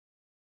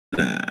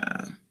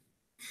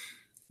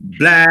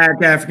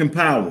Black African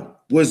power.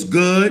 What's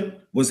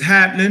good? What's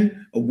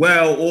happening? A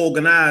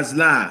well-organized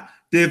lie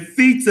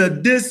defeats a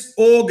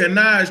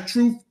disorganized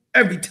truth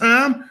every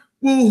time.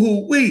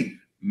 Woo-hoo wee.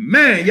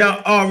 Man,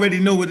 y'all already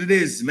know what it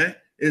is, man.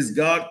 It's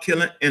God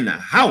killing in the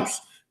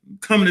house. I'm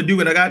coming to do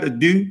what I got to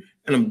do,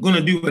 and I'm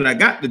gonna do what I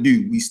got to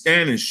do. We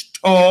standing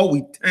tall,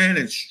 we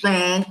standing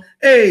strong.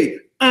 Hey,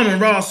 I'm a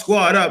raw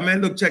squad up,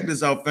 man. Look, check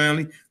this out,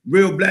 family.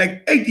 Real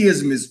black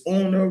atheism is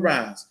on the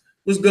rise.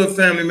 What's good,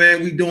 family,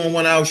 man? We doing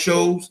 1 hour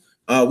shows.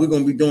 We're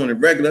gonna be doing it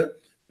regular.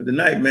 But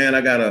tonight, man,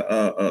 I got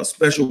a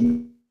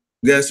special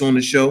guest on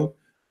the show.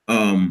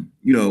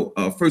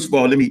 First of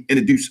all, let me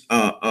introduce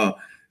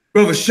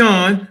Brother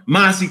Sean,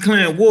 Mossy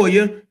Clan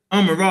Warrior.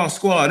 I'm a raw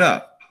squad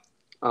up.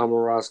 I'm a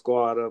raw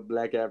squad up,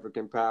 Black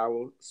African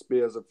Power.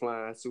 Spears are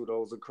flying,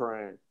 pseudos are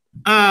crying.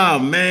 Oh,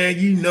 man,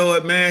 you know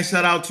it, man.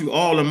 Shout out to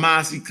all the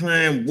Mossy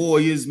Clan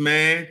Warriors,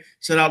 man.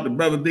 Shout out to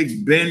Brother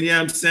Big Ben, you know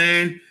what I'm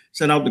saying?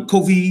 Shout out to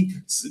Kofi.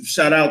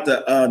 Shout out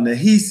to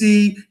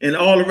Nahisi and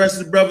all the rest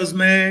of the brothers,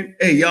 man.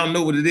 Hey, y'all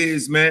know what it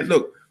is, man.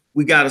 Look,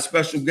 we got a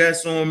special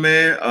guest on,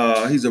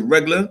 man. He's a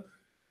regular.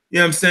 You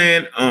know what I'm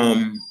saying?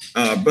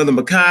 Brother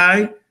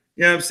Makai.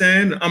 You know what I'm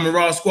saying? I'm a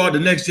raw squad, the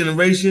next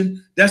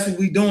generation. That's what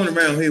we doing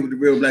around here with the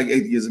Real Black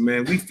Atheism,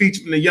 man. We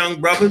featuring the young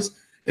brothers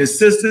and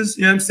sisters,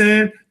 you know what I'm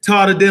saying?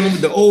 Tired of dealing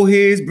with the old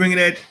heads, bringing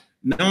that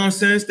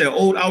nonsense, that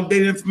old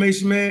outdated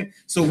information, man.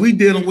 So we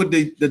dealing with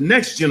the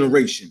next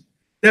generation.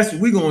 That's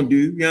what we're going to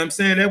do. You know what I'm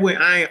saying? That way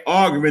I ain't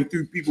arguing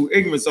through people's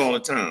ignorance all the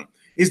time.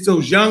 It's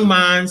those young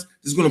minds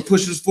that's going to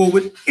push us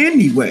forward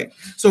anyway.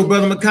 So,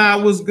 Brother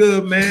Makai, what's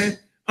good, man?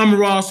 I'm a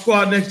raw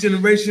squad, next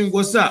generation.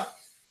 What's up?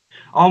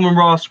 I'm a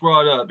raw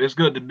squad up. It's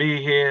good to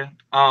be here.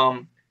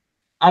 I'm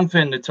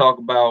finna talk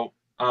about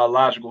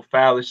logical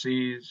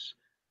fallacies.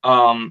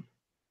 I'm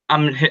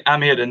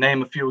here to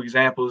name a few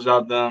examples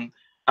of them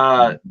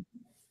and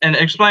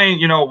explain,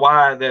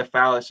 why they're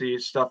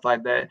fallacies, stuff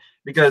like that.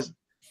 Because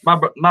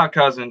my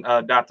cousin,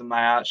 Dr.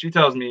 Maya, she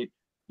tells me,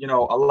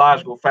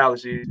 logical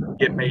fallacies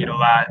get made a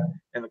lot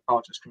in the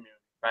conscious community,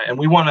 right? And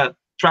we want to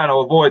try to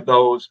avoid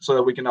those so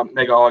that we can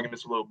make our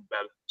arguments a little bit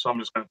better. So I'm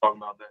just going to talk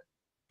about that.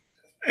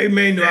 Hey,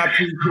 man, I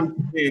appreciate you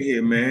being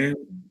here, man.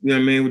 You know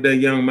what I mean? With that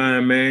young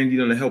mind, man,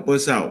 to help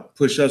us out,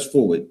 push us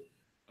forward.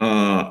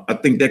 I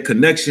think that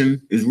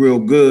connection is real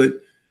good.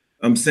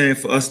 I'm saying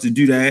for us to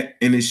do that,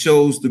 and it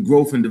shows the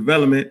growth and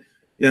development.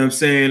 You know what I'm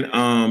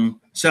saying?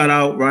 Shout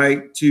out,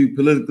 right, to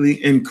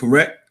Politically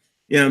Incorrect.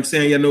 You know what I'm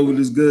saying? Y'all know what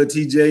is good,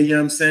 TJ. You know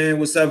what I'm saying?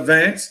 What's up,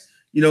 Vance?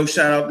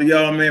 Shout out to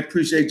y'all, man.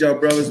 Appreciate y'all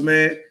brothers,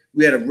 man.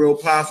 We had a real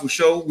powerful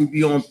show. We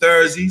be on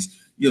Thursdays.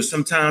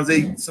 Sometimes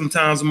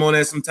I'm on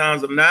there,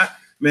 sometimes I'm not.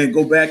 Man,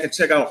 go back and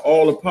check out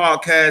all the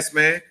podcasts,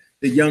 man.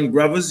 The young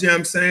brothers, you know what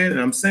I'm saying?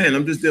 And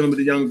I'm just dealing with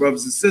the young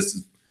brothers and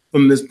sisters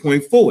from this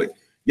point forward.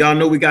 Y'all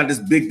know we got this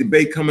big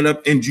debate coming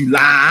up in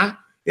July.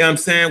 You know what I'm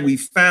saying? We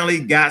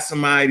finally got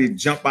somebody to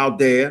jump out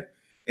there,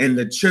 and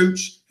the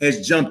church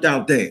has jumped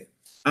out there.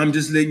 I'm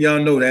just letting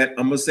y'all know that.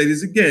 I'm going to say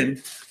this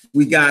again.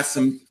 We got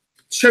some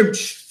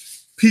church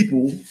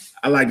people.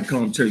 I like to call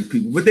them church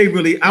people, but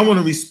I want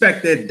to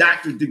respect their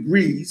doctorate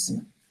degrees. You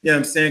know what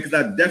I'm saying?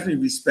 Because I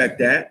definitely respect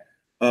that.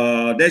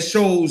 That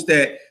shows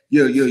that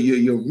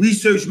your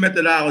research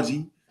methodology, you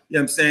know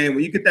what I'm saying,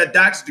 when you get that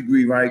doctorate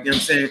degree, right, you know what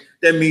I'm saying,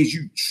 that means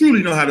you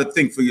truly know how to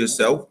think for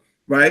yourself,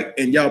 right?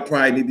 And y'all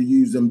probably need to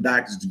use them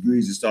doctorate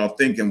degrees to start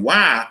thinking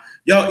why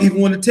y'all even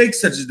want to take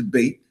such a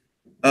debate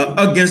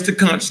against the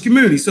conscious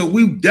community. So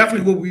we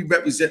definitely will be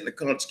representing the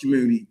conscious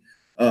community.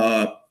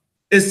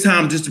 It's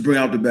time just to bring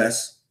out the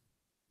best.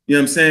 You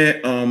know what I'm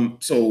saying?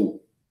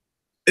 So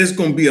it's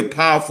going to be a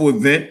powerful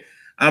event.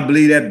 I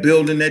believe that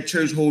building, that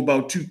church hold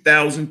about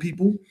 2,000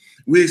 people.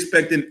 We're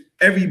expecting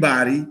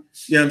everybody, you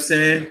know what I'm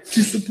saying,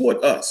 to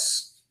support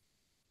us.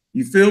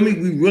 You feel me?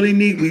 We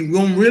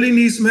gonna really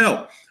need some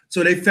help.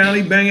 So they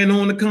finally banging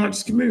on the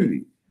conscious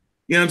community.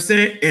 You know what I'm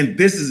saying? And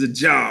this is a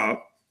job,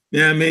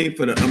 you know what I mean,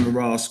 for the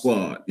Raw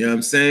Squad. You know what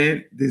I'm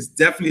saying? There's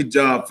definitely a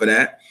job for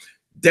that.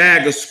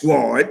 Dagger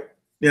Squad,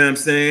 you know what I'm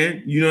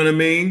saying? You know what I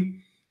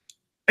mean?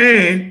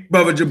 And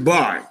Brother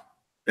Jabari, you know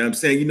what I'm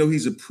saying?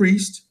 He's a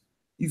priest.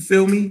 You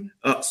feel me?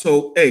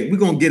 So, hey, we're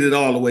going to get it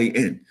all the way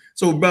in.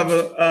 So,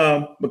 Brother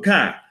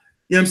Makai,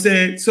 you know what I'm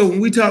saying? So,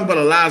 when we talk about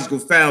a logical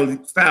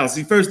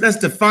fallacy, first, let's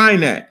define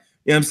that.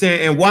 You know what I'm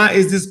saying? And why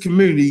is this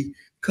community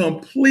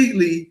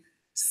completely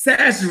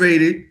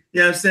saturated, you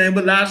know what I'm saying,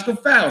 with logical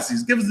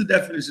fallacies? Give us the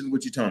definition of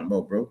what you're talking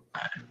about, bro.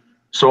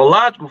 So, a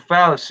logical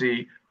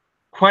fallacy,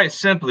 quite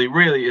simply,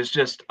 really, is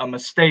just a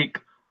mistake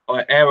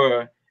or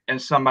error in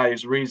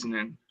somebody's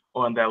reasoning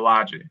or in their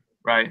logic,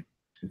 right?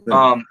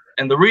 Okay.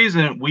 And the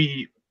reason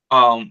we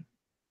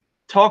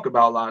talk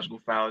about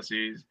logical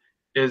fallacies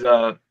is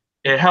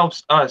it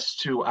helps us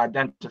to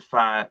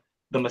identify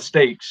the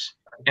mistakes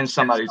in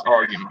somebody's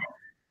argument,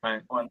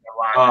 right?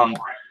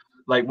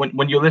 Like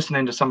when you're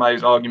listening to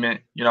somebody's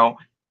argument,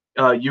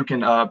 you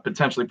can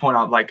potentially point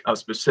out like a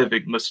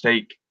specific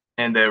mistake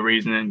in their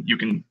reasoning. You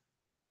can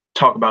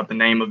talk about the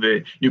name of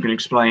it. You can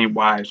explain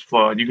why it's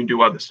flawed. You can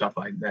do other stuff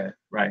like that,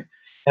 right?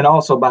 And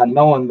also by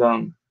knowing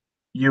them,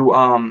 you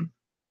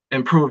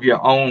improve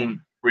your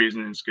own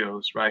reasoning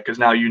skills, right? Because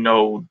now you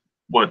know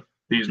what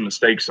these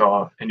mistakes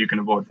are and you can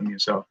avoid them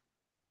yourself.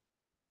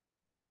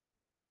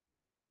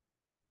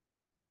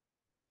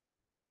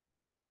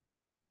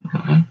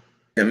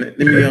 Yeah, let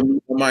me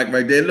unmute my mic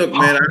right there. Look,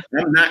 man,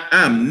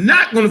 I'm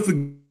not gonna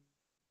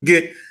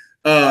forget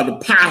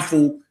the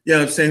powerful, you know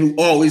what I'm saying, who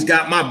always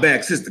got my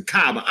back, Sister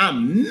Kaba.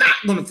 I'm not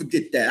gonna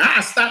forget that.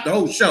 I stopped the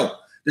whole show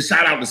to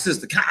shout out to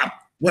Sister Kaba,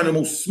 one of the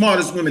most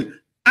smartest women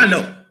I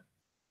know.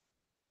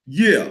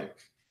 Yeah.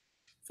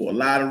 For a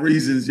lot of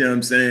reasons, you know what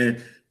I'm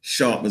saying?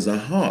 Sharp as a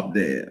harp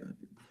there.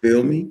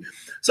 Feel me?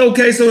 So,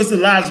 okay, so it's a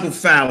logical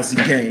fallacy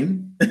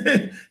game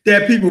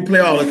that people play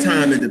all the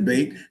time in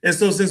debate. And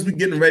so since we're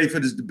getting ready for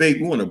this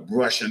debate, we want to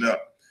brush it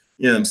up,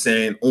 you know what I'm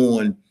saying,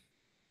 on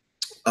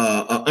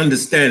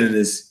understanding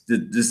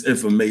this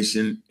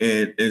information.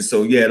 And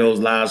so, yeah, those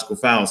logical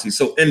fallacies.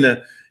 So in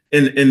the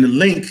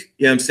link,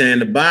 you know what I'm saying,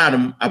 the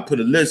bottom, I put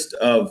a list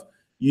of,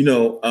 you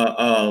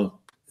know,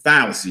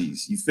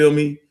 fallacies. You feel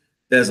me?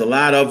 There's a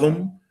lot of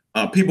them.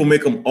 People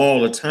make them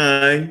all the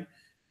time.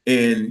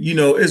 And, you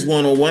know, it's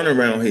one-on-one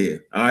around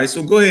here. All right,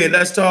 so go ahead.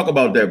 Let's talk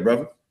about that,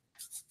 brother.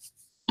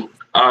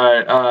 All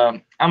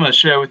right. I'm going to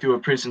share with you a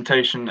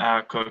presentation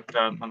I cooked.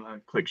 I'm going to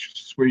click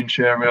screen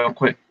share real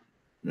quick.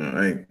 All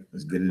right,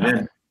 let's get it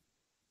in.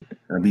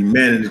 I'll be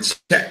manning the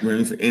chat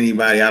room for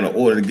anybody out of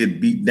order to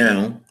get beat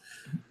down.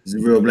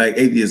 There's a real black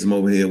atheism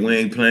over here. We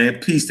ain't playing.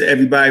 Peace to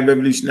everybody,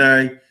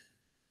 revolutionary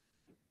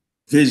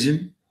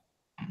vision.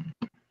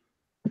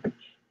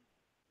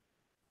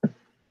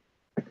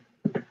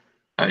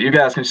 You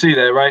guys can see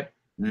that, right?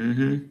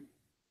 Mm-hmm.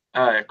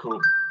 All right, cool.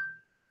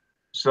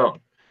 So,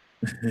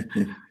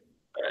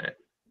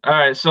 all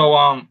right. So,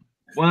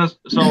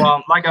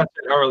 like I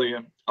said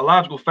earlier, a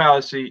logical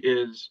fallacy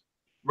is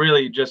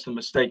really just a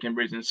mistaken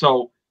reason.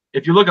 So,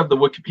 if you look up the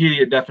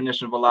Wikipedia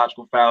definition of a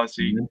logical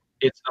fallacy,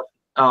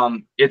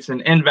 it's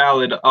an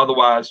invalid,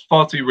 otherwise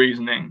faulty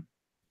reasoning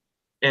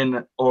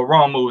or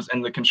wrong moves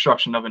in the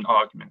construction of an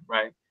argument,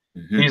 right?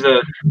 Mm-hmm. These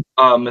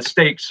are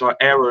mistakes or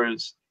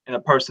errors in a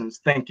person's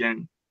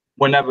thinking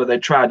whenever they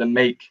try to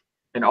make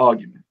an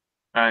argument,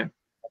 right?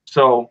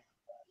 So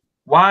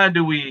why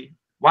should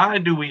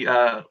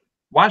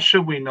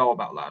we know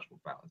about logical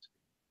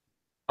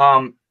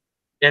fallacy?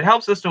 It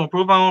helps us to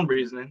improve our own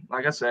reasoning,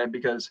 like I said,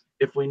 because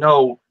if we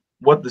know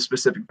what the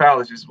specific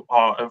fallacies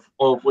are,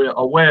 or if we're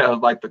aware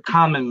of like the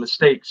common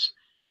mistakes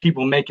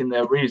people make in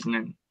their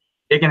reasoning,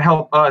 it can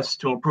help us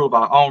to improve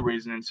our own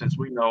reasoning since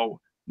we know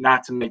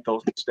not to make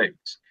those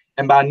mistakes.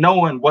 And by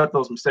knowing what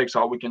those mistakes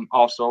are, we can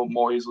also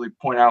more easily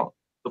point out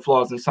the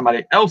flaws in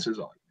somebody else's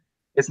argument.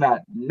 It's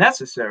not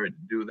necessary to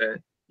do that.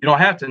 You don't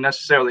have to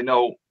necessarily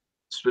know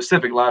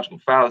specific logical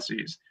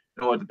fallacies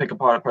in order to pick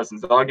apart a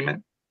person's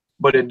argument,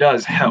 but it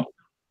does help.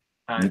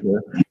 All right.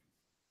 Okay.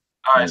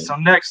 All right. So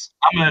next,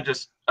 I'm going to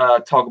just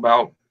talk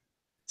about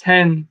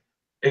 10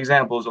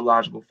 examples of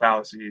logical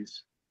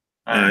fallacies.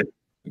 All right.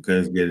 Okay,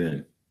 let's get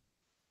in.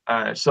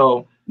 All right.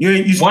 So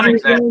you one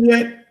example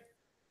yet?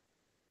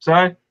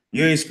 Sorry?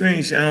 You ain't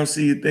screen. I don't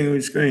see your thing on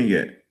your screen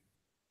yet.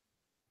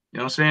 You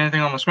don't see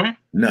anything on the screen?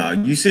 No,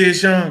 you see it,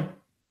 Sean?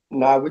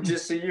 No, we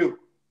just see you.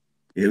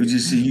 Yeah, we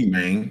just see you,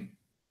 man.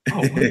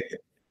 Oh,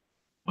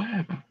 what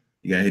happened?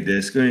 You gotta hit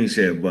that screen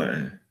share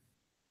button.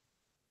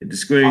 Hit the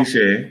screen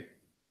share.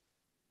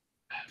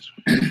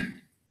 To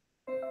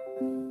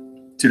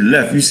the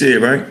left, you see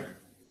it, right?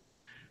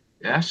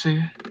 Yeah, I see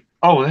it.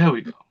 Oh, there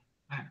we go.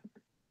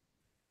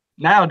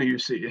 Now do you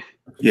see it?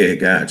 Yeah,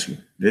 got you.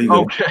 There you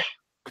go. Okay.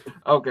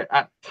 Okay.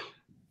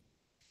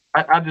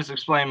 I just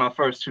explained my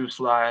first two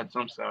slides.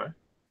 I'm sorry.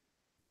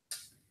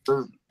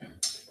 This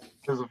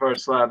is the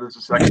first slide. This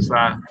is the second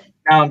slide.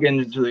 Now I'm getting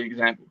into the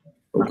example.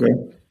 Okay.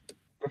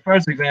 The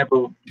first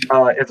example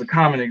is a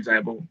common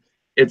example.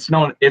 It's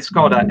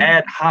called an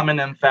ad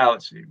hominem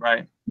fallacy,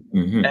 right?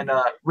 Mm-hmm. And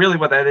really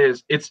what that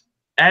is, it's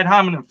ad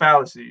hominem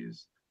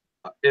fallacies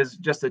is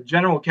just a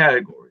general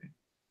category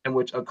in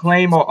which a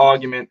claim or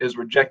argument is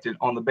rejected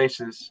on the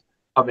basis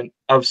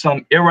of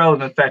some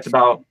irrelevant fact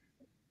about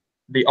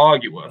the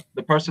arguer,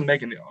 the person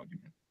making the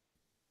argument,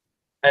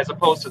 as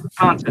opposed to the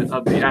content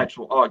of the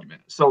actual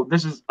argument. So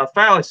this is a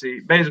fallacy,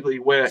 basically,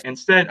 where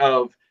instead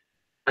of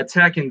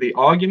attacking the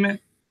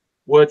argument,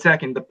 we're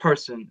attacking the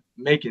person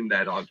making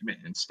that argument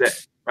instead,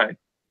 right?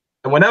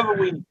 And whenever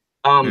we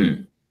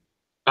want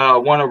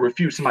to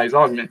refute somebody's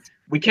argument,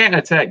 we can't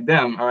attack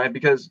them, all right,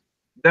 because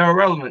they're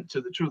irrelevant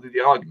to the truth of the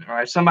argument, all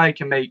right? Somebody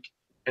can make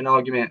an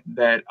argument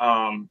that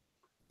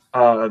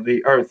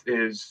the earth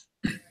is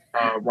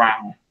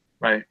round,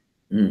 right?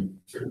 And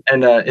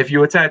if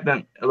you attack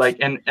them, like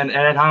an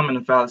ad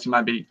hominem fallacy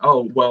might be,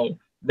 oh, well,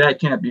 that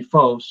can't be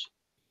false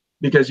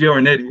because you're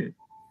an idiot.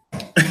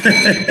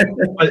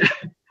 but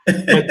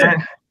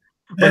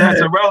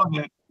that's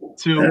irrelevant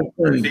to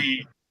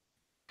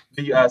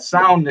the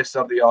soundness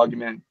of the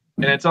argument,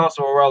 and it's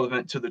also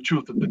irrelevant to the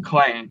truth of the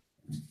claim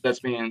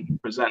that's being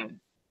presented.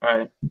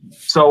 Right.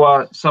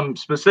 So some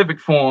specific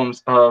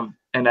forms of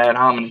an ad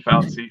hominem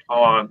fallacy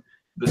are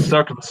the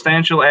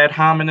circumstantial ad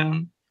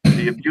hominem,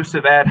 the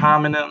abusive ad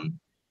hominem,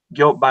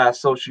 guilt by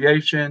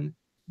association,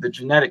 the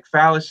genetic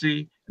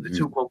fallacy, and the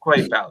tu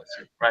quoque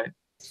fallacy, right?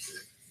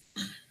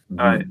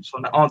 All right, so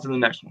now on to the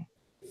next one.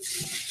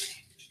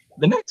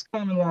 The next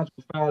common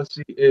logical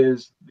fallacy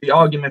is the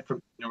argument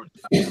from ignorance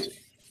fallacy.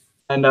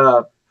 And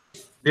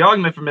the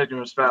argument from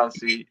ignorance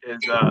fallacy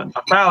is a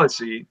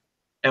fallacy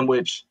in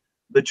which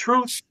the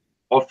truth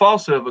or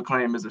falsehood of a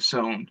claim is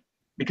assumed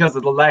because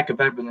of the lack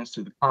of evidence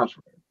to the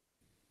contrary.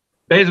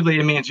 Basically,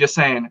 it means you're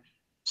saying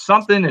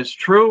something is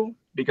true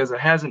because it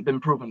hasn't been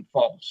proven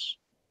false,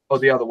 or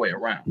the other way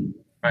around,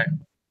 right?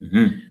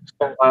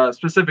 So a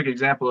specific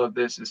example of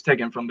this is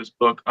taken from this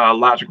book,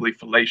 Logically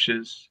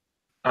Fallacious.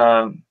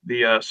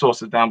 The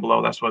source is down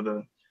below. That's where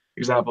the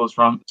example is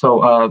from.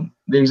 So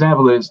the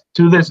example is,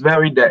 to this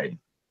very day,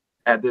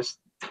 at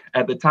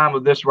the time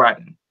of this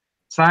writing,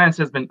 science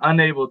has been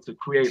unable to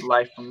create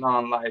life from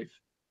non-life.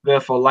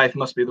 Therefore, life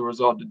must be the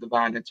result of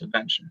divine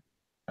intervention.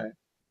 Right?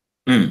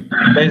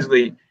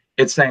 Basically,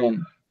 it's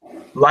saying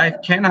life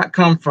cannot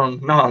come from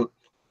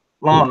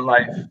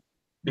non-life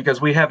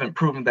because we haven't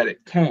proven that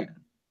it can.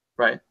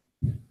 Right?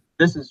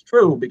 This is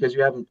true because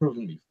you haven't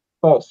proven me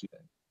false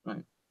yet.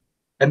 Right?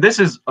 And this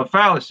is a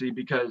fallacy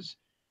because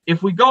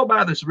if we go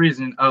by this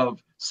reason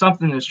of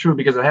something is true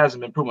because it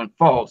hasn't been proven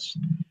false,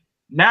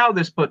 now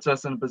this puts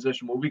us in a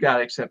position where we got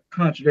to accept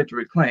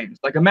contradictory claims.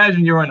 Like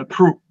imagine you're in a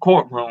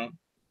courtroom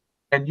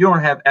and you don't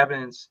have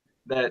evidence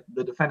that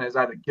the defendant is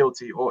either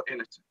guilty or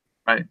innocent,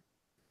 right?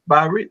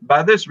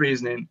 By this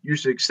reasoning, you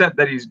should accept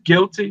that he's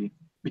guilty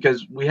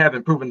because we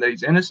haven't proven that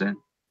he's innocent,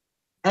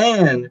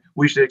 and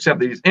we should accept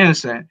that he's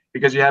innocent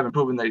because you haven't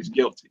proven that he's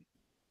guilty.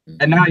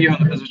 And now you're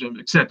in the position of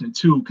accepting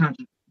two claims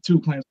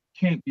that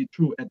can't be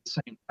true at the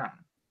same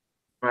time,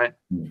 right?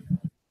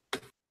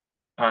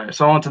 All right,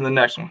 so on to the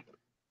next one.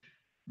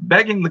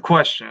 Begging the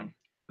question,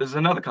 this is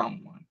another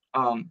common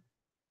one.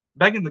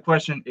 Begging the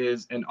question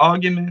is an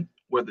argument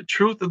where the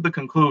truth of the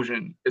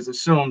conclusion is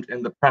assumed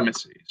in the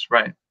premises,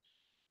 right?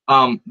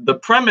 The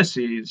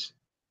premises,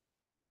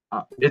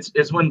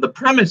 it's when the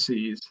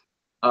premises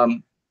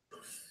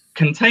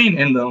contain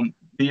in them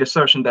the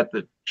assertion that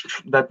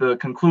the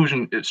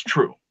conclusion is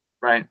true,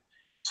 right?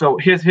 So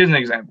here's an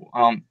example.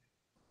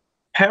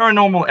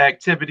 Paranormal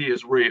activity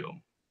is real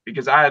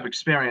because I have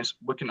experienced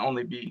what can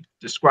only be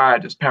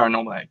described as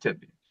paranormal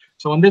activity.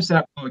 So in this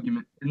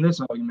argument,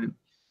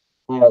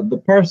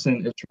 the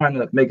person is trying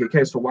to make a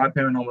case for why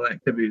paranormal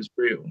activity is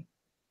real.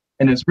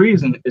 And his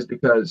reason is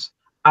because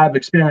I've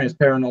experienced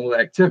paranormal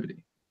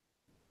activity.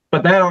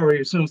 But that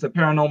already assumes that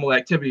paranormal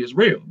activity is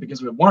real,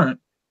 because if it weren't,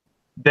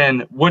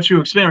 then what you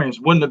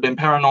experienced wouldn't have been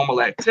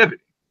paranormal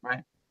activity,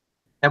 right?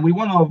 And we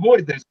want to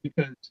avoid this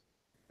because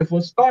if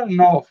we're starting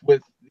off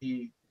with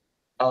the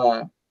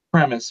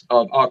premise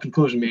of our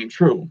conclusion being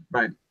true,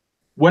 right,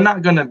 we're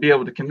not going to be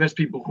able to convince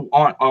people who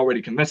aren't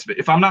already convinced of it.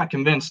 If I'm not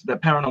convinced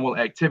that paranormal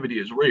activity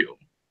is real,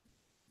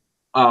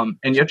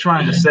 and you're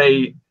trying to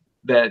say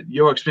that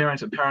your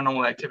experience of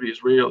paranormal activity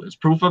is real is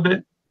proof of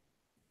it,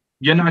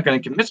 you're not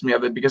going to convince me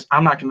of it because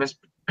I'm not convinced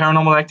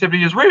paranormal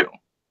activity is real,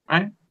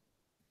 right?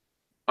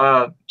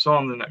 So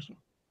on to the next one.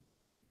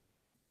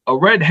 A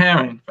red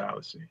herring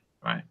fallacy,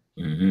 right?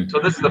 So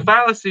this is a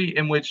fallacy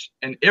in which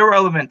an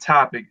irrelevant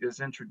topic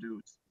is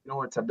introduced in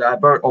order to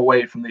divert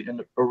away from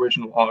the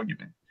original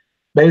argument.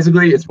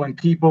 Basically, it's when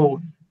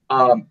people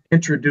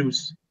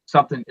introduce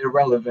something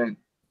irrelevant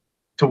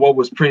to what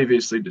was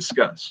previously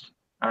discussed.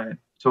 All right.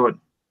 So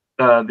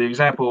the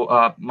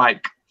example,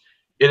 Mike,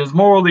 it is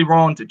morally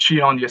wrong to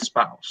cheat on your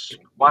spouse.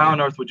 Why on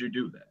earth would you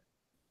do that?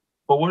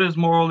 But what is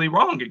morally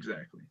wrong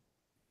exactly?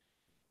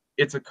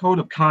 It's a code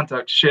of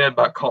conduct shared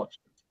by culture.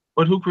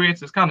 But who creates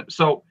this conduct?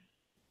 So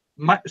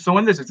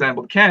in this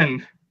example,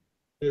 Ken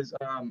is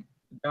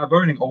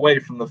diverting away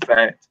from the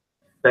fact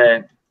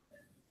that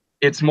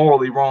it's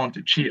morally wrong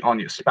to cheat on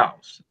your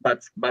spouse.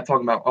 By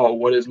talking about, oh,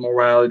 what is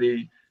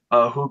morality?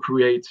 Who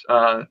creates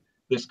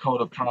this code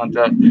of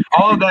conduct?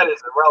 All of that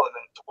is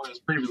irrelevant to what is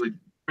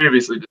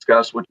previously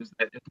discussed, which is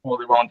that it's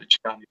morally wrong to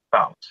cheat on your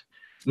spouse.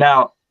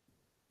 Now,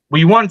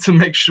 we want to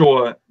make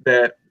sure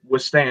that we're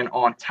staying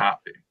on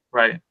topic,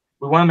 right?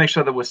 We want to make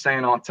sure that we're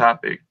staying on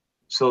topic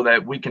so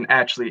that we can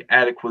actually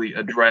adequately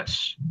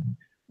address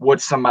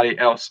what somebody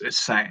else is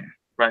saying,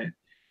 right?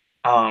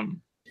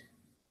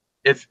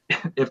 If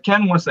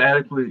Ken wants to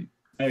adequately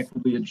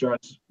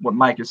address what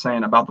Mike is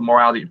saying about the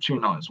morality of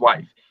cheating on his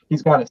wife,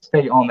 he's got to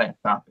stay on that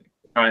topic,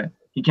 all right?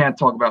 He can't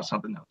talk about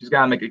something else. He's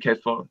got to make a case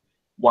for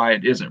why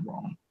it isn't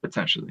wrong,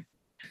 potentially.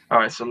 All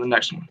right, so the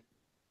next one.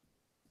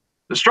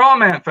 The straw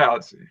man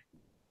fallacy.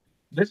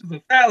 This is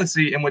a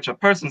fallacy in which a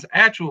person's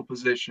actual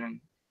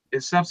position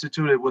is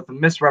substituted with a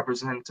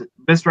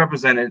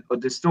misrepresented or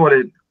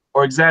distorted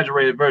or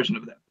exaggerated version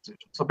of that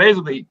position. So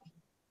basically,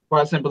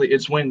 quite simply,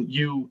 it's when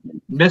you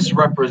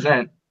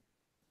misrepresent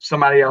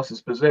somebody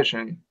else's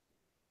position,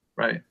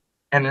 right?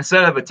 And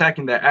instead of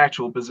attacking their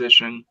actual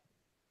position,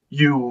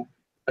 you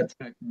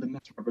attack the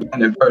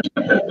misrepresented version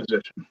of that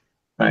position,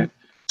 right?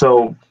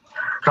 So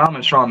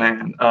Common straw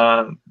man.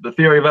 The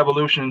theory of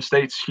evolution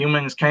states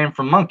humans came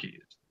from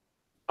monkeys.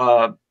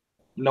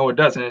 No, it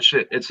doesn't.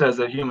 It says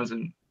that humans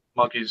and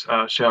monkeys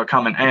share a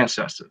common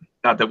ancestor,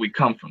 not that we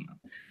come from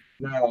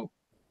them.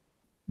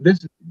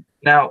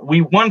 Now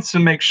we want to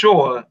make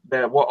sure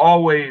that we're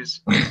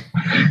always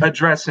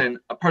addressing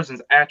a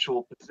person's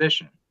actual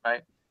position,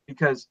 right?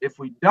 Because if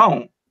we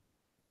don't,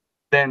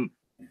 then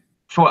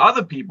for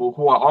other people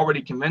who are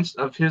already convinced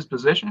of his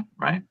position,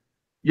 right,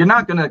 you're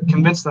not going to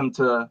convince them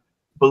to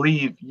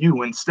believe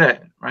you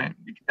instead, right?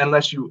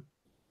 Unless you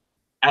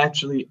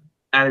actually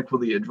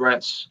adequately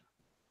address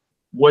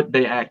what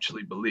they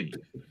actually believe,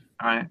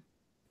 all right?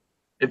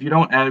 If you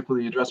don't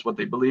adequately address what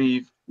they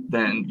believe,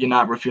 then you're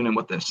not refuting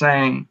what they're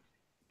saying,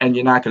 and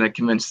you're not going to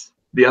convince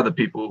the other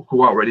people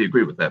who already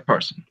agree with that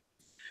person.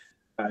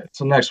 All right,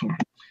 so next one.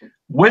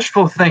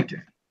 Wishful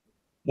thinking.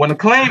 When a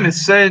claim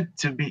is said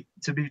to be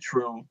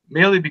true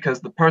merely because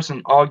the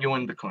person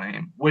arguing the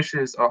claim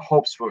wishes or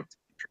hopes for it to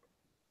be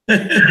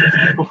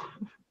true.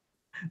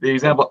 The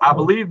example, I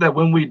believe that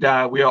when we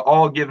die, we are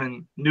all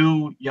given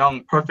new,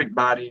 young, perfect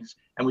bodies,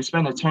 and we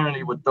spend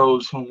eternity with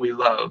those whom we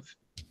love.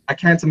 I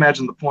can't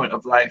imagine the point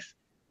of life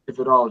if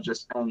it all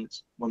just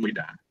ends when we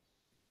die.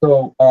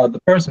 So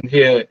the person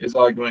here is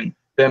arguing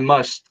there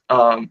must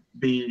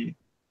be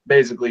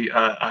basically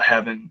a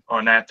heaven or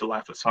an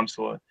afterlife of some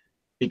sort,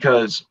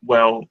 because,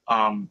 well,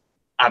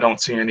 I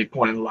don't see any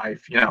point in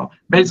life, you know,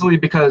 basically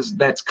because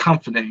that's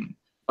comforting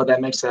or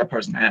that makes that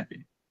person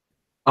happy.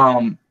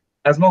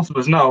 As most of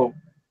us know,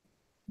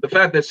 the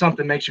fact that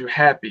something makes you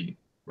happy,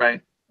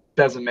 right,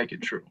 doesn't make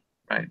it true,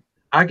 right?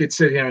 I could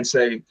sit here and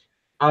say,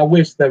 I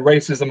wish that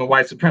racism and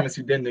white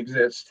supremacy didn't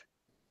exist,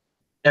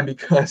 and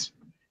because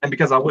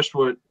I wish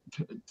for it,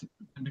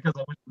 because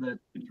I wish for that to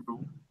be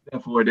true,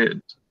 therefore it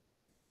is.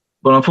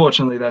 But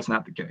unfortunately, that's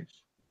not the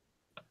case.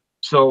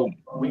 So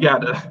we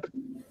gotta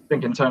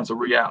think in terms of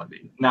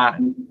reality, not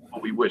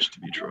what we wish to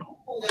be true.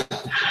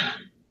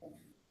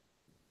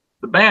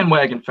 The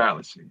bandwagon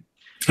fallacy.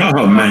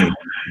 Oh man.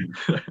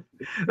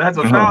 That's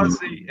a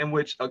fallacy in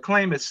which a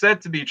claim is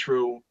said to be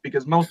true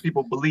because most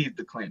people believe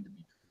the claim to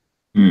be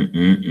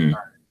true.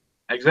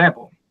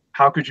 Example,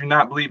 how could you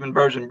not believe in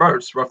virgin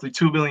births? Roughly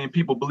 2 billion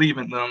people believe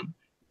in them.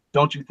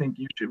 Don't you think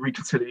you should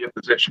reconsider your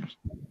position?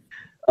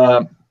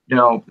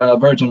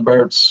 Virgin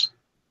births,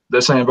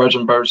 they're saying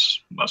virgin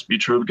births must be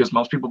true because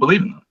most people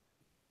believe in them.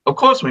 Of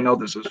course we know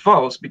this is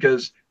false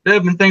because there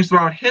have been things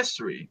throughout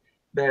history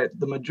that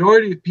the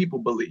majority of people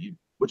believe,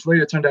 which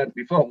later turned out to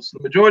be false. The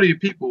majority of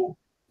people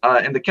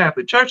in the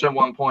Catholic Church at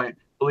one point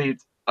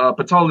believed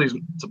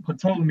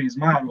Ptolemy's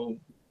model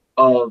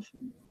of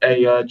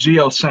a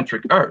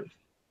geocentric Earth,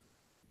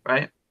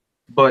 right?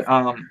 But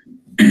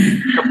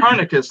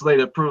Copernicus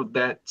later proved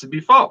that to be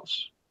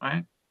false,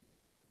 right?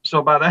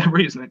 So by that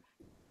reason,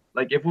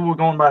 like if we were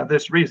going by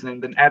this reasoning,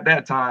 then at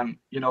that time,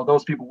 you know,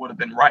 those people would have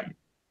been right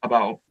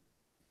about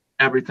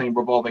everything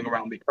revolving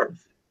around the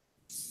Earth.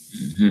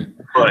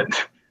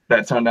 But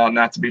that turned out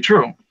not to be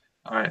true.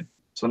 All right,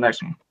 so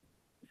next one.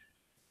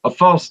 A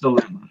false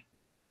dilemma.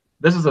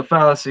 This is a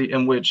fallacy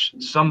in which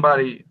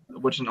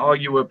an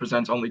arguer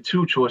presents only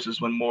two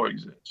choices when more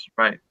exists,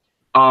 right?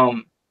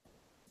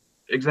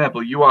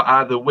 Example, you are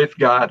either with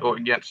God or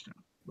against him,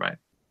 right?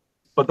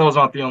 But those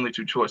aren't the only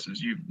two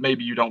choices.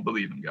 Maybe you don't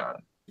believe in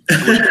God.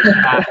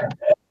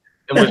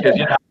 In which case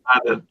you're not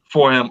either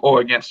for him or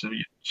against him.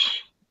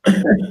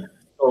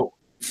 So,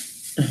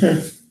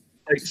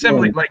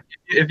 simply, like,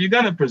 if you're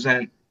gonna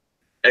present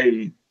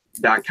a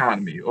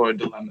dichotomy or a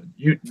dilemma,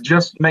 you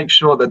just make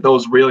sure that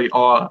those really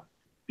are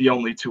the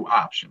only two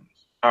options.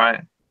 All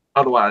right.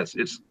 Otherwise,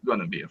 it's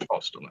gonna be a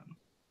false dilemma.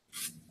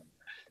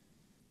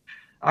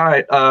 All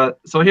right.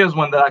 So here's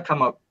one that I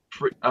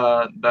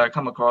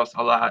come across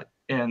a lot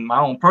in my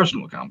own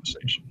personal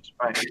conversations.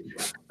 Right.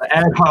 The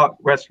ad hoc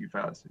rescue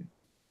fallacy.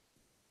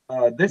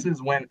 This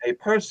is when a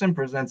person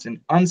presents an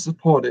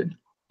unsupported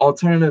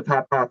alternative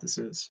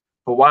hypothesis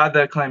for why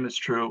their claim is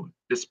true,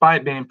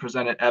 despite being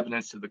presented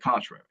evidence to the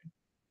contrary.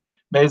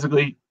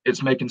 Basically,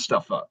 it's making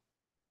stuff up.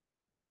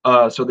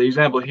 So the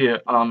example here,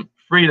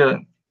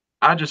 Frida,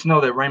 I just know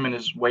that Raymond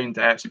is waiting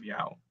to ask me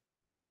out.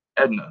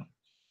 Edna,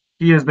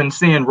 he has been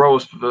seeing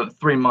Rose for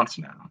 3 months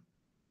now.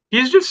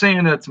 He's just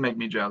saying that to make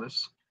me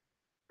jealous.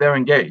 They're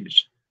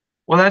engaged.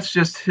 Well, that's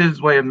just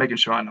his way of making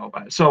sure I know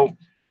about it. So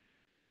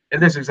in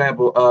this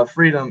example,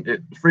 Frida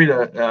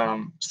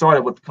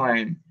started with the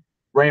claim,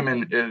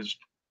 Raymond is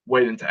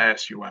waiting to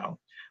ask you out.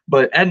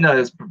 But Edna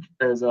is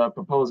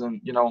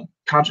proposing, you know,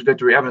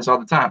 contradictory evidence all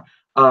the time.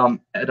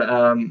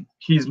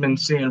 He's been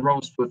seeing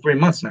Rose for 3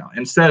 months now.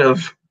 Instead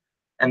of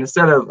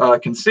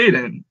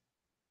conceding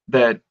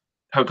that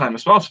her claim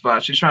is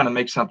falsified, she's trying to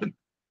make something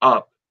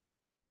up,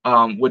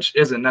 which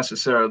hasn't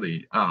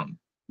necessarily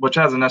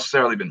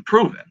been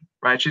proven,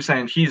 right? She's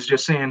saying he's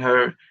just seeing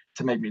her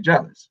to make me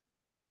jealous.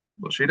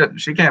 Well,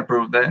 she can't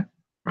prove that,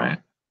 right?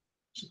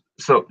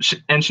 So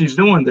she's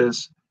doing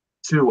this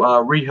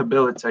to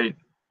rehabilitate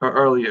her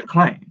earlier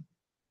claim,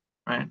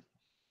 right?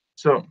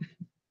 So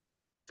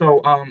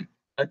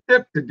a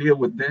tip to deal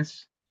with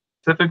this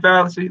scientific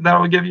fallacy that I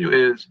would give you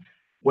is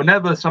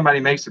whenever somebody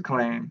makes a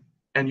claim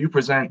and you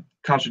present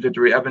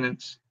contradictory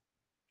evidence,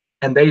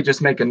 and they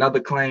just make another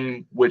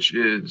claim which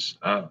is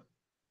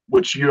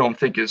which you don't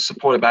think is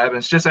supported by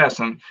evidence, just ask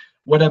them,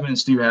 what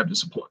evidence do you have to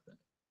support that?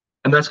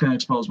 And that's going to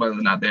expose whether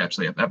or not they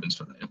actually have evidence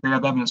for that. If they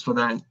have evidence for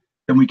that,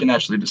 then we can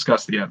actually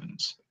discuss the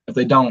evidence. If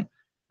they don't,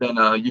 then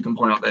you can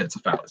point out that it's a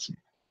fallacy.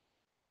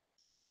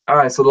 All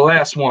right, so the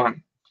last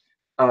one,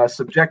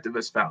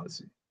 subjectivist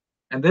fallacy.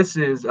 And this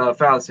is a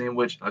fallacy in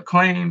which a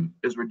claim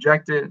is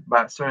rejected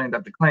by asserting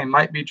that the claim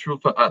might be true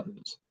for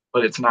others,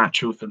 but it's not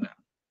true for them.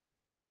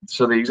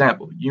 So the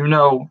example,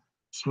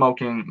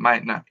 smoking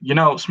might not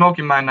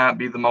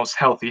be the most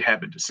healthy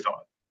habit to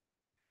start.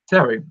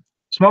 Terry,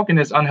 smoking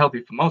is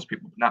unhealthy for most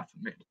people, but not for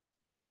me.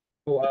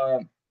 So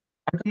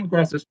I come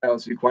across this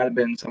fallacy quite a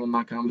bit in some of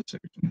my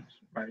conversations,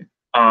 right?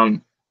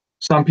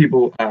 Some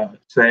people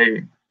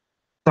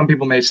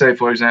may say,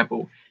 for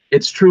example,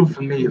 it's true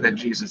for me that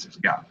Jesus is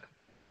God,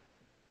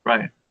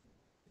 right?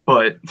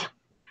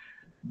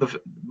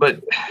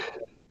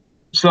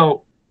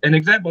 So an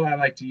example I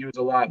like to use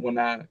a lot when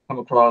I come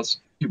across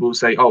people who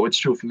say, "Oh, it's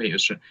true for me,"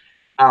 it's true.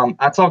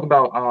 I talk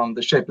about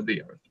the shape of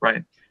the earth,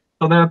 right?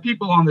 So there are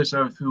people on this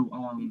earth who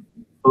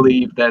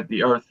believe that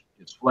the earth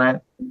is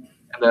flat, and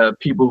there are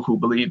people who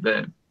believe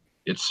that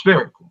it's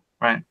spherical,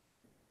 right?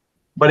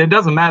 But it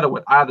doesn't matter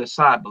what either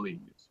side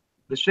believes.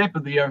 The shape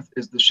of the earth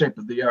is the shape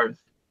of the earth,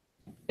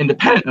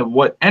 independent of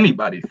what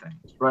anybody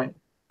thinks, right?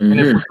 Mm-hmm. And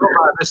if we go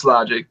by this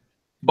logic,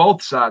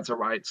 both sides are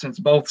right, since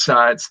both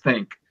sides,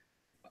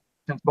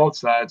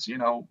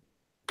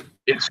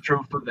 it's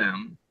true for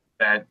them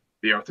that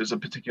the earth is a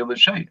particular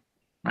shape,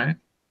 right?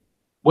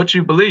 What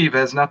you believe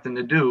has nothing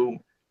to do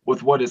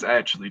with what is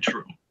actually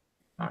true.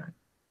 All right.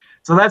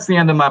 So that's the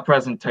end of my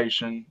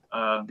presentation.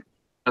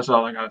 That's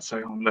all I got to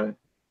say on that.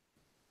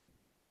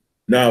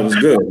 No, it was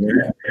good,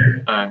 man.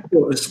 It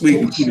was sweet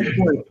and to the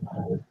point.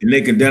 And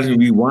they can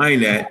definitely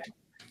rewind that.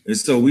 And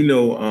so we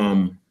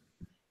know,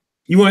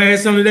 you want to add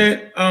something to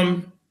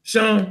that,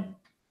 Sean?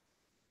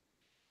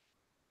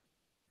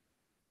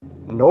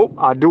 Nope.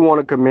 I do want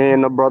to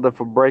commend the brother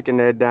for breaking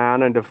that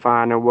down and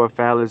defining what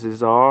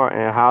fallacies are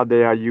and how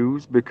they are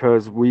used,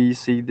 because we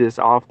see this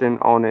often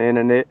on the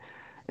internet,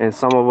 and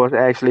some of us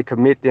actually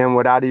commit them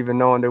without even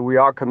knowing that we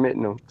are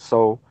committing them.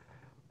 So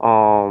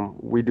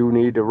we do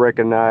need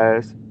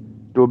to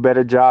do a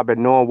better job at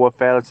knowing what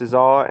fallacies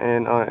are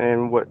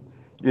and what,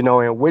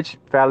 and which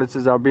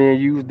fallacies are being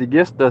used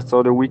against us,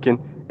 so that we can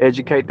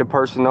educate the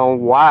person on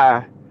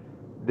why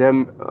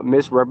them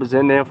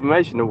misrepresent the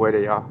information the way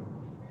they are.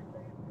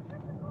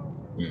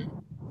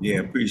 Yeah,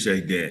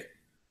 appreciate that.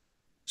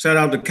 Shout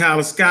out to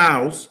Kyla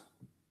Skiles.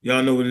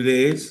 Y'all know what it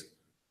is.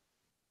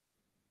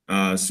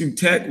 Sue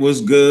Tech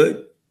was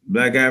good.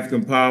 Black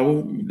African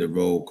Power, the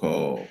roll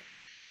call.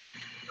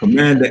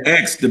 Commander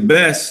X, the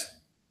best.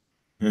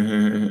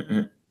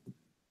 Commander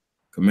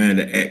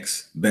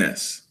X,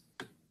 best.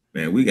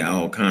 Man, we got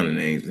all kind of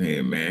names in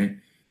here,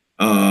 man.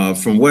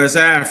 From West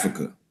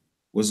Africa,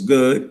 what's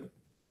good?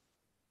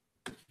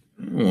 I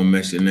don't want to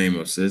mess your name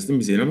up, sis. Let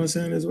me see. Am I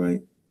saying this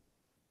right?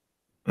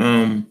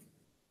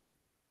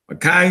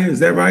 Makaya, is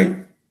that right?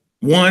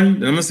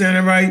 Am I saying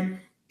that right?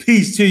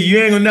 Peace to you.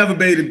 You ain't gonna never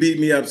be able to beat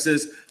me up,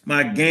 sis.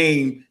 My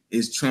game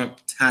is trump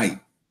tight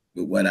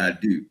with what I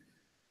do.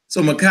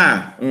 So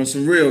Makai, on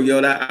some real, yo,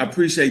 I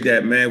appreciate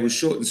that, man. It was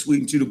short and sweet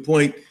and to the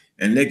point,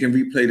 and they can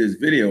replay this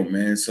video,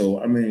 man. So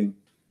I mean,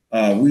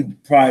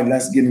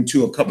 let's get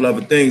into a couple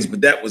other things, but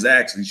that was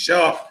actually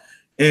sharp,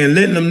 and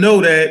letting them know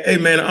that, hey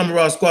man,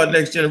 Amara Squad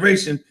Next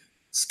Generation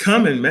is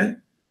coming,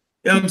 man.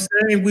 You know what I'm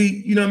saying?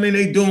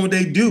 They doing what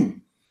they do.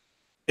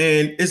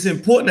 And it's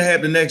important to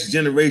have the next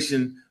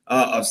generation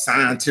of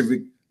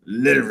scientific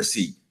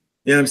literacy.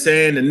 You know what I'm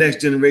saying? The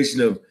next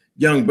generation of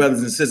young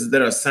brothers and sisters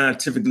that are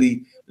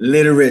scientifically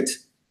literate.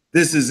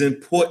 This is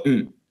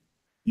important.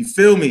 You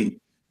feel me?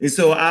 And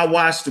so I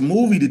watched the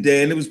movie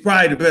today, and it was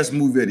probably the best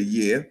movie of the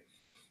year.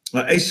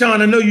 Hey,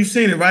 Sean, I know you've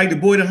seen it, right? The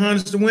Boy That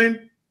Hunts to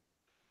Win?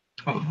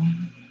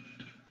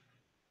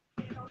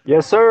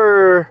 Yes,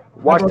 sir.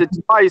 Watched it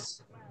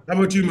twice. How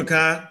about you,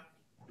 Makai?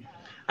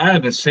 I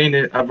haven't seen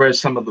it. I've read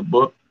some of the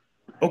book.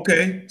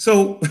 Okay,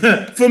 so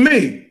for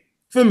me,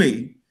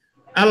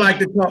 I like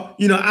to call,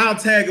 I'll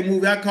tag a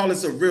movie. I call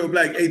this a real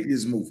black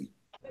atheist movie.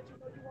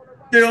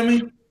 Feel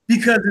me?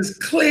 Because it's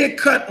clear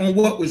cut on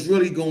what was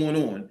really going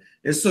on.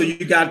 And so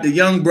you got the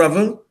young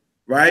brother,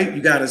 right?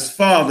 You got his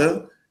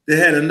father that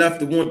had enough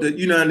to want to,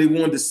 and they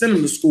wanted to send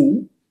him to school.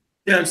 You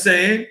know what I'm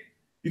saying?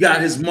 You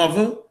got his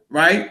mother,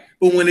 right?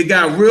 But when it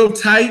got real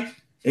tight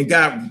and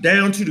got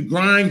down to the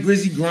grind,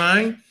 grizzy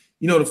grind,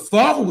 the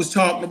father was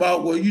talking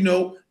about, well,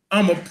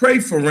 I'm going to pray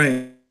for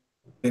rain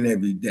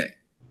every day.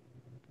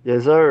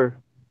 Yes, sir.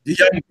 The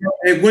young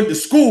man went to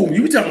school.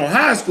 You were talking about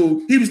high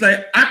school. He was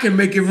like, I can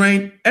make it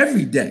rain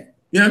every day.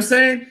 You know what I'm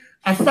saying?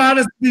 Our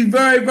fathers be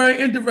very, very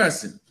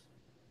interesting.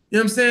 You know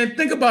what I'm saying?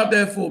 Think about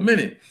that for a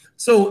minute.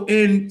 So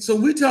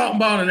we talking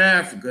about in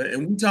Africa,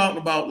 and we talking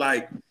about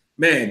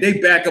they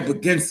back up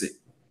against it.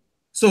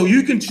 So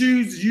you can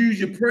choose to use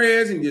your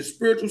prayers and your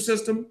spiritual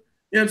system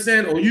You know what I'm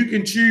saying? Or you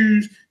can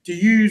choose to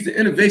use the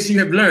innovation you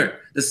have learned,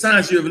 the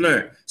science you have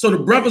learned. So the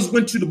brothers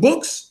went to the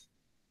books.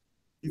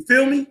 You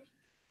feel me?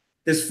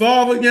 His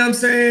father, you know what I'm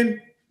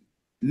saying,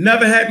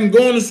 never had been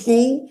going to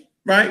school,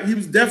 right? He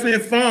was definitely a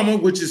farmer,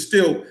 which is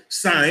still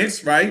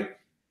science, right?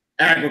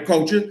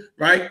 Agriculture,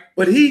 right?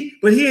 But he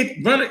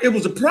had run, it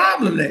was a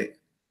problem there.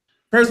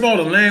 First of all,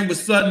 the land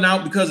was flooding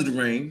out because of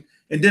the rain.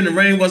 And then the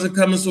rain wasn't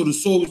coming, so the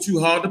soil was too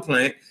hard to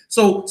plant.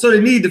 So they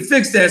needed to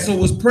fix that. So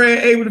was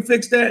prayer able to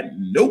fix that?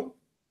 Nope.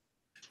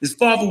 His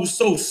father was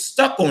so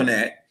stuck on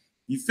that,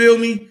 you feel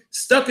me?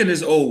 Stuck in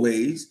his old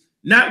ways,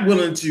 not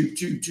willing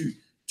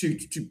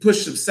to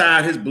push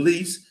aside his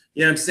beliefs,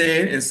 you know what I'm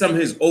saying, and some of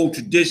his old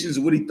traditions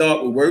of what he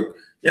thought would work,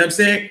 you know what I'm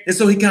saying? And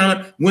so he kind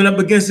of went up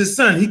against his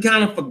son. He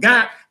kind of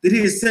forgot that he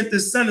had sent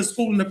his son to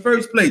school in the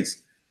first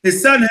place.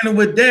 His son had him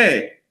with,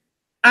 Dad,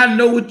 I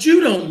know what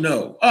you don't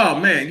know. Oh,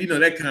 man, you know,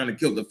 that kind of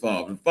killed the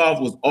father. The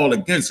father was all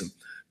against him.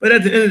 But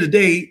at the end of the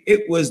day,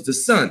 it was the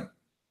son,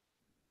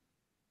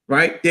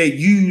 right, that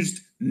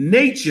used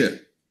nature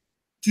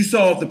to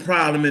solve the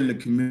problem in the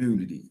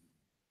community.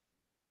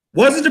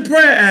 Wasn't the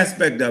prayer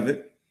aspect of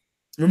it.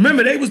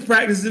 Remember, they was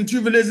practicing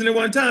two religions at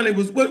one time. It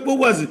was, what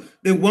was it?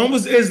 The one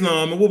was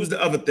Islam, and what was the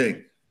other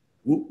thing?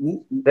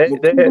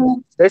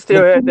 They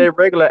still had their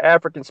regular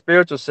African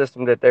spiritual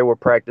system that they were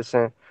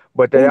practicing,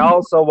 but they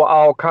also were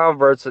all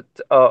converts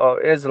to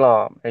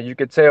Islam, and you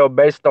could tell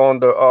based on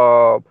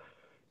the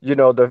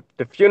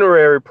the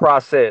funerary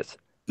process.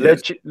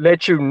 Yes.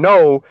 Let you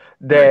know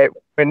that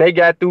when they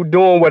got through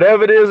doing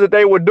whatever it is that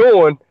they were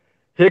doing,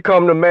 here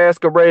come the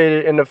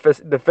masquerade and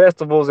the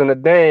festivals and the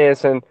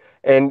dance and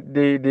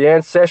the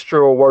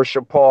ancestral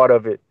worship part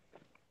of it.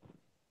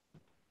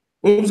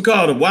 What was it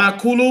called? The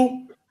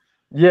Wakulu?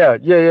 Yeah.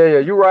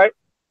 You're right.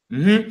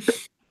 Mm-hmm.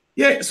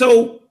 Yeah.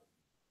 So,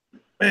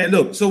 man,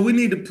 look. So we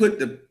need to put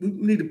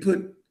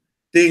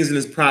things in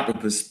its proper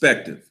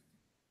perspective.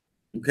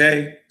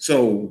 Okay.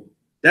 So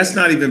that's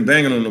not even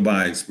banging on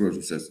nobody's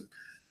spiritual system.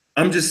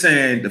 I'm just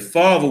saying the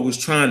father was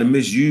trying to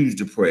misuse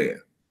the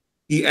prayer.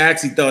 He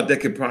actually thought that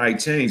could probably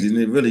change it, and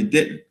it really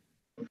didn't.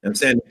 You know what I'm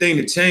saying the thing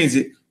that changed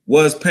it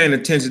was paying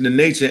attention to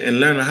nature and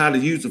learning how to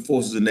use the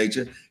forces of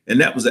nature. And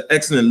that was an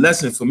excellent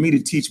lesson for me to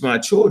teach my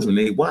children.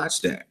 They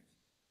watched that.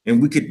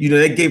 And we could,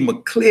 they gave them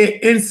a clear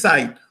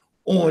insight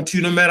on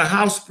to no matter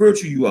how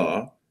spiritual you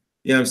are,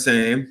 you know what I'm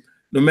saying?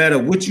 No matter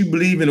what you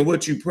believe in or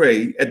what you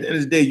pray, at the end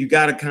of the day, you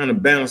got to kind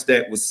of balance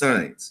that with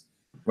science,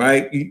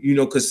 right?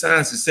 Because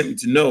science is simply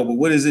to know, but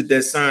what is it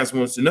that science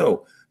wants to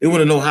know? They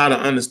want to know how to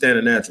understand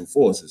the natural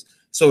forces.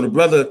 So the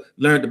brother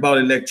learned about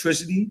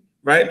electricity,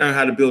 right? Learned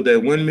how to build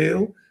that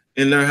windmill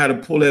and learn how to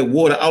pull that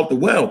water out the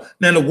well.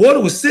 Now, the water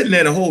was sitting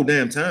there the whole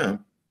damn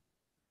time,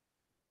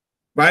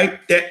 right?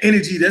 That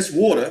energy, that's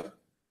water,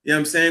 you know what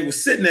I'm saying,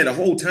 was sitting there the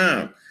whole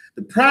time.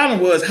 The problem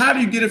was, how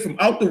do you get it from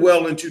out the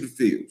well into the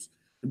fields?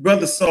 The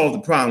brother solved the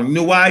problem. You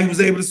know why he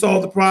was able to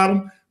solve the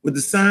problem with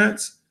the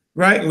science,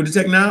 right? With the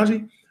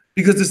technology?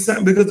 Because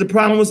the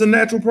problem was a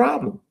natural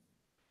problem.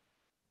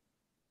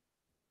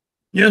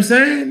 You know what I'm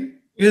saying?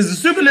 It's a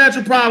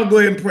supernatural problem, go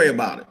ahead and pray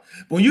about it.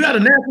 But when you got a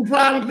natural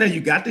problem, then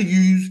you got to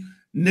use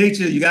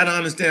nature. You got to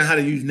understand how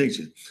to use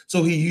nature.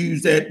 So he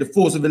used the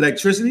force of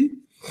electricity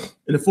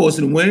and the force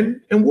of the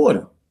wind and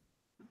water.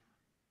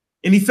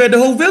 And he fed the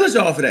whole village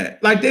off of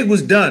that. Like they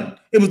was done.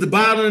 It was the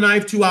bottom of the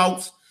knife, 2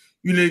 outs.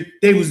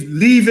 They was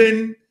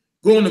leaving,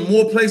 going to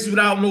more places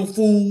without no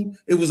food.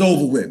 It was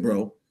over with,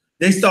 bro.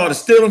 They started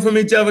stealing from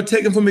each other,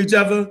 taking from each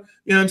other.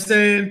 You know what I'm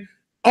saying?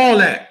 All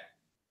that.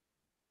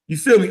 You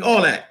feel me?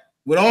 All that.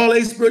 With all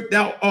they spirit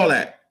out, all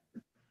that.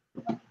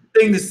 The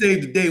thing that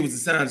saved the day was the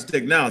science and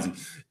technology.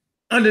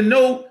 Under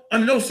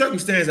no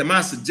circumstance am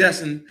I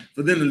suggesting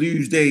for them to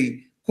lose their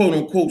quote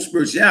unquote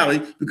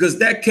spirituality, because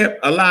that kept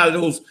a lot of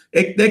those,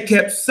 that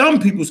kept some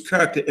people's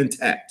character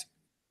intact.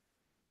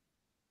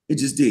 It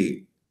just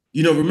did.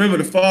 Remember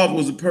the father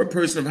was a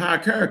person of high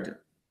character.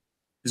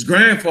 His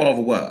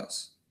grandfather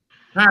was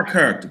high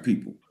character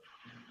people.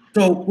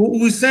 So what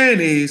we're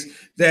saying is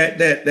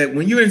that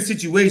when you're in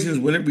situations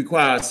when it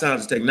requires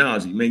science and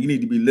technology, man, you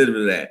need to be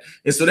literate of that.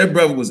 And so that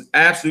brother was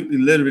absolutely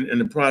literate in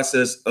the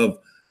process of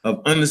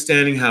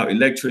understanding how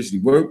electricity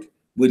worked,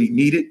 what he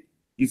needed.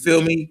 You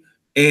feel me?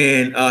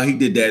 And he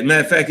did that.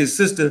 Matter of fact, his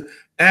sister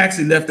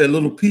actually left that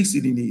little piece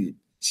that he needed.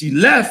 She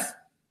left,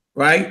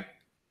 right?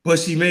 But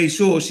she made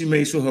sure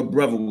her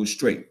brother was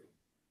straight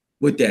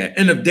with that.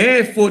 And the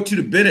dad fought to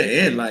the bitter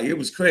end. Like, it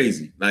was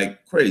crazy,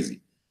 like crazy.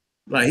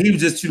 Like, he was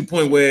just to the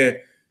point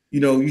where,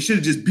 you should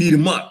have just beat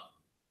him up,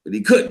 but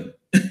he couldn't.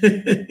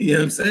 You know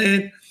what I'm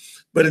saying?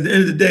 But at the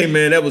end of the day,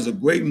 man, that was a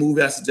great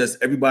movie. I suggest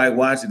everybody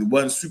watch it. It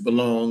wasn't super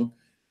long.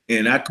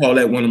 And I call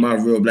that one of my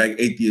Real Black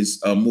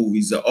Atheist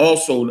movies.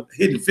 Also,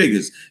 Hidden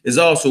Figures is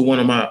also one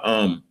of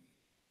my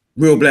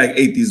Real Black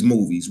Atheist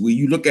movies, where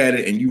you look at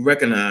it and you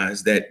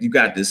recognize that you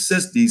got these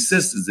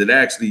sisters that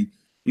actually,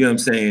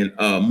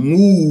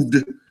 moved,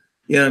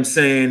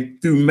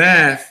 through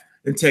math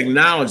and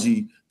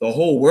technology, the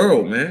whole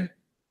world, man.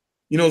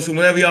 So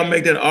whenever y'all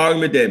make that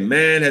argument that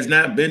man has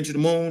not been to the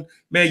moon,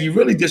 man, you're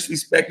really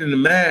disrespecting the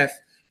math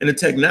and the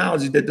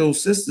technology that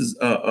those sisters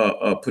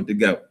put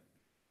together.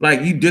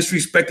 Like you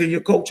disrespected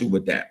your culture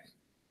with that.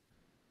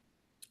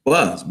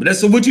 Was, but that's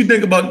so. What you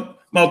think about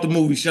the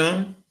movie,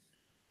 Sean?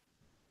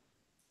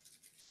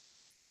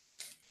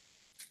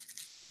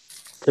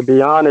 To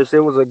be honest,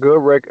 it was a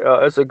good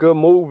it's a good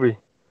movie.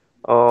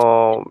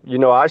 You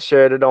know, I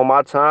shared it on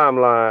my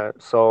timeline,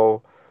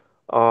 so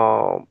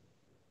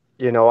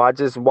you know, I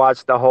just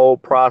watched the whole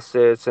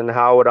process and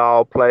how it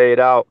all played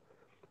out.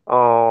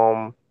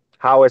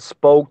 How it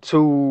spoke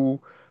to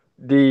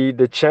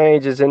the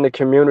changes in the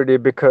community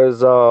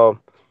because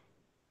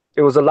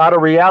it was a lot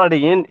of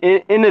reality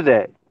into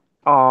that.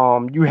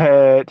 You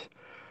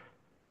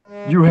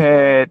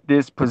had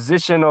this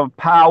position of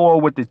power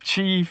with the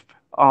chief,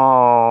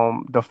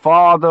 the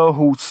father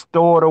who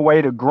stored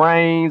away the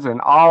grains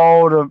and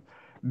all the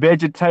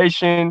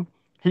vegetation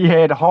he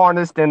had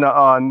harnessed in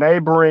the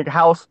neighboring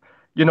house,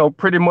 you know,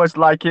 pretty much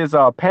like his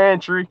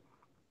pantry.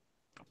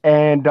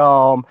 And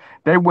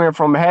they went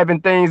from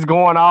having things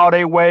going all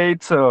their way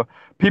to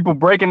people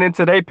breaking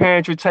into their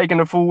pantry, taking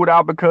the food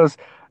out because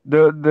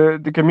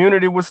the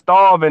community was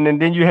starving.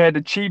 And then you had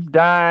the chief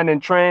dying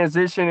and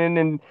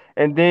transitioning,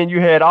 and then you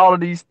had all of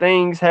these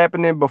things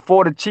happening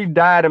before the chief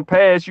died and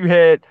passed. You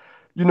had,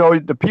 you know,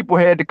 the people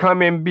had to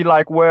come in and be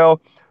like, well,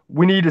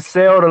 we need to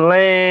sell the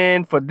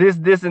land for this,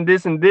 this, and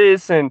this, and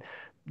this. And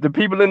the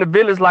people in the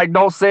village like,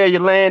 don't sell your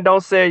land,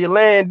 don't sell your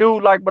land,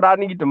 dude. Like, but I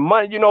need the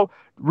money, you know,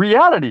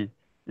 reality.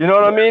 You know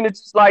what I mean?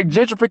 It's just like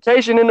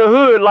gentrification in the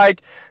hood.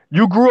 Like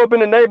you grew up in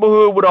the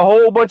neighborhood with a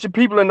whole bunch of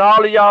people and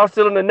all of y'all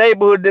still in the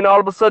neighborhood. Then all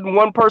of a sudden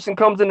one person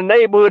comes in the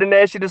neighborhood and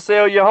asks you to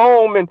sell your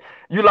home. And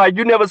you like,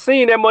 you never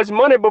seen that much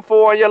money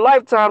before in your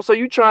lifetime. So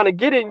you trying to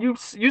get it and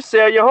you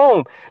sell your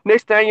home.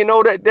 Next thing you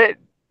know,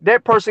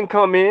 that person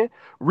come in,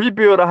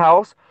 rebuild a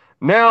house.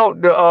 Now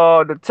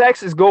the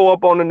taxes go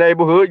up on the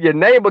neighborhood. Your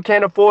neighbor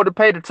can't afford to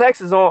pay the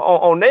taxes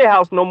on their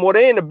house no more.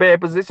 They're in a bad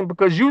position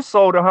because you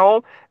sold a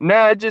home.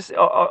 Now it just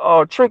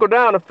a trickle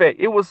down effect.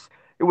 It was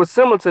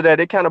similar to that.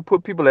 It kind of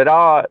put people at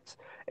odds,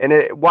 and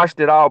it watched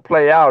it all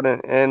play out.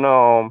 And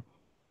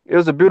it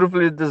was a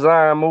beautifully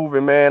designed movie,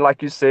 man.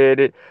 Like you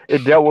said, it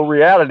dealt with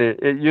reality.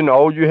 You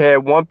know, you had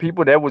one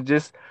people that was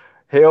just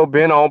hell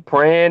bent on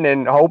praying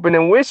and hoping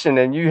and wishing,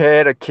 and you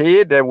had a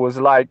kid that was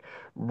like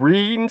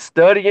reading,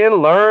 studying,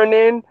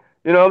 learning.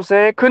 You know what I'm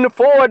saying? Couldn't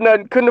afford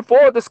nothing, couldn't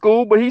afford the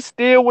school, but he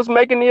still was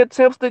making the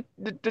attempts to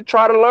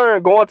try to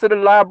learn. Going to the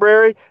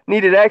library,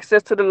 needed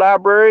access to the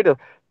library. The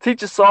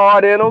teacher saw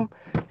it in him.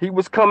 He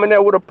was coming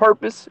there with a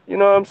purpose. You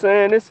know what I'm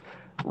saying?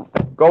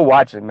 Go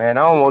watch it, man.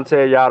 I don't want to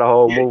tell y'all the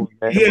whole movie,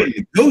 man. Yeah,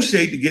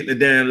 negotiate to get in the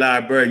damn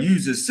library,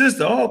 use his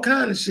sister, all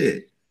kind of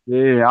shit.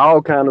 Yeah,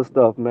 all kind of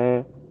stuff,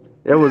 man.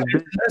 It was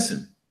big.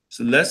 It's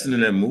a lesson in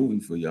that movie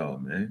for y'all,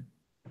 man.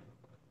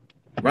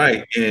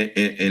 Right,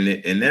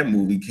 and that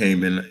movie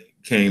came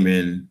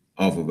in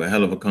off of a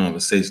hell of a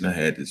conversation I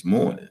had this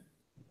morning,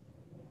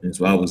 and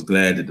so I was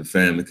glad that the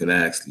family could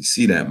actually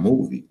see that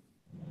movie.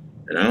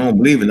 And I don't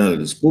believe in none of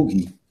the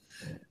spooky,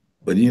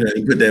 but you know,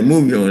 you put that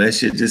movie on, that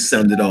shit just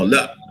summed it all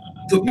up,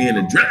 put me in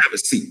the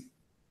driver's seat.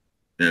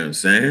 You know what I'm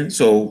saying?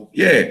 So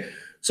yeah,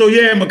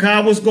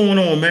 Makai, what's going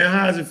on, man?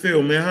 How's it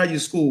feel, man? How your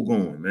school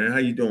going, man? How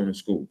you doing in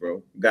school,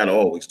 bro? You gotta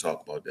always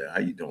talk about that. How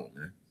you doing,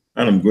 man?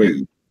 How them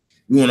grades?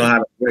 You want to know how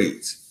to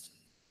grades?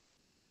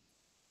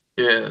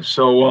 Yeah,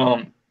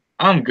 so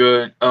I'm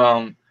good.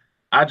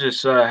 I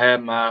just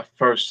had my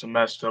first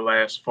semester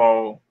last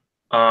fall.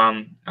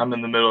 I'm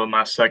in the middle of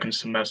my second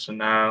semester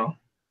now.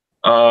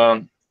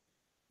 I'm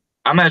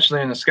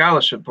actually in a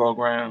scholarship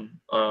program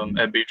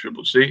at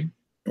BCCC,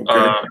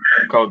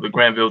 called the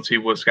Granville T.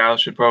 Wood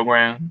Scholarship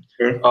Program.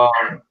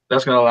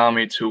 That's going to allow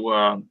me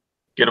to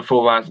get a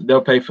full ride. They'll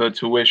pay for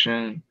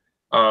tuition,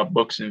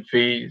 books, and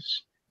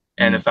fees.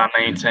 And if I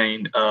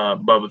maintain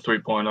above a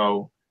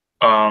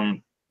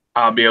 3.0,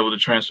 I'll be able to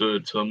transfer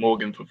to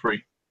Morgan for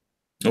free.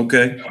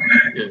 Okay.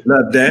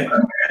 Love that.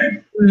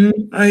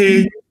 I hear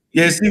you.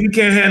 Yeah, see, we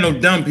can't have no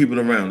dumb people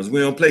around us. We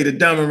don't play the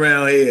dumb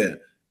around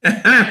here.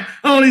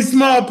 Only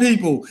smart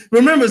people.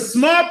 Remember,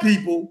 smart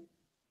people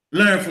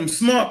learn from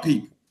smart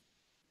people.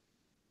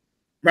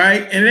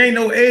 Right? And there ain't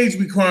no age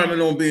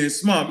requirement on being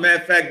smart.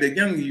 Matter of fact, the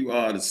younger you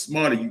are, the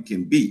smarter you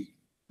can be.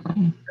 You know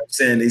what I'm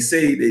saying? They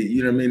say that,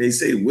 you know what I mean? They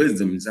say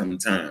wisdom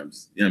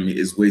sometimes, you know what I mean,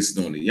 is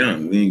wasted on the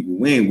young.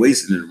 We ain't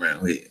wasting it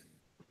around here.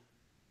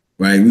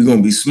 Right? We're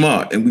gonna be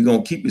smart and we're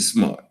gonna keep it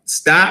smart.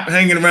 Stop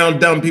hanging around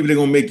dumb people, they're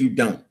gonna make you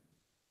dumb.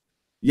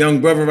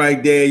 Young brother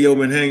right there, yo,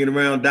 been hanging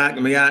around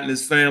Dr. Mayat and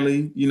his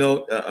family. You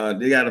know,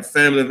 they got a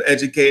family of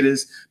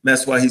educators.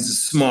 That's why he's a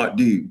smart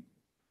dude.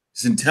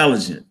 He's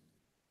intelligent.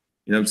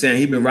 You know what I'm saying?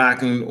 He been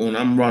rocking on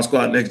I'm Raw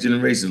Squad Next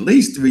Generation at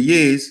least 3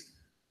 years.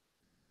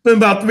 Been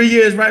about 3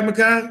 years, right,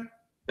 Makai?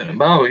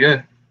 About,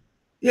 yeah.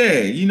 Yeah,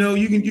 you know,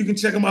 you can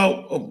check them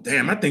out. Oh,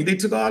 damn, I think they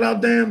took all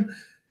out damn.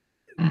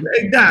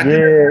 Hey, Doc.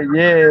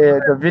 Yeah,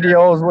 the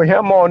videos with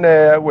him on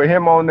there, with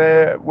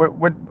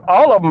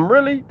all of them,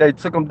 really. They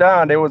took them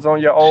down. They was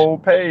on your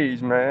old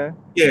page, man.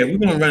 Yeah, we're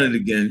gonna run it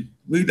again.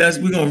 We're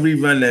gonna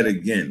rerun that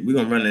again. We're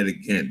gonna run that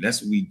again.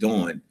 That's what we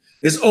doing.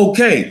 It's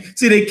okay.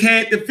 See, they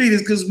can't defeat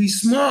us because we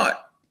smart,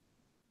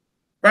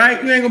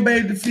 right? You ain't gonna be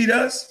able to defeat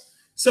us.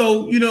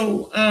 So, you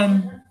know,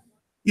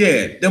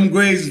 yeah, them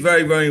grades is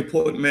very, very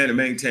important, man, to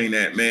maintain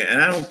that, man.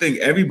 And I don't think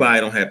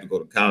everybody don't have to go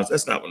to college.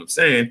 That's not what I'm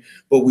saying.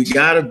 But we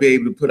got to be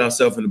able to put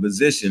ourselves in a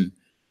position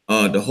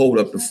to hold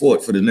up the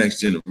fort for the next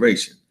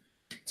generation.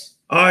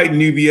 All right,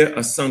 Nubia,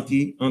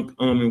 Asunki,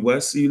 and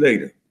West. See you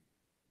later.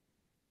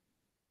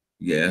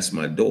 Yeah, that's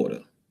my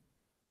daughter.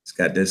 It's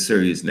got that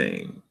serious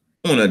name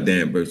on her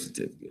damn birth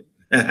certificate.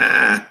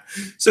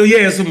 So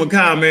yeah, so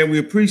Makai, man, we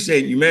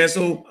appreciate you, man.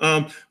 So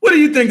what do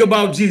you think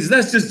about Jesus?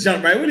 Let's just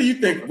jump right. What do you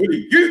think? What do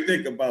you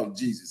think about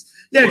Jesus?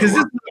 Yeah, because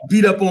this is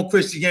beat up on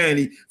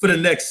Christianity for the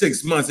next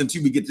 6 months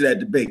until we get to that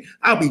debate.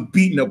 I'll be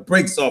beating the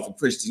brakes off of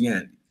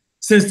Christianity.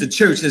 Since the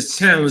church has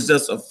challenged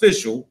us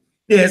official,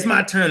 yeah, it's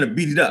my turn to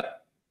beat it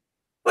up.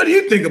 What do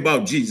you think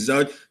about Jesus?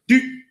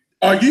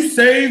 Are you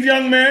saved,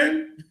 young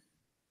man?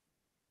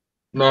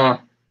 No.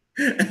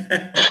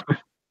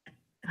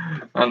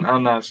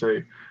 I'm not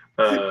saved.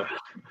 Oh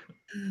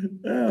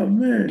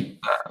man.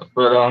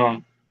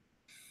 But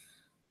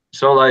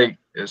so like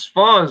as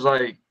far as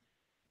like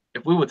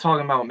if we were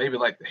talking about maybe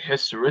like the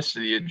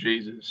historicity of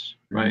Jesus,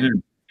 right?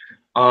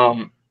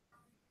 Mm-hmm.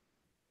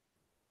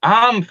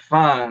 I'm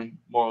fine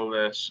more or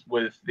less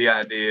with the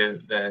idea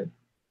that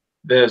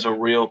there's a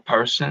real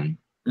person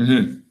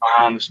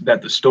that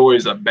the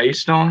stories are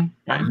based on,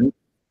 right? Mm-hmm.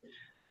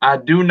 I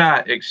do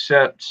not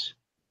accept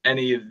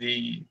any of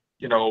the,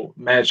 you know,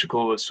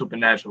 magical or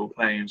supernatural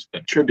claims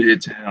attributed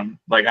to him.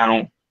 Like, I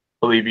don't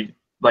believe he,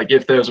 like,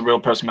 if there's a real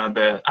person out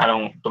there, I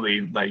don't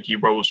believe, like, he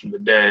rose from the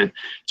dead,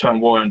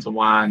 turned water into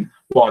wine,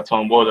 walked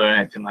on water, or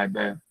anything like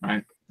that,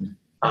 right?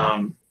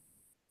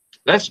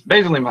 That's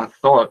basically my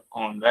thought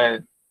on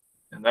that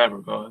in that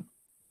regard.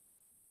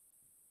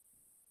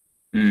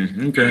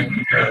 Okay.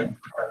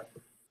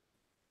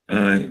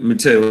 Let me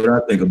tell you what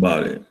I think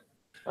about it.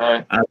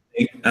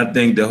 I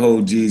think the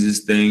whole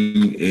Jesus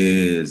thing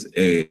is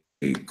a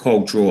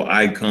cultural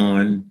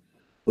icon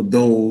for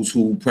those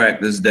who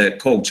practice that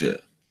culture,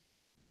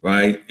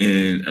 right?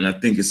 And I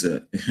think it's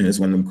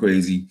one of them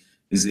crazy.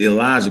 It's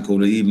illogical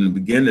to even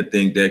begin to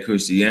think that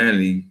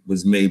Christianity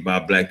was made by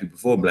Black people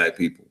for Black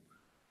people.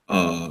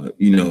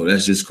 You know,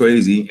 that's just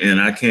crazy,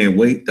 and I can't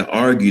wait to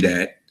argue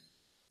that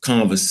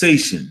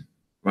conversation,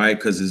 right?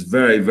 Because it's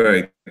very,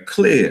 very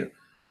clear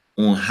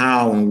on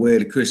how and where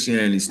the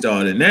Christianity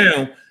started.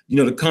 Now, you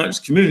know, the conscious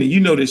community, you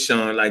know this,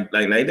 Sean, like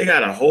they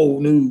got a whole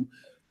new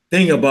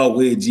thing about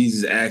where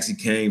Jesus actually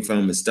came from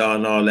and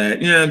starting all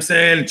that. You know what I'm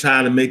saying? And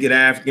trying to make it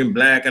African,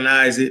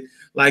 Blackanize it.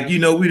 Like, you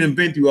know, we done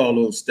been through all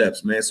those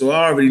steps, man. So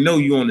I already know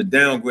you on the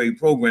downgrade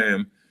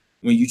program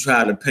when you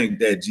try to paint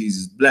that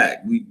Jesus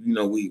Black. We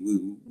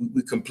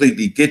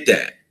completely get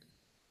that.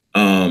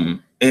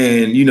 And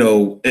you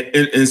know,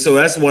 and so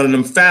that's one of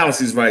them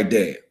fallacies right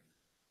there.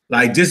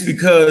 Like, just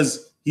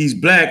because he's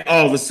Black,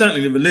 all of a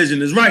sudden the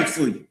religion is right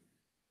for you.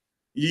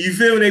 You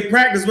feel me? They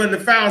practice with the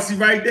fallacy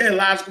right there,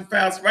 logical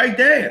fallacy right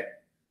there.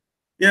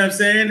 You know what I'm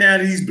saying? Now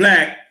that he's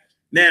Black,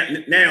 now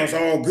it's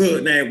all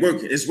good. Now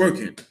it's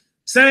working.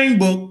 Same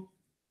book,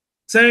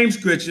 same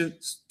scripture,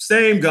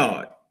 same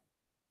God.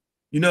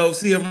 You know,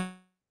 see, around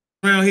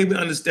here we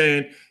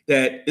understand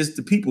that it's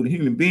the people, the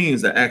human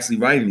beings, that are actually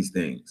writing these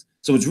things.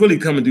 So it's really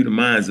coming through the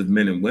minds of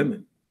men and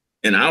women.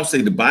 And I'll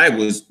say the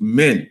Bible is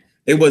men.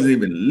 They wasn't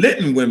even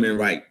letting women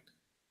write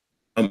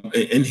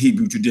in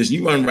Hebrew tradition.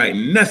 You weren't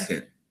writing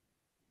nothing.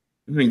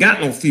 You ain't got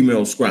no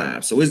female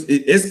scribes. So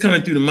it's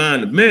coming through the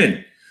mind of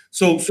men.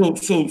 So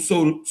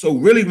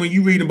really, when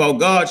you read about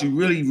God, you're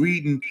really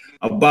reading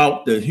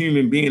about the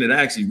human being that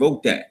actually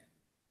wrote that,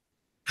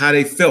 how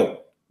they felt,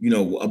 you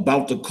know,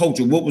 about the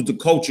culture. What was the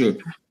culture?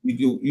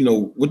 You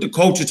know, what the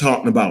culture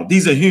talking about?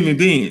 These are human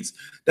beings.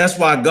 That's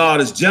why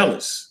God is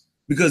jealous,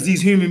 because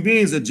these human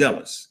beings are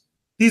jealous.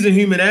 These are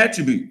human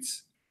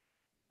attributes.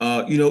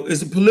 You know,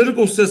 it's a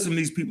political system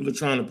these people are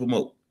trying to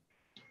promote.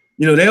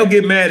 You know, they'll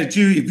get mad at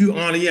you if you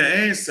honor your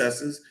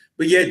ancestors,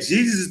 but yet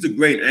Jesus is the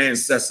great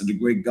ancestor, the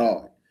great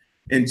God.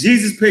 And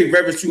Jesus paid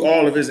reverence to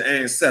all of his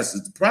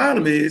ancestors. The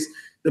problem is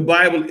the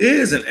Bible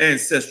is an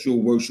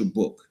ancestral worship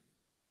book,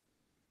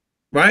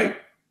 right?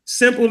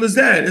 Simple as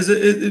that.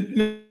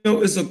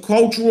 It's a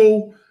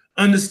cultural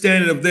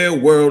understanding of their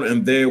world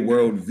and their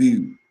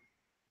worldview.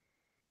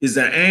 It's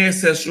an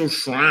ancestral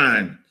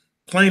shrine.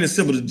 Plain and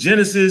simple. The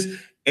Genesis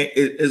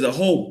is a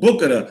whole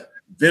book of the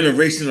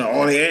veneration of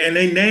all, and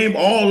they name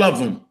all of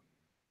them.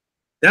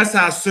 That's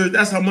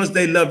how much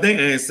they love their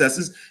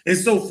ancestors. And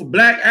so for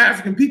Black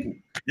African people,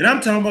 and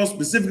I'm talking about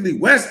specifically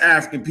West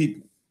African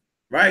people,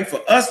 right? For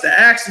us to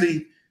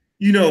actually,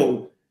 you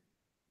know,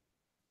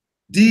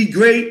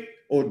 degrade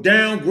or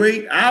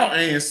downgrade our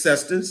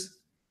ancestors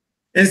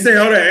and say,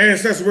 oh, their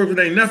ancestral worship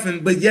ain't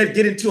nothing, but yet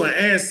get into an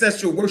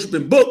ancestral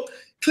worshiping book,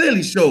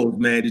 clearly shows,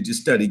 man, that your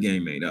study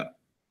game ain't up.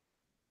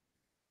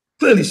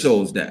 Clearly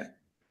shows that.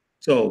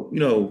 So, you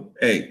know,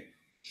 hey,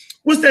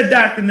 what's that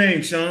doctor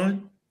name,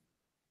 Sean?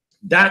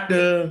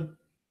 Dr.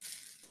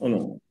 Hold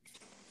on.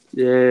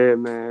 Yeah,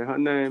 man. Her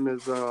name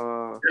is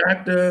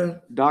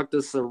Dr.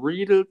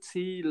 Sarita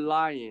T.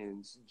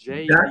 Lyons, Dr.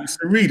 JD,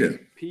 Sarita.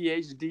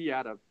 PhD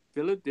out of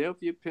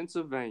Philadelphia,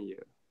 Pennsylvania.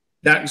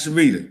 Dr.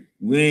 Sarita,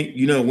 we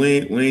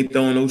ain't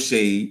throwing no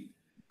shade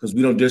because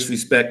we don't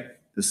disrespect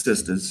the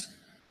sisters.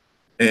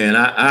 And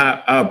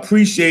I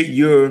appreciate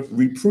your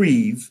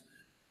reprieve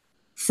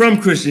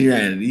from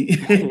Christianity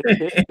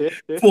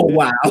for a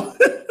while.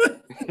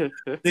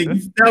 Then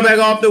you fell back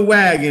off the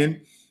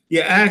wagon. You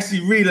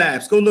actually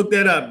relapsed. Go look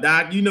that up,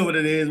 Doc. You know what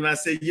it is when I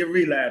say you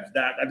relapsed,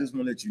 Doc. I just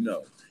want to let you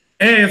know.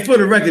 And for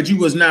the record, you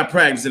was not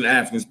practicing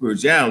African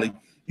spirituality.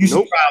 You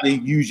should probably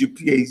use your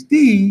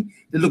PhD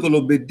to look a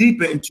little bit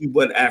deeper into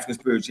what African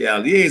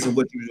spirituality is and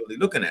what you're really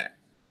looking at.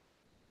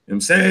 You know what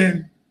I'm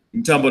saying?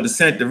 You talk about the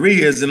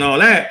Santerias and all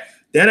that.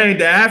 That ain't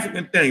the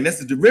African thing. That's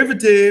the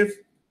derivative.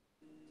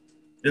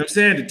 You know what I'm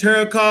saying? The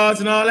tarot cards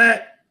and all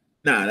that.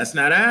 Nah, that's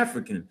not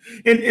African.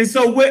 And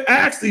so what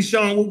actually,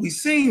 Sean, what we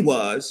seen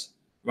was,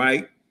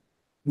 right?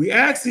 We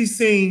actually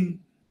seen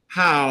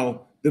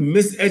how the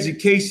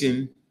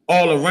miseducation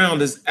all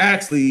around us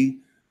actually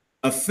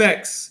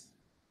affects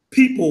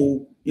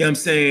people, you know what I'm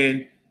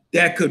saying,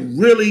 that could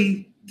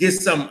really get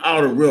something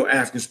out of real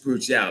African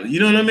spirituality. You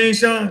know what I mean,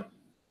 Sean?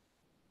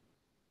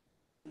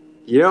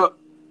 Yep.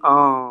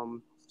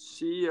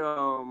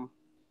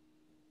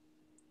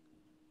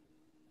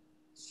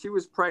 She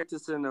was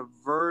practicing a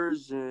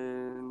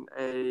version.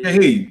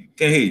 Can't hear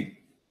you.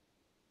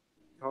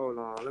 Hold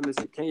on, let me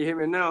see. Can you hear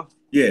me now?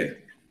 Yeah.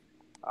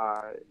 All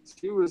right.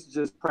 She was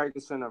just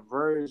practicing a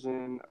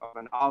version of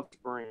an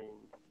offspring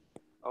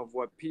of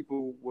what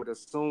people would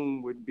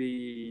assume would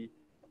be.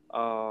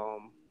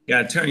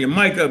 Gotta turn your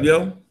mic up,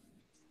 yo.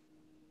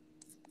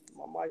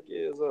 My mic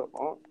is up,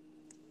 huh?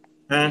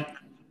 Huh?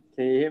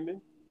 Can you hear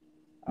me?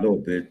 A little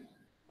bit.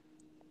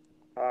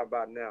 How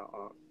about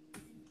now?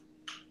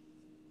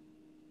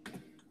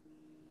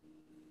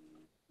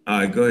 All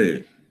right, go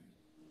ahead.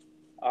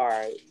 All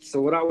right.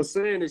 So what I was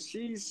saying is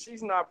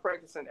she's not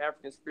practicing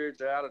African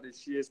spirituality.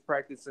 She is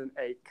practicing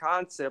a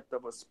concept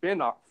of a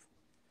spinoff.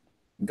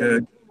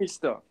 Good. The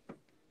stuff.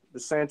 The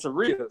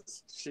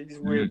Santeritas.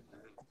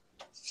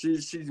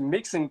 She's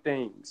mixing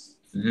things.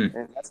 Mm-hmm.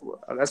 And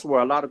that's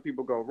where a lot of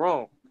people go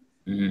wrong.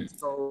 Mm-hmm.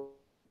 So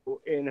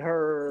in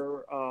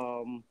her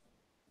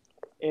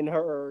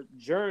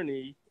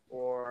journey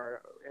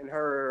or in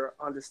her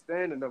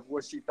understanding of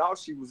what she thought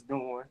she was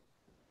doing,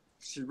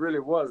 she really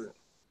wasn't.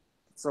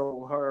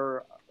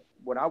 So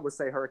what I would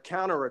say her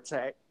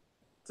counterattack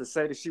to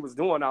say that she was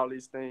doing all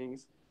these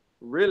things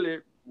really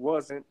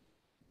wasn't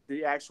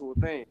the actual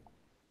thing.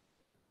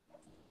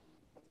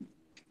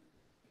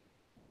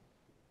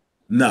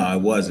 No,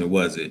 it wasn't,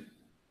 was it?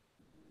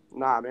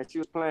 Nah, man, she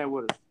was playing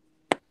with us.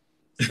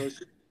 So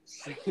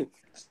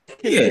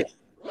yeah.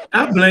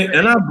 I blame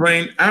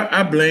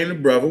the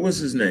brother. What's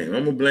his name?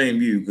 I'm gonna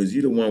blame you because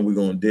you're the one we're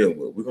gonna deal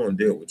with. We're gonna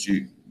deal with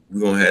you. We're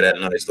gonna have that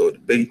nice little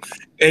debate.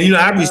 And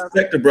I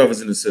respect the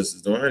brothers and the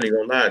sisters, though. I ain't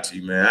gonna lie to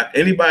you, man.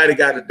 Anybody that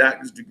got a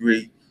doctor's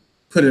degree,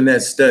 put in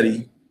that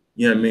study,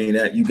 you know what I mean?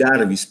 That you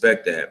gotta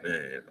respect that,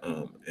 man.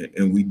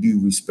 And we do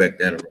respect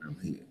that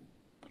around here.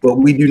 But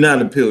we do not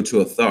appeal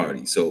to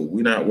authority. So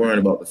we're not worrying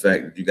about the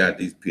fact that you got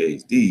these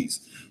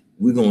PhDs.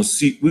 We're gonna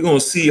see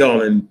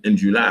y'all in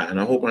July,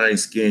 and I hope I ain't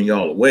scaring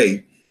y'all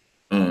away.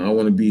 I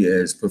want to be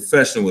as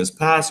professional as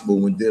possible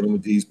when dealing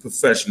with these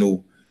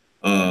professional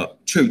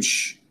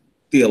church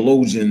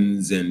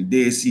theologians and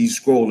Dead Sea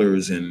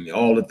Scrollers and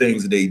all the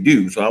things that they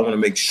do. So I want to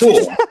make sure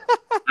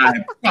I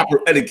have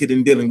proper etiquette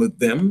in dealing with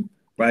them,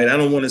 right? I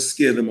don't want to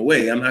scare them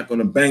away. I'm not going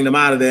to bang them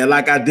out of there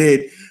like I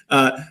did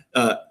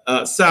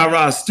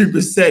Sarah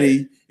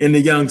Stupicetti in the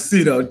Young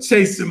Pseudo,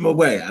 chase them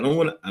away. I don't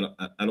want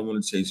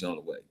to chase y'all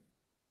away.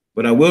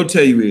 But I will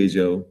tell you is,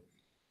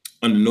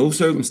 under no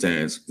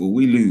circumstance will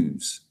we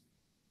lose,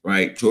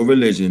 right, to a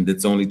religion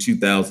that's only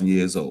 2,000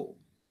 years old.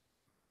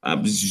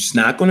 It's just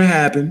not going to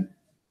happen.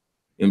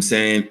 You know what I'm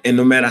saying? And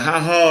no matter how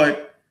hard,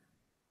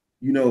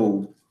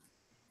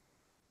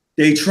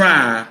 they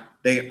try,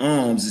 their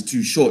arms are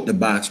too short to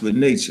box with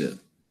nature.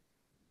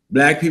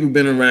 Black people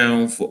been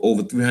around for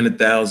over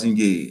 300,000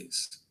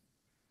 years,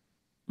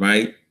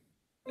 right?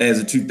 As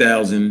of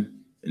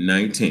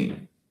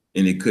 2019,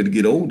 and it could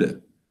get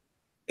older.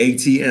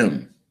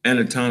 ATM,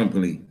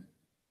 anatomically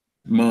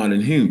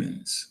modern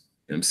humans.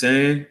 You know what I'm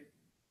saying?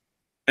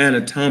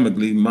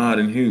 Anatomically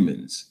modern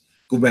humans.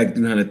 Go back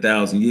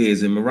 300,000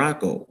 years in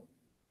Morocco.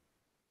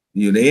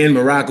 They in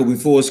Morocco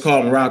before it's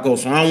called Morocco,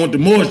 so I don't want the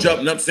Moors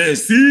jumping up saying,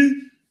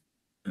 see?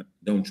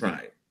 Don't try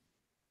it,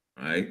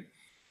 all right?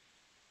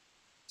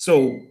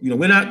 So,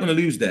 we're not going to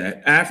lose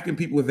that. African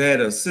people have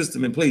had a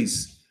system in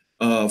place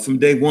from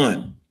day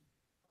one,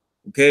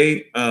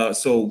 okay?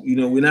 So,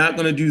 we're not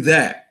going to do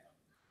that.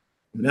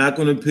 We're not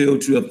going to appeal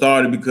to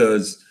authority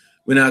because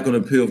we're not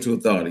going to appeal to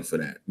authority for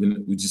that.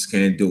 We just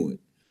can't do it.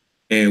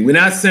 And we're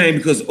not saying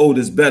because old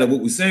is better. What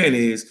we're saying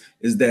is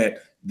that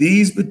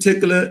these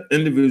particular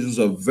individuals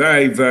are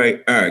very,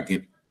 very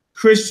arrogant.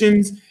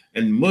 Christians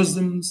and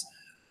Muslims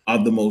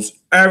are the most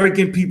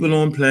arrogant people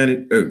on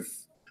planet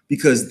Earth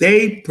because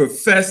they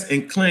profess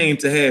and claim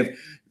to have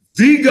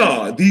the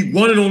God, the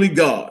one and only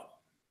God.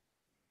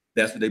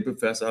 That's what they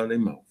profess out of their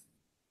mouth.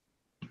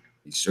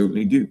 They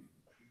certainly do.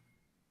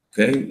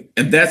 Okay?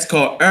 And that's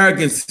called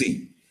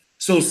arrogancy.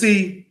 So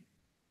see,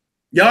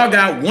 y'all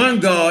got one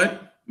God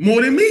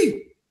more than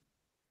me.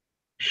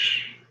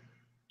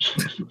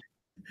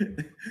 You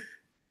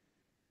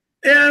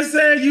know what I'm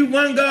saying? You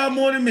one God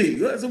more than me.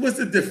 So what's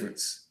the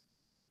difference?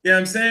 You know what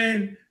I'm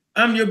saying?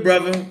 I'm your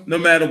brother no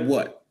matter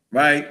what,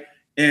 right?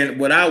 And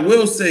what I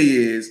will say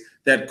is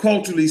that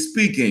culturally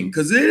speaking,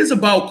 because it is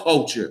about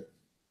culture,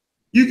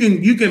 you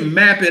can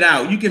map it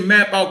out. You can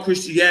map out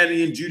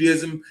Christianity and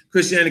Judaism.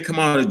 Christianity come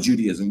out of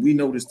Judaism. We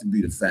know this to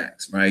be the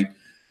facts, right?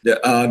 The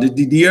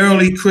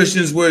early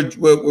Christians were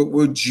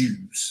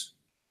Jews.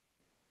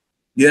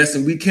 Yes,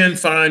 and we can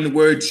find the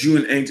word Jew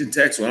in ancient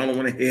texts, so I don't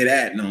want to hear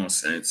that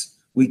nonsense.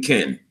 We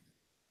can.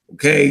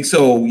 Okay,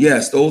 so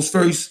yes, those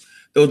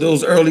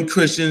early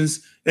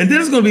Christians, and then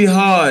it's going to be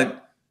hard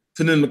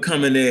for them to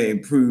come in there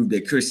and prove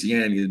that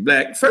Christianity is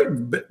black,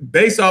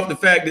 based off the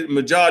fact that the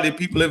majority of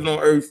people living on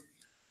earth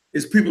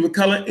is people of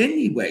color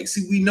anyway.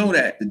 See, we know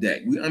that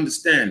today. We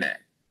understand that.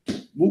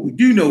 What we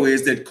do know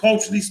is that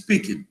culturally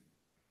speaking,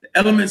 the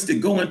elements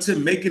that go into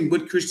making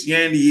what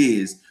Christianity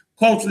is,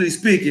 culturally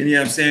speaking, you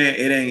know what I'm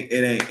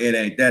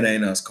saying? That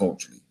ain't us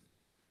culturally.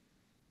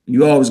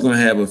 You always gonna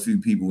have a few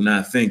people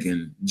not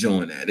thinking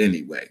join that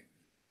anyway.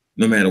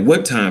 No matter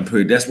what time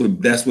period, that's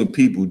what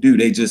people do.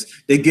 They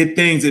get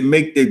things that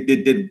make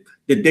that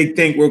they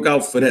think work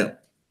out for them.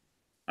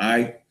 All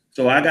right.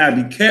 So I gotta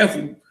be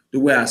careful the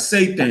way I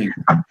say things.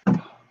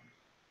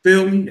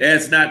 Feel me?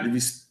 That's not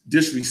to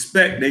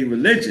disrespect their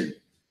religion.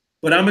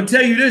 But I'm gonna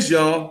tell you this,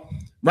 y'all.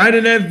 Right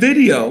in that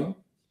video,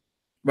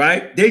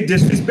 right? They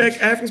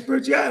disrespect African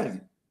spirituality.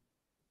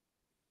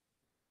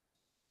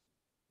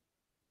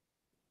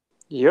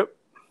 Yep.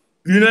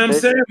 You know what I'm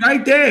saying?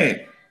 Right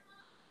there.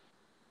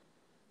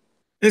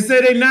 And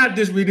say they not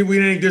just we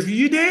ain't just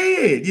you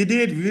did. You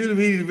did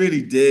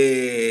really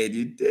did.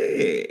 You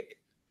did.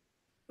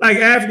 Like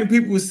African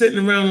people were sitting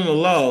around on a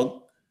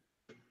log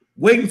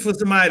waiting for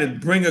somebody to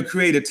bring a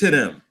creator to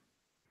them.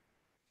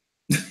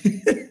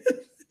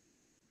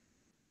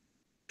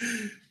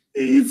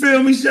 You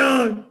feel me,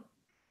 Sean?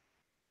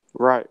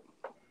 Right.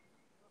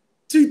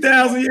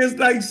 2,000 years,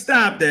 like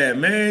stop that,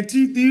 man. Do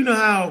you know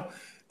how,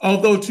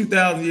 although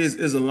 2,000 years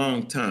is a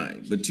long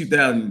time, but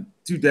 2,000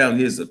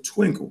 years is a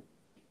twinkle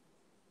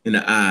in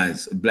the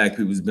eyes of black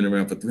people who's been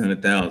around for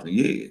 300,000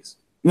 years.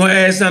 You want to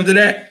add something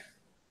to that,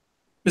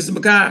 Mr.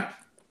 McKay?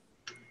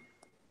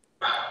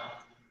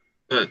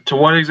 To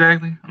what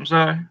exactly? I'm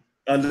sorry.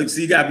 Look,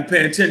 see, you got to be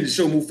paying attention to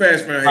show move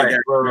fast around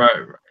here.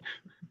 Right.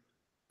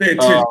 Pay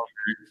attention.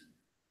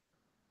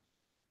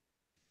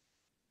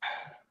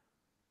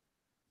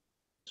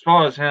 As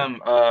far as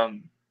him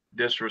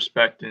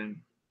disrespecting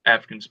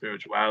African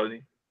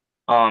spirituality,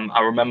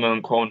 I remember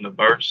him quoting the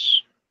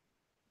verse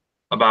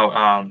about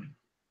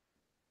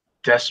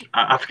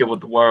I forget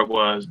what the word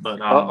was, but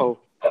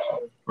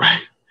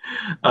right.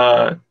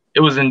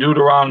 It was in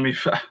Deuteronomy.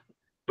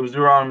 It was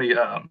Deuteronomy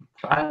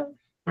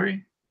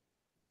 5:3.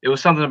 It was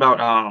something about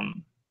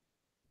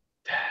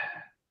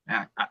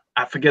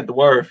I forget the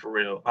word for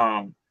real.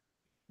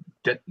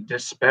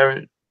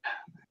 Disparate.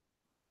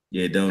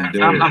 Yeah, don't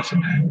do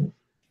it.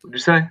 What'd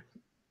you say?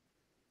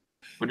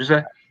 What'd you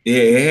say?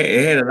 Yeah,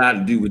 it had a lot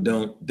to do with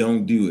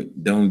don't do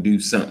it. Don't do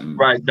something.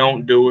 Right,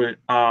 don't do it.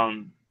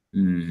 That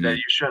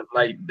you shouldn't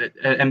like that,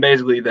 and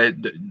basically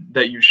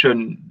that you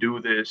shouldn't do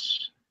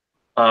this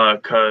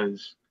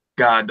because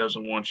God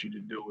doesn't want you to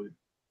do it.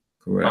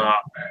 Correct.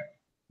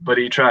 But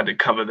he tried to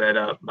cover that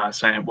up by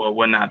saying, "Well,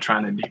 we're not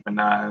trying to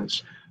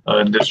demonize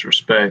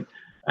disrespect."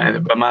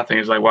 But my thing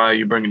is like, why are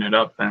you bringing it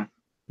up then?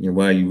 Yeah,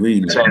 why are you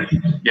reading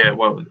it? Yeah,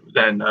 well,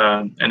 then,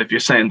 and if you're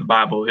saying the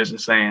Bible isn't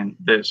saying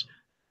this,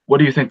 what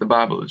do you think the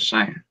Bible is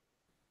saying?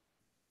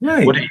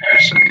 Right. What are you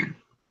saying?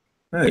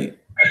 Right.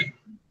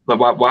 But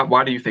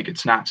why do you think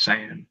it's not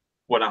saying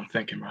what I'm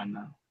thinking right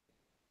now?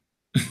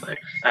 Like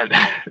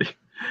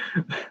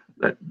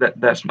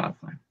that's my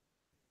thing.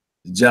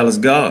 Jealous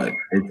God.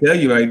 They tell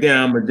you right there,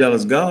 I'm a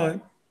jealous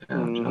God. Yeah,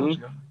 jealous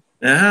God.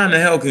 Now, how in the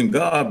hell can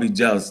God be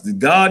jealous? The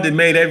God that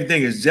made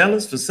everything is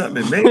jealous for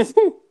something it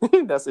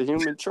made? That's a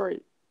human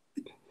trait.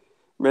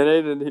 Man,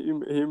 they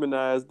didn't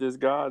humanize this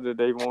God that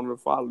they want to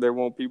follow. They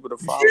want people to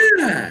follow,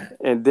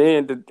 and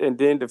then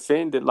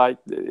defend it like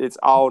it's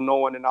all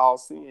knowing and all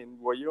seeing.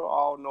 Well, you're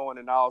all knowing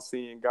and all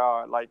seeing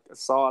God, like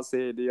Saul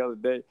said the other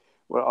day,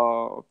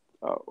 well,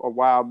 a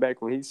while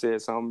back when he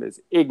said something. It's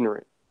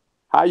ignorant.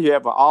 How you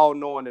have an all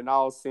knowing and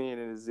all seeing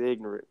and is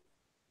ignorant?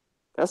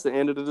 That's the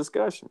end of the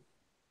discussion.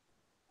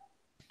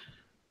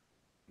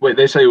 Wait,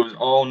 they say it was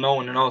all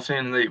knowing and all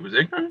seeing, and that he was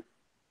ignorant?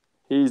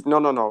 He's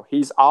no.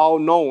 He's all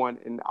knowing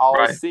and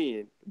all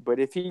seeing. But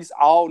if he's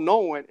all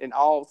knowing and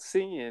all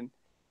seeing,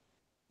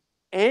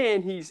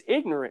 and he's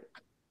ignorant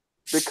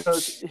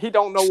because he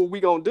don't know what we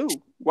gonna do,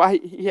 why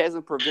he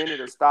hasn't prevented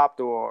or stopped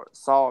or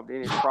solved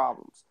any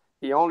problems.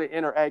 He only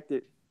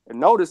interacted. And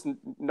notice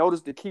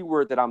the key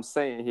word that I'm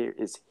saying here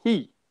is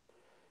he.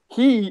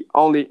 he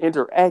only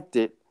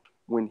interacted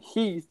when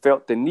he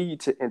felt the need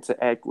to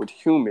interact with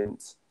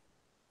humans,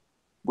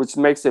 which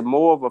makes it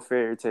more of a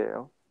fairy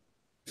tale,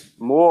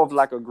 more of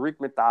like a Greek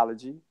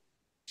mythology,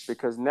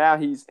 because now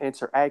he's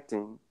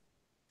interacting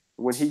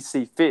when he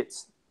see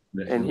fits.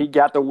 And he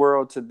got the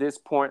world to this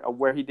point of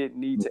where he didn't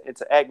need to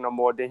interact no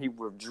more. Then he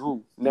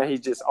withdrew. Now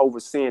he's just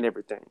overseeing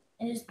everything.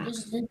 This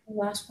is the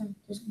last one.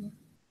 This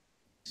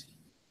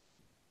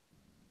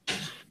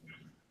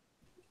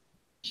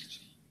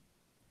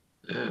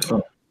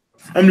one.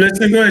 I'm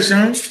listening. Go ahead,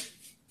 Sean.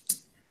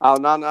 Oh,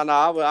 no.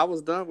 I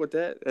was done with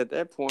that at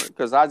that point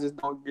because I just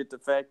don't get the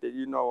fact that,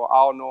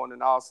 all knowing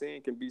and all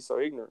seeing can be so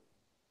ignorant.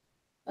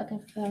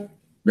 Okay.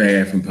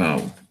 Bad from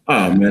power.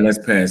 Oh, man, that's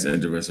past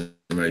interesting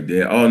right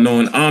there. All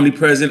knowing,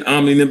 omnipresent,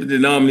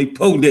 omnipotent,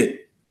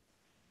 omnipotent.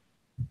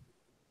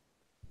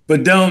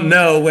 But don't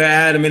know where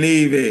Adam and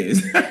Eve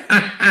is.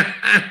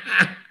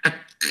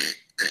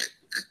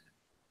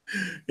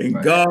 And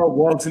right. God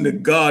walks in the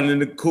garden in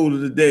the cool of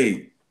the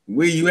day.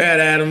 Where you at,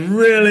 Adam?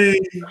 Really?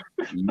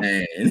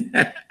 Man.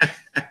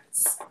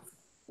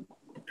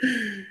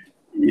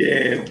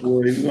 Yeah, boy,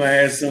 we're gonna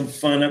have some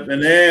fun up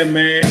in there,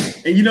 man.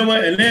 And you know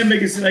what? And then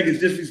make it seem like it's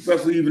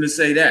disrespectful even to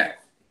say that.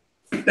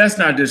 That's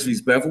not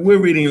disrespectful.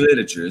 We're reading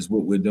literature, is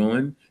what we're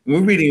doing. And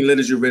we're reading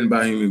literature written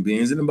by human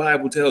beings, and the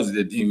Bible tells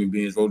you that human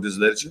beings wrote this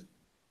literature.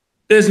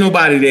 There's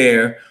nobody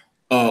there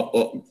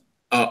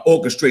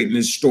orchestrating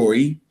this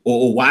story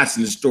or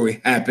watching this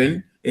story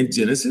happen in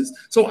Genesis.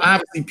 So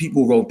obviously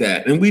people wrote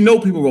that, and we know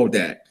people wrote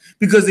that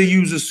because they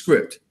use a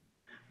script.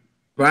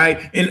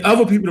 Right? And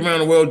other people around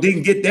the world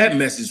didn't get that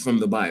message from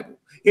the Bible.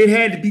 It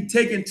had to be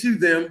taken to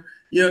them,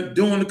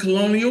 during the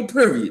colonial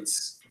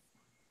periods.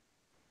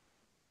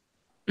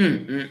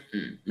 Man,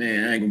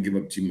 I ain't gonna give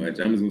up too much.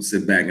 I'm just gonna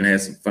sit back and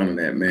have some fun with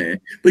that, man.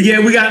 But yeah,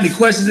 we got any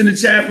questions in the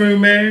chat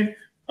room, man?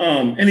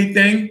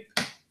 Anything,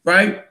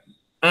 right?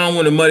 I don't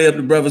want to muddy up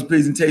the brother's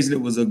presentation.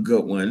 It was a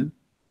good one,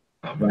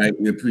 right?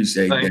 We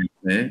appreciate that,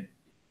 man.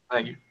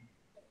 Thank you.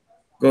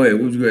 Go ahead.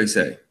 What was you going to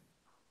say?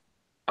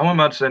 I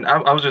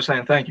was just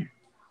saying thank you.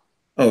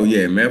 Oh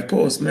yeah, man. Of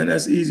course, man.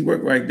 That's easy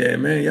work right there,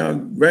 man. Y'all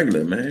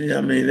regular, man.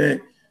 I mean,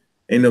 that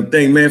ain't no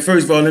thing, man.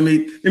 First of all, let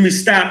me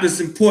stop this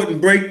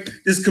important break,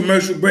 this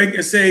commercial break,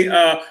 and say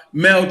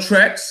Mel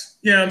Trex,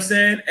 you know what I'm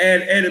saying?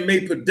 And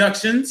Anime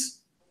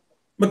Productions.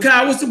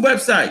 Makai, what's the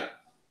website?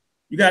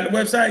 You got the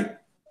website?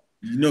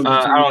 I don't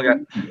got.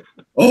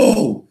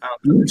 Oh,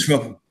 you're in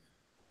trouble.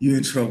 You're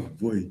in trouble,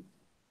 boy.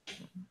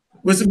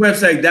 What's the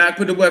website, Doc?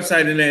 Put the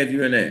website in there if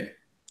you're in there.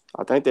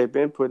 I think they've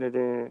been putting it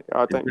in.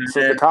 I think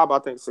Sister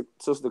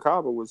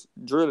Kaba was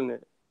drilling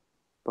it.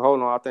 But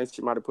hold on, I think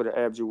she might have put it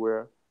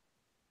Abjuware.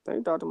 I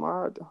think Dr.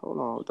 Mahad. Hold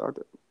on,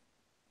 Doctor.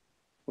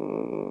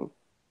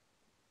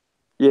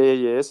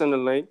 Yeah. It's in the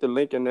link. The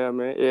link in there,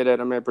 man.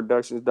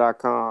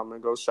 ed@AmanProductions.com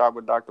and go shop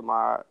with Dr.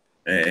 Mahad.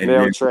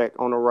 Mail track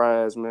on the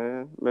rise,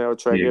 man. Mail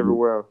track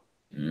everywhere.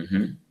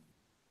 Mm-hmm.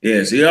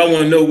 Yeah, so y'all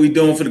want to know what we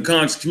doing for the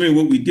conscious community,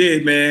 what we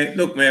did, man.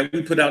 Look, man,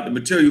 we put out the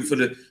material for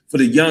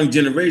the young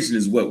generation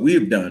is what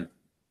we've done.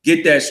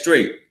 Get that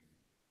straight.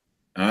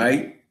 All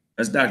right?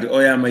 That's Dr.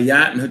 Oya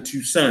Mayat and her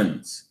 2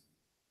 sons.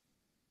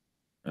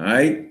 All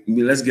right?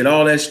 Let's get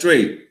all that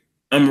straight.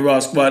 I'm a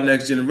Raw Squad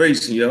Next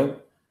Generation, yo.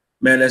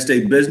 Man, that's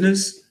their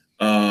business.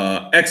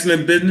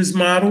 Excellent business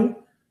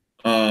model.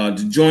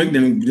 The joint,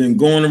 then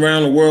going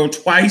around the world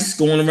twice,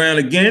 going around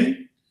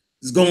again.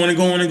 It's going and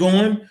going and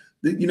going.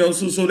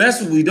 So that's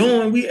what we're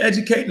doing. We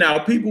educating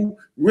our people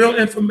real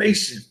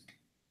information.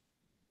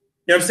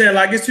 You know what I'm saying?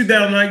 Like it's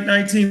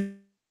 2019,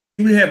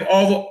 we have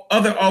all the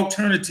other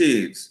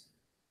alternatives.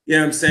 You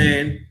know what I'm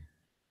saying?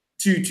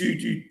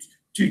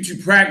 To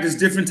practice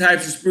different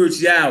types of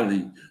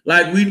spirituality.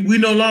 Like we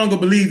no longer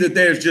believe that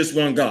there's just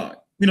one God.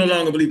 We no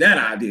longer believe that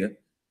idea.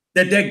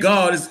 That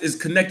God is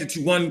connected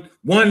to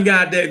one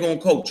goddamn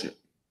culture.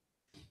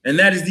 And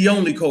that is the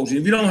only culture.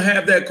 If you don't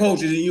have that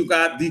culture, then you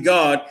got the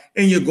God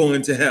and you're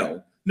going to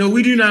hell. No,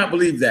 we do not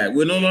believe that.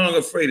 We're no longer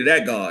afraid of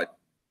that God,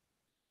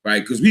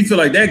 right? Because we feel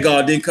like that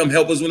God didn't come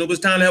help us when it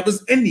was time to help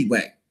us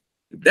anyway.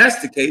 If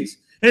that's the case,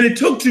 and it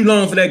took too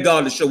long for that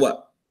God to show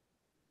up.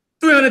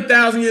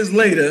 300,000 years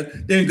later,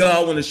 then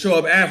God want to show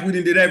up after we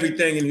did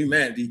everything in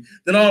humanity.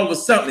 Then all of a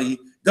sudden,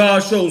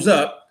 God shows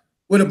up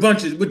with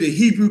the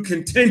Hebrew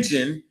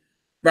contingent,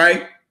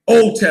 right?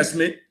 Old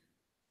Testament,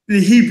 the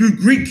Hebrew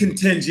Greek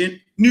contingent,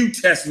 New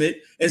Testament,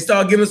 and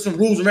start giving us some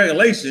rules and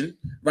regulation,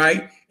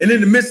 right? And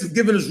in the midst of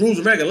giving us rules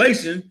and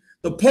regulation,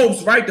 the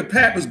popes, right, the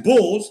papas,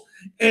 bulls,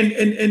 and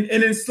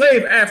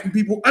enslave African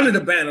people under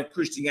the ban of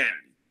Christianity.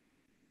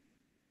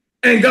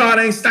 And God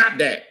ain't stopped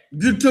that.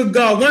 You took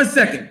God 1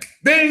 second,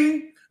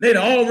 bing, they'd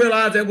all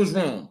realize that was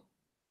wrong.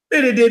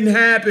 But it didn't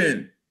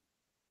happen.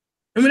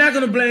 And we're not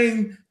going to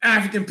blame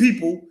African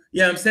people,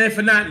 you know what I'm saying,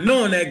 for not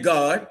knowing that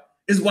God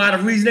is why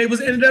the reason they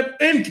was ended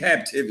up in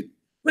captivity.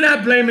 We're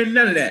not blaming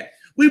none of that.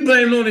 We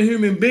blame on the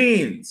human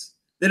beings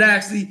that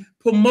actually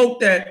promote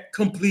that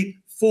complete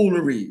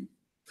foolery.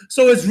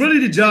 So it's really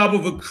the job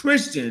of a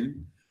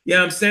Christian, you know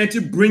what I'm saying,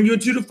 to bring you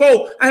into the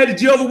fold. I had a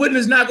Jehovah's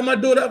Witness knock on my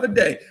door the other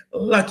day.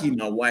 Lucky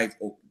my wife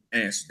opened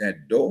answered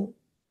that door.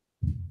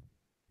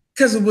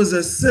 Because it was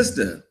a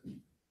sister,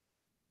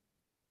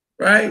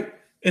 right?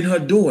 And her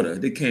daughter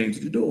that came to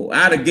the door.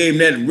 I'd have gave him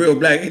that real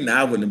black. No,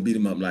 I wouldn't have beat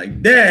him up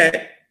like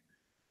that.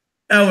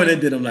 I wouldn't have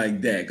did him like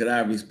that because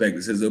I respect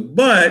the sister.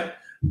 But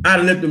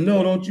I'd let them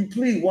know, don't you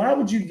please, why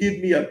would you give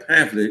me a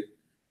pamphlet,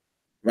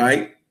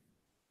 right,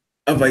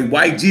 of a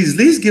white Jesus? At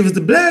least give us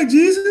the black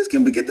Jesus.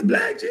 Can we get the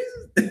black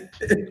Jesus?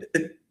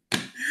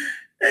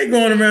 They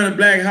going around in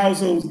black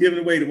households giving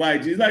away the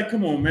white Jesus. Like,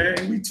 come on,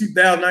 man. We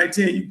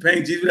 2019, you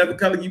paint Jesus whatever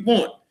color you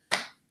want.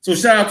 So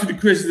shout out to the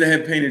Christians that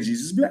have painted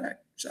Jesus black.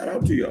 Shout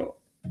out to y'all.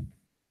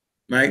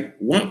 Right?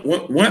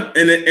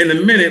 In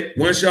a minute,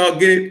 once y'all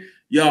get it,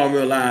 y'all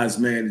realize,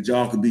 man, that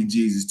y'all could be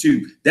Jesus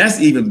too. That's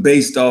even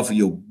based off of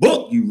your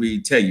book you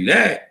read, tell you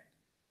that.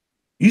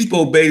 You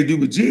supposed to be able to do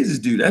what Jesus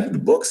do. That's what the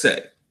book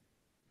say.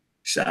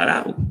 Shout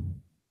out. Let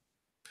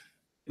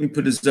me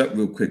put this up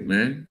real quick,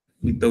 man.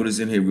 Let me throw this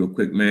in here real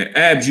quick, man.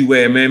 Abs you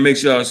wear, man. Make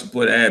sure y'all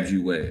support Abs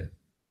you wear.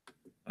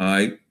 All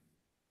right.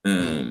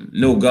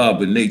 No God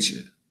but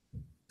nature.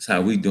 That's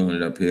how we doing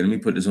it up here. Let me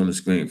put this on the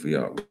screen for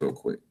y'all real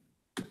quick.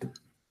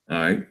 All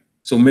right.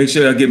 So make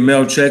sure y'all get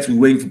mail checks. We're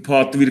waiting for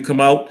part 3 to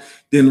come out.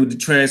 Then with the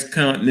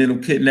transcontinental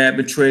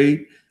kidnapping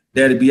trade,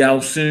 that'll be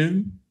out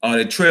soon.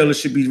 The trailer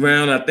should be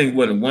around, I think,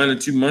 what, in 1 or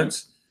 2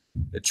 months?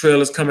 The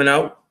trailer's coming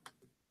out.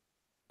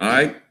 All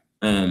right.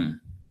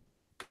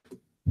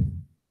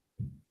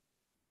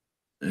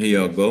 Here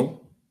y'all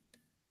go.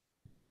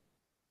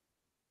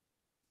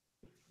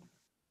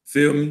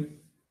 Feel me?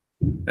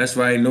 That's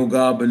right. No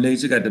God but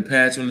nature. Got the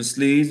patch on the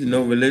sleeves and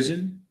no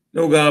religion.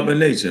 No God but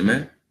nature,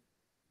 man.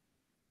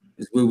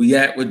 That's where we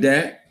at with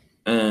that.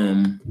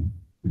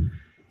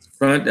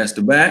 Front, that's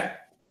the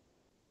back.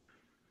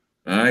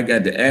 All right,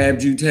 got the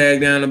Abju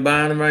tag down the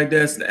bottom right there.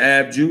 That's the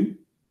Abju.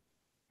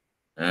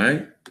 All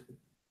right.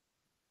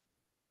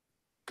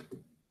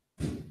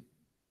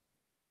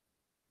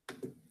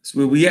 That's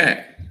where we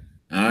at.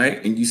 All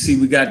right, and you see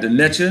we got the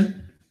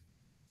Necha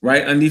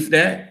right underneath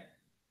that.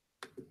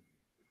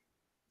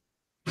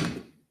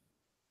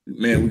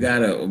 Man, we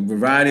got a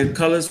variety of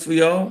colors for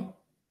y'all.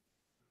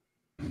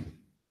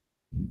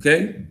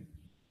 Okay.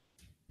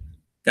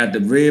 Got the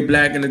red,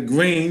 black, and the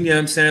green, you know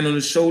what I'm saying, on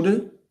the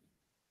shoulder.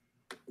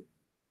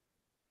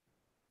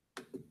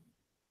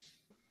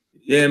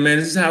 Yeah, man,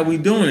 this is how we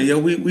doing it. Yo,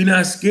 we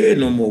not scared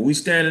no more. We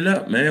standing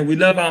up, man. We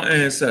love our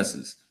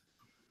ancestors.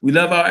 We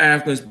love our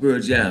African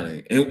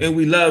spirituality. And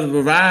we love the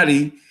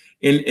variety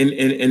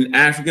in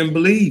African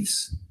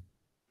beliefs,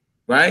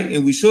 right?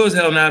 And we sure as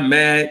hell not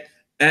mad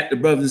at the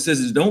brothers and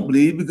sisters who don't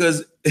believe,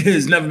 because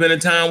there's never been a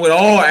time where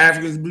all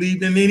Africans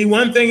believed in any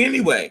one thing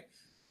anyway.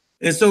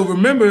 And so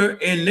remember,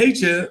 in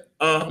nature,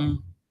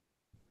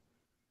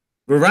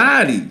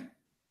 variety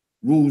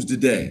rules the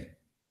day.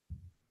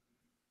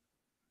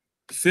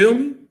 Feel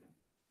me?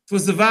 For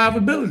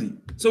survivability.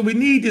 So we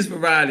need this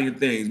variety of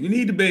things. We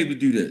need to be able to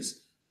do this.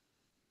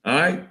 All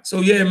right.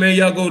 So yeah, man,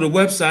 y'all go to the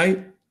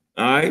website.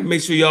 All right.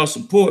 Make sure y'all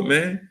support,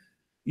 man.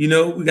 You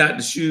know, we got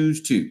the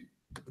shoes too.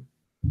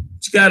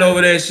 What you got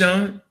over there,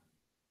 Sean?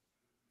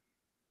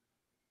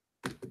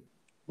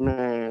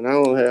 Man, I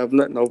don't have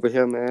nothing over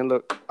here, man.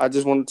 Look, I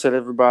just want to tell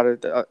everybody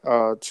that,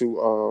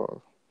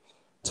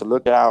 to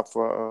look out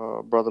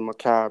for Brother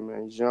Makai,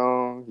 man. He's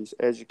young, he's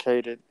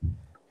educated,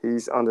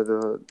 he's under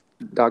the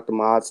Dr.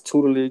 Maat's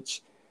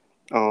tutelage.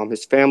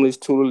 His family's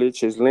tutelage,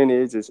 his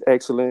lineage is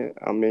excellent.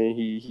 I mean,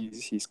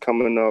 he's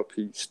coming up,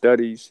 he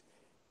studies,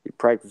 he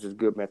practices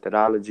good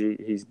methodology.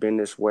 He's been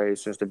this way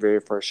since the very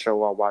first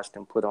show I watched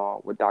him put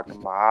on with Dr.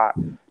 Maat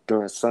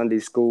during Sunday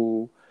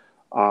school.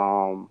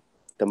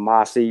 The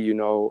Masi, you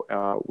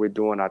know, we're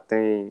doing our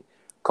thing.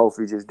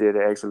 Kofi just did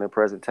an excellent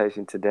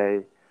presentation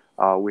today.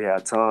 We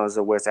have tons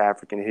of West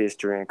African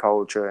history and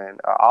culture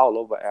and all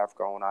over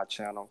Africa on our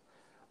channel.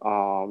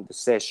 The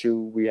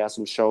Seshu, we have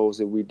some shows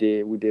that we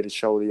did. We did a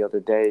show the other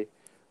day,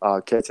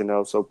 catching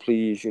up. So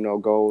please, you know,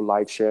 go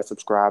like, share,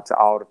 subscribe to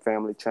all the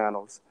family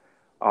channels.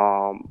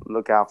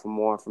 Look out for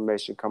more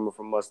information coming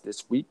from us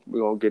this week.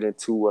 We're gonna get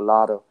into a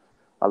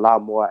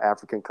lot more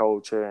African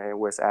culture and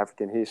West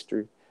African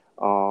history.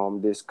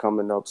 This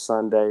coming up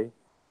Sunday,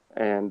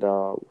 and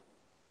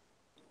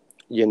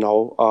you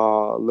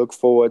know, look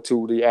forward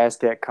to the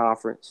Aztec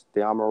conference.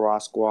 The Amara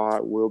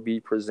Squad will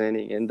be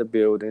presenting in the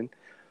building.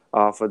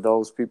 For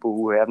those people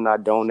who have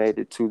not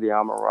donated to the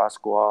Amara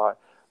Squad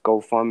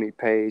GoFundMe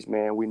page,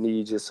 man, we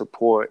need your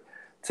support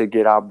to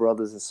get our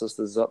brothers and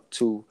sisters up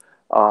to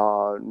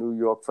New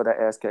York for the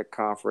Aztec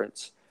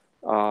conference.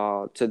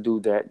 To do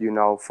that, you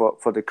know,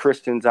 for the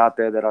Christians out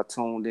there that are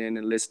tuned in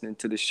and listening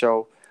to the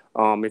show.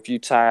 If you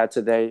tired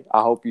today,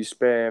 I hope you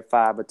spare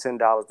 $5 or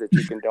 $10 that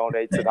you can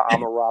donate to the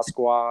Amara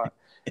Squad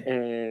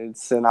and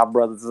send our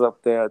brothers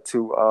up there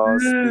to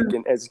speak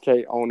and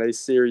educate on a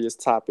serious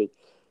topic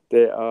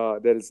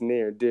that is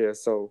near and dear.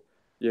 So,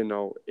 you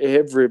know,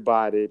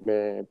 everybody,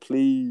 man,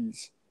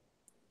 please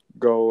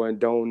go and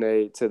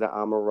donate to the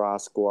Amara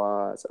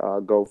Squad's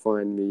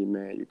GoFundMe,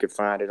 man. You can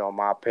find it on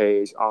my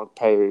page,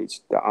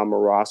 the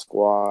Amara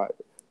Squad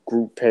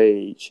group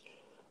page.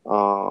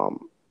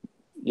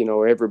 you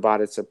know,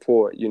 everybody's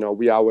support. You know,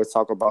 we always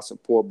talk about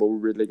support, but we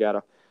really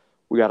gotta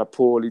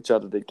pull each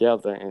other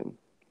together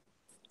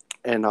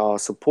and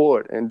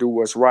support and do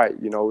what's right.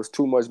 You know, it's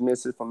too much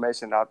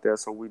misinformation out there,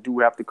 so we do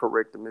have to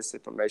correct the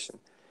misinformation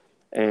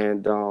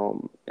and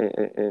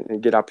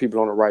get our people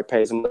on the right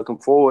page. I'm looking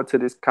forward to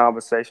this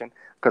conversation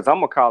because I'm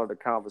gonna call it a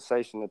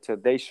conversation until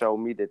they show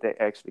me that they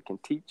actually can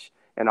teach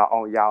and are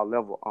on y'all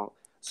level.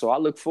 So I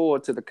look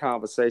forward to the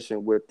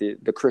conversation with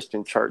the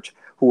Christian church,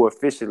 who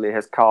officially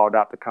has called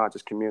out the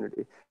conscious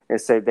community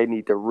and say they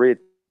need to rid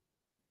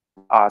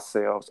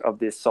ourselves of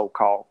this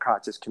so-called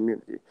conscious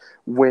community,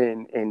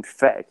 when in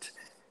fact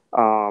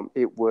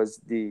it was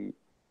the,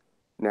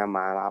 never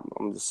mind,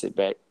 I'm just sit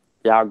back,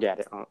 y'all got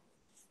it. All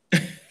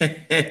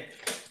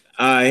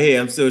right, hey,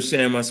 I'm still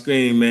sharing my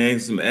screen, man.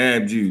 Some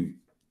ab juice.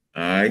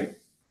 All right,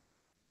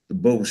 the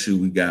boat shoe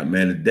we got,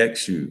 man, the deck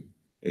shoe.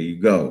 There you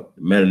go,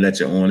 the metal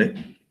ledger on it.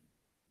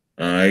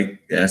 All right,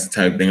 that's the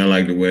type of thing I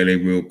like to wear. They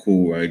real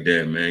cool right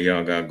there, man.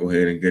 Y'all gotta go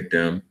ahead and get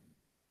them.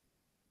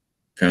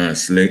 Kind of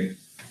slick.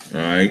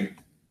 All right.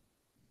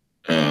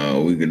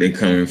 They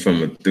coming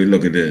from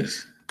look at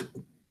this.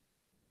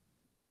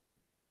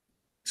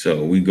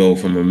 So we go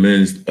from a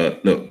men's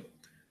look,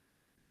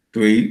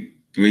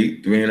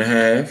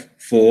 3.5,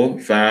 4,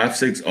 5,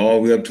 6, all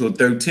the way up to a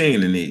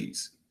 13 in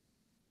these.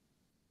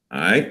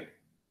 All right.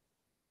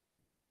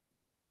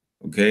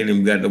 Okay, then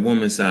we got the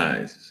woman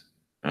sizes.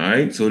 All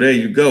right, so there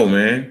you go,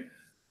 man.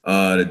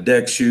 The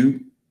deck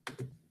shoe.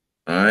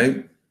 All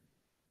right.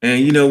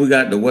 And you know, we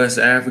got the West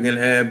African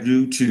ab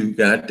shoe too.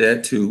 Got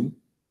that too.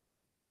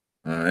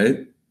 All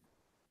right.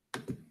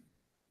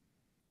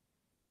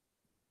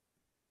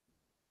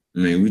 I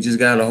mean, we just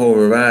got a whole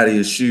variety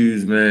of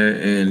shoes, man.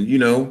 And you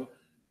know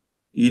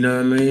what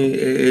I mean?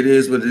 It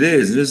is what it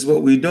is. This is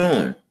what we're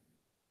doing.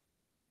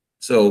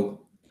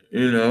 So,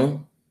 you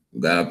know,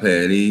 we got a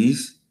pair of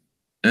these.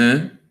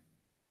 And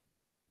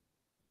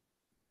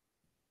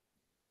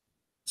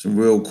some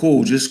real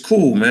cool, just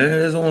cool, man.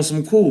 That's on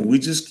some cool. We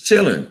just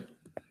chilling.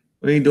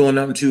 We ain't doing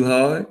nothing too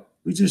hard.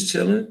 We just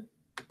chilling.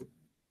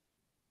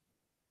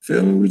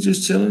 Feel me? We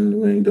just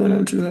chilling. We ain't doing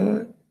nothing too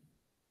hard.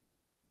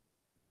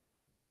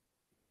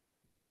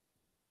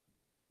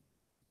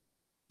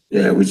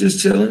 Yeah, we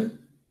just chilling.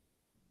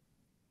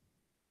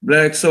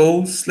 Black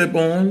soles,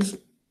 slip-ons. You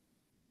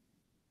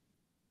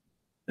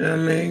know what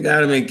I mean?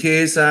 Got them in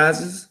kid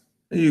sizes.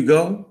 There you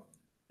go.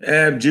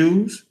 Ab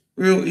juice.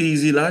 Real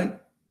easy like.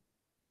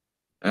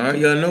 All right,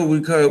 y'all know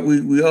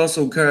we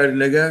also carry the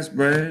Nagas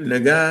brand,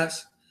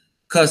 Nagas,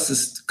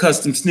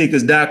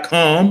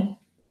 customsneakers.com.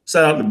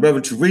 Shout out to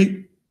Brother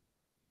Tariq.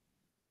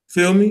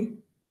 Feel me?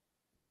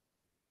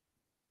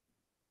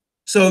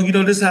 So, you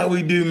know, this is how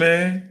we do,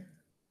 man.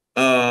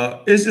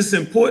 It's just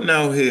important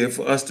out here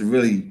for us to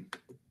really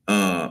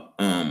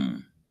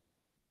kind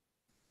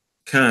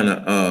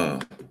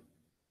of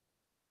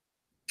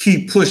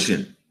keep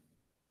pushing.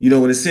 You know,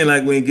 when it seems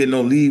like we ain't getting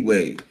no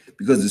leeway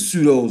because the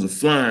pseudos are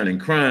flying and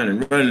crying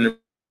and running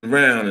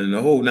around in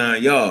the whole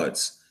 9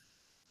 yards.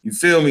 You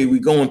feel me? We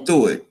going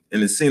through it.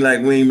 And it seems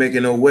like we ain't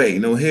making no way,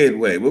 no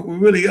headway. But we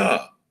really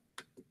are.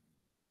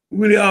 We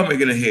really are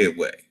making a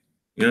headway.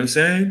 You know what I'm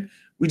saying?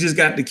 We just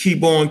got to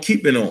keep on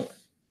keeping on.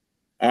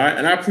 All right.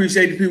 And I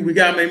appreciate the people we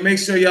got, man. Make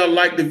sure y'all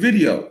like the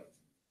video.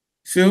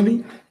 Feel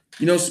me?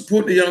 You know,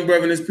 support the young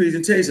brother in this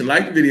presentation.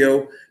 Like the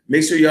video.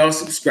 Make sure y'all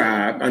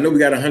subscribe. I know we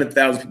got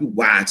 100,000 people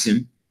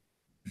watching.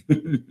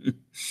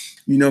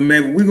 You know,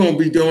 man, we're going to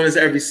be doing this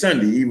every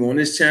Sunday, even on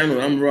this channel,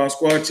 I'm the Raw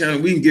Squad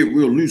channel. We can get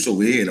real loose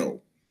over here,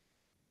 though.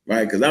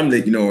 Right? Because I'm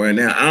letting you know right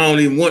now, I don't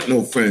even want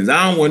no friends.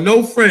 I don't want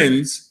no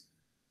friends,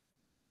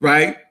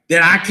 right,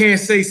 that I can't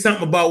say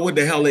something about what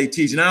the hell they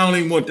teach. And I don't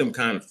even want them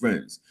kind of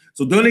friends.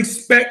 So don't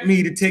expect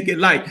me to take it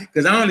light,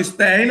 because I don't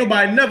expect, ain't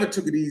nobody never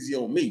took it easy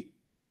on me.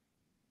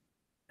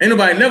 Ain't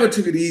nobody never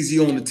took it easy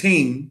on the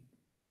team.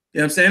 You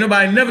know what I'm saying?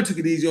 Nobody never took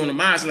it easy on the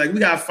mindset. Like, we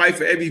got to fight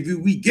for every view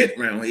we get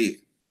around here.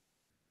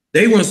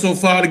 They went so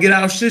far to get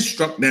our shit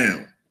struck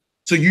down.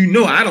 So you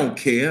know I don't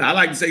care. I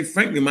like to say,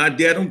 frankly, my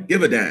dad don't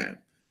give a damn.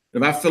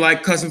 If I feel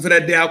like cussing for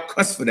that day, I'll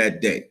cuss for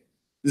that day.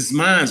 This is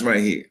mine's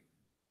right here.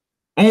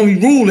 Only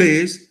rule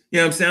is, you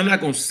know what I'm saying, I'm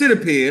not going to sit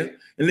up here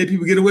and let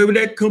people get away with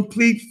that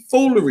complete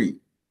foolery.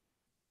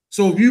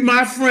 So if you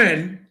my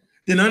friend,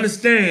 then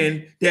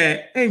understand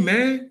that, hey,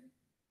 man,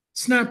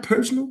 it's not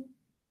personal.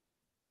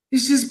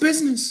 It's just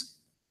business.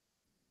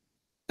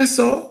 That's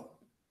all.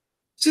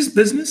 It's just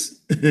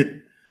business.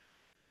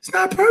 It's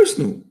not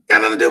personal.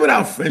 Got nothing to do with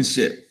our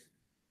friendship.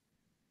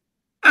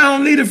 I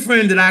don't need a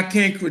friend that I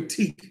can't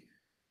critique,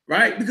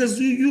 right? Because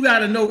you got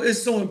to know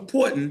it's so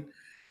important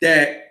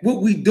that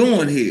what we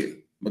doing here,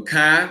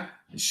 Makai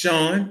and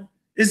Sean,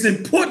 it's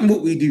important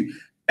what we do.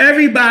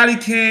 Everybody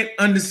can't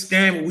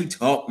understand what we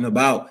talking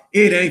about.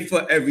 It ain't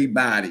for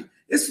everybody.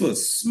 It's for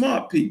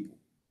smart people.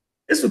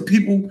 It's for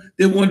people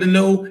that want to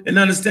know and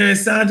understand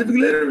scientific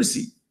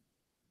literacy.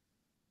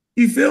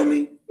 You feel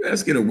me?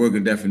 Let's get a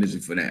working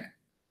definition for that.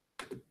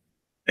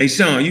 Hey,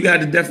 Sean, you got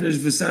the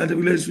definition for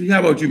scientific literacy?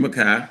 How about you,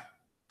 Makai?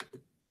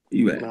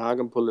 You at? Nah, I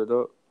can pull it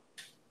up.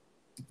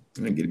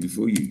 I get it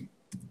before you.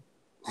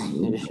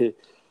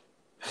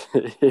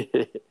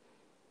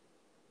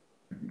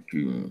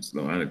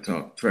 Slow how to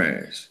talk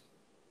trash.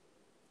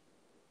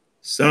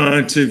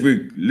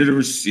 Scientific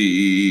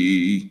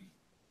literacy.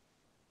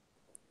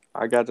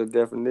 I got the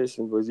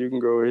definition, but you can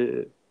go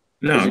ahead.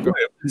 No, go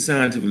ahead.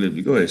 Scientific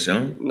literacy. Go ahead,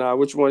 Sean. Nah,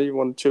 which one you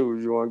want to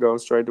choose? You want to go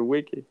straight to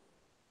Wiki?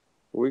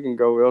 We can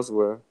go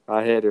elsewhere.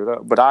 I had it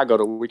up, but I'll go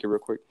to Wiki real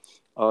quick.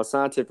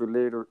 Scientific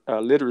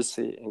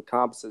literacy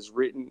encompasses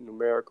written,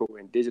 numerical,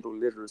 and digital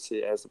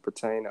literacy as it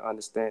pertains to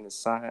understanding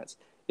science,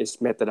 its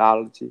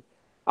methodology,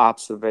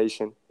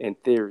 observation, and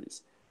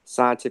theories.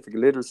 Scientific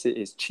literacy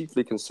is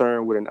chiefly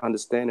concerned with an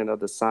understanding of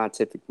the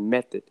scientific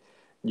method,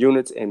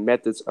 units and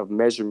methods of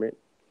measurement,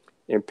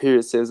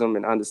 empiricism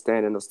and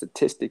understanding of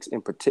statistics,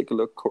 in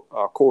particular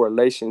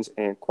correlations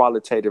and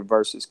qualitative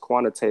versus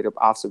quantitative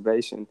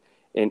observation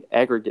in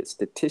aggregate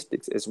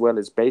statistics, as well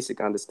as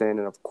basic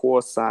understanding of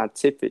core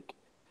scientific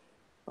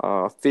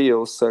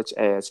fields such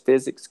as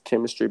physics,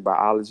 chemistry,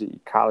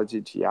 biology, ecology,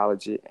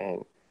 geology,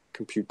 and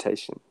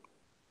computation.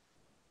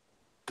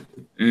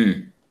 All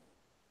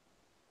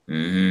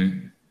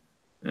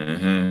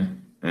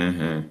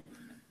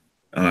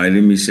right,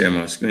 let me share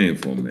my screen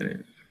for a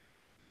minute.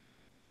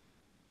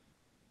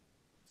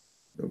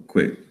 Real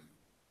quick.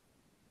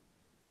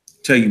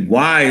 Tell you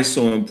why it's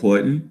so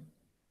important.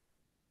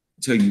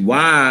 Tell you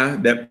why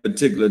that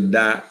particular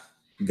dot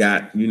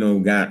got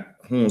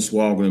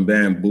hornswoggled and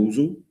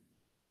bamboozled.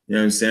 You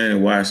know what I'm saying?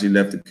 And why she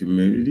left the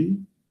community.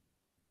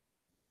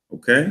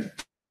 Okay.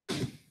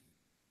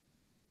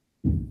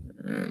 Oh,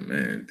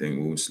 man, thing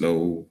moving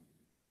slow.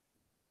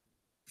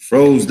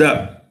 Froze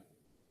up.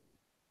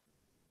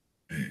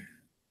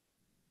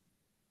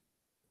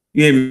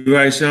 You hear me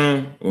right,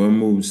 Sean? Or I'm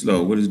moving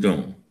slow? What is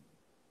doing?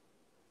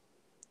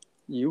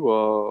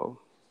 You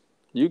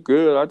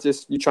good.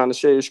 You trying to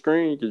share your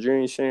screen because you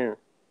ain't sharing.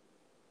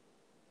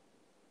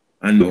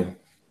 I know.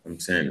 I'm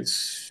saying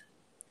it's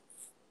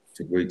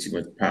way too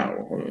much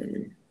power. Hold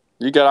on.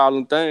 You got all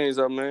them things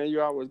up, man.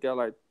 You always got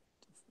like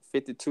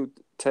 52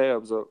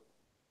 tabs up.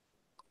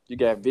 You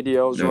got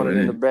videos running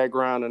in the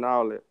background and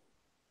all that.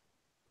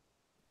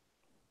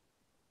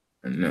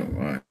 I know.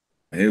 All right.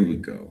 Here we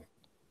go.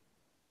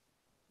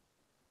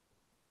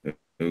 Here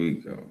we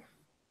go.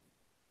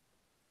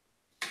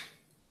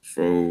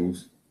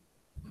 Froze.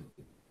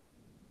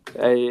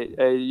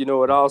 Hey, you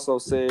know, it also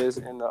says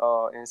in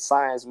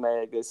Science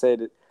Mag, they say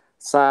that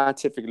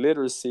scientific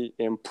literacy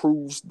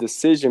improves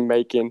decision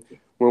making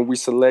when we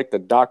select a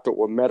doctor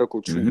or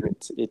medical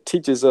treatment. It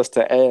teaches us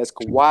to ask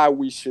why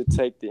we should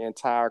take the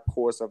entire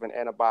course of an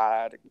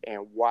antibiotic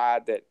and why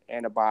that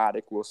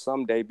antibiotic will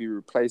someday be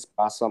replaced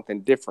by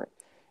something different.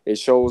 It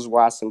shows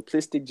why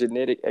simplistic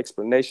genetic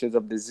explanations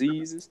of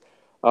diseases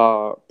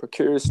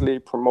precariously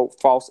promote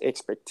false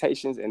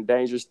expectations and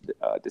dangerous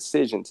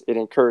decisions. It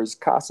encourages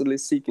constantly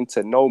seeking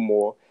to know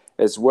more,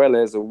 as well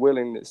as a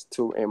willingness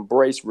to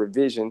embrace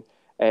revision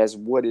as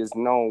what is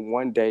known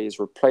one day is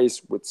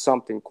replaced with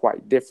something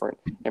quite different,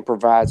 and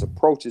provides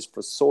approaches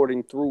for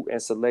sorting through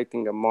and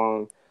selecting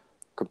among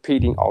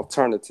competing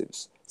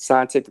alternatives.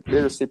 Scientific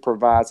literacy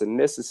provides a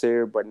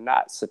necessary but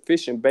not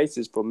sufficient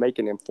basis for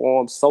making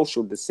informed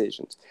social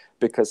decisions,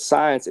 because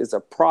science is a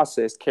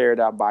process carried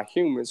out by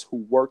humans who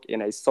work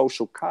in a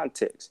social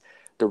context.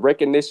 The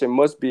recognition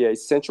must be a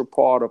central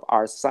part of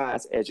our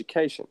science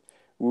education.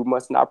 We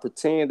must not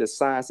pretend that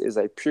science is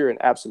a pure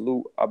and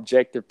absolute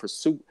objective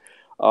pursuit,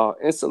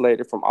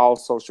 insulated from all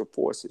social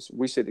forces.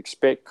 We should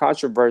expect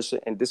controversy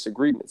and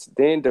disagreements,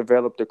 then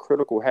develop the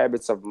critical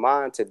habits of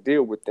mind to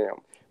deal with them.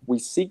 We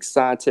seek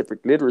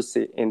scientific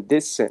literacy in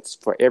this sense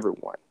for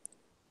everyone.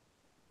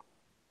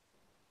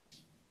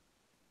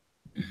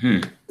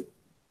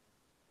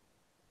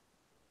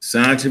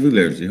 Scientific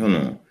literacy. Hold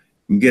on.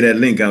 You can get that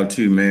link out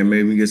too, man.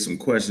 Maybe we get some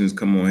questions.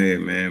 Come on here,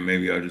 man.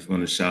 Maybe I just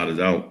want to shout us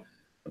out.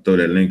 I'll throw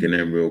that link in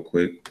there real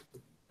quick.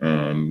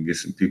 Get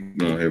some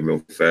people on here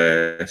real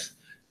fast.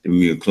 Then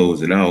we'll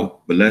close it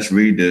out. But let's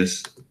read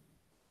this.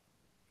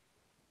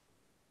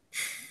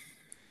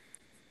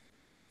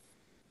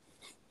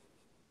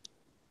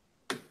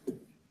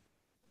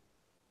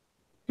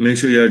 Make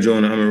sure y'all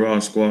join the Amon-Ra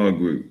Squad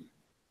group.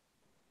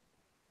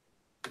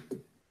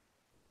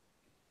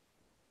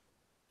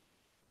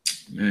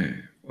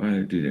 Man, why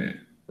did I do that?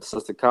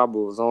 Sister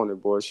Cabo was on it,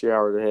 boy. She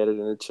already had it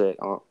in the chat.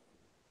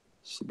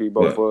 She beat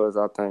both of us,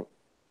 I think.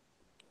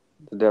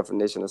 The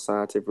definition of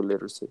scientific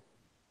literacy.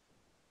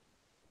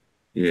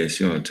 Yeah,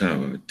 she on top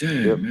of it.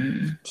 Damn,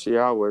 man. She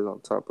always on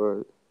top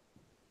of it.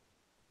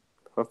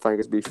 Her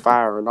fingers be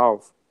firing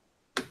off.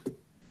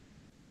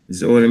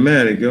 It's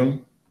automatic, yo.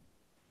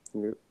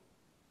 Yep.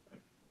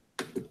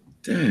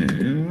 Damn,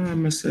 man, why I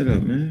messed that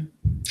up, man?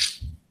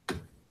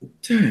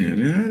 Damn,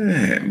 man, how did that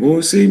happen?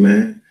 Boy, see,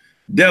 man,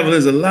 devil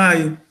is a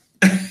liar.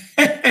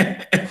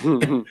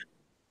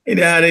 Ain't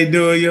that how they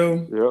do it, yo?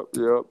 Yep.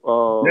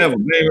 Devil,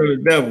 blame on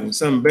the devil.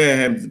 Something bad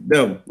happens to the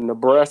devil.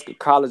 Nebraska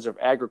College of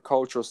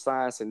Agricultural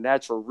Science and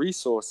Natural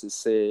Resources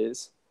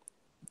says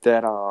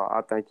that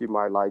I think you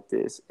might like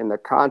this. In the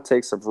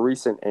context of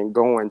recent and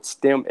going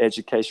STEM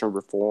education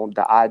reform,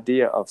 the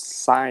idea of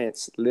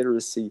science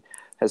literacy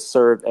has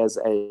served as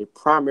a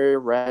primary,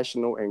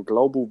 rational, and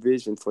global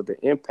vision for the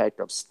impact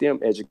of STEM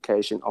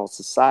education on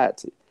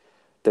society.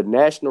 The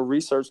National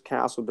Research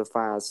Council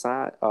defines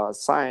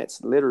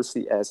science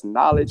literacy as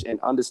knowledge and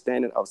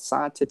understanding of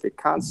scientific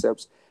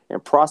concepts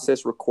and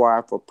process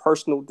required for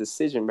personal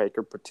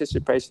decision-maker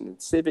participation in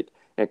civic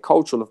and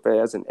cultural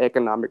affairs and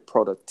economic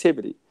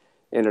productivity.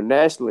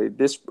 Internationally,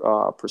 this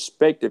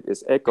perspective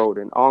is echoed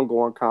in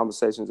ongoing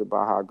conversations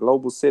about how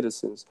global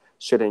citizens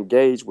should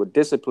engage with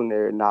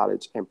disciplinary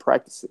knowledge and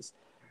practices.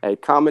 A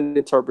common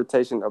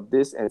interpretation of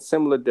this and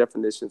similar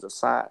definitions of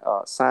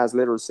science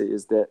literacy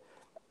is that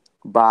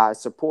by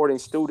supporting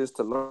students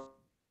to learn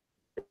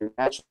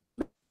natural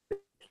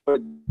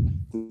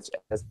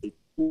as a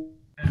tool,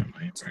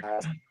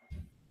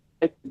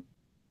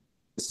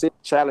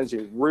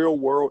 challenging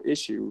real-world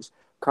issues,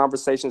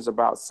 conversations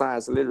about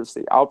science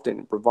literacy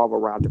often revolve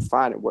around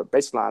defining what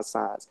baseline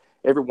science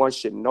everyone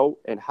should know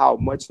and how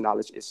much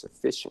knowledge is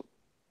sufficient.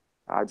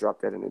 I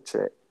dropped that in the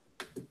chat.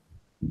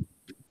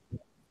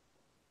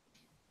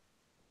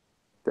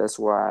 That's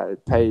why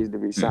it pays to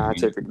be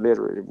scientific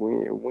literate. If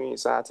we ain't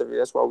scientific,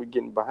 that's why we're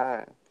getting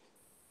behind.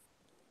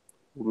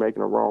 We're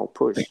making a wrong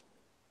push.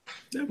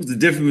 That was the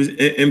difference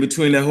in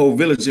between that whole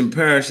village and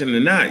parish and the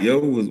not, yo,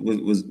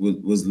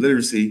 was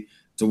literacy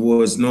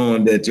towards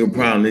knowing that your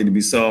problem need to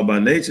be solved by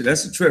nature.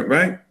 That's a trip,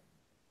 right?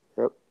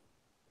 Yep.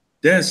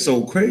 That's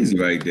so crazy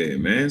right there,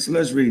 man. So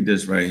let's read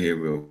this right here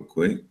real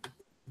quick.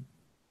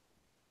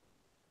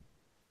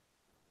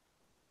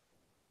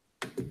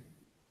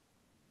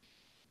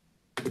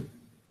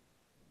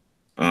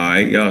 All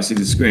right, y'all see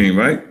the screen,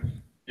 right?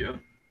 Yeah.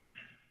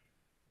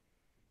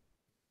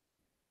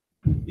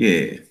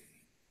 Yeah.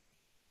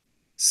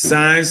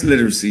 Science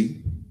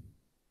literacy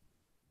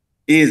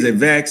is a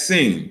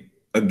vaccine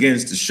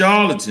against the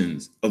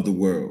charlatans of the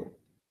world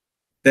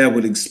that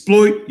would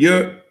exploit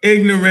your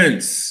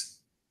ignorance.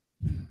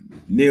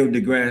 Neil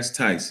deGrasse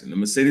Tyson. I'm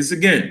going to say this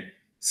again.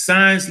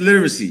 Science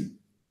literacy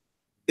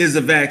is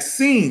a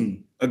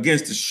vaccine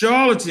against the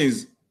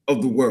charlatans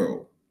of the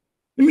world.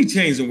 Let me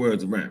change the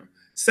words around.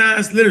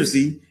 Science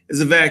literacy is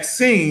a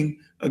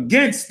vaccine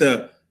against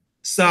the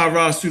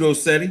Sarah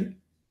Pseudosetti,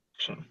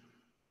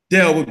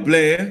 Delbert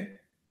Blair,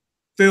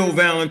 Phil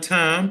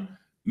Valentine,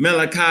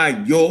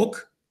 Malachi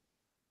York,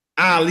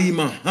 Ali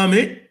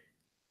Muhammad,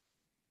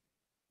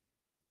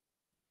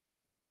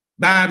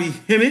 Bobby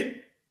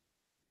Hemmett,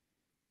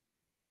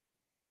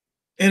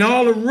 and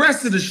all the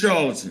rest of the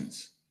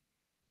charlatans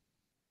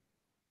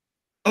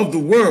of the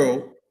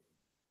world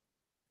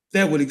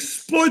that would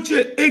exploit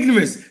your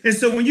ignorance. And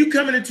so when you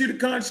coming into the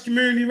conscious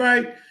community,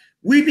 right,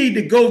 we need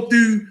to go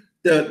through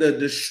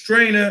the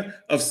strainer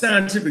of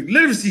scientific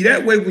literacy.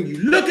 That way, when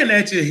you're looking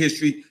at your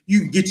history,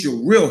 you can get your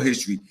real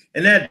history.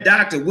 And that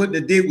doctor wouldn't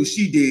have did what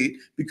she did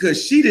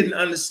because she didn't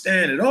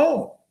understand at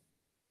all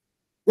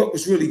what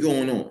was really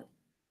going on.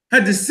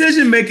 Her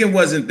decision-making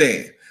wasn't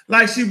there.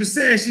 Like she was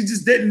saying, she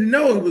just didn't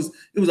know. It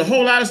was a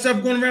whole lot of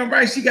stuff going around,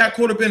 right? She got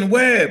caught up in the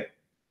web.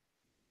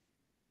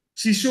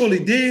 She surely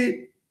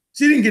did.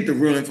 She didn't get the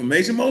real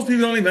information. Most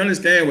people don't even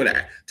understand what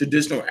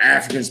traditional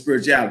African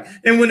spirituality.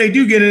 And when they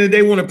do get in it,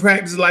 they want to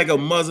practice like a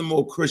Muslim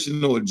or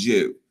Christian or a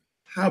Jew.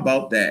 How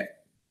about that?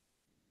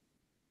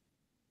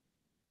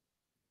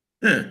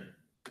 How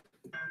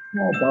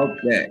about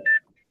that?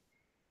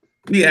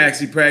 We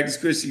actually practice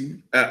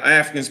Christian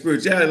African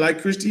spirituality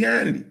like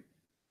Christianity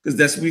because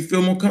that's what we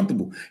feel more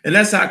comfortable. And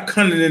that's how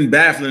cunning and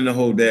baffling the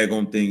whole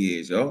daggone thing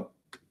is, y'all.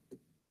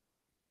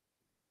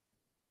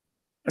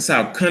 That's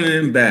how cunning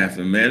and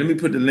baffling, man. Let me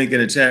put the link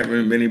in the chat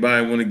room if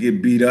anybody want to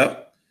get beat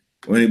up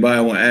or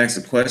anybody want to ask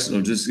a question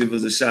or just give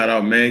us a shout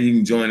out, man. You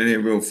can join in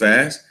here real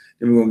fast.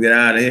 Then we're going to get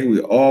out of here.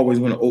 We always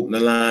want to open the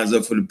lines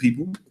up for the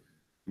people,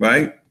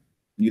 right?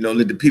 You know,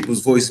 let the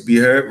people's voice be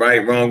heard,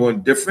 right, wrong, or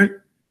different.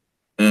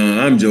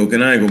 I'm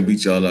joking. I ain't going to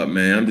beat y'all up,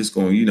 man. I'm just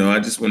going, I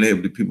just want to hear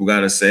what the people got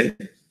to say.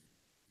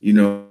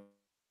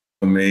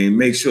 I mean,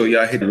 make sure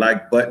y'all hit the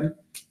like button.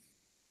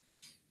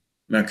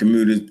 My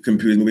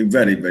computer's moving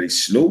very, very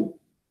slow.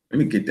 Let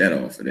me get that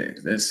off of there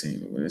because that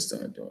seems when it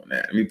start doing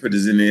that. Let me put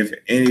this in there for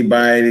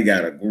anybody that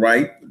got a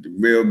gripe with the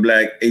real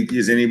black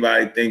atheists.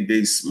 Anybody think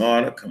they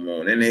smarter? Come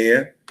on in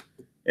here.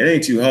 It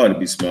ain't too hard to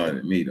be smarter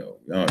than me, though.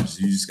 You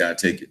just got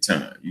to take your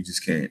time. You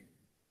just can't.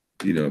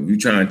 If you're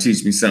trying to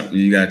teach me something,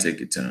 you got to take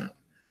your time.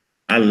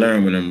 I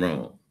learn when I'm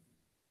wrong.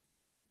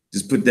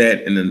 Just put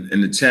that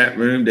in the chat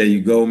room. There you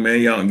go, man.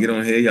 Y'all can get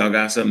on here. Y'all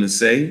got something to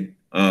say.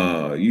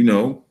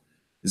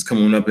 Just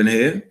come on up in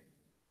here.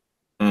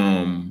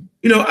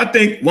 I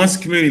think once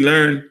the community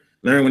learn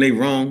when they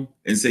wrong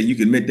and say you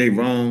can admit they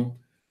wrong,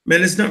 man,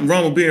 there's nothing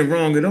wrong with being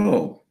wrong at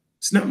all.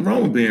 There's nothing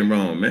wrong with being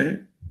wrong,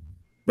 man.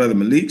 Brother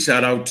Malik,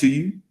 shout out to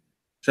you.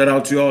 Shout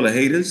out to all the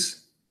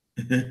haters.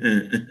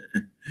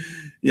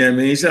 Yeah, I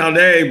mean, shout out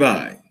to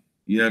everybody.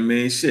 You know what I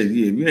mean? Shit,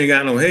 yeah, if you ain't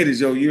got no haters,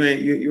 yo,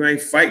 you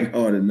ain't fighting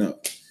hard enough.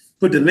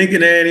 Put the link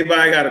in there.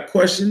 Anybody got a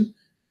question,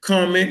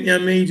 comment, you know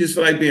what I mean? You just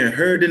feel like being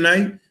heard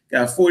tonight.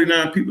 Got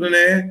 49 people in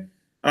there.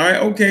 All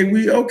right,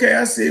 okay,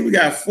 I see. We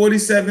got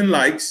 47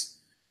 likes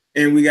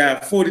and we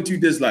got 42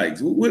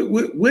 dislikes.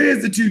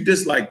 Where's the 2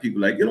 dislike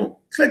people? Like, you know,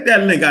 click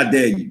that link, I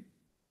dare you.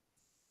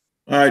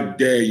 I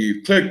dare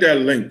you. Click that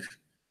link.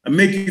 I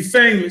make you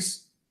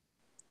famous.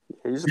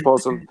 You're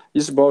supposed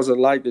to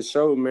like the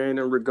show, man,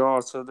 in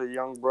regards to the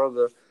young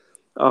brother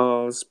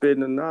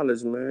spitting the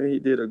knowledge, man. He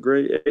did a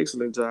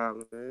excellent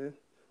job, man.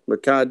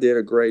 Makai did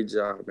a great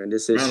job, man.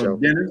 This is his show.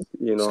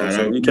 You know what I'm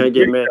saying? You can't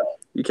get mad.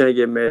 You can't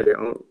get mad at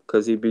him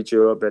because he beat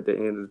you up at the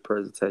end of the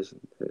presentation.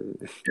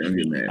 Don't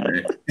get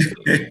mad,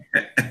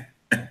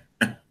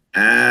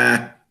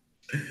 man.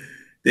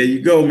 There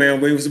you go,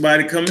 man. Waiting for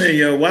somebody to come in.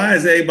 Yo, why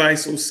is everybody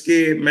so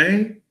scared,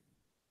 man?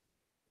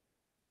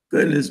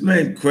 Goodness,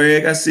 man.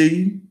 Craig, I see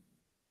you.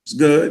 It's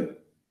good.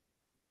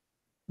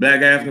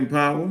 Black African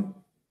Power.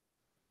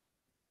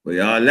 Where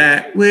y'all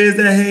at? Where's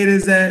the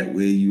haters at?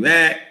 Where you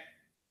at?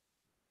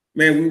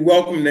 Man, we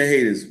welcome the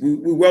haters. We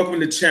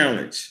welcome the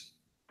challenge.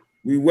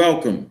 We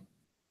welcome.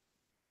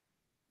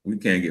 We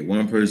can't get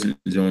one person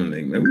to join the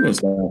thing, man. We're gonna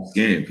start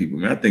scaring people,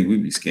 man. I think we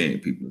be scaring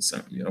people or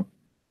something, yo.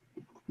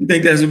 You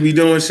think that's what we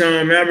doing,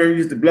 Sean? Man, I remember we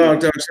used to blog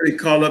talk, so they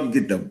call up and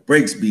get the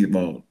brakes beat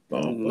ball.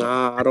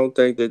 Nah, I don't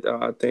think that.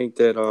 I think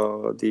that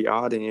the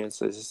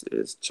audience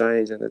is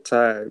changing the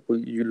tide.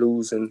 You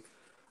losing.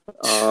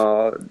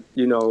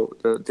 You know,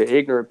 the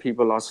ignorant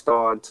people are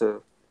starting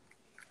to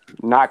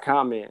not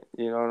comment.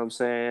 You know what I'm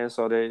saying?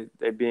 So they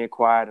being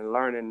quiet and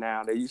learning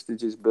now. They used to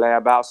just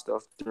blab out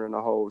stuff during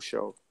the whole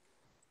show.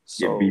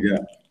 So get beat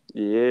up.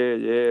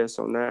 Yeah.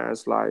 So now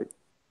it's like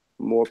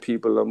more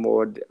people are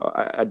more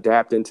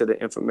adapting to the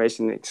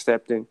information,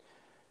 accepting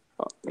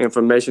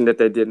information that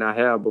they did not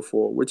have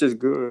before, which is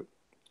good.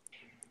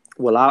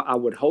 Well, I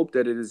would hope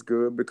that it is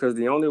good, because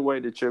the only way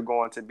that you're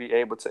going to be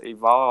able to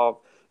evolve,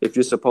 if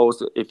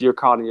you're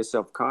calling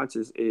yourself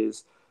conscious,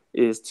 is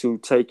to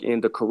take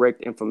in the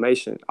correct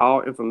information.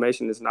 All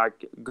information is not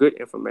good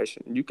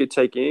information. You could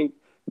take in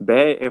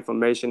bad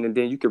information and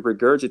then you could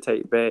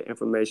regurgitate bad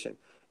information.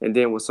 And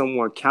then when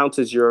someone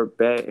counters your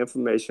bad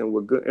information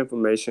with good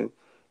information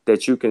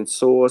that you can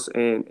source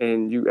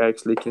and you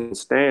actually can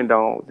stand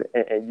on,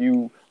 and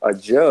you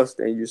adjust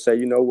and you say,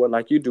 you know what,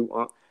 like you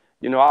do,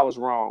 you know, I was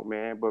wrong,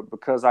 man, but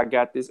because I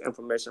got this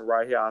information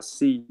right here, I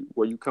see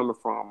where you're coming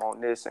from on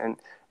this, and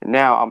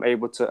now I'm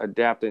able to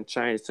adapt and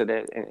change to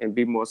that and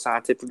be more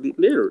scientifically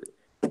literate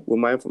with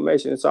my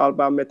information. It's all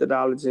about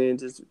methodology and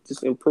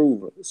just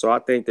improving. So I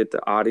think that the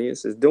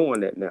audience is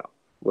doing that now.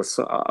 With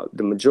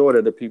the majority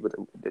of the people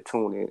that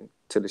tune in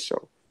to the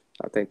show,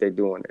 I think they're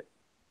doing it.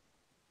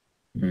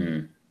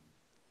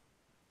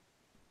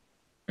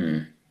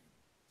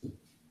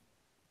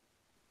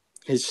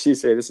 She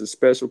said it's a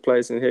special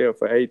place in hell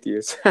for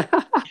atheists.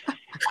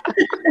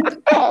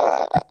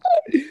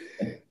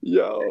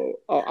 Yo,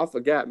 I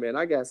forgot, man.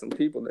 I got some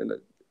people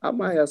I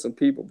might have some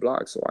people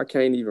blocked, so I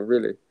can't even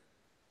really.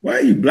 Why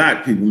you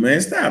block people,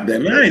 man? Stop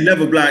that, man. I ain't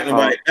never blocked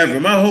nobody ever.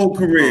 My whole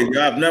career,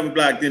 yo, I've never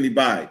blocked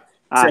anybody.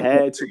 I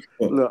had to.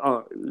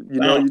 Look,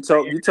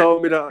 you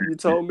told me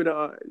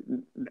to.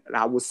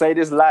 I will say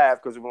this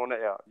live because we're on the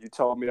air. You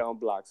told me to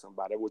unblock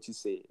somebody. That's what you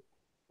said,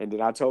 and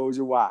then I told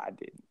you why I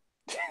didn't.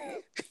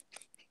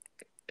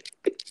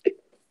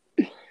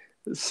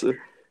 So,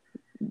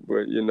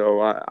 but you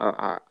know,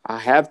 I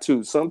have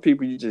to. Some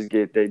people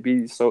they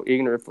be so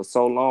ignorant for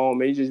so long.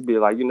 Man, you just be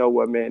like, you know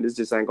what, man, this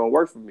just ain't gonna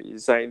work for me.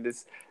 It's saying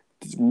this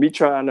me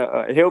trying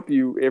to help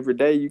you every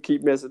day. You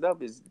keep messing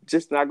up. It's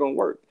just not gonna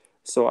work.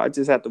 So I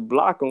just have to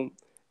block them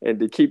and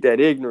to keep that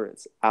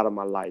ignorance out of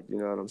my life. You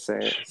know what I'm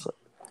saying? So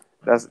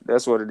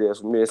that's what it is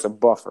for me. It's a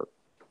buffer.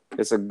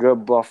 It's a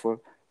good buffer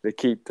to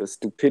keep the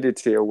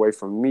stupidity away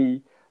from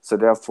me. So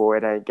therefore,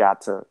 it ain't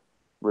got to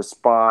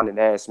respond and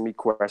ask me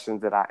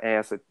questions that I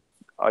answered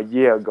a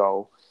year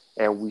ago,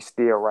 and we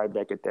still right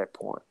back at that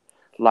point.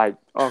 Like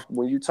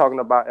when you're talking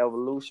about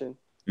evolution,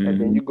 and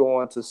then you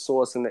go on to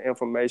sourcing the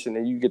information,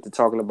 and you get to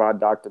talking about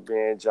Dr.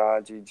 Ben,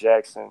 John G.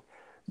 Jackson.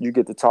 You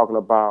get to talking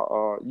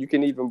about, you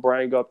can even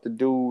bring up the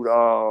dude,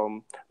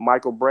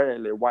 Michael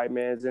Bradley, White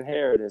Man's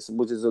Inheritance,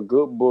 which is a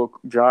good book.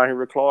 John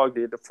Henry Clark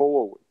did the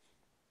foreword.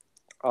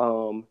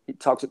 He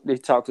talks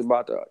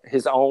about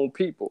his own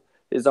people,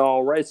 his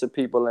own race of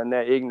people, and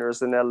their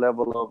ignorance and their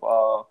level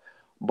of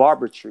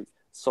barbarity,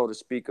 so to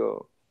speak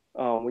of.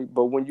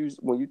 But when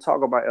you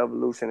talk about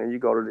evolution and you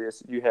go to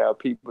this, you have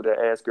people that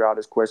ask you all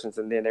these questions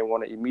and then they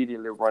want to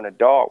immediately run a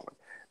Darwin.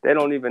 They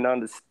don't even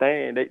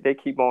understand. They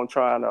keep on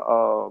trying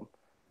to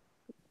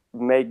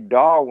make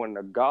Darwin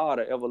the god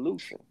of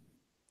evolution.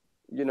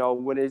 You know,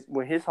 when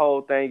his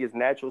whole thing is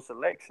natural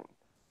selection.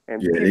 And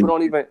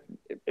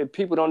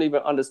people don't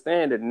even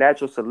understand that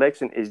natural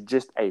selection is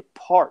just a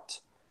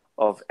part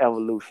of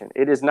evolution.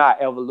 It is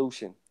not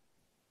evolution.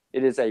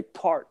 It is a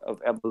part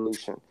of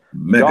evolution.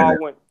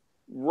 Darwin,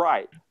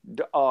 right?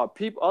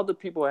 Other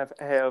people have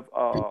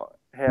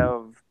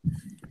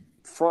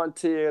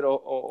frontiered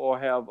or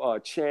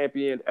have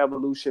championed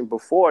evolution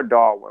before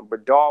Darwin,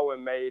 but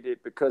Darwin made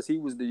it because he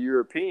was the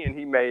European.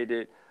 He made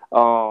it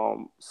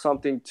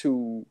something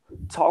to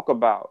talk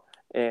about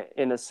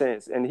in a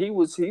sense. And he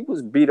was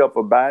beat up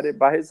about it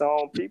by his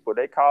own people.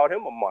 They called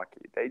him a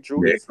monkey. They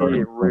drew his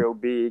head real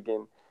big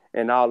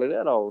and all of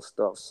that old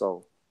stuff.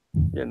 So,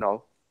 you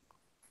know,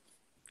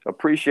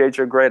 appreciate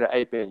your greater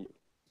ape in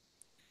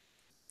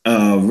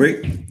you.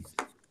 Rick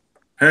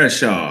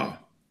Hershaw,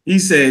 he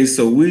says,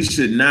 so we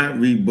should not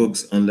read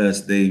books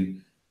unless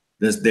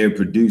they're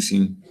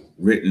producing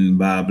written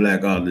by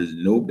Black authors.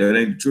 Nope, that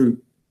ain't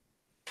true.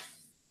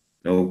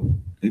 Nope.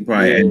 He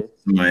probably added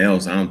somebody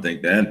else. I don't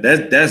think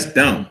that's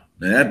dumb.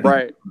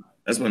 Right.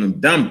 That's one of them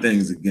dumb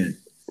things again.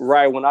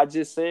 Right. When I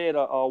just said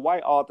a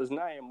white author's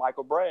name,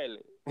 Michael Bradley.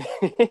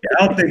 I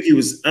don't think he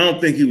was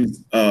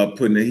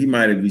putting it. He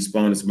might have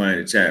responded to somebody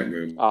in the chat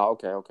room. Oh,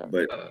 okay.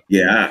 But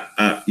yeah,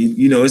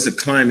 you know, it's a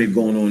climate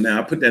going on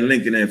now. I put that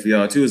link in there for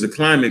y'all too. There's a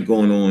climate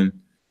going on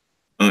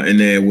in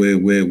there where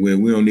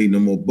we don't need no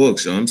more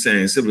books. So I'm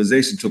saying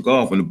civilization took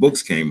off when the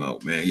books came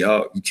out, man.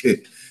 Y'all,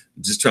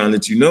 just trying to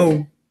let you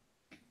know.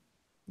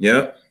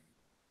 Yep.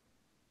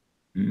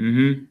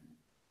 I'm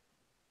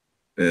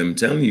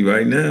telling you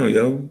right now,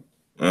 yo.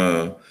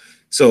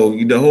 So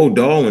the whole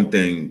Darwin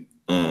thing,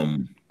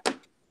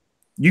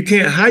 you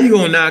can't. How you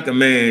gonna knock a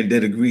man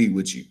that agreed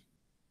with you?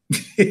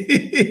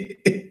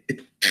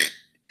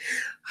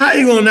 How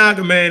you gonna knock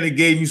a man that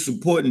gave you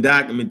support and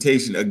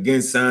documentation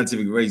against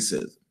scientific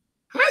racism?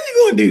 How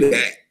you gonna do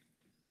that?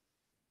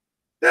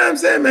 You know what I'm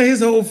saying, man?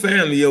 His whole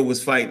family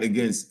was fighting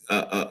against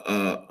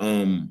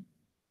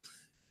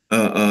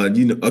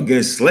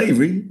against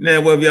slavery.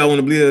 Now, whether y'all want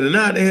to believe it or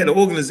not, they had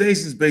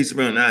organizations based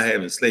around not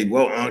having slavery.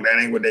 Well, that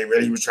ain't what they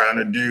really was trying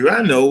to do.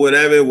 I know,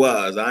 whatever it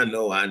was. I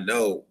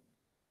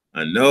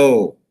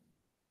know.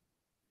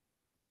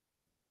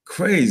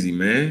 Crazy,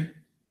 man.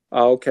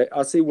 Okay,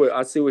 I see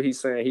what he's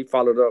saying. He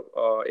followed up.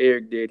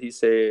 Eric did. He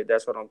said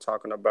that's what I'm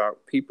talking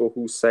about. People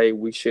who say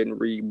we shouldn't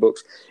read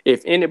books.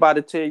 If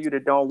anybody tell you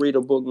that don't read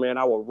a book, man,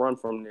 I will run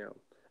from them.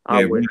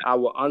 I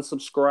will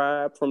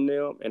unsubscribe from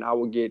them, and I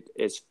will get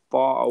as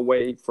far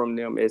away from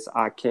them as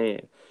I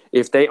can.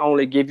 If they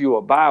only give you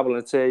a Bible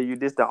and tell you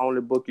this is the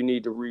only book you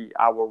need to read,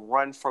 I will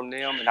run from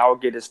them, and I will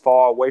get as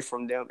far away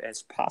from them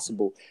as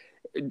possible.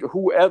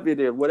 Whoever it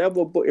is,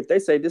 whatever book, if they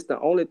say this is the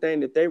only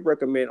thing that they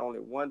recommend, only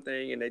one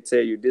thing, and they tell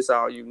you this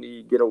all you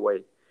need, get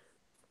away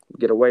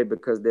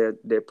because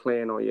they're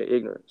playing on your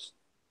ignorance.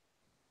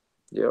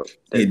 Yep.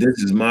 Hey, this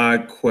is my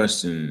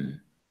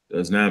question.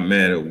 Does not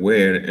matter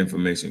where the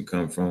information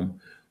comes from,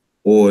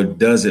 or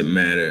does it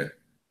matter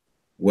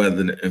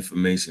whether the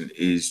information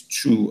is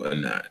true or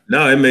not?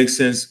 No, it makes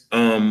sense,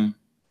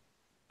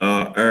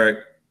 Eric.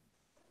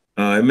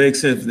 It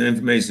makes sense if the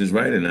information is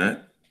right or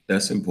not.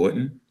 That's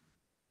important.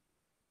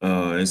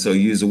 And so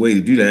you use a way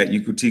to do that.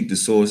 You critique the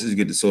sources,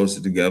 get the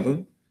sources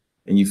together,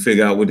 and you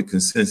figure out what the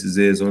consensus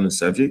is on the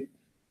subject.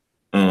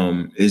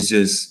 It's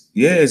just,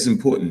 it's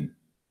important.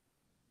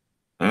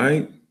 All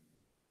right.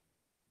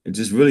 It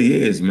just really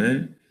is,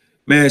 man.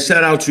 Man,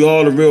 shout out to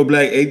all the real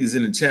black atheists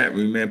in the chat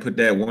room, man. Put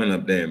that one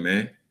up there,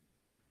 man.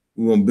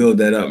 We're gonna build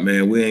that up,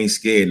 man. We ain't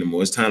scared no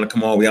more. It's time to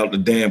come all the way out the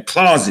damn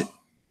closet.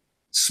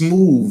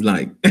 Smooth,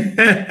 like.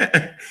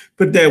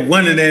 Put that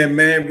one in there,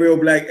 man. Real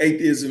black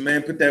atheism,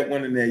 man. Put that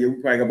one in there.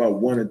 We probably got about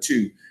one or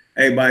two.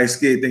 Everybody's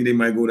scared, think they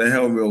might go to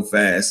hell real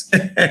fast.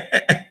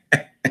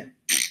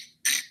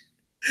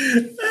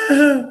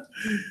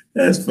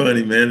 That's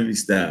funny, man. Let me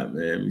stop,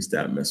 man. Let me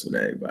stop messing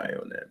with everybody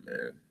on that,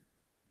 man.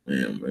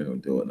 Man, we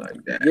don't do it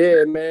like that.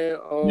 Yeah, man.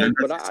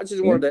 But I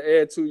just wanted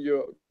to add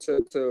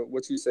to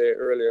what you said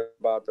earlier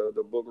about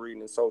the book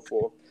reading and so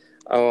forth.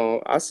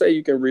 I say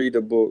you can read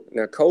the book.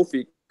 Now,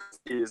 Kofi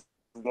is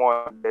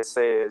one that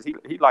says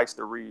he likes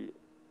to read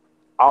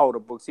all the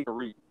books he can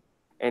read,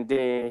 and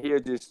then he'll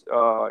just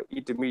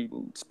eat the meat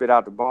and spit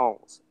out the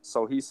bones.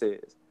 So he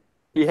says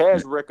he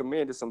has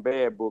recommended some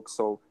bad books,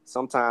 so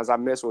sometimes I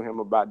mess with him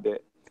about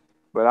that.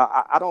 But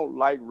I don't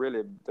like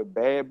really the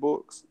bad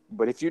books.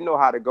 But if you know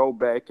how to go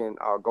back and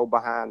go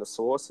behind the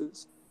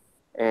sources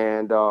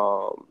and,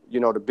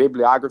 the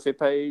bibliography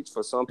page,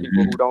 for some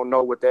people who don't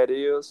know what that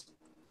is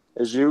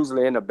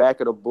usually in the back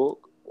of the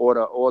book or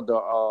the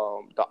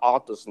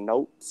author's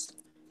notes.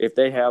 If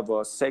they have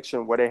a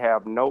section where they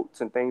have notes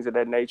and things of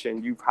that nature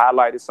and you've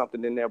highlighted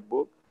something in their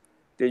book,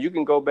 then you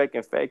can go back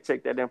and fact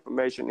check that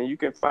information and you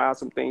can find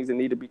some things that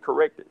need to be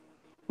corrected.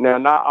 Now,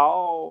 not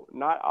all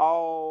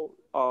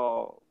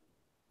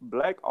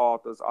Black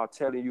authors are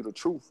telling you the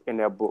truth in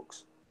their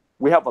books.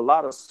 We have a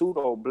lot of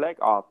pseudo Black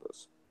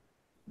authors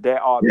that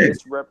are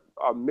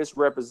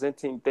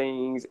misrepresenting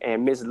things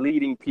and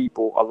misleading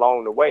people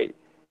along the way.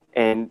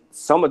 And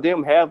some of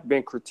them have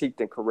been critiqued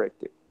and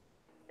corrected.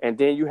 And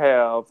then you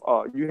have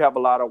a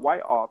lot of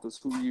white authors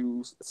who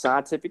use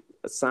scientific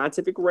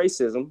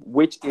racism,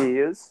 which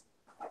is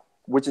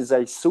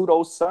a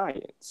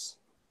pseudoscience.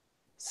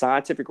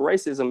 Scientific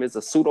racism is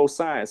a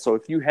pseudoscience. So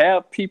if you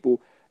have people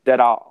that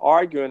are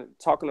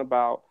talking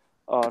about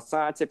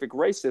scientific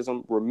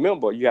racism,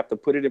 remember, you have to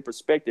put it in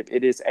perspective.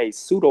 It is a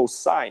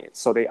pseudoscience.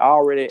 So they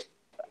already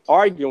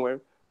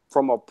arguing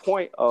from a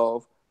point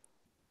of,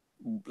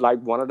 like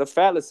one of the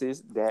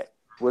fallacies that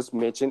was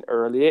mentioned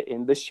earlier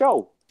in the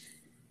show.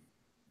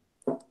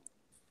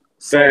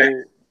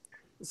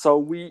 So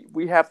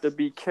we have to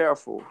be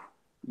careful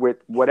with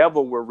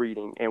whatever we're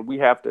reading, and we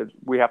have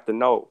to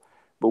know.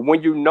 But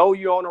when you know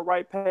you're on the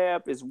right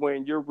path is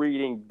when you're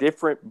reading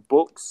different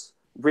books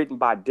written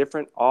by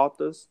different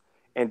authors,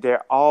 and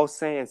they're all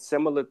saying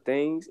similar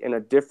things in a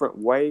different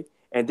way.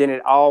 And then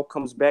it all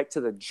comes back to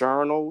the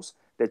journals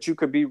that you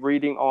could be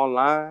reading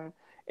online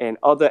and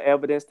other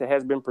evidence that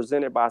has been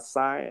presented by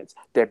science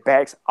that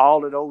backs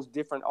all of those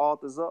different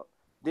authors up.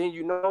 Then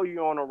you know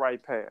you're on the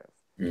right path.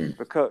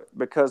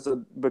 Because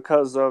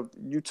of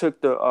you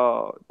took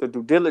the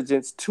due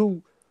diligence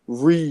to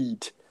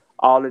read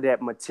all of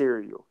that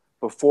material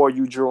before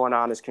you drew an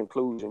honest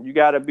conclusion. You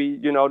got to be,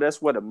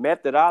 that's where the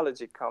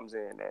methodology comes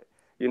in at.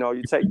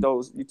 You take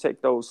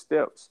those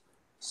steps.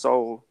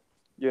 So,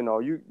 you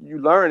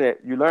learn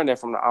it. You learn that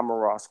from the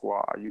Amara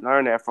Squad. You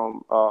learn that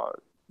from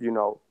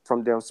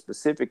from them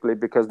specifically,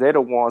 because they're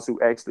the ones who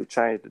actually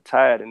changed the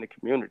tide in the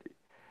community.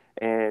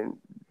 And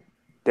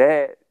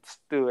that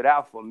stood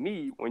out for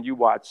me when you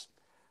watch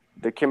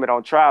the Kemet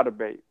on Trial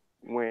debate,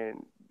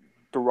 when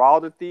through all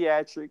the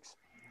theatrics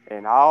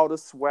and all the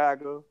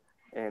swagger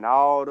and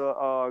all the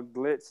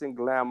glitz and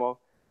glamour,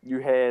 you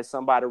had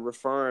somebody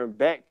referring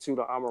back to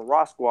the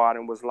Amara Squad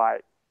and was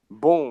like,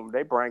 boom,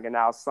 they bringing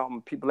out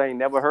something people ain't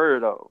never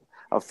heard of,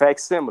 a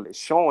facsimile,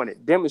 showing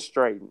it,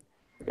 demonstrating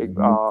it,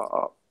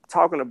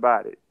 talking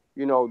about it,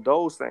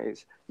 those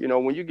things.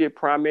 When you get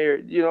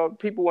primary,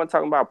 people weren't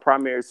talking about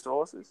primary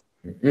sources.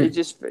 It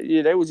just,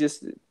 they was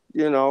just,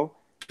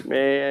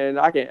 man,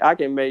 I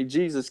can make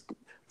Jesus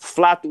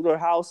fly through the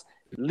house,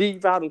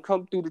 leave out and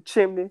come through the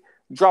chimney,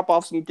 drop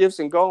off some gifts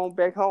and go on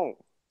back home.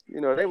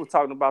 They were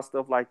talking about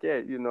stuff like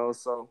that,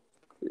 so,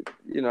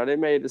 they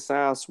made it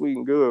sound sweet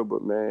and good,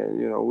 but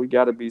man, we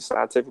got to be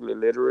scientifically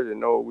literate and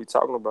know what we're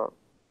talking about.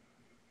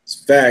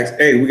 It's facts.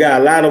 Hey, we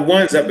got a lot of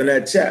ones up in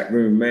that chat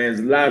room, man. There's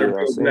a lot of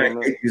real black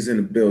acres in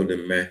the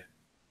building, man.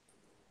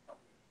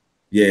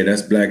 Yeah,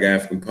 that's Black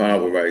African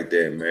power right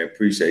there, man.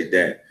 Appreciate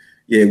that.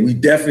 Yeah, we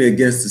definitely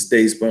against the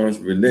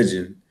state-sponsored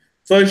religion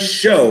for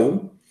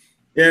sure.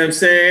 You know what I'm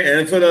saying?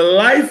 And for the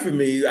life of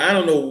me, I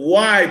don't know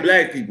why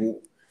black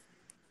people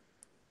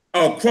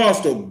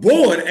across the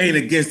board ain't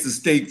against the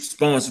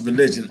state-sponsored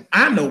religion.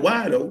 I know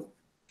why, though.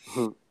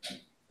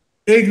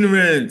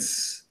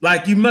 Ignorance.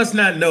 Like, you must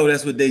not know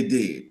that's what they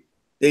did.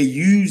 They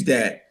used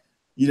that.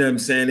 You know what I'm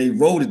saying? They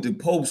wrote it. The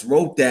popes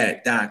wrote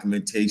that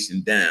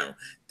documentation down.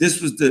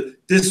 This was the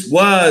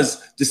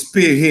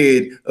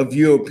spearhead of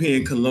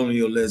European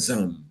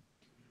colonialism.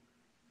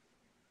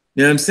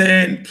 You know what I'm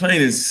saying?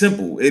 Plain and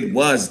simple. It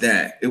was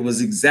that. It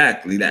was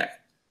exactly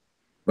that.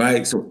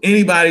 Right? So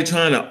anybody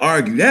trying to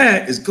argue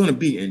that is going to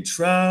be in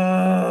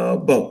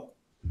trouble.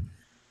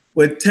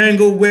 What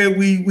tangle where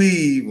we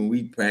weave when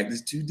we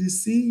practice to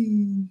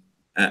deceive.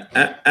 And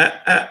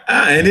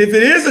if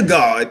it is a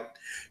God,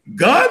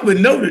 God would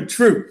know the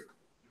truth,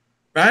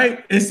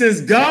 right? And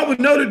since God would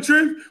know the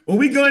truth, when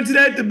we go into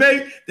that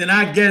debate, then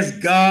I guess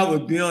God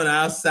would be on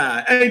our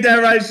side. Ain't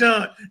that right,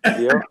 Sean?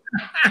 Yep.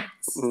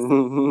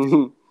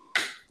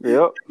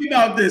 Yep. Think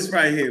about this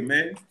right here,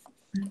 man.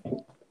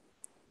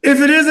 If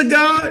it is a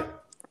God,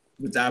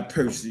 which I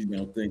personally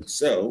don't think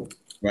so,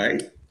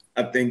 right?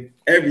 I think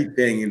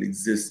everything in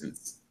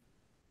existence,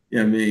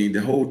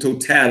 the whole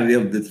totality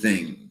of the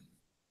thing,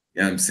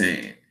 you know what I'm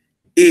saying,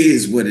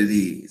 is what it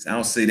is.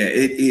 I'll say that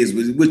it is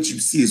what you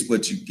see is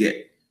what you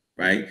get,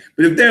 right?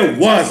 But if there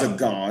was a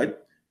God,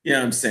 you know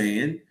what I'm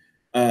saying,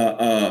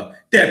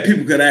 that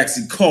people could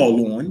actually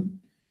call on,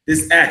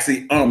 this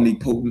actually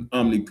omnipotent,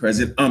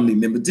 omnipresent,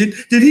 omnipotent,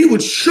 then he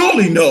would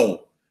surely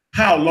know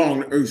how long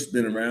the earth's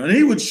been around. And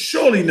he would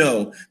surely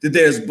know that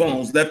there's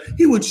bones left.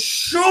 He would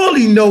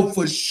surely know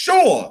for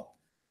sure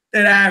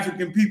that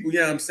African people, you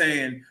know what I'm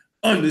saying,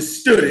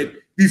 understood it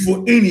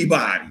before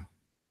anybody.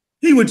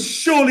 He would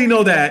surely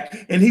know that,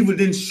 and he would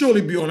then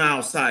surely be on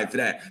our side for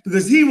that,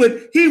 because he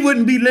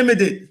wouldn't be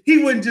limited. He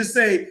wouldn't just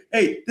say,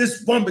 hey,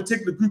 this one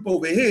particular group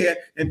over here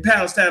in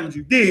Palestine, and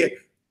Judea,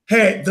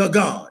 had the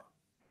God.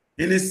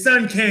 And his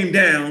son came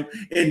down,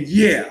 and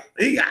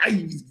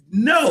I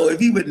know if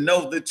he would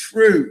know the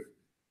truth.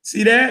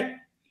 See that?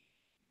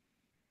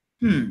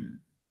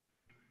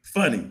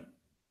 Funny.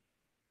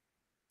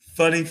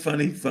 So I'm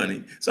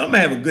gonna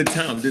have a good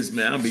time with this,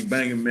 man. I'm gonna be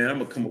banging, man. I'm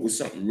gonna come up with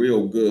something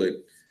real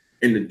good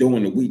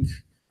during the week.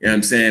 You know what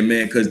I'm saying,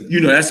 man? Because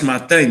that's my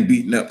thing,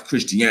 beating up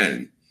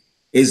Christianity,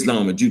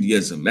 Islam, and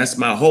Judaism. That's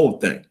my whole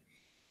thing.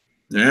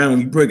 Now, when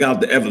you break out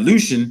the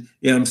evolution,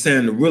 you know what I'm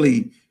saying, to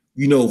really,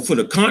 for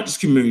the conscious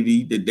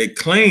community that they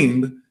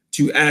claim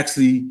to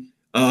actually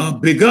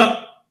big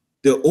up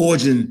the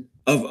origin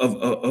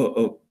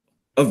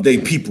of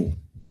their people.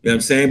 You know what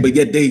I'm saying? But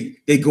yet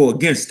they go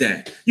against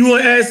that. You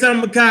want to add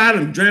something, Makai? I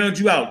done drowned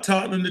you out,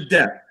 taught them to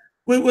death.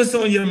 What's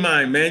on your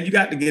mind, man? You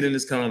got to get in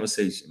this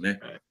conversation, man.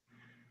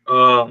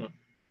 I'm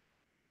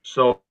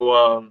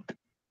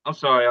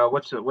sorry.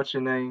 What's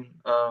your name?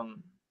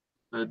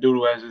 The dude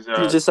who has his. You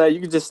can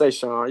just say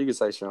Sean. You can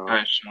say Sean. All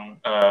right,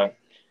 Sean.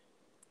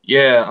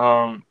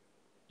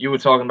 You were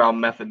talking about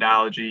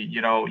methodology.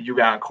 You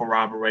got to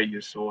corroborate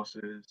your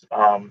sources.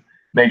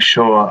 make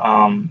sure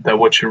that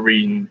what you're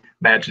reading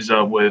matches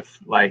up with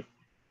like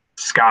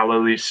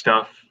scholarly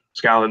stuff,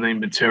 scholarly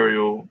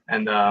material,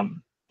 and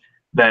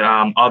that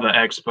other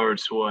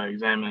experts who are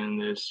examining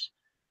this,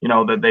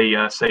 that they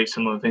say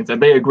similar things, that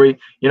they agree.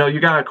 You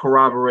gotta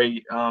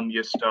corroborate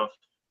your stuff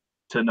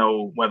to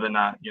know whether or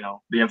not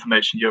the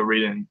information you're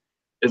reading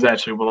is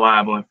actually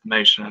reliable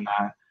information or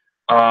not.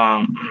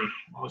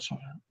 What's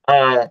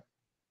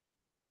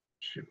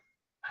shoot.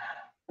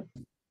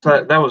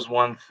 So that was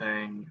one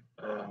thing.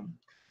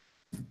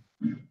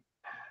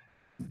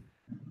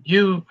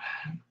 You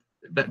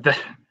that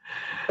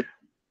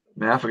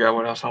man, I forgot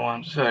what else I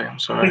wanted to say. I'm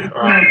sorry.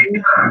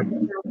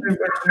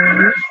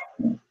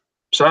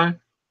 Sorry.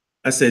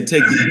 I said,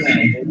 take your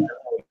time.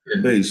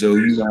 Hey, so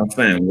you got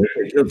family.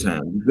 Take your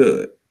time. You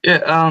good.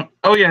 Yeah.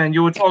 Oh yeah, and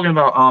you were talking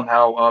about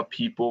how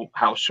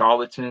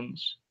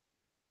charlatans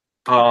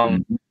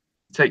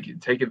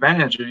take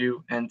advantage of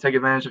you and take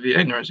advantage of your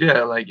ignorance.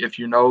 Yeah, like if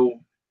you're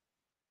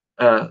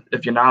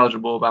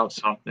knowledgeable about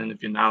something,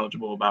 if you're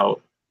knowledgeable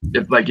about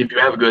if you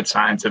have a good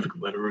scientific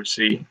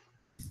literacy,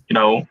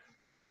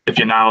 if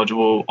you're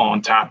knowledgeable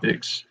on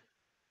topics,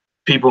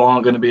 people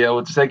aren't going to be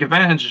able to take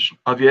advantage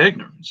of your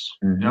ignorance.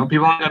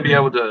 People aren't going to be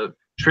able to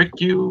trick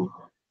you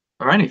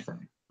or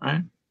anything,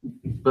 right?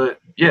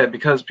 But yeah,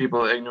 because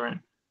people are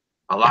ignorant,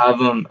 a lot of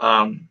them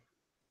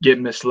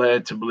get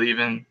misled to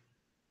believing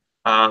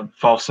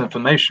false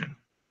information,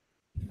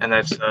 and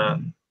that's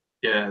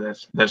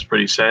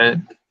pretty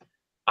sad.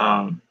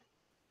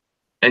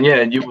 And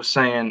yeah, you were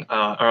saying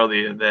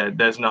earlier that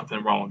there's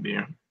nothing wrong with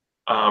being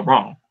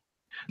wrong.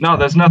 No,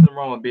 there's nothing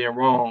wrong with being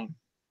wrong,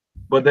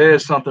 but there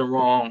is something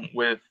wrong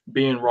with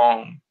being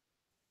wrong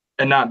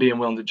and not being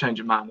willing to change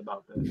your mind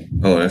about that.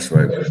 Oh, that's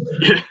right.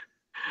 Yeah,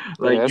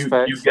 like Yeah,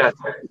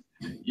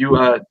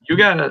 you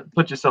gotta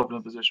put yourself in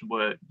a position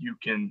where you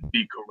can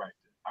be corrected.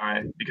 All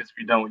right, because if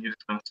you don't, you're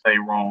just gonna stay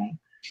wrong.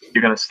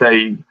 You're gonna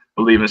stay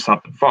believing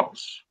something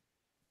false.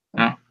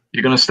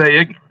 You're gonna stay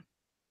ignorant.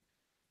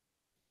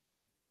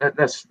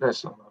 That's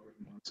all I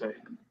really want to say.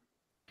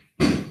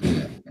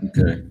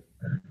 Okay.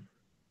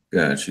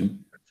 Got you.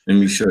 Let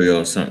me show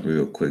y'all something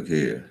real quick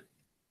here.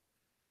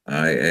 All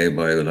right,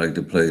 everybody would like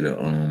to play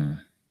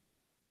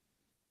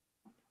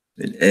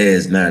it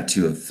adds not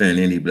to offend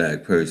any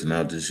black person.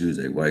 I'll just use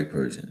a white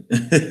person.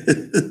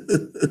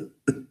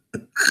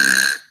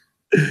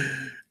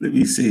 Let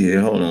me see here.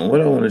 Hold on.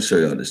 What I want to show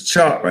y'all this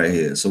chart right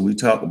here. So we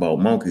talk about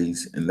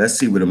monkeys, and let's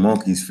see where the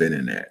monkeys fit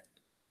in at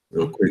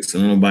real quick. So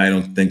nobody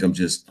don't think I'm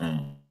just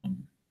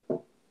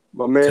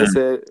My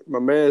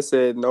man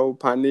said no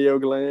pineal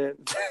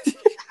gland.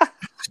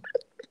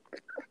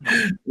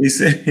 He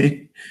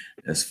said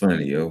that's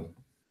funny, yo.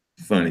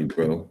 Funny,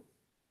 bro.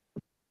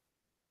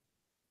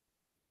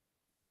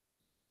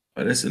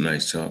 Oh, that's a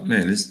nice chart.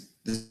 Man, this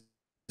is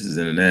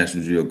in a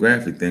National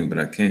Geographic thing, but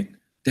I can't.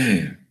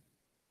 Damn.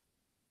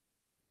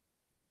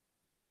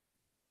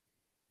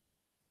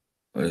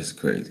 Oh, that's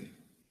crazy.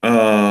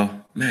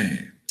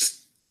 Man.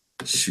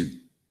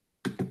 Shoot.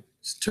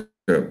 It's a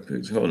terrible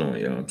picture. Hold on,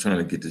 y'all. I'm trying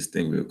to get this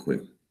thing real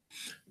quick.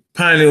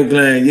 Pineal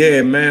gland.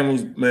 Yeah,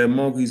 mammals, man,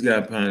 monkeys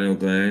got pineal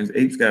glands.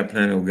 Apes got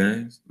pineal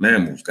glands.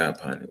 Mammals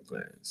got pineal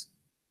glands.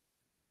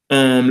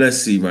 Let's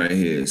see right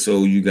here.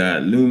 So you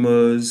got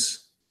lumas,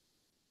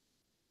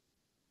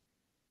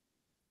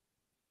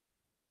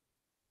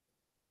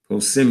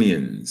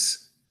 prosimians.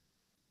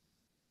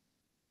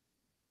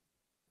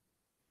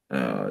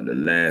 The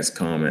last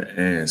common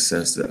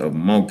ancestor of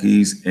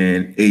monkeys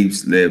and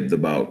apes lived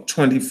about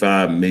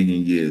 25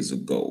 million years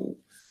ago.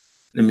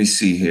 Let me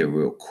see here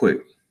real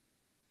quick.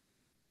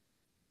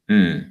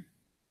 Man,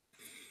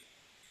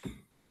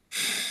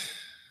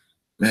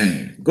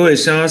 go ahead,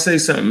 Sean. Say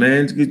something,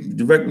 man.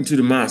 Direct me to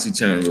the Mossy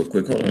channel real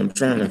quick. Hold on, I'm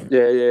trying to.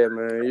 Yeah,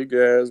 man. You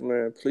guys,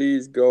 man,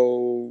 please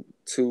go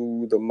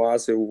to the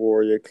Mossy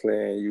Warrior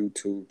Clan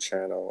YouTube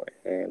channel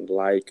and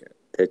like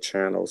the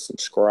channel,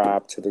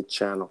 subscribe to the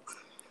channel.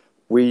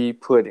 We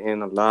put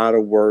in a lot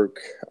of work.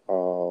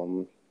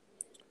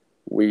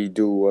 We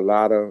do a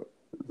lot of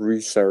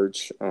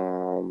research.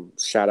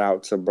 Shout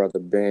out to Brother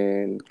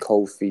Ben,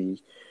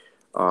 Kofi,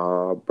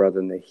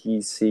 Brother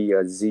Nahisi,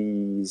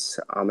 Aziz,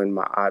 Amin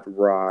Ma'at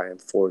Ra,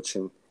 and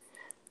Fortune.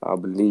 I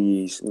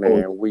believe,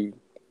 man, we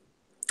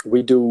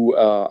do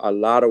a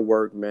lot of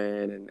work,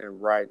 man, and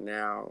right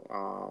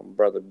now,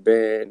 Brother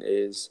Ben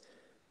is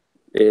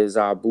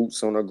our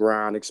boots on the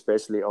ground,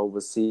 especially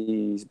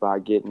overseas, by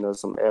getting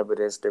us some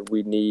evidence that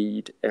we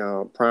need,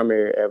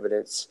 primary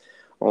evidence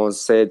on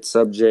said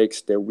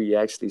subjects that we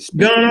actually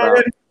speak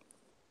about.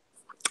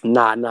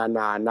 Not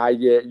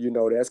yet. You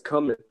know that's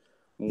coming.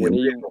 When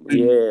you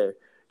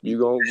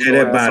gonna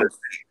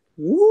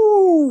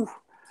woo.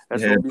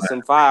 That's gonna be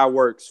some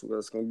fireworks.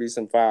 There's gonna be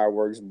some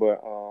fireworks,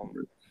 but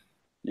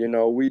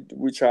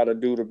we try to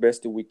do the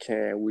best that we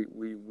can. We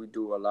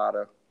do a lot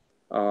of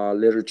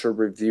literature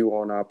review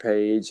on our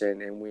page,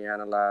 and we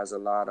analyze a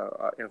lot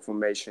of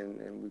information,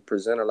 and we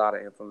present a lot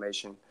of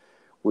information.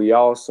 We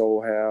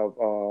also have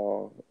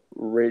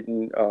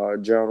written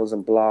journals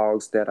and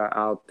blogs that are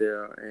out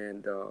there,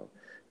 and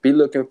be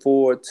looking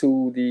forward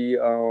to the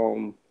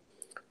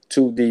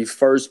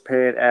first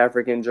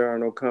Pan-African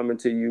journal coming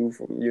to you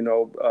from,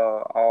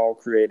 all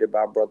created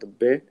by Brother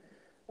Ben.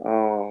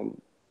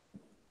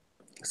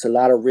 It's a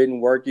lot of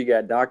written work. You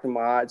got Dr.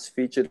 Maat's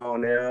featured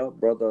on there,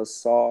 Brother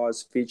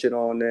Sars featured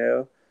on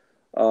there.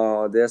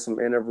 There's some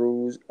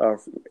interviews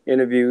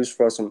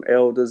for some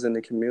elders in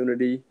the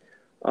community.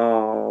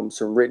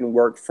 Some written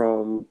work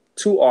from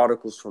 2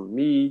 articles from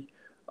me,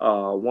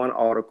 1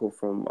 article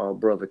from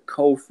Brother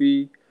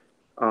Kofi.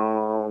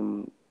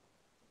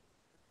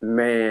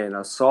 Man,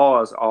 a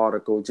SARS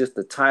article, just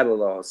the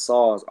title of a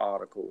SARS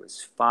article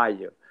is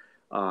fire.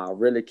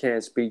 Really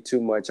can't speak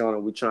too much on it.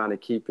 We're trying to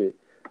keep it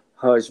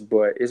hush,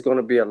 but it's going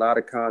to be a lot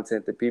of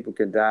content that people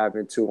can dive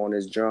into on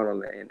this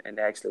journal and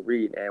actually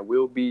read, and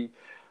will be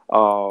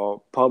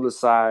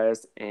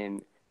publicized,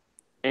 and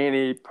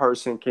any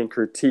person can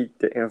critique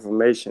the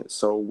information.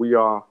 So we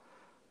are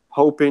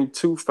hoping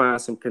to find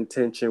some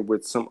contention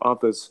with some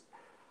others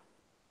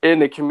in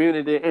the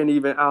community and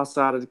even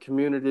outside of the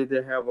community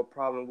that have a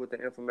problem with the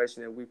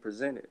information that we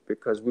presented,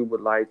 because we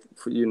would like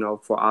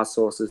for our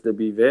sources to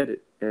be vetted,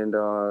 and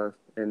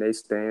they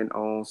stand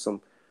on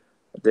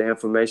the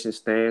information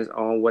stands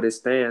on what it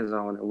stands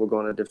on, and we're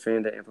going to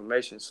defend the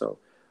information. So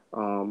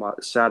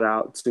shout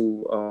out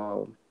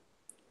to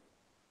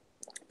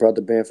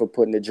Brother Ben for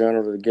putting the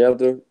journal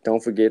together.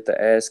 Don't forget the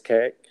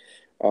ASCAC.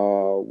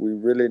 We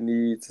really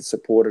need the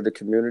support of the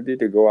community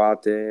to go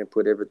out there and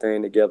put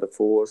everything together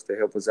for us to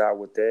help us out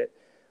with that.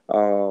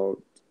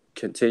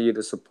 Continue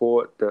to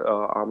support the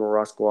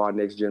Amara Squad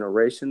Next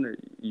Generation, the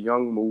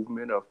young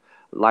movement of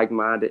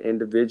like-minded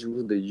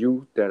individuals, the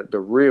youth, the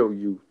real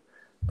youth,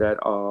 that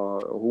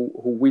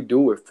who we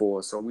do it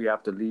for. So we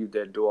have to leave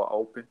that door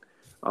open.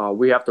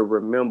 We have to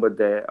remember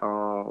that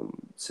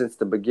since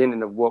the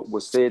beginning of what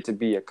was said to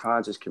be a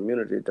conscious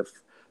community,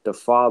 the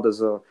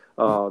fathers of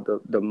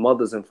the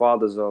mothers and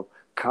fathers of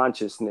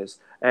consciousness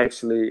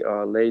actually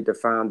laid the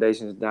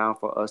foundations down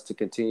for us to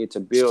continue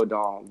to build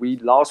on. We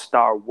lost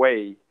our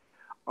way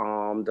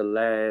the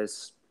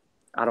last,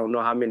 I don't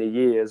know how many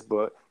years,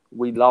 but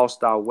we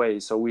lost our way.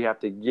 So we have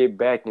to get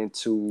back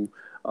into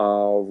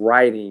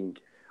writing,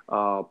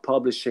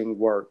 publishing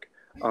work,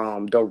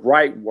 the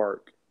right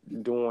work,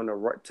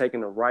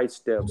 taking the right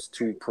steps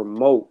to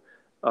promote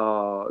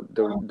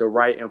the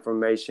right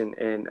information,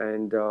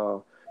 and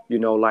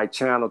like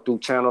through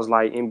channels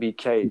like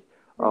MBK,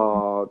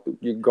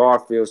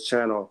 Garfield's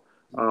channel,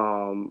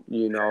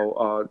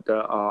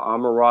 the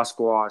Amara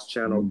Squad's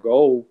channel.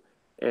 Go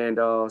and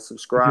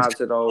subscribe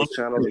to those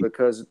channels,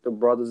 because the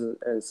brothers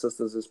and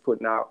sisters is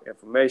putting out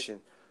information.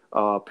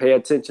 Pay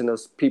attention to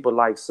people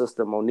like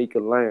Sister Monica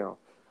Lamb.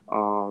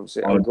 A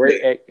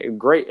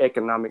great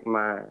economic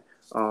mind.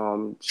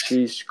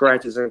 She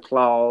scratches and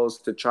claws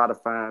to try to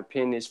find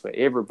pennies for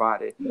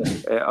everybody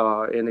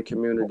in the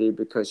community,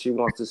 because she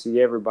wants to see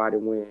everybody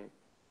win.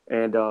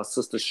 And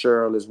Sister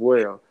Cheryl as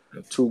well.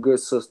 2 good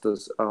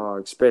sisters,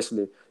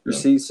 especially. You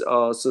see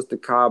Sister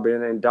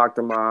Cobbin and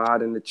Dr.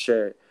 Maat in the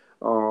chat.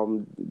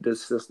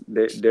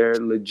 They're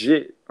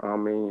legit. I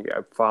mean,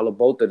 I follow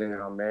both of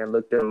them, man.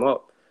 Look them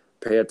up.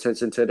 Pay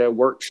attention to their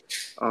work.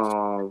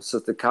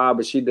 Sister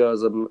Cobbin, she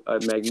does a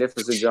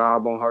magnificent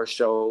job on her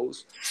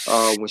shows.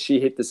 When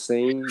she hit the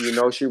scene,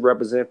 she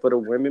represents for the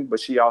women, but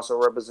she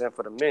also represents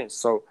for the men.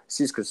 So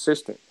she's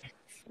consistent.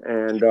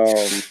 And,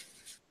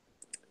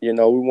 we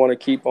want to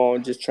keep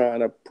on just trying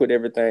to put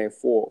everything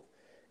forth.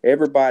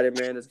 Everybody,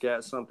 man, has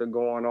got something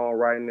going on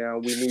right now.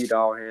 We need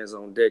all hands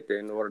on deck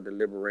in order to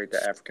liberate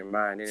the African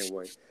mind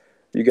anyway.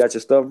 You got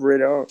your stuff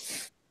ready on?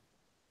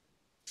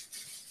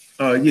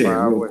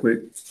 Yeah, real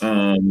quick.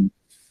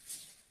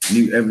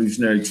 New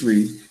evolutionary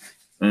tree.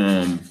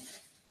 So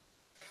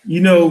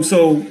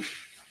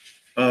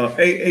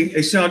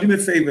hey Sean, do me a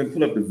favor and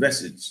pull up the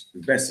vestiges.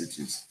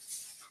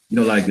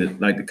 Like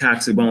the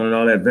coccyx bone and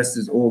all that,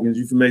 vestige organs.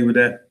 You familiar with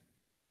that?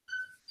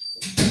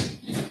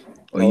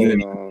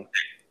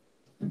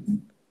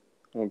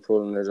 I'm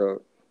pulling it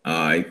up. All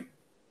right.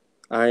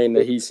 I ain't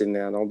Nahisi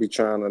now. Don't be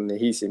trying to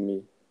Nahisi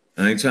me.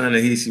 I ain't trying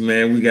to hit you,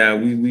 man. We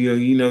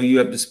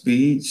you up to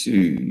speed.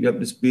 Shoot, you up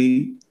to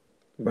speed.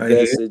 Right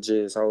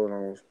Messages. Here. Hold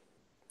on.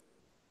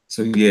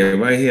 So yeah,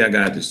 right here I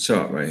got this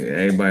chart right here.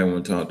 Everybody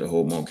want to talk the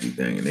whole monkey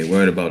thing, and they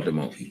worried about the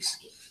monkeys.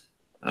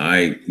 All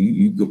right,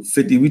 you go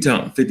 50. We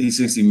talking 50,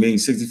 60 million,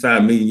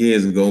 65 million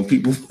years ago.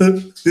 People Are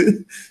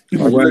you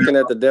looking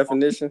at the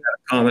definition?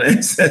 Common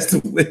ancestor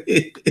with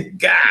it.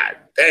 God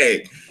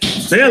dang,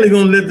 barely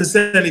gonna live to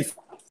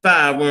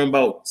 75. We're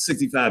about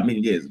 65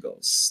 million years ago.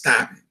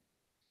 Stop it.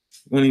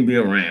 Won't even be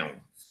around.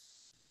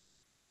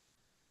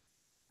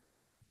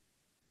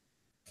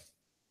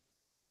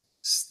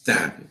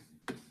 Stop it.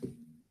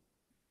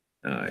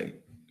 All right.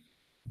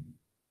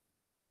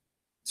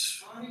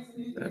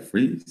 That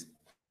freeze.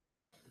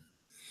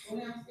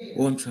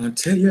 Oh, I'm trying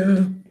to tell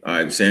you. All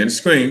right, I'm sharing the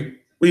screen.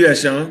 Where you at,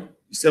 Sean?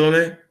 You still on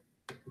there?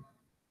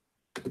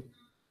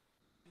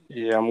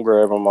 Yeah, I'm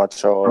grabbing my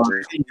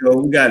charger.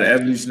 We got an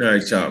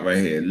evolutionary chart right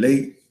here.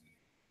 Late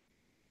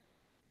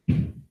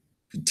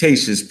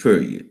Cretaceous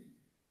period.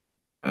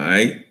 All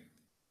right.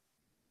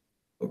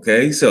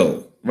 Okay,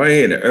 so right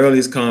here, the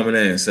earliest common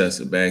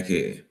ancestor back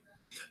here.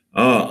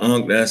 Oh,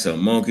 Unc, that's a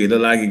monkey.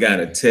 Look like he got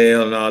a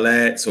tail and all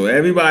that. So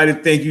everybody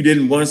think you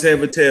didn't once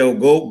have a tail.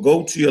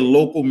 Go to your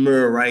local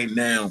mirror right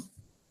now,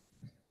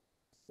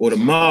 or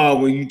tomorrow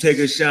when you take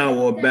a shower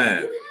or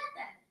bath.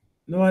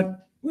 No,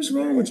 what's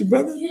wrong with you,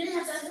 brother?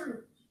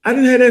 I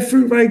didn't have that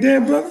fruit right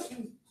there, brother.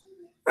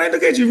 Right,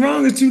 look at you.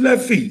 Wrong is 2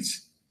 left feet.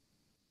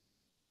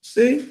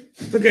 See,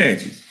 look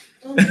at you.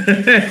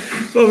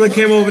 So I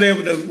came over there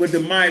with the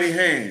mighty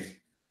hand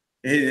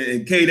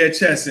and K that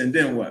chest, and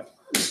then what?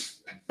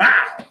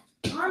 Bow.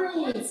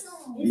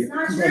 Yeah,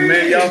 come on,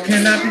 man, y'all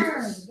cannot be.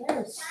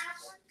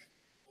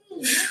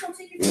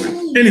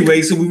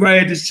 Anyway, so we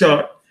right at this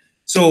chart.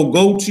 So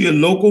go to your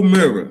local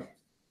mirror,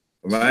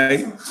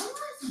 right?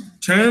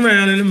 Turn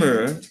around in the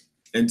mirror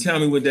and tell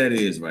me what that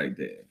is right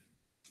there.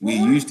 We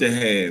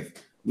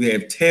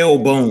have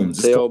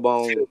tailbones.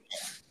 Tailbone.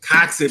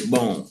 Coccyx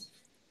bone.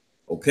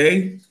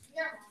 Okay?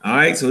 All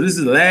right, so this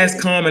is the last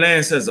common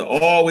ancestor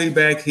all the way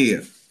back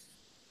here.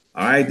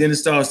 All right, then it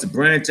starts to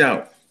branch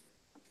out.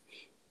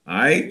 All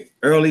right,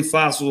 early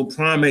fossil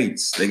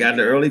primates. They got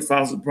the early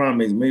fossil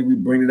primates. Maybe we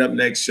bring it up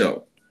next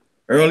show.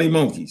 Early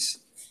monkeys.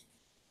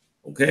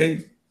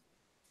 Okay?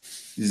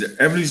 These are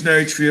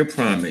evolutionary tree of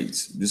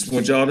primates. Just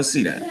want y'all to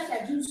see that.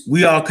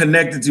 We are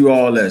connected to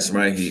all this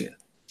right here.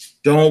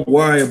 Don't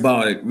worry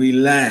about it.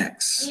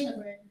 Relax.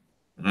 All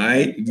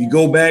right. If you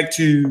go back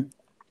to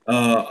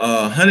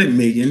 100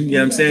 million, you know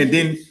what I'm saying?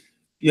 Then,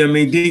 you know what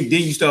I mean?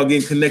 Then you start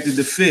getting connected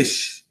to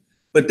fish.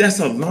 But that's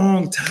a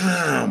long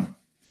time.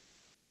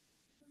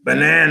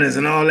 Bananas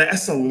and all that.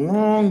 That's a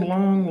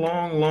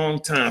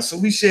long time. So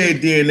we share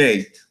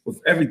DNA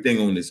with everything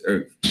on this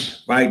earth,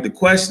 right? The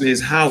question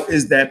is, how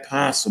is that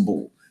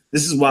possible?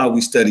 This is why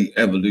we study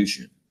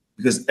evolution,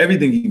 because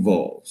everything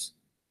evolves.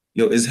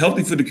 It's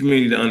healthy for the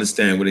community to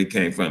understand where they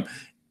came from.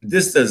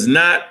 This does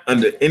not,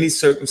 under any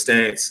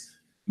circumstance,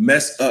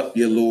 mess up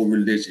your little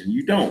religion.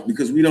 You don't,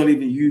 because we don't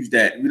even use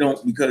that. We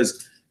don't,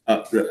 because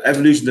the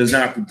evolution does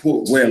not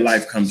report where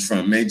life comes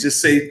from, man.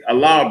 Just say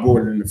Allah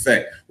brought it in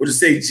effect. Or just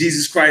say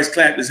Jesus Christ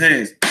clapped his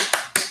hands.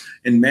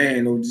 And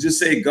man, or just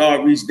say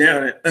God reached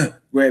down and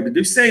grabbed it.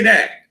 Just say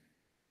that.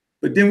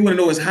 But then we want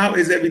to know is how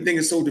is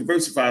everything so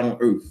diversified on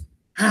earth?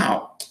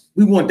 How?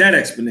 We want that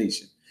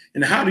explanation.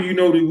 And how do you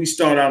know that we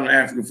start out in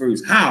Africa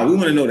first? How? We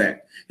want to know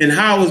that. And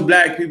how is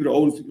Black people the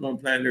oldest people on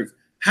planet Earth?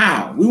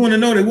 How? We want to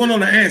know that. We want to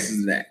know the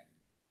answers to that.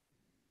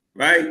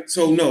 Right?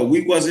 So no,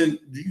 we wasn't,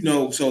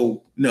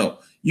 so no.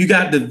 You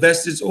got the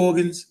vestige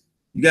organs?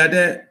 You got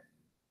that?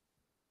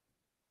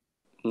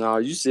 No,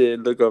 you said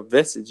look up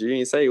vestige. You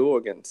didn't say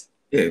organs.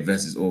 Yeah,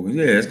 vestige organs.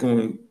 Yeah, it's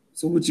going.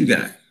 So what you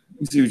got?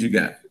 Let me see what you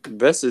got.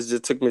 Vestige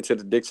just took me to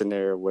the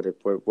dictionary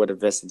what a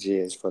vestige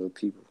is for the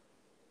people.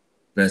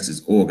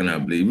 Vestige organ, I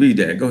believe. Read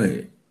that. Go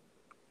ahead.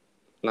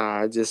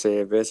 Nah, I just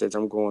said vestige.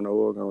 I'm going to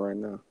organ right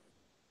now.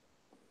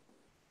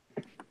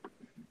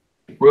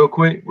 Real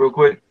quick. Go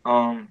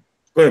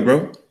ahead,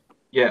 bro.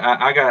 Yeah,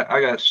 I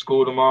got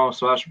school tomorrow,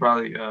 so I should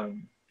probably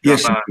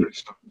yes,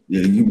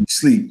 you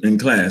sleep in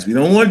class. We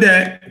don't want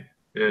that.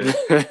 Yeah.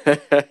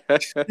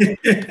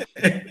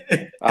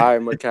 All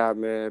right, Makai,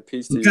 man.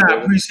 Peace to you.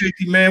 God, appreciate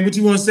you, man. What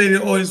you want to say to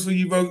the audience for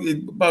you, bro,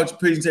 about your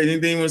presentation?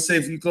 Anything you want to say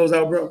before you close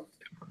out, bro?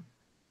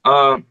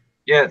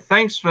 Yeah,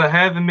 thanks for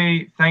having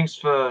me. Thanks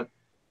for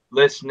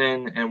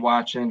listening and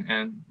watching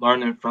and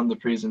learning from the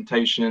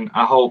presentation.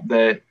 I hope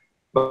that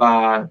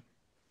by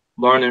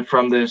learning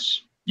from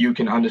this, you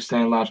can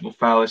understand logical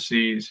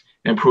fallacies,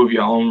 improve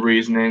your own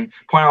reasoning,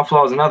 point out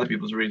flaws in other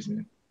people's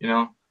reasoning.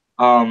 There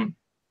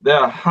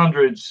are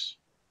hundreds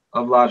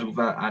of logical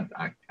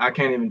I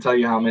can't even tell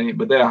you how many,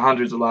 but there are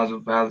hundreds of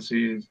logical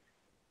fallacies,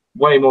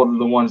 way more than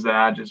the ones that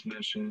I just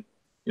mentioned.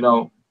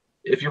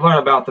 If you learn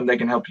about them, they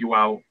can help you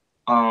out.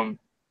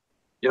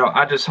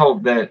 I just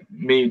hope that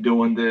me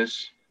doing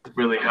this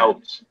really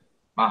helps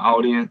my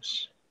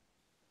audience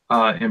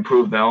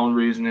improve their own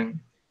reasoning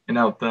and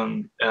help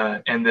them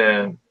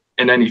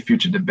in any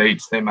future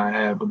debates they might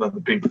have with other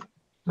people.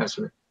 That's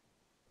it.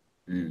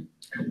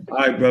 All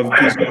right, brother.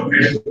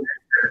 Peace.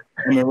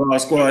 I'm in Raw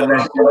Squad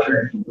next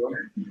generation.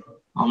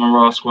 I'm in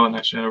Raw Squad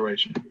next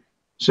generation.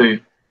 See you.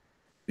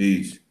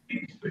 Peace.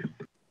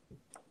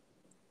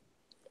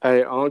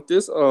 Hey, on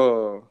this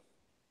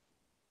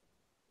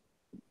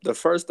the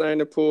first thing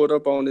that pulled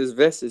up on this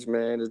vestige,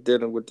 man, is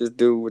dealing with this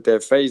dude with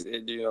that face,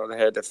 that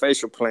had the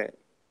facial plant.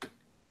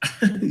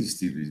 You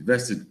see these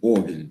vestige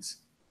organs.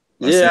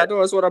 I know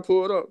that's what I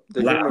pulled up.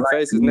 The human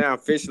face is now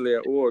officially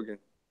an organ.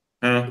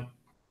 Huh?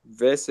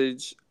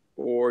 Vestige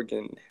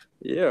organ.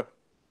 Yeah,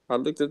 I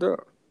looked it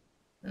up.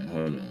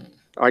 Hold on.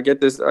 I get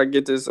this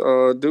dude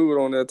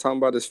on there talking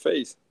about his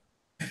face.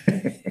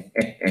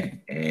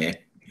 I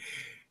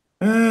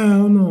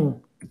don't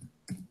know.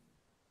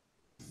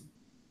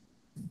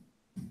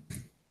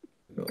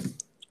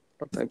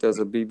 I think that's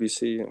a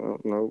BBC. I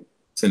don't know.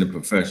 Send the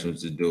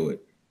professionals to do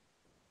it.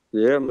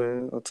 Yeah,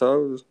 man. I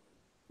told you.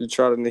 You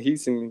try to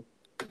Nahisi me.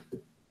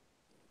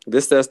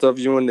 This that stuff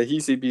you and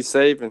Nahisi be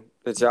saving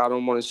that y'all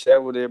don't want to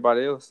share with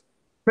everybody else.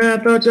 Man,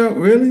 I thought y'all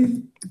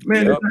really?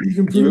 Man, Yep. that's how you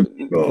can prove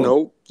it.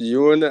 Nope.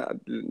 You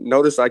and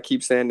notice I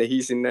keep saying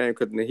Nahisi name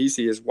because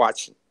Nahisi is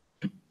watching.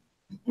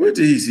 Where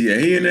did he see at?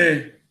 He in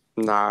there?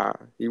 Nah,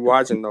 he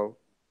watching though.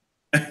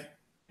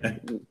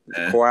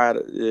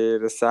 Quiet. Yeah,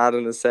 the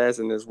silent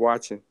assassin is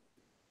watching.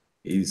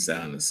 He's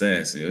silent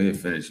assassin. He'll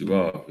finish you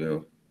off,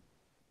 yo.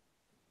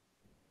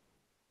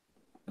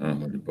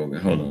 Hold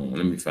on.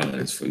 Let me find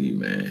this for you,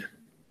 man.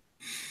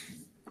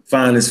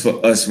 Find this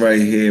for us right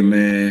here,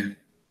 man.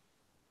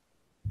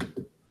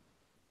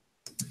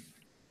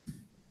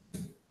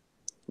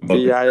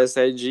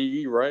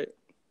 Visage, right?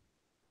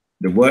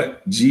 The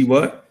what? G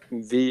what?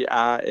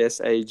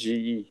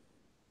 Visage.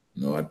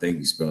 No, I think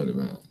you spelled it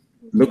wrong.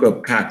 Look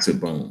up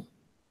coxibone.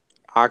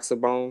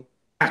 Oxybone.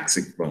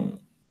 Coxibone.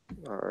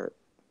 All right.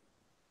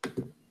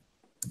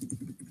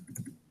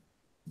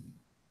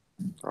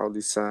 All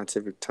these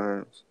scientific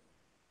terms.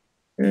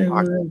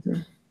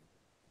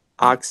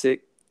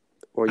 Oxic,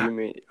 or you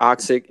mean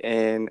oxic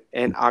and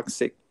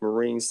anoxic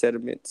marine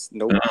sediments?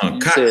 Nope.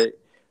 You said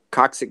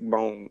coccyx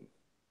bone.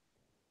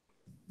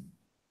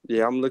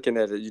 Yeah, I'm looking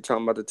at it. You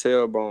talking about the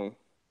tailbone?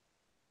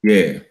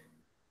 Yeah.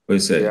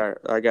 What's that? Yeah,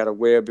 I got a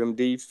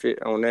WebMD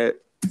fit on that.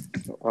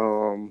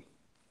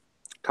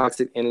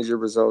 Toxic energy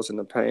results in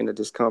the pain or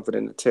discomfort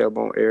in the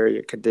tailbone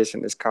area.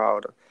 Condition is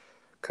called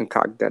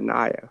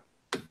concacchypnea.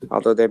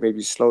 Although they may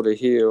be slow to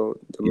heal,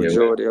 the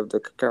majority of the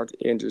concoct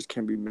injuries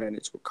can be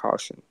managed with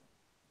caution.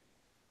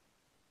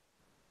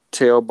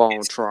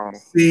 Tailbone trauma.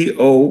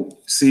 COCCYX.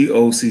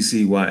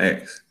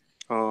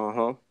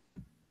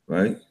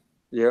 Right?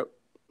 Yep.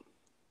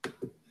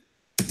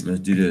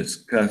 Let's do this.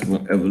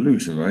 Classical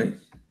evolution, right?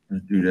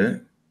 Let's do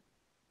that.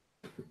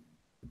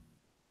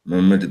 I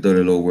meant to throw that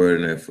little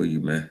word in there for you,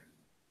 man.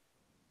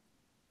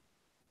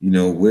 You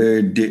know,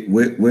 where did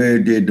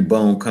the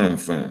bone come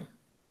from?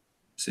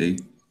 See?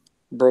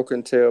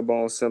 Broken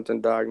tailbone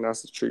symptom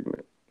diagnostic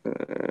treatment.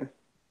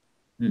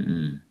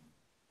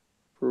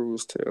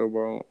 Bruised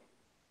tailbone.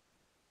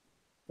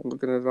 I'm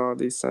looking at all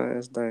these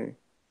signs, dang.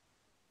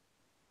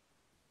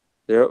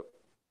 Yep.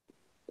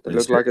 It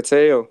looks like a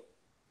tail.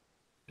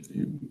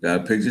 You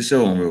got a picture,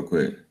 show them real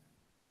quick.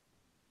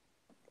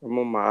 I'm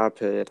on my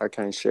iPad. I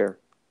can't share.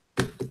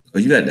 Oh,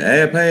 you got the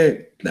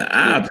iPad? The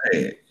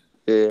iPad?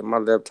 Yeah, my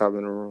laptop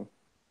in the room.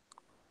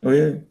 Oh,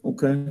 yeah?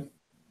 Okay.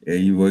 Yeah,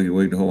 you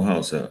wake the whole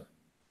house up.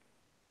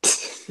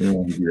 You don't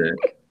want to do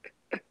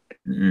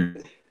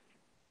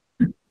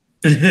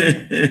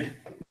that.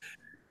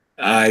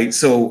 All right,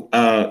 so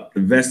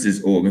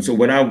Vestige organ. So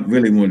what I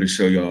really wanted to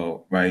show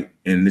y'all, right,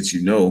 and let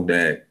you know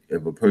that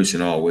if a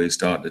person always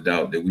start to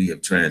doubt that we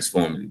have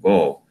transformed and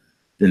evolved,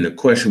 then the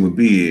question would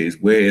be is,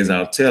 where is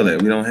our tail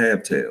at? We don't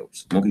have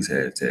tails. Monkeys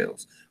have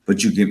tails.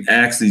 But you can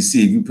actually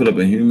see, if you put up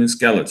a human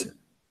skeleton,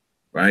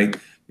 right,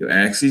 you'll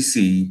actually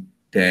see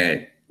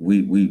that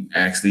we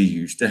actually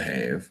used to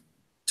have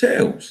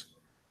tails.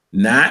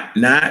 Not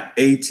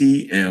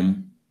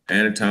ATM,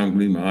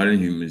 anatomically modern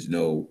humans,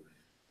 no.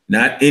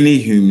 Not any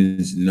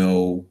humans,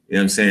 no. You know what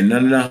I'm saying?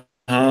 None of the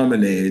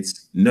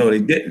hominids, no, they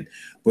didn't.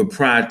 But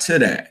prior to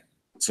that,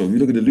 so if you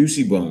look at the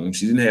Lucy bone,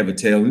 she didn't have a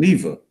tail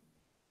neither.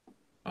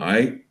 All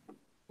right?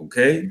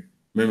 Okay?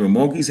 Remember,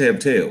 monkeys have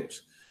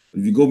tails.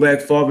 If you go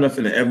back far enough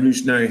in the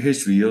evolutionary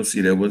history, you'll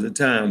see there was a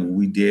time where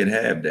we did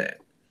have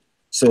that.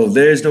 So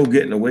there's no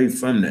getting away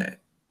from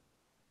that.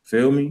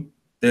 Feel me?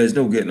 There's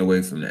no getting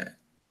away from that.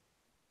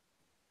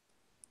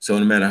 So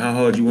no matter how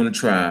hard you want to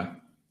try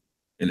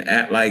and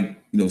act like,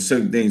 you know,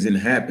 certain things didn't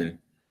happen,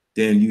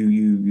 then you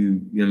know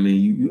what I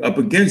mean, you up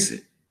against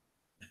it.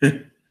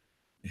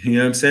 You know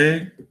what I'm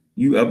saying?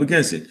 You up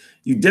against it.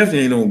 You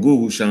definitely ain't on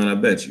Google, Sean, I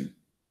bet you.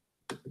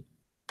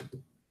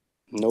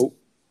 Nope.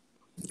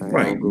 I ain't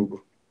on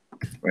Google.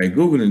 Right,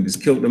 Google done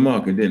just killed the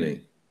market, didn't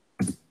they?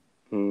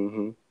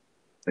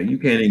 Like you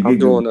can't even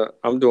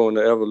I'm doing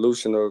the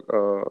evolution of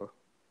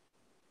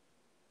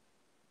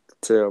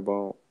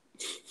tailbone.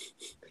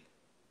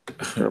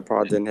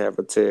 Grandpa didn't have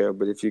a tail,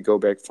 but if you go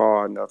back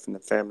far enough in the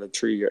family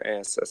tree, your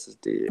ancestors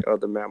did.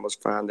 Other mammals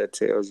find their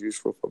tails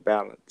useful for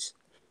balance.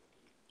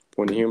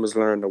 When humans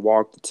learned to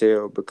walk, the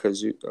tail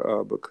because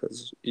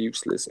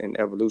useless in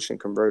evolution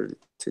converted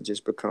to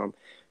just become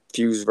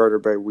fused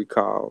vertebrae we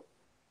call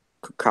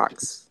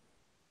cox.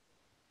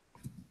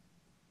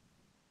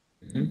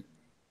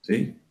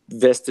 See?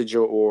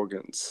 Vestigial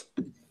organs.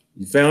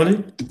 You found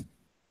it?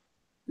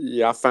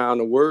 Yeah, I found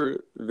the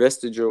word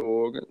vestigial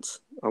organs.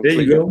 There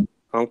you go.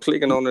 I'm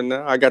clicking on it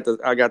now. I got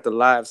the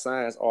Live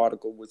Science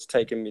article, which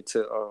taking me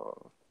to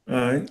all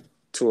right,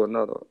 to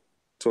another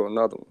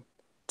one.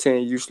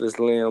 10 useless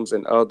limbs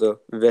and other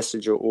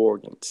vestigial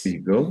organs. There you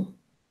go.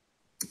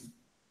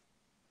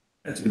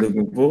 That's what you're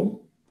looking for.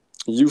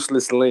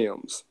 Useless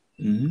limbs.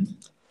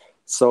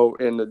 So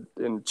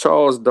in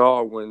Charles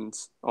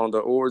Darwin's On the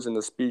Origin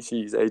of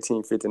Species,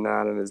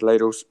 1859, in his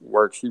later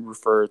work, he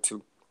referred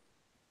to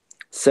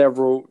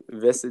several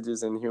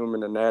vestiges in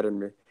human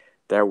anatomy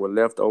that were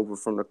left over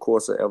from the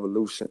course of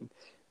evolution.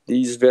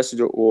 These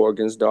vestigial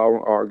organs,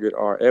 Darwin argued,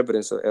 are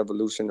evidence of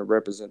evolution and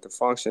represent the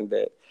function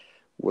that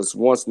was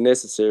once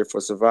necessary for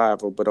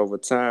survival, but over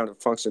time the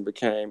function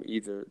became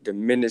either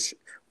diminished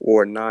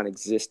or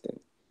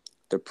non-existent.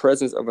 The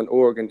presence of an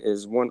organ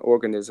is one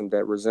organism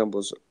that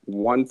resembles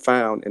one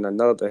found in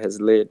another has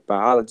led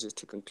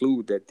biologists to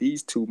conclude that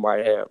these two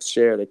might have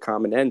shared a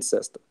common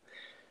ancestor.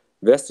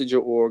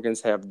 Vestigial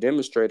organs have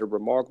demonstrated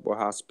remarkable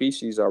how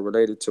species are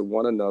related to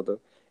one another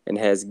and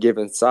has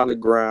given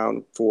solid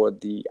ground for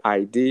the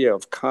idea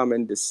of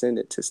common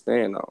descent to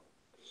stand on.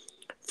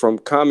 From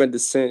common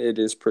descent, it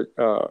is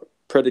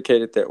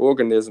predicated that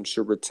organisms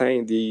should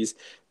retain these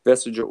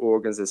vestigial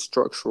organs as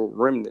structural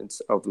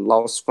remnants of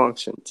lost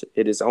functions.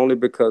 It is only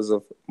because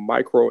of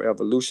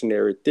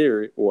microevolutionary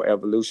theory or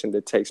evolution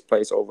that takes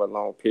place over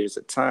long periods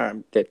of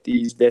time that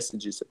these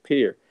vestiges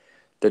appear.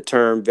 The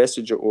term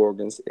vestigial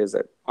organs is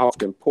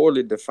often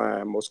poorly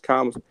defined, most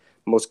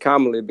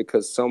commonly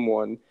because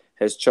someone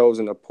has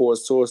chosen a poor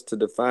source to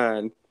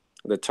define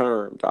the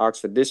term. The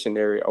Oxford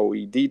Dictionary,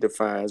 OED,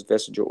 defines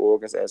vestigial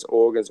organs as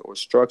organs or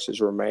structures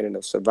remaining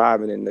of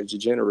surviving in the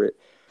degenerate,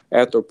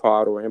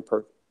 arthropod,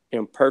 or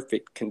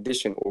imperfect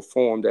condition or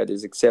form that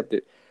is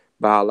accepted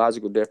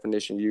biological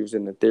definition used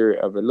in the theory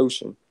of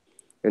evolution.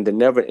 In the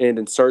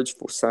never-ending search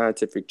for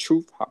scientific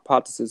truth,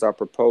 hypotheses are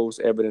proposed,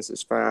 evidence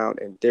is found,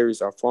 and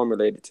theories are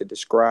formulated to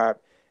describe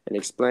and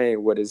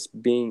explain what is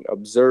being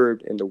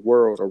observed in the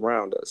world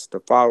around us. The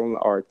following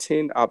are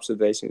 10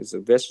 observations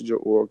of vestigial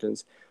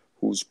organs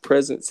whose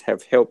presence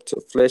have helped to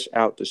flesh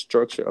out the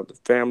structure of the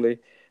family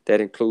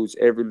that includes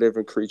every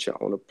living creature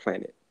on the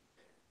planet.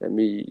 Let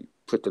me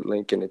put the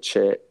link in the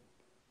chat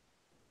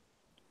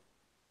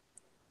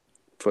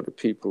for the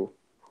people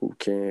who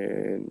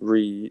can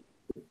read.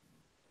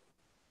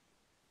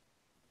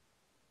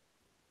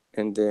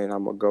 And then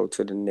I'm going to go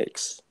to the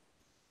next.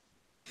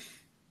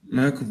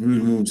 My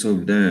computer moves so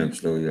damn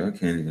slow, y'all. I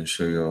can't even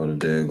show y'all the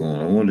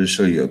daggone. I wanted to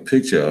show you a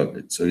picture of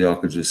it so y'all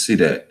could just see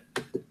that.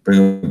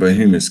 Bring up a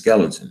human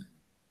skeleton.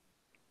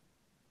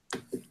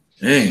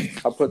 Dang.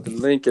 I put the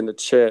link in the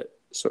chat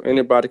so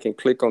anybody can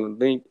click on the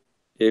link.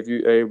 If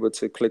you're able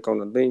to click on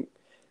the link,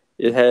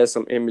 it has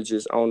some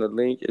images on the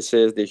link. It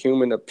says the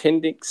human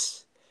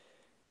appendix.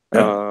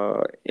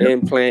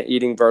 In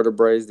plant-eating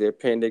vertebrates, the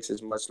appendix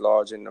is much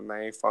larger, and the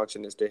main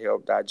function is to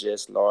help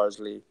digest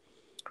largely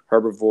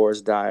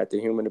herbivorous diet. The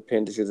human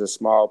appendix is a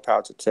small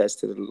pouch attached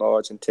to the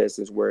large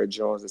intestines where it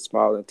joins the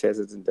small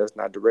intestines and does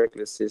not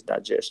directly assist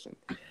digestion.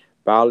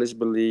 Biologists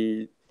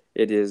believe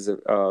it is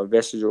a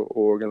vestigial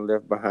organ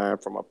left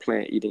behind from a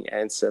plant-eating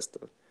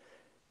ancestor.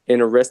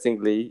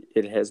 Interestingly,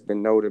 it has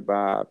been noted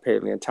by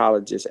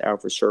paleontologist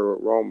Alfred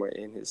Sherwood Romer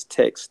in his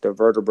text, The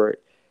Vertebrate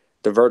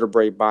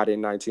Body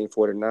in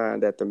 1949,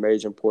 that the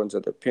major importance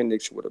of the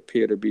appendix would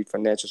appear to be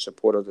financial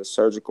support of the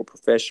surgical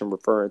profession,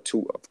 referring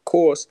to, of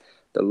course,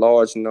 the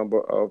large number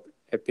of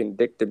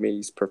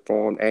appendectomies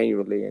performed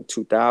annually in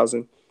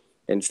 2000.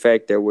 In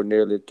fact, there were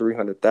nearly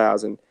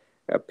 300,000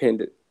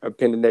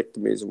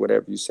 appendectomies,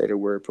 whatever you say the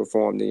word,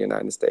 performed in the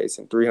United States,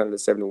 and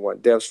 371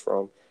 deaths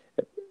from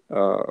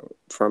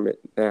it.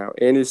 Now,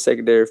 any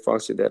secondary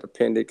function that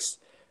appendix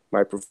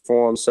might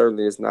perform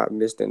certainly is not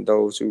missed in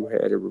those who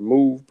had it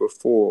removed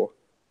before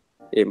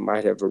it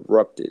might have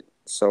erupted.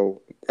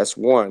 So that's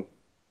one,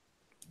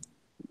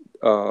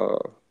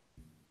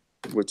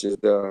 which is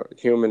the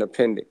human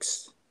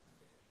appendix.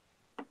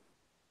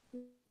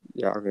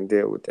 Y'all can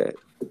deal with that.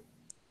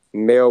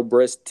 Male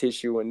breast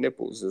tissue and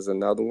nipples is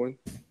another one.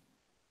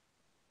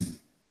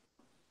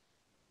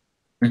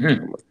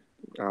 I'm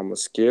gonna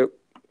skip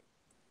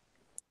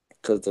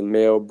because the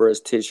male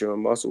breast tissue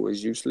and muscle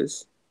is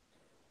useless.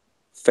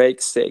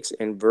 Fake sex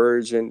and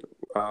virgin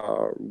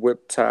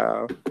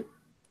whiptail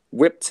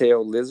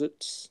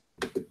lizards.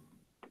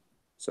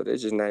 So they're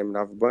just naming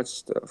off a bunch of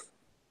stuff.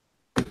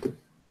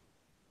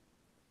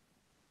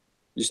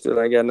 You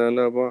still ain't got nothing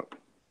up on?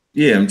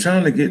 Yeah, I'm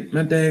trying to get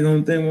my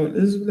daggone thing. What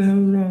the hell is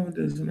wrong with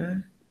this,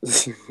 man?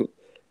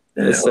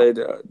 They say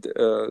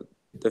the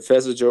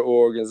vestigial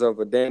organs of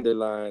a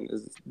dandelion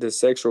is the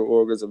sexual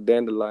organs of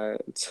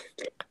dandelions.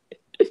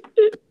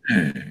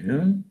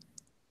 Yeah.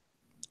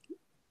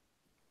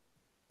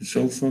 It's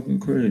so fucking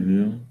crazy,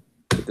 yo.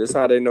 That's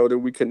how they know that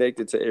we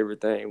connected to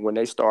everything, when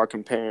they start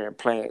comparing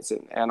plants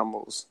and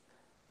animals.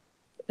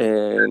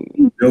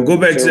 And yo, go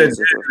back to that.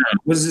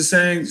 What's it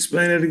saying?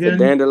 Explain it again.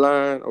 The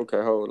dandelion.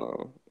 Okay, hold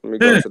on. Let me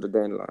go to the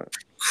dandelion.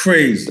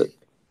 Crazy.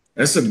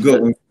 That's a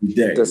good one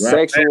today.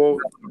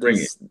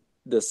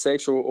 The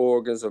sexual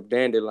organs of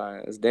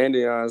dandelions.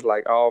 Dandelions,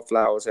 like all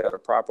flowers, have a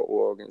proper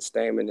organ,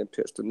 stamen, and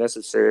pistil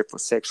necessary for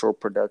sexual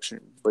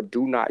production, but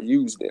do not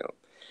use them.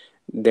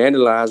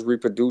 Dandelions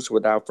reproduce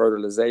without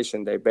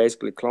fertilization. They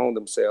basically clone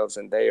themselves,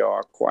 and they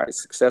are quite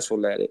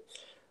successful at it.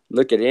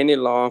 Look at any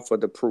lawn for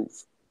the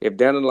proof. If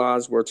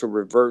dandelions were to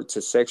revert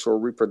to sexual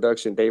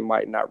reproduction, they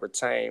might not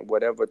retain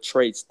whatever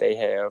traits they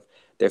have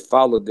that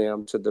follow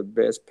them to the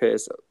best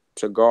pests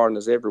to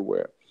gardeners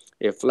everywhere.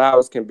 If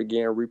flowers can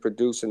begin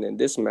reproducing in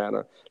this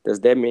manner, does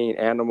that mean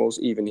animals,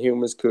 even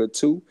humans, could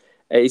too?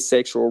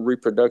 Asexual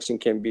reproduction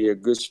can be a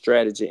good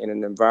strategy in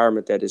an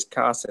environment that is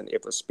constant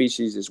if a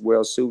species is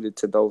well suited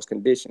to those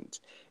conditions.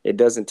 It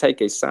doesn't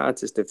take a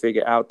scientist to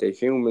figure out that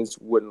humans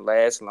wouldn't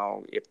last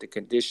long if the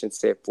condition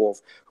set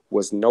forth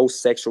was no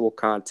sexual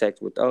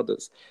contact with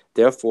others.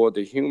 Therefore,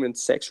 the human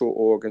sexual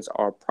organs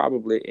are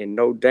probably in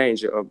no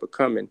danger of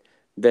becoming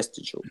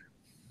vestigial.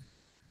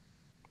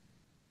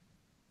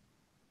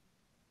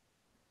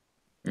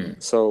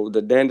 So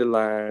the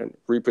dandelion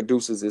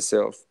reproduces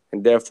itself,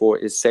 and therefore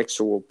its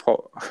sexual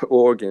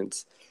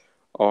organs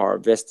are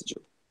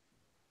vestigial.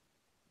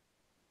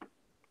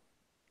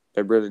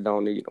 They really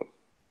don't need them.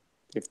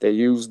 If they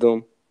use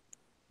them,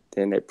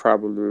 then they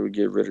probably will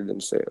get rid of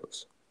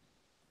themselves.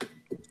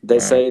 They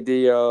say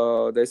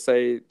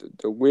the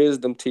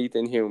wisdom teeth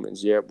in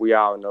humans. Yeah, we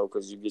all know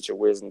because you get your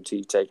wisdom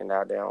teeth taken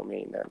out. They don't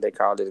mean that. They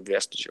call it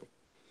vestigial.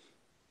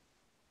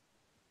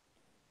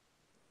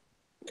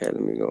 Okay,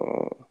 let me go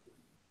on.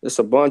 It's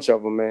a bunch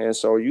of them, man.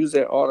 So use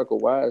that article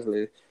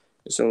wisely.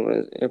 There's some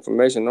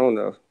information on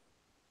there,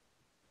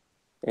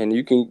 and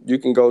you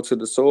can go to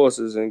the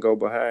sources and go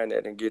behind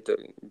that and get the.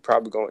 You're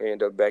probably gonna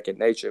end up back in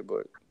Nature,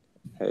 but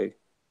hey.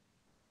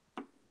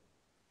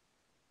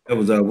 That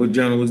was what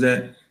journal was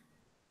that?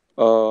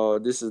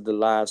 This is the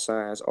Live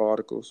Science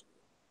articles.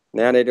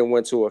 Now they done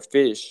went to a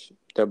fish,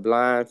 the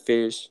blind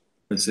fish.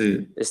 Let's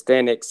see.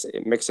 Stanix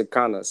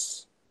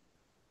mexicanus.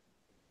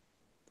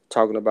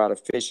 Talking about a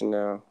fish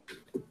now.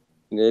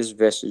 And there's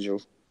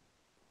vestigial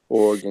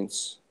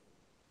organs.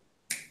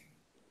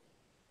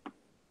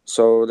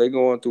 So they're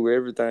going through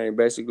everything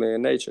basically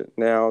in nature.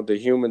 Now the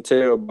human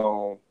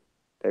tailbone,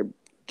 they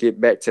get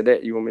back to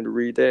that. You want me to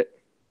read that?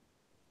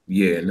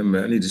 Yeah,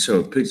 I need to show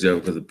a picture of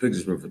it because the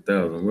picture's worth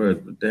 1,000 words,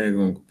 but dang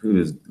on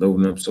computers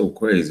loading up so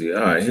crazy.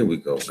 All right, here we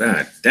go.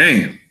 God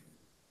damn.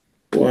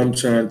 Boy, I'm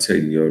trying to tell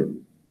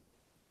you.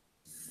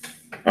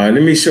 All right,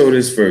 let me show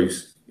this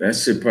first. That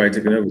shit probably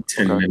take another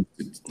 10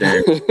 minutes.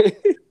 Damn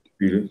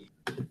computer.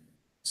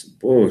 Some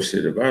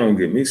bullshit. If I don't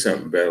get me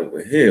something better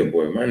over here,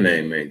 boy, my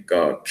name ain't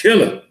God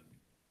Killer.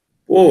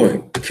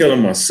 Boy,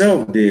 killing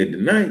myself dead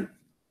tonight.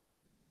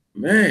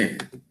 Man.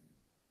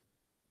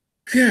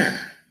 God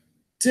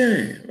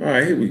damn. All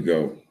right, here we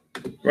go.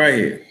 Right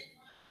here.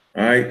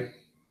 All right.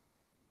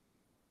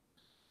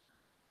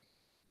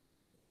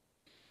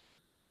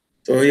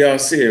 So y'all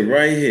see it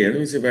right here. Let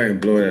me see if I can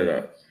blow that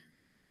up.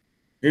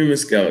 Human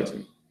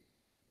skeleton.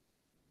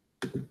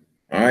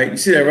 All right, you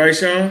see that right,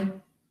 Sean?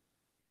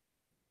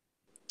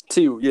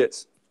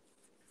 Yes.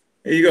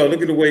 Here you go.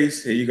 Look at the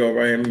waist. Here you go,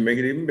 right? I'm gonna make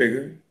it even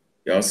bigger.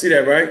 Y'all see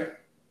that, right?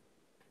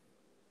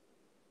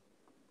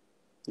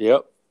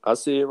 Yep, I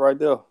see it right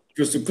there.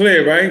 Crystal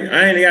clear, right?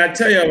 I ain't gotta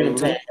tell y'all what I'm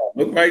talking about.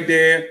 Look right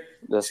there.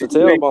 That's the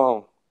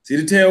tailbone. See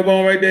the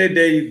tailbone right there?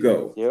 There you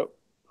go. Yep.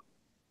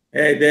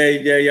 Hey,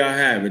 there y'all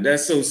have it.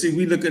 That's so. See,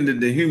 we look into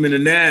the human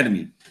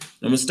anatomy.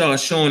 I'm gonna start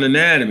showing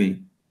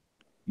anatomy.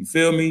 You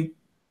feel me?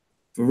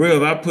 For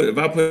real. If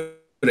I put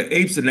the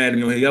ape's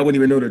anatomy on here, y'all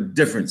wouldn't even know the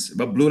difference.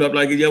 If I blew it up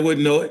like it, y'all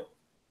wouldn't know it.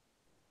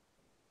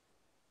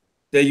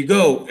 There you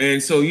go.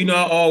 And so, you know,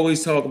 I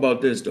always talk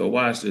about this, though.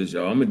 Watch this,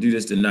 y'all. I'm going to do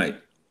this tonight.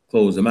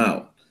 Close them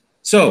out.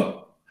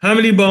 So, how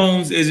many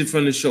bones is it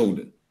from the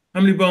shoulder?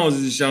 How many bones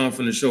is it, Sean,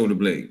 from the shoulder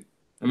blade?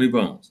 How many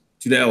bones?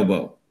 To the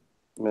elbow.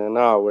 Man,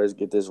 I always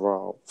get this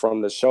wrong.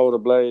 From the shoulder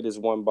blade is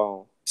one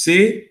bone.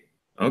 See it?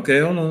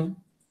 Okay, hold on.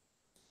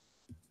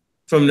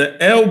 From the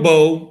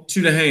elbow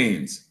to the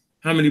hands,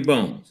 how many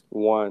bones?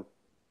 One.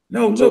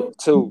 No, look.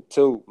 Two.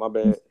 My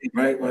bad.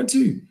 Right, 1,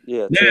 2.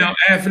 Yeah. Now,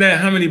 after that,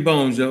 how many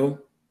bones, yo?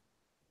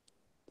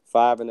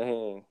 5 in the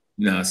hand.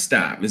 Nah,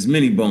 stop. There's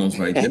many bones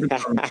right there.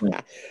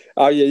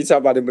 Oh, yeah, you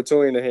talking about in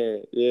between the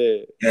hand.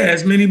 Yeah. Yeah,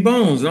 it's many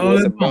bones. All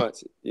it's that a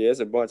bunch. Yeah,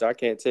 it's a bunch. I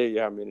can't tell you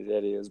how many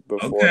that is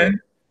before. Okay.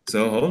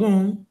 So hold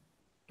on.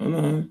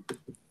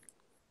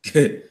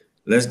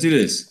 Let's do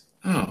this.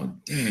 Oh,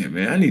 damn,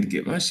 man. I need to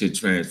get my shit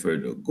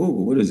transferred to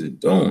Google. What is it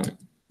doing?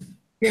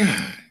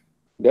 Yeah.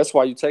 That's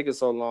why you take it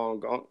so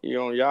long.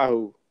 You're on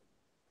Yahoo.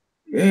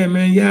 Yeah,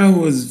 man.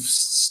 Yahoo is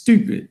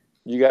stupid.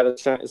 You got to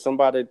change.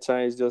 Somebody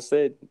changed your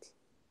settings.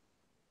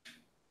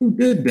 Who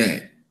did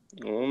that?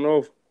 I don't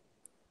know.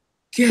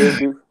 Yeah.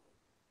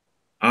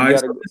 All right,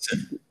 so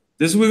listen.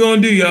 This is what we're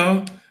going to do,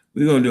 y'all.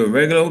 We're going to do a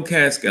regular old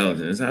cat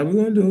skeleton. That's how we're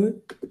going to do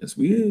it. Yes,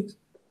 we is.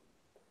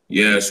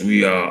 Yes,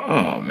 we are.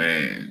 Oh,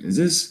 man. Is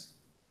this?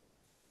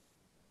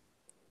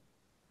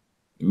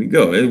 Here we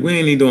go. We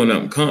ain't even doing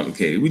nothing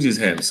complicated. We just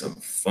having some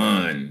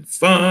fun.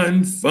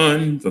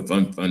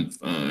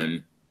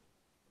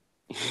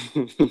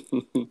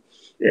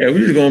 Yeah, we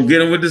just going to get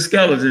them with the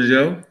skeletons,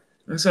 yo.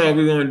 That's all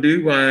we're going to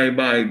do while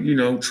everybody, you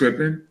know,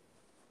 tripping.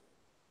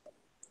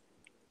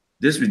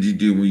 This is what you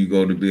do when you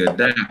go to be a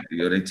doctor.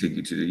 Yo, they take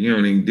you to you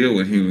don't even deal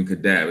with human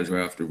cadavers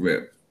right off the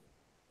rip.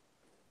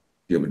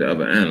 Deal with the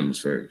other animals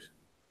first.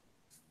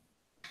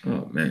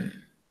 Oh, man.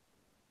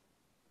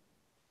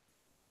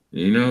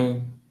 You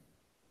know,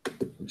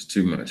 it's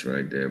too much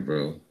right there,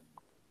 bro.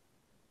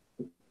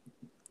 All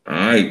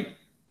right.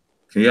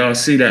 Can y'all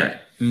see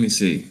that? Let me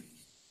see.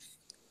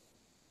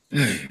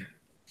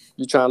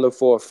 You trying to look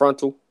for a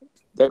frontal?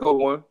 There go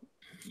one.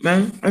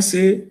 No, I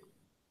see it.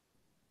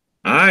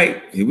 All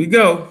right, here we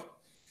go.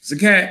 It's a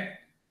cat.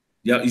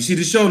 Y'all, you see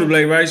the shoulder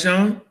blade, right,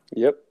 Sean?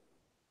 Yep.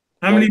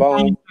 How many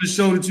bones from the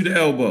shoulder to the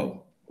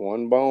elbow?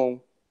 One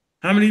bone.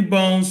 How many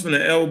bones from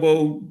the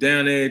elbow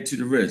down there to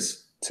the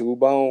wrist? 2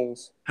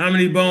 bones. How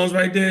many bones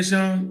right there,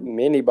 Sean?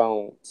 Many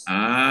bones.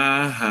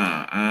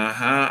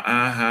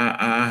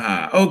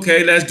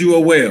 Okay, let's do a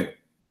whale.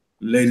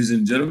 Ladies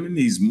and gentlemen,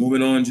 he's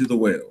moving on to the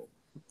whale.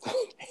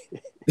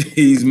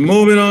 He's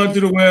moving on to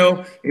the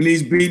whale, and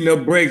he's beating the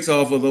brakes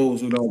off of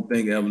those who don't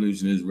think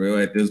evolution is real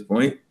at this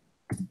point.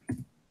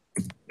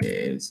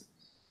 Yes.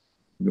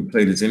 We can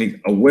play this a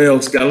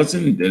whale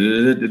skeleton.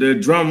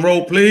 Drum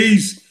roll,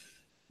 please.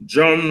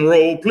 Drum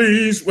roll,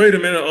 please. Wait a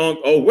minute, Unc.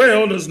 A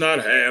whale does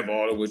not have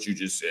all of what you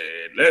just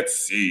said. Let's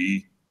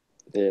see.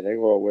 Yeah, they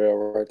go a whale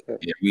right there.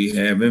 Yeah, we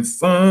having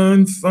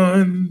fun.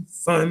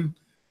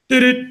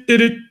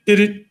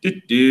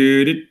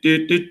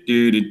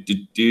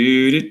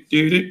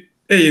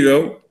 There you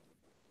go.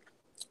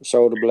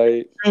 Shoulder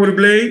blade. Shoulder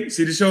blade.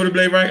 See the shoulder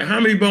blade, right? How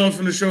many bones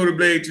from the shoulder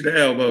blade to the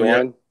elbow? 1.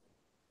 Yeah?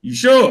 You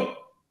sure?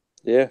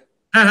 Yeah.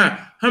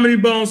 How many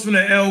bones from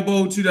the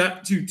elbow to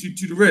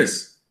the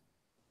wrist?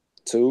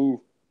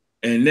 2.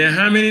 And then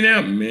how many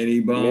now?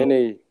 Many bones.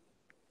 Many.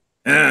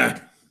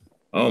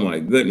 Oh my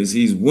goodness,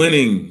 he's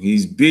winning.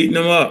 He's beating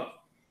them up.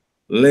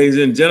 Ladies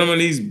and gentlemen,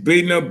 he's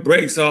beating the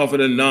brakes off of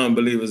the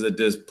non-believers at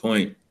this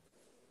point.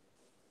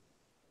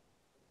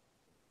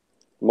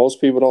 Most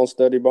people don't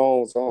study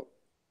bones, huh?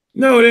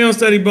 No, they don't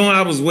study bone.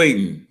 I was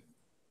waiting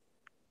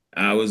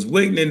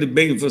and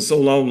debating for so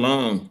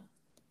long.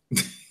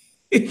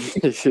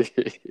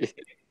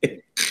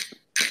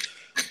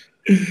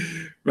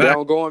 Right. They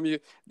don't go in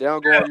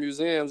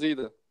museums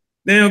either.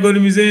 They don't go to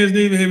museums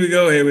either. Here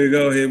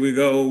we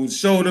go.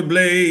 Shoulder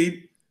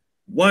blade.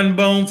 1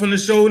 bone from the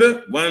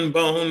shoulder, 1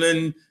 bone,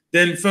 and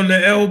then from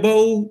the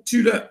elbow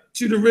to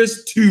the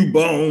wrist, 2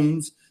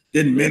 bones,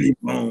 then many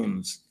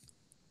bones.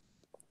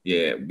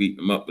 Yeah, beat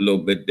them up a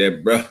little bit there,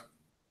 bro.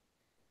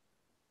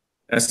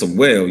 That's the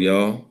whale,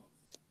 y'all.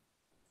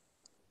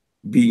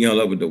 Beating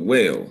y'all up with the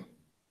whale.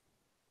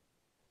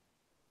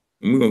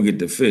 And we're gonna get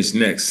the fish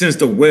next. Since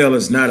the whale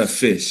is not a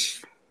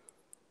fish.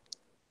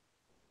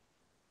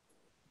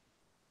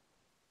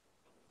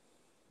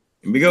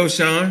 Here we go,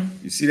 Sean.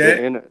 You see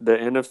that? The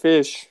inner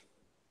fish.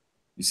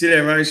 You see that,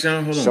 right,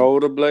 Sean? Hold on.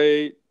 Shoulder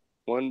blade,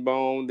 1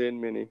 bone, then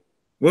many.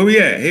 Where we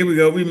at? Here we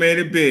go. We made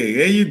it big.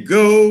 There you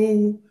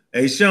go.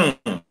 Hey, Sean.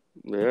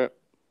 Yeah.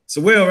 It's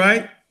a whale,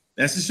 right?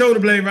 That's the shoulder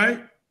blade,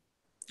 right?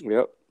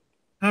 Yep.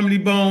 How many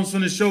bones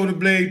from the shoulder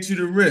blade to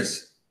the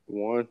wrist?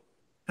 1.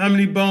 How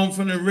many bones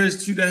from the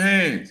wrist to the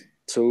hands?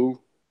 2.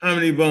 How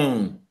many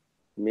bones?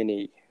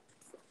 Many.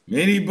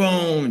 Many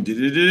bones.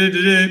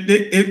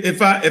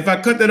 If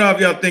I cut that off,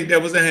 y'all think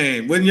that was a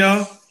hand, wouldn't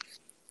y'all?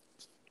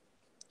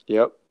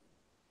 Yep.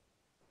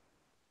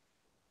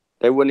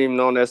 They wouldn't even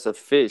know that's a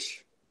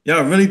fish.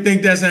 Y'all really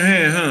think that's a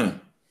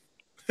hand,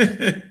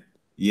 huh?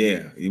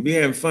 Yeah, we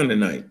having fun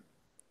tonight.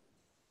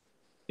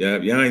 Yeah,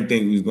 y'all ain't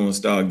think we was gonna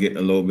start getting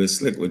a little bit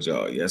slick with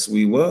y'all. Yes,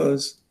 we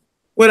was.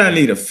 What I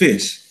need, a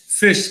fish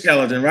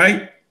skeleton,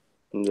 right?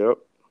 Yep.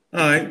 All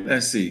right,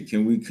 let's see.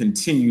 Can we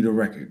continue the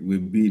record? We're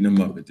beating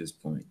them up at this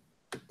point.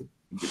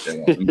 Get that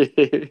off.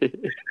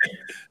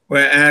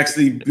 We're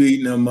actually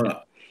beating them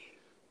up.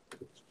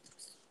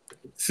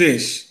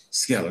 Fish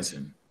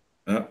skeleton.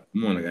 Come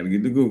on, I gotta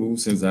get to Google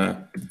since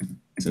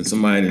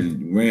somebody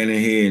ran in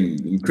here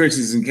and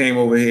Christensen came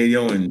over here,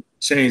 and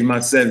changed my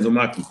settings on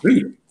my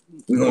computer.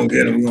 We're gonna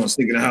get him. We're gonna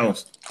stick in the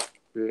house.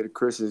 Yeah,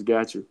 Christian's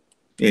got you.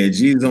 Yeah,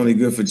 G's only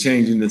good for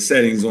changing the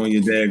settings on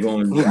your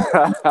daggone.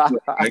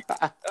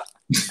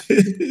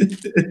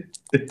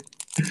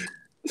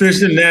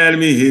 Fish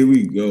anatomy. Here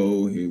we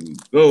go.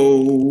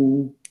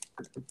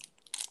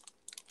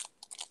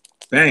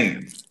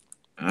 Bam.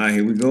 All right,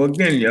 here we go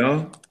again,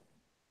 y'all.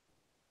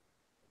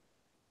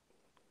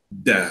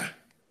 Duh.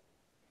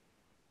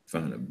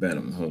 Found a better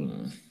one. Hold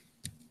on.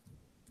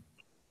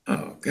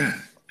 Oh, God.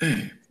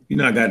 Dang. You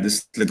know, I got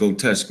this slick old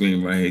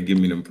touchscreen right here. Give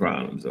me them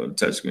problems, though. The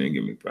touchscreen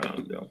give me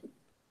problems, though.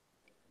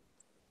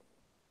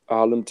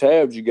 All them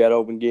tabs you got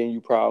open getting you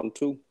problem,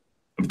 too.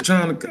 I was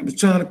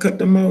trying to cut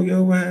them out,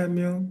 yo. What happened,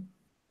 yo?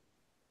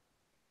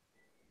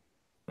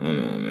 Hold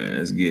on, man.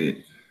 Let's get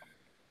it.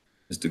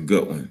 It's the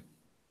good one.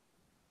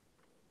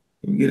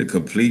 Can we get a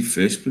complete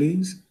fish,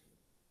 please?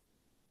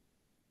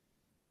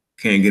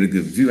 Can't get a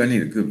good view. I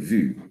need a good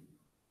view.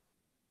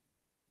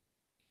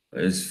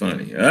 It's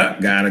funny.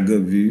 Got a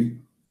good view.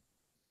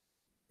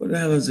 What the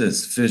hell is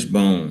this?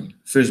 Fishbone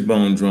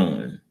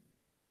drawing.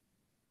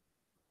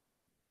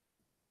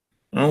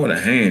 I don't want a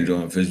hand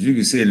drawing fish. You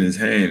can see it in his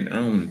hand. I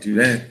don't want to do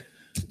that.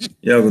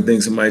 Y'all gonna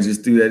think somebody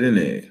just threw that in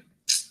there.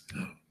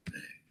 Oh,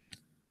 man.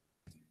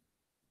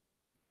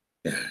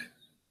 God.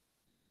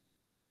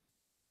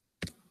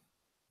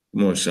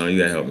 Come on, Sean. You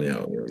gotta help me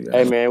out.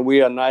 Hey, man,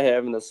 we are not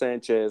having a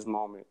Sanchez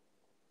moment.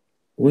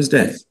 What's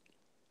that?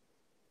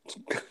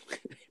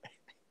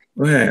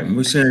 What happened?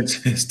 What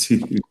Sanchez to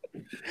you?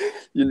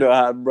 You know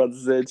how Brother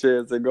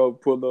Sanchez to go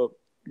pull up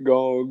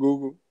go on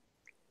Google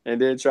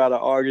and then try to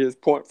argue his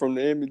point from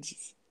the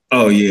images.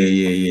 Oh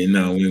yeah.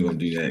 No, we ain't gonna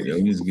do that, yo.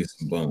 We just get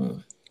some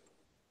bone.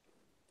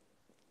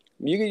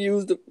 You can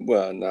use the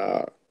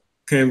nah.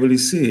 Can't really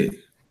see it.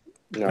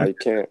 No, you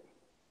can't.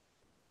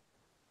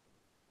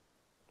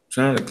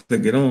 Trying to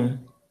click it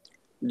on.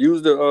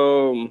 Use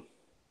the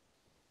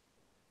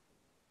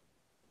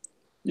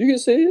You can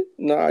see it?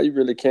 Nah, you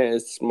really can't.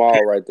 It's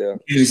small right there.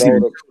 You see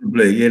the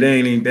blade. Yeah, that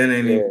ain't Yeah.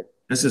 even.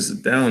 That's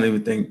just. I don't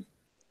even think.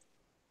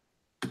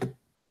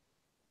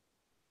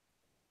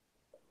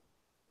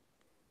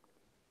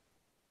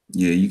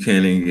 Yeah, you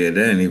can't even get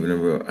that. Ain't even a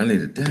real. I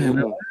need a damn.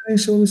 I ain't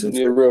showing me some.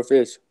 Need a real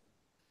fish.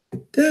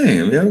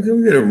 Damn, yo, can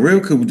we get a real?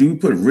 Do we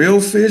put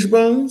real fish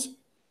bones?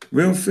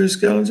 Real fish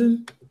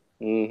skeleton?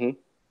 Mm-hmm.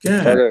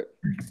 God.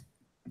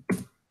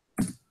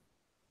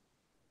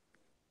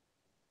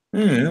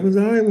 Man, that was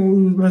all right when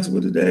we was messing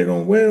with the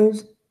daggone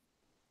whales.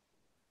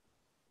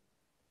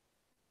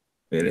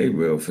 Yeah, they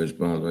real fish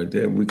bones right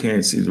there. We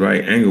can't see the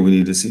right angle. We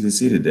need to see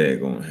the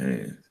daggone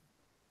hands.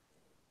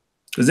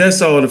 Because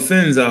that's all the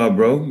fins are,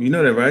 bro. You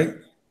know that, right?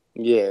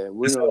 Yeah,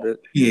 we know that.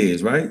 He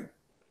is, right?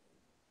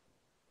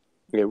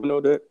 Yeah, we know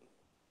that.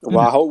 Well,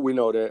 I hope we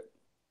know that.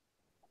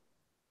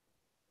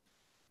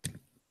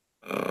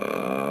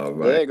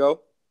 Right. There you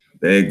go.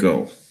 There you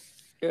go.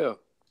 Yeah.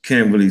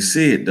 Can't really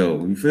see it,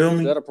 though. You feel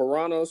me? Is that a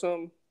piranha or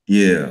something?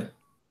 Yeah.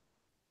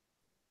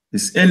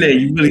 It's in there.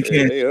 You really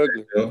can't. They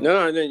ugly.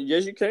 No,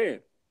 yes, you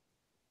can.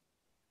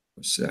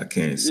 Shit, I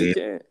can't see you it.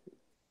 Can.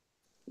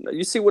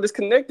 You see what it's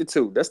connected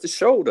to? That's the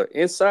shoulder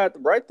inside,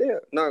 right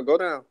there. No, go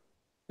down.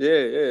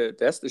 Yeah.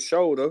 That's the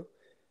shoulder.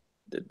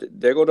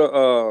 There go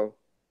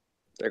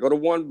the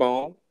one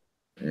bone.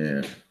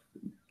 Yeah.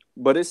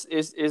 But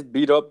it's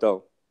beat up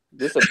though.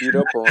 This a beat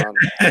up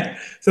piranha.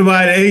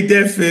 Somebody ate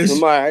that fish.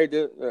 Somebody ate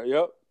that.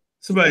 Yep.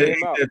 Somebody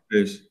ate that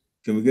fish.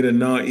 Can we get a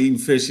non-eating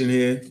fish in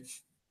here?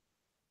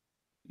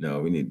 No,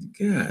 we need.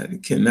 God,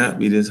 it cannot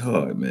be this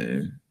hard,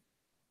 man.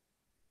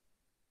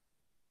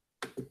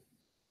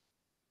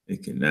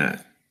 It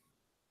cannot.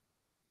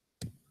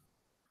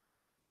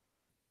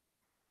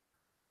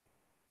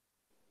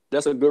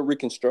 That's a good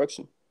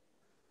reconstruction.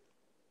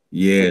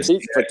 Yes.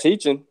 For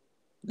teaching.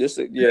 This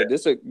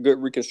a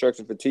good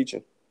reconstruction for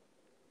teaching.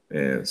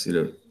 Yeah, see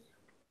the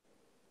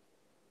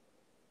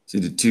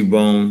two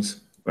bones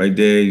right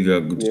there. You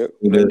got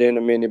and then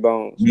the mini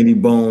bones. Mini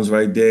bones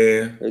right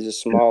there. They're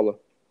just smaller.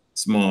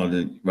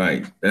 Smaller,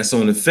 right. That's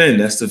on the fin.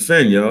 That's the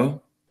fin,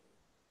 y'all.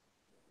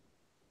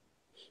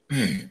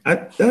 Man, I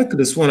could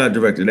have sworn I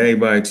directed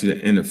everybody to the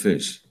inner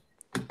fish.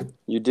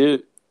 You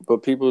did,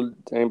 but people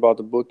ain't bought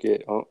the book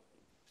yet, huh?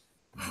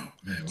 Oh,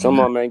 man, some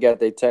of them ain't got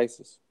their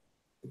taxes.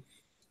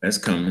 That's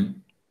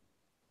coming.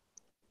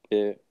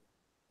 Yeah.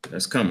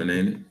 That's coming,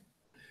 ain't it?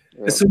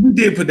 Yep. And so we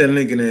did put that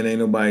link in there and ain't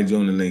nobody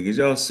joined the link. Is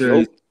y'all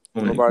serious?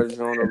 Nope. Nobody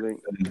joined the link.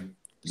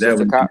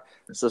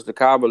 Sister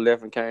Kaba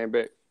left and came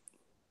back.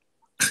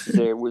 She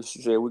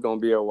said we're gonna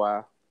be a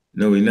while.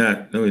 No, we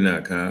not. No, we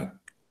not, Cobb.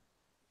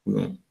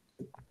 No,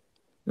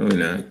 we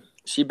not.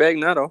 She back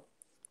now though.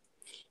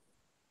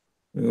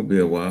 We're gonna be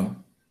a while.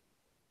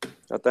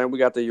 I think we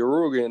got the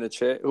Yoruga in the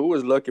chat. Who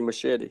is Lucky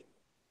Machete?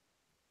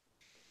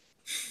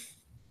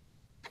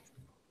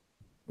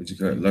 What you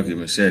call it? Lucky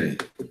Machete.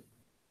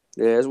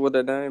 Yeah, that's what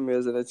the name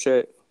is in the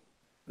chat.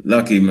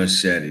 Lucky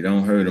Machete.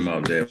 Don't hurt him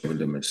out there with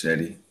the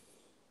machete.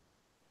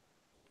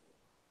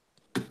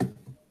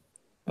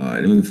 All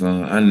right, let me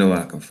find. I know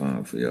I can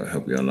find for y'all,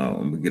 help y'all out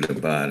when we get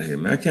up out of here,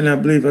 man. I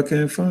cannot believe I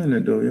can't find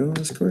it though, yo.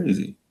 That's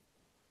crazy.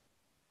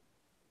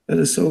 That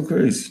is so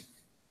crazy.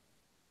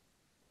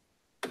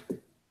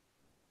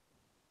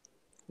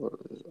 What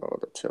is all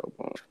the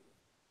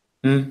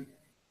tailbone?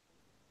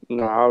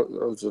 No, I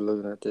was just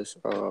looking at this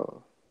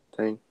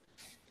thing.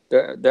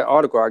 That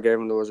article I gave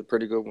him was a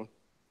pretty good one.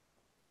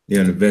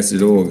 Yeah, the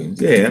vested organs.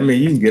 Yeah, I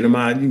mean, you can get them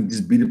out. You can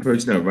just beat the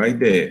person up right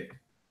there.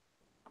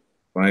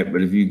 Right,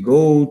 but if you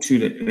go to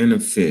the inner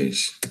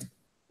fish,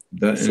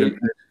 they said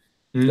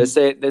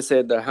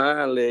the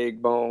hind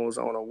leg bones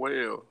on a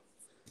whale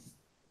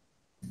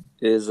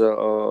is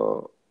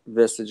a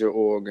vestigial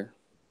organ.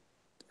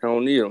 I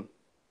don't need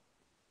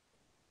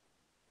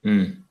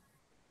them.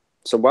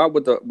 So why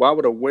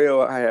would a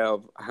whale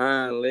have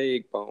hind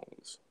leg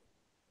bones?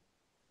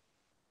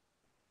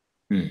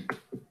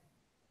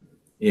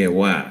 Yeah,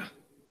 why?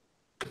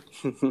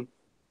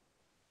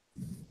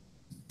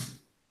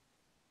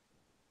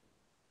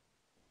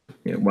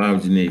 Yeah, why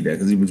would you need that?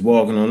 Because he was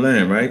walking on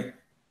land, right?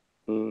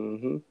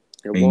 Mm-hmm.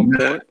 At one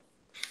point.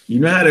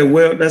 You know how the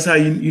whale, that's how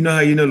you know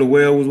how you know the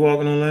whale was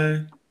walking on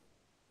land?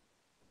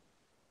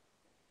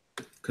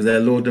 Because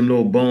them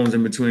little bones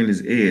in between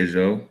his ears,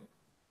 yo.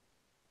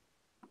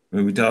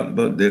 When we talked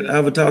about, did I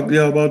ever talk to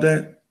y'all about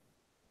that?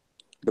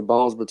 The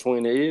bones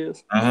between the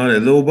ears? The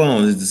little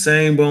bones. It's the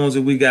same bones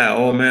that we got,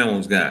 all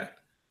mammals got,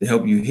 to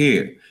help you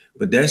hear.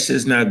 But that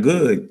shit's not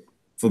good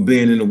for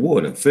being in the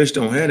water. Fish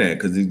don't have that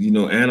because, you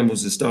know,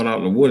 animals that start out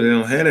in the water, they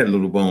don't have that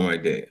little bone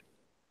right there.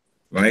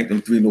 Right?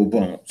 Them 3 little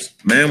bones.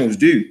 Mammals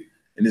do.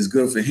 And it's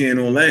good for hearing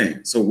on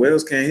land. So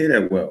whales can't hear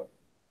that well.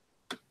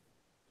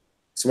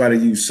 That's why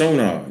they use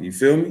sonar. You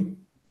feel me?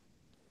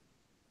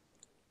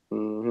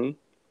 Mm-hmm.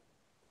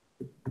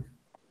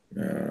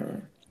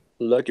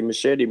 Lucky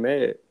Machete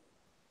mad.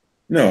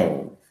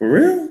 No, for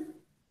real?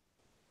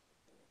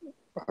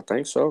 I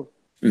think so.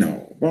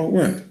 No, about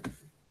what?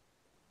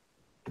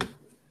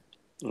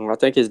 I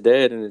think his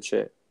dad in the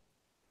chat.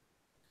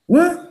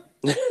 What?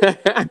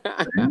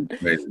 Man,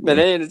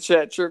 they in the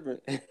chat tripping.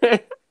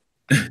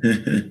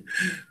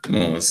 Come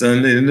on,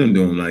 son. They don't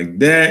do them like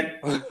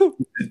that.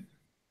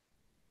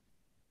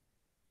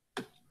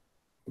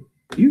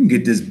 You can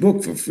get this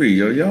book for free,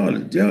 yo. Y'all,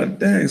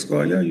 dang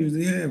squad, y'all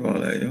usually have all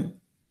that, yo.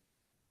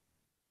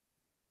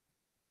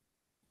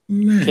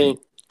 Man.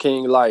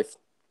 King Life.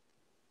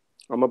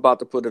 I'm about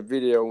to put a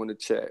video in the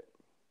chat.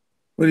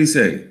 What'd he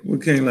say?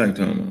 What King Life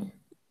talking about?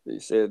 He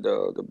said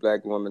the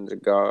black woman is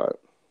God.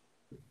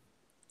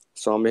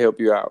 So I'm gonna help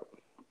you out.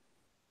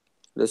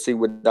 Let's see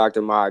what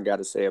Dr. Maya got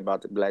to say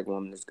about the black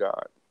woman is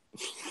God.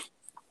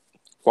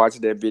 Watch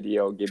that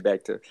video. Get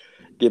back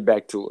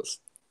to us.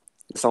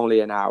 It's only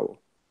an hour.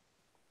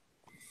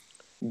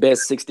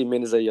 Best 60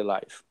 minutes of your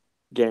life,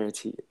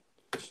 guaranteed.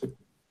 All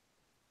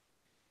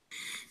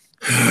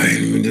right,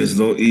 let me just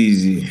go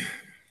easy.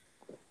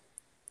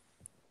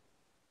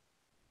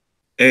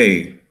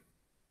 A.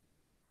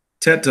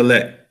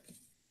 Tetelet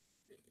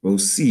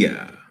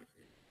Rosia.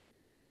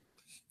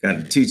 Got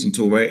a teaching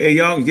tool, right? Hey,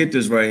 y'all can get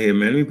this right here,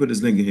 man. Let me put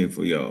this link in here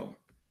for y'all.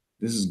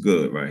 This is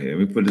good right here.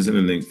 Let me put this in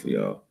the link for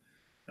y'all.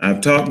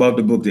 I've talked about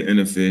the book, The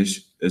Inner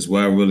Fish. That's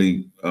where I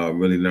really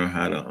learned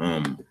how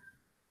to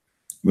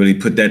really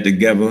put that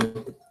together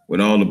with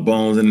all the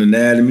bones and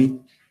anatomy,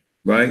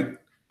 right?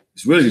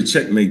 It's really a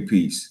checkmate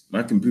piece.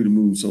 My computer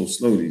moves so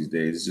slow these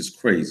days. It's just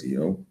crazy,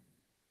 yo.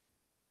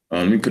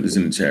 Let me put this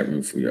in the chat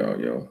room for y'all,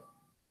 yo.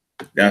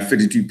 Got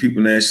 52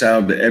 people there.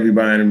 Shout out to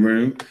everybody in the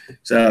room.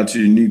 Shout out to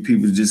the new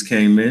people that just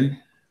came in.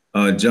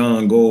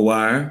 John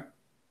Goldwire.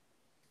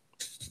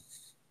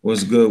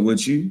 What's good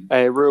with you?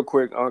 Hey, real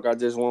quick, Unc, I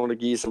just want to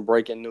give you some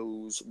breaking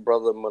news.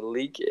 Brother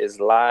Malik is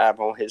live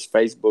on his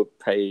Facebook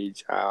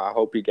page. I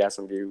hope he got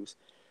some views.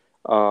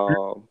 I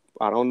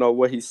don't know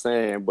what he's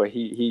saying, but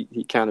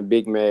he kind of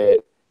big mad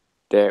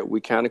that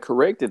we kind of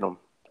corrected him.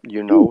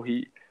 You know,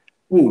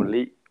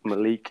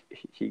 Malik,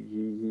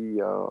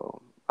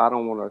 I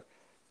don't want to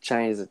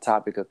change the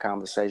topic of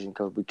conversation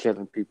because we're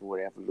killing people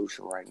with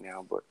evolution right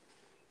now. But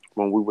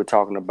when we were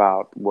talking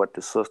about what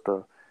the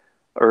sister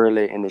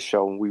early in the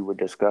show, when we were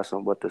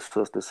discussing what the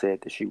sister said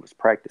that she was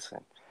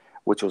practicing,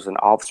 which was an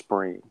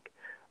offspring,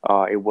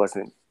 it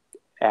wasn't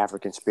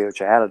African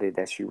spirituality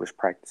that she was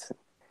practicing.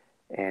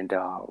 And,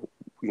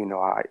 you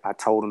know, I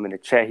told him in the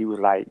chat, he was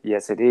like,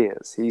 yes, it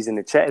is. He's in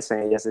the chat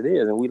saying, yes, it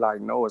is. And we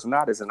like, no, it's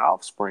not. It's an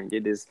offspring.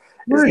 It is.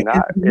 Right.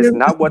 It's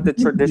not what the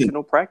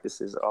traditional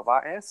practices of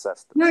our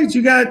ancestors. Right.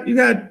 You got,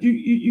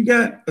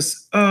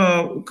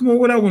 come on,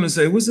 what I want to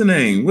say, what's the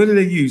name? What are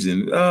they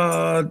using?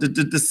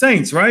 The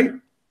saints, right?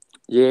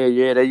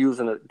 Yeah. They're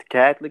using the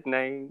Catholic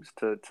names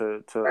to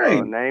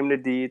right. Name the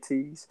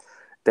deities.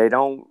 They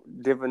don't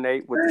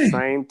divinate with the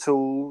same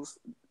tools.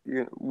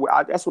 You know,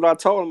 that's what I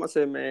told him. I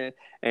said, man,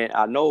 and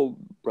I know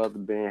Brother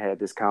Ben had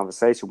this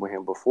conversation with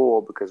him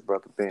before because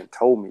Brother Ben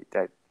told me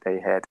that they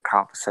had a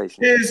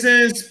conversation. It's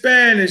in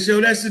Spanish, yo.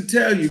 That should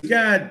tell you.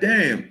 God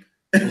damn.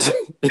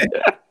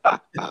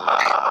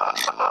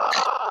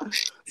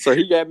 So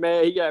he got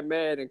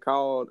mad and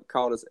called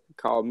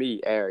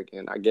me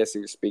arrogant. I guess he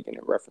was speaking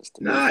in reference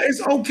to me. Nah, it's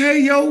okay,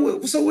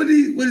 yo. So what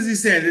is he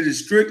saying? It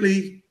is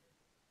strictly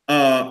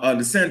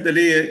the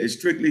Santeria is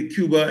strictly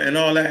Cuba and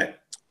all that.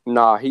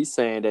 Nah, he's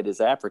saying that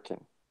it's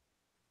African.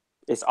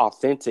 It's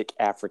authentic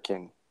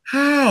African.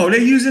 How?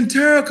 They're using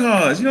tarot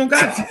cards. You don't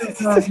got tarot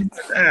cards in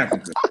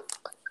Africa.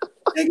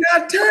 They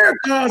got tarot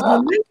cards,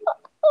 man.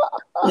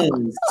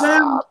 Oh,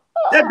 son.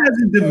 That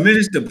doesn't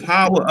diminish the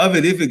power of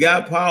it. If it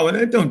got power,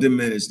 that don't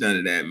diminish none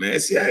of that, man.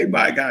 See,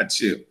 everybody got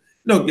chill.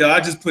 Look, y'all, I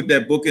just put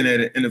that book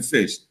in a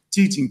fish.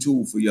 Teaching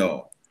tool for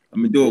y'all.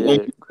 I'm going to do it one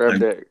more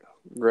time.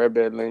 Grab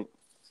that link.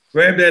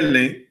 Grab that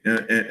link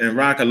and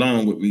rock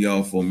along with me,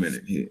 y'all, for a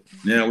minute here.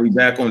 Now we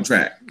back on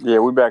track. Yeah,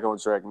 we back on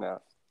track now.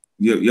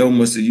 Yo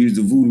must have used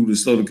the voodoo to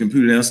slow the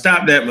computer down.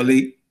 Stop that,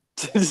 Malik.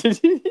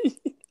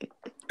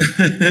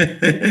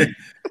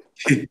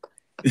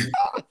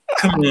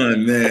 Come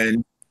on,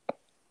 man.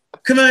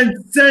 Come on,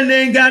 son.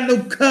 They ain't got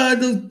no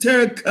cards, no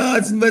tarot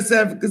cards in West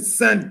Africa,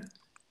 son.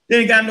 They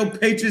ain't got no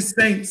patron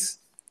saints.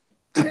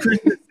 The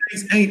Christian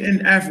saints ain't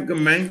in Africa,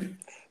 man.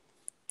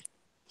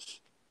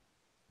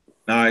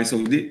 All right, so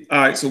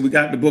we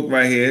got the book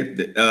right here,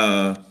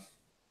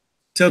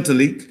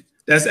 Teltalik.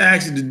 That's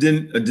actually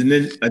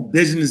the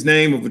indigenous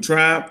name of a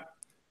tribe.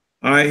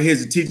 All right,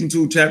 here's the teaching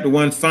tool, chapter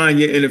 1, find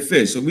your inner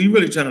fish. So we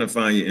really trying to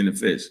find your inner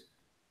fish.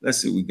 Let's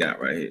see what we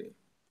got right here.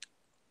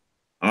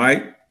 All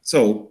right,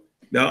 so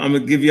now I'm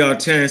gonna give y'all a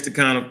chance to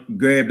kind of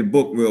grab the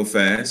book real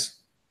fast.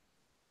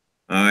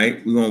 All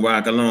right, we're gonna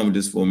rock along with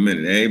this for a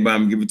minute. Everybody,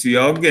 I'm gonna give it to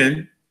y'all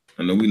again.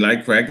 I know we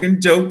like cracking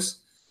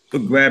jokes, but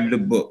grab the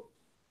book.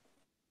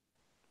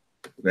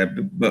 Grab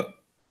the book.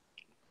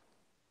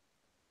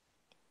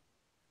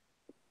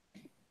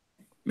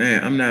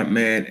 man, I'm not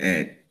mad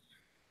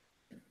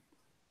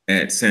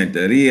at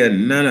Santeria,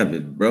 none of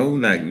it, bro.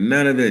 Like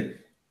none of it.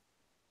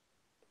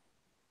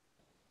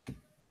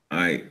 All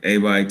right,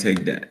 everybody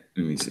take that.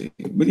 Let me see.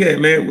 But yeah,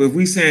 man, if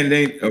we saying it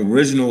ain't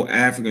original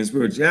African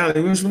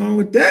spirituality, what's wrong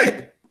with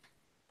that?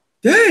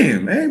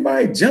 Damn,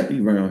 everybody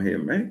jumpy around here,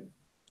 man.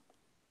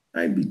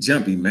 I be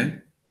jumpy,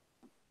 man.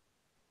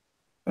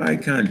 I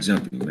kind of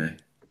jumpy,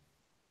 man.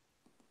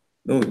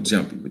 A little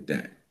jumpy with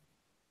that.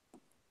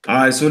 All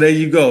right, so there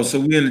you go. So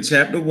we're in the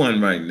chapter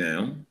 1 right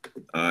now.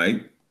 All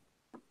right.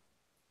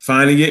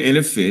 Finding your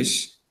inner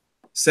fish.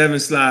 7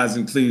 slides,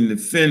 including the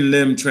fin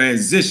limb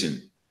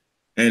transition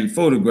and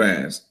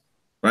photographs,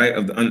 right,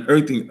 of the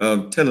unearthing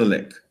of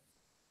Telelek.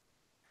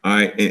 All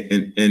right,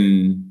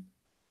 and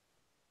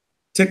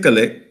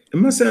Tikalik.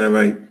 Am I saying that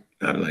right?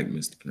 I like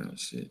Mr.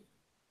 Pronounce shit.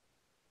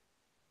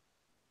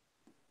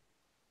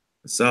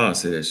 I saw I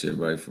say that shit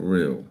right for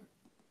real.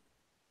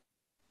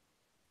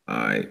 All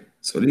right,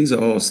 so these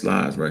are all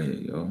slides right here,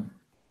 y'all.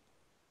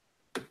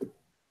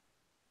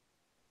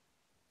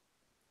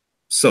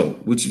 So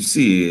what you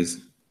see is,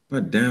 if I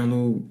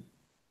download.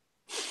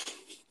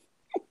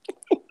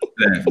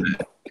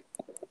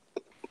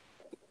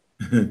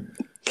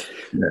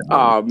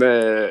 Oh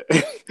man,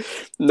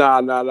 nah.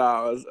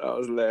 I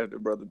was laughing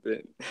at Brother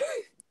Ben.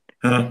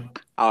 Huh?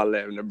 I was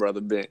laughing at Brother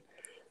Ben.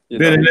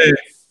 Ben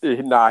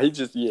nah, he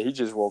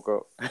just woke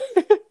up.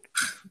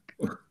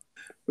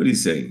 What he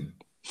say?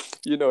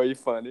 You know he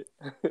funny.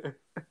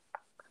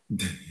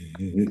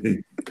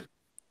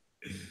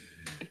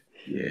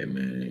 Yeah,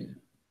 man.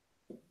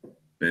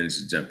 Ben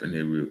should jump in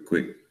here real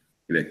quick.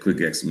 Get that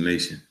quick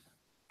explanation.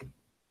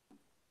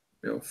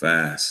 Real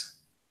fast.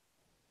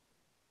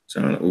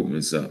 Trying to open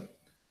this up.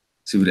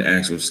 See what the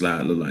actual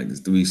slide look like.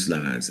 There's 3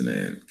 slides in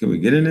there. Can we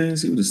get in there and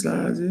see what the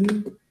slides is?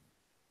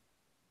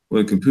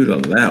 Will the computer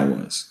allow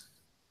us?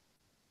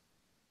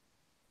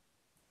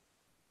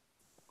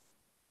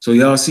 So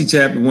y'all see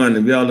chapter 1.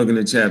 If y'all looking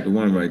at chapter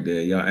 1 right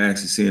there, y'all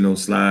actually seeing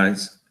those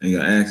slides, and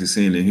y'all actually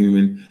seeing the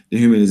human. The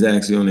human is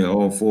actually on their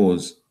all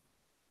fours,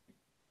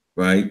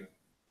 right?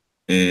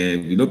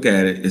 And if you look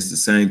at it, it's the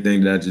same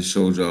thing that I just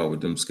showed y'all with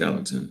them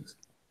skeletons.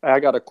 I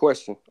got a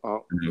question.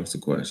 What's the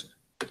question?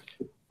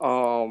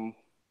 Aren't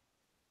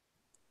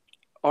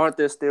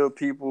there still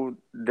people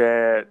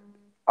that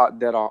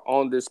are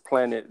on this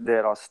planet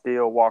that are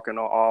still walking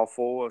on all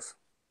fours?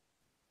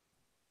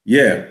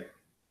 Yeah.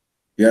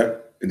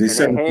 Their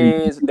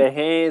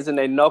hands and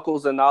their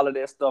knuckles and all of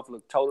that stuff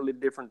look totally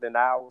different than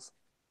ours.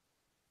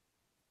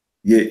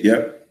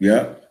 Yeah.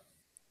 A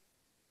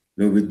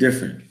little bit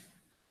different.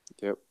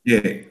 Yep.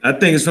 Yeah, I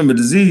think it's from a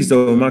disease,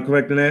 though. Am I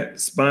correct in that?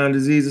 Spine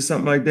disease or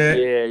something like that?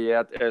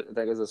 Yeah. I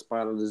think it's a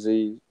spinal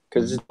disease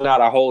because it's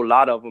not a whole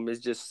lot of them. It's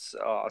just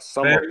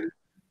some of them.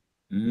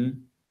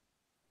 Mm-hmm.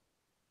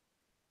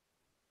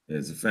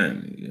 It's a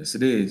family. Yes,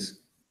 it is.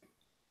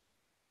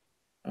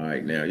 All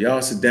right, now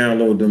y'all should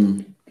download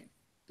them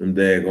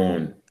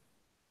daggone.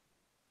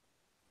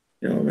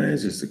 Man,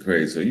 it's just a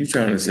crazy. So you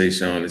trying to say,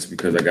 Sean, it's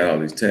because I got all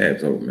these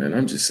tabs open, man?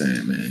 I'm just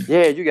saying, man.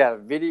 Yeah, you got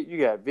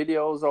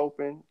videos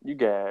open. You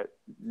got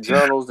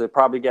journals that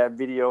probably got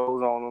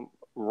videos on them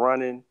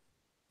running.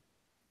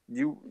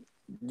 You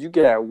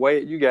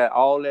got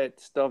all that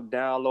stuff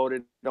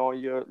downloaded on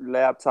your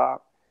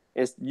laptop.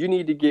 You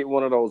need to get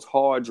one of those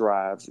hard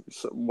drives,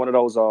 one of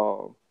those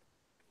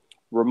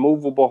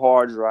removable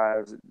hard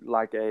drives,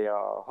 like a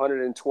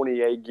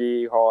 128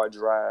 gig hard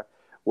drive,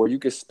 where you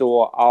can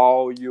store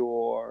all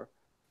your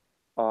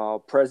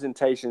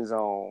presentations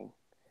on,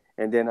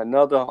 and then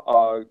another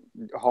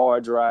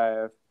hard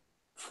drive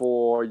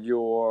for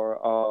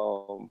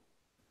your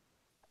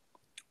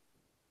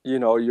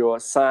your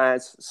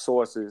science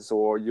sources,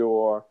 or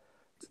your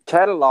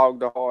catalog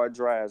the hard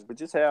drives, but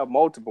just have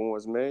multiple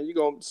ones, man. You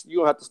gonna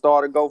have to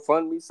start a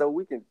GoFundMe so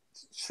we can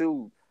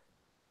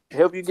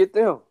help you get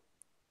them.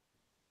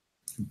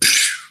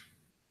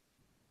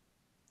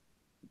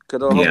 Because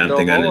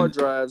the hard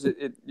drives,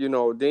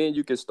 then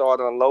you can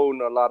start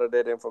unloading a lot of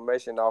that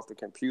information off the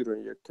computer,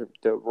 and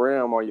the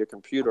RAM on your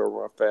computer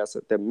will run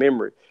faster. The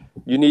memory,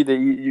 you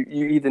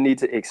either need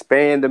to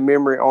expand the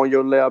memory on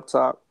your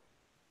laptop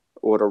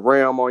or the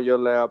RAM on your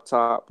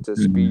laptop to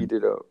speed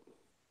it up.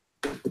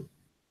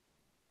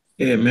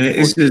 Yeah, man,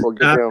 it's just or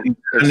get them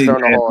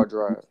external hard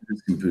drive.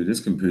 This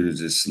computer is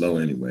just slow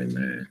anyway,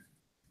 man.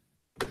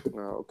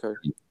 Oh, okay.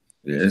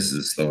 Yeah, this is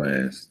a slow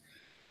ass.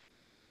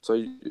 So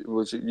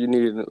you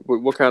need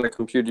what kind of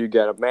computer you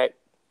got? A Mac?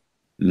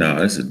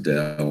 No, it's a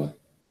Dell,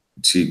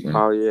 cheap one.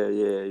 Oh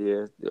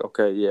yeah.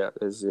 Okay, yeah,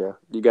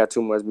 you got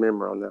too much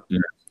memory on there. Yeah.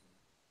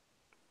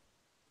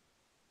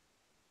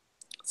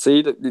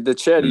 See, the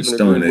chat even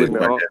agreed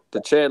with me.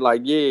 The chat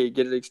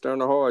get an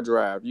external hard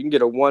drive. You can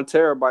get a 1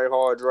 terabyte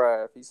hard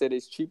drive. He said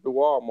it's cheap at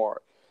Walmart.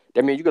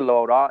 That means you can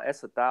load all.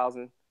 That's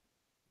 1,000.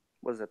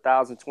 Was it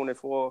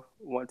 1,024?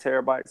 1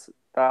 terabyte,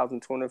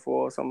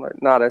 1,024, something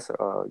like. No, that's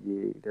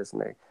that's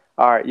me.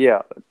 All right,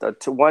 yeah. 1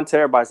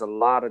 terabyte is a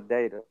lot of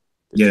data.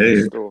 Yeah, it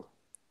is.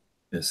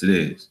 Yes, it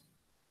is.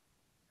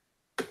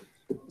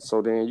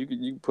 So then you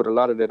can put a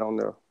lot of that on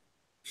there.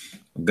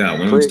 I got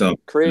one. I'm gonna start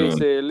Craig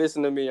said,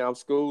 "Listen to me. I'm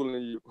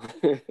schooling you."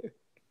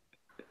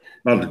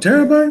 About the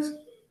terabytes?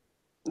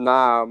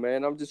 Nah,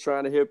 man. I'm just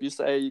trying to help you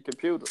save your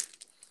computer.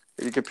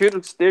 Your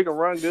computer still can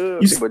run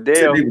good, You but said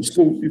Dell, they were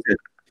school. You said,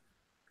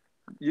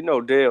 you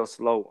know Dell's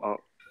slow.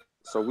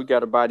 So we got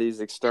to buy these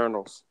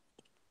externals.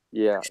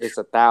 Yeah, it's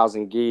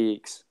 1,000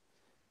 gigs.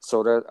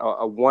 So that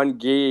a 1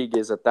 gig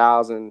is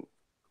 1,000.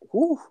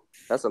 Whew,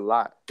 that's a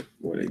lot.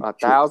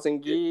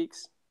 1,000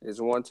 gigs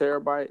is 1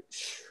 terabyte.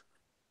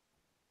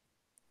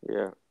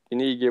 Yeah, you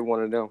need to get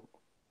one of them.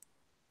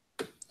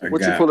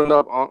 What you pulling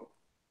up, Unc?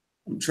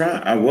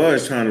 I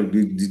was trying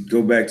to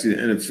go back to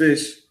the inner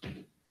fish,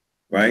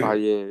 right? Oh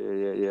yeah.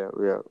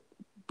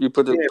 You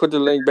put the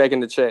link back in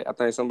the chat. I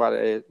think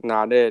somebody asked.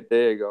 Nah, there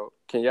you go.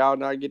 Can y'all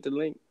not get the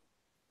link?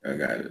 I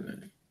got it,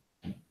 man.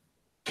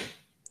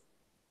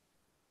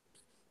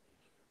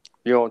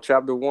 You on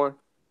chapter 1?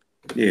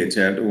 Yeah,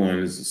 chapter 1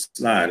 is a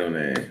slide on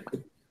there.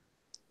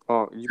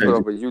 Oh, you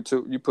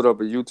put up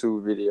a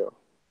YouTube video.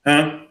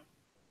 Huh?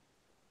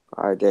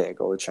 All right, there you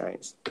go. It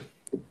changed.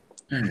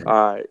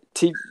 All right,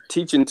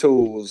 teaching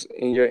tools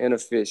in your inner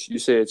fish. You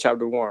said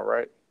chapter 1,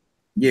 right?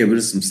 Yeah, but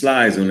there's some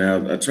slides on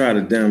there. I try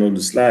to download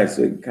the slides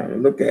so you can kind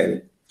of look at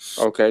it.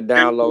 Okay,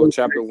 download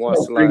chapter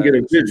 1 slides. Get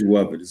a visual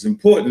of it. It's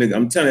important.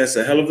 I'm telling you, that's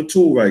a hell of a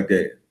tool right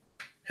there.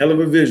 Hell of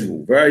a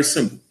visual. Very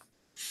simple.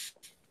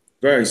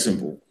 Very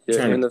simple.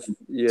 Yeah,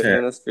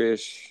 inner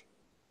fish.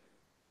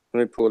 Let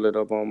me pull it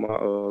up on my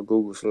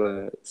Google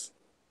Slides.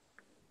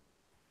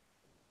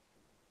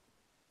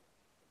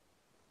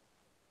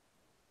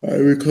 All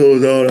right, we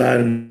close all that.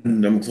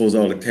 I'm gonna close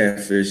all the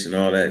catfish and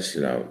all that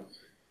shit out.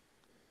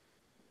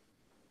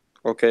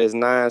 Okay, it's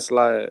 9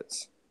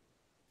 slides.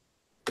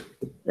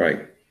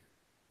 Right.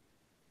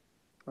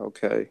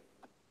 Okay.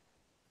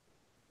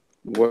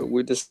 What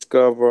we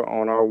discover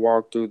on our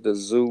walk through the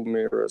zoo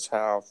mirrors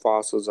how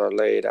fossils are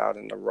laid out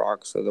in the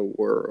rocks of the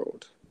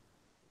world.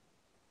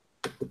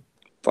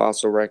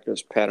 Fossil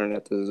records pattern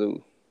at the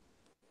zoo.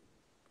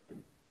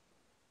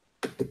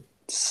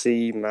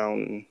 Sea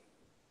mountain.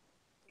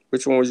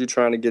 Which one was you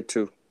trying to get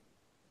to?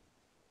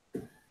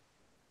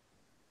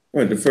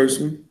 What, the first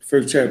one?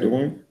 First chapter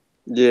 1?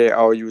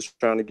 Yeah, you was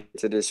trying to get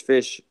to this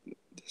fish.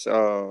 This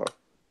the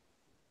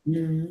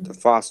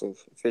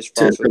fossils. Fish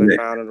fossils they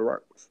found in the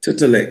rocks.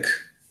 Titilek.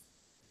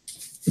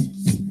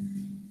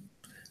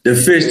 The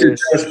fish that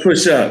does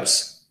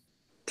push-ups.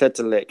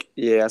 Titilek.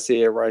 Yeah, I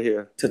see it right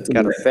here. Titilek.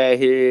 Got a fat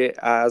head,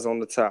 eyes on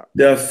the top.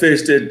 The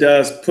fish that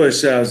does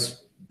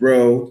push-ups,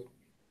 bro.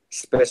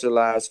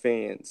 Specialized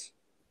fins.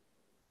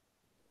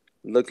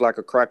 Look like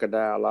a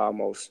crocodile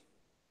almost.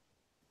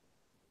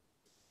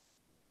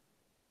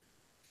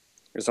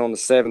 It's on the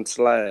 7th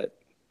slide.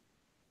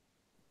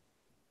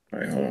 All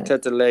right, hold on.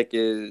 Titilek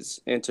is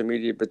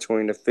intermediate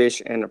between a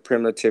fish and a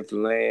primitive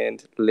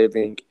land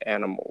living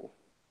animal.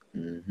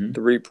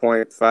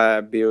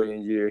 3.5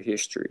 billion year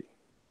history.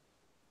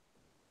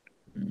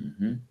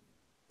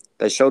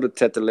 They show the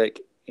Titilek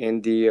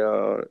in the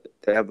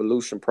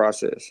evolution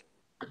process,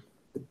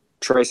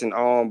 tracing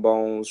arm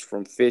bones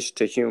from fish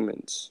to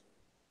humans.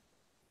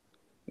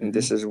 And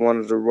this is one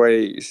of the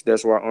ways.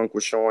 That's why Uncle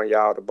was showing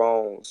y'all the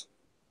bones.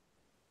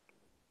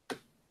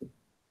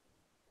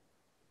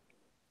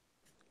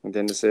 And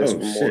then it says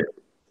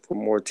for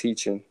more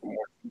teaching,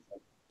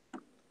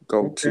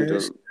 go to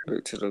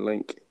the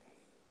link.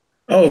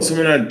 Oh, so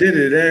when I did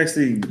it,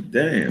 actually,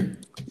 damn.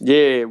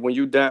 Yeah, when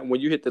you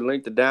hit the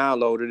link to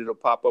download it, it'll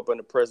pop up in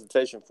the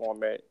presentation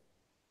format.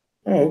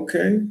 Oh,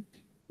 okay.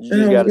 You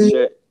just gotta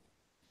share.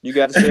 You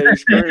gotta share your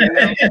screen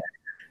now.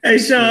 Hey,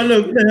 Sean,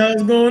 look, what the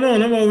hell's going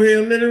on? I'm over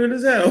here literate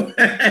as hell.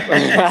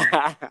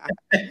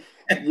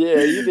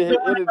 Yeah, you did hit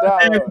it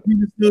down.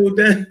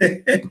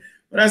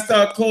 When I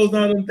start closing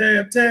all them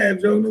damn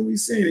tabs, yo, we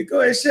seen it. Go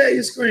ahead, share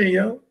your screen,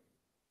 yo.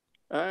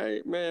 All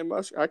right, man.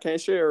 I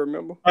can't share,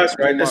 remember? That's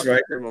right. That's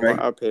right. On my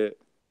iPad.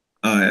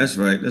 All right, that's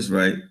right. That's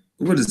right.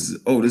 What is this?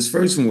 Oh, this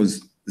first one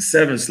was the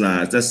 7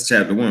 slides. That's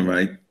chapter 1,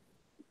 right?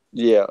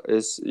 Yeah,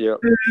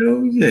 Hell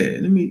yeah.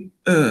 Let me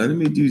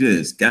do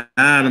this. Got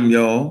him,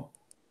 y'all.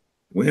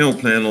 We don't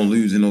plan on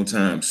losing no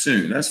time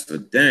soon. That's for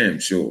damn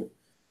sure.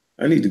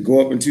 I need to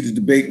go up into the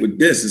debate with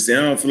this and say,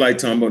 I don't feel like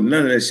talking about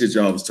none of that shit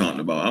y'all was talking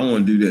about. I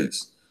want to do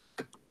this.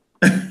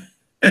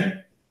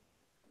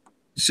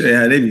 Show you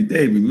how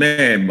they be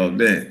mad about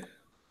that.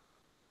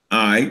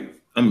 All right,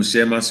 I'm gonna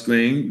share my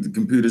screen. The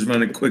computer's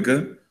running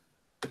quicker.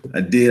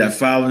 I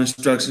followed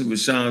instructions with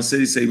Sean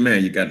City. Say,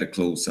 man, you got to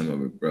close some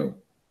of it, bro.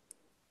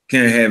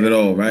 Can't have it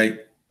all,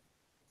 right?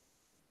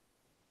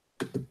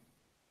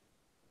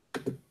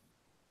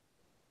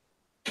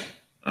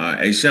 All right,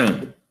 hey,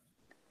 Sean.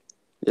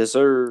 Yes,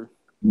 sir.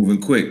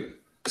 Moving quick.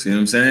 See what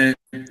I'm saying?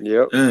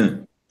 Yep.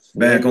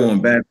 Back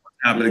on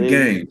top of the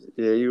game.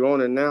 Yeah, you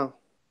on it now.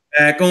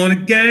 Back on the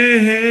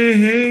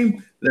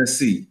game. Let's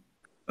see.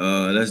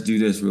 Let's do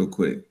this real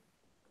quick.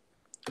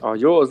 Oh,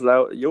 yours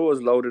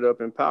loaded up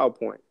in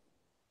PowerPoint.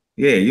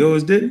 Yeah,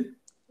 yours didn't?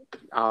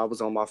 I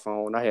was on my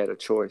phone. I had a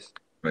choice.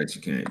 Right,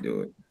 you can't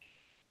do it.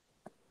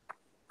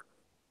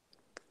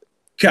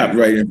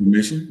 Copyright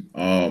information.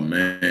 Oh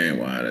man,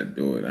 why did I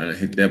do it? I didn't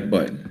hit that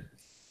button.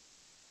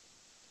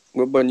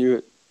 What button you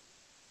hit?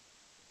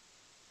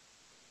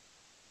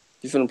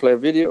 You finna play a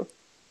video?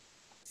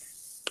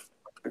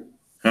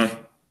 Huh?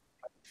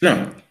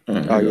 No.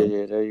 Oh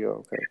yeah, there you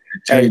go. Okay.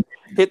 Hey,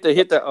 hit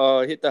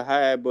the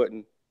hide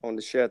button on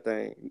the share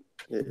thing.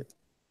 Yeah.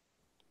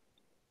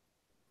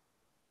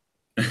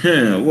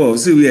 Whoa,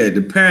 see, we had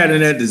the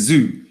pattern at the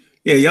zoo.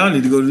 Yeah, y'all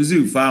need to go to the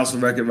zoo. File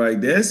some record right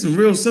there. That's some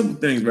real simple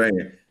things right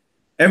here.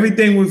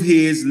 Everything with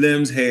heads,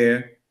 limbs,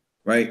 hair,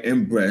 right,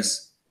 and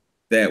breasts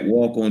that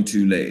walk on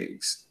two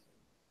legs.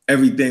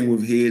 Everything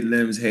with head,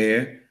 limbs,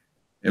 hair,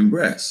 and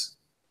breasts.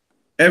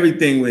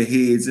 Everything with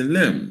heads and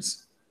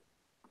limbs.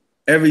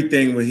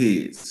 Everything with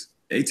heads.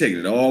 They taking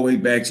it all the way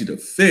back to the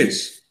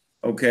fish.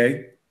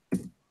 Okay.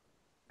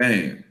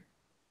 Bam.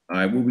 All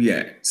right, where we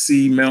at?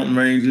 Sea, mountain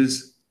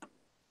ranges.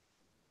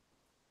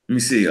 Let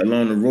me see.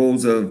 Along the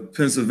roads of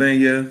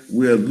Pennsylvania,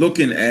 we're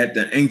looking at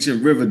the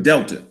ancient river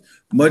delta,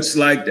 much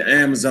like the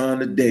Amazon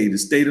today, the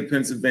state of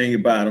Pennsylvania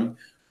bottom,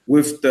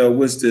 with the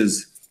what's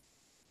this?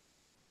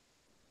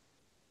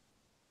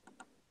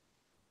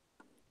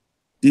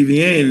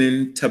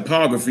 Devonian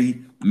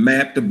topography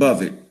mapped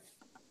above it.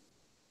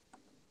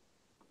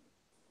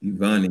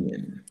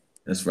 Devonian.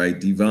 That's right,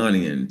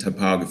 Devonian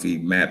topography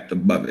mapped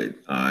above it.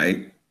 All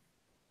right.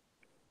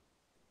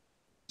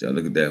 So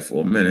look at that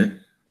for a minute.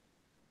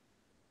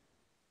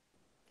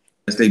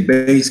 That's their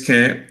base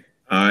camp.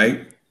 All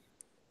right.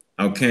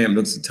 Our camp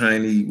looks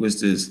tiny.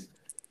 What's this?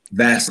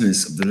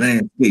 Vastness of the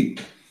landscape.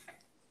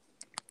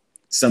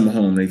 Summer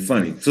home, they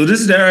funny. So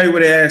this is the area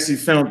where they actually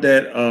found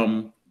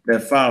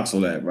that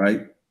fossil at,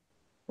 right?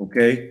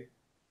 Okay.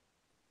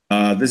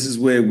 This is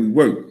where we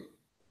work.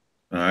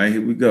 All right,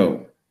 here we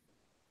go.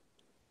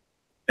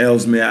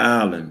 Ellesmere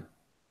Island.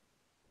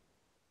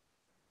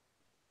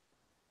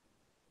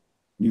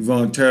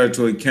 Yvonne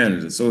Territory,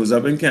 Canada. So it's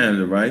up in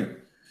Canada, right?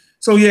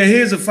 So yeah,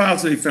 here's a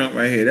fossil they found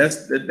right here.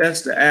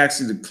 That's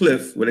actually the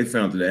cliff where they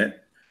found it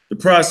at. The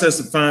process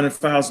of finding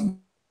fossils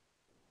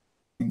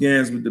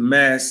begins with the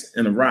mass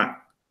in a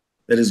rock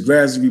that is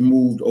gradually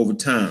removed over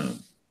time.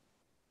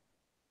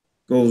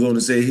 Goes on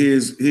to say,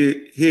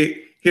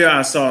 here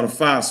I saw the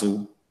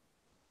fossil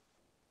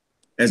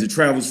as it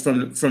travels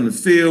from the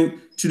field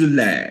to the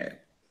lab,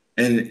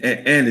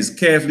 and is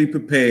carefully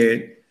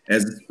prepared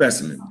as a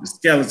specimen, the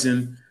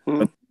skeleton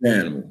of the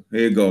animal.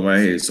 Here you go, right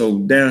here. So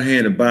down here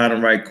in the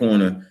bottom right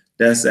corner,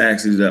 that's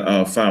actually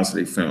the fossil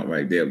they found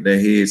right there. Their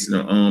heads and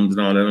their arms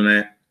and all that on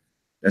that.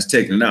 That's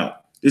taken it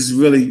out. This is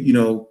really,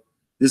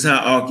 this is how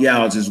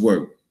archaeologists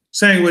work.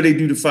 Same way they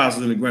do the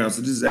fossils in the ground.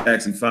 So this is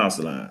actually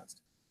fossilized.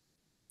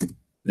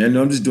 And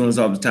I'm just doing this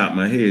off the top of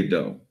my head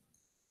though.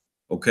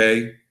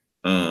 Okay.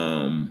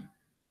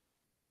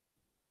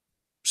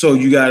 So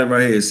you got it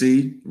right here.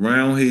 See,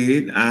 round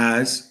head,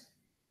 eyes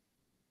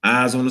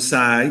on the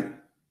side,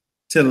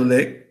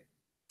 telelect,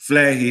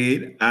 flat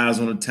head, eyes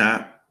on the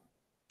top,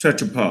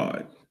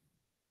 tetrapod,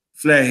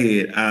 flat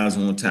head, eyes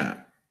on the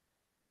top,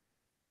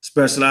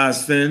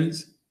 specialized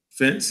fins,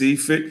 see,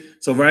 fit.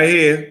 So right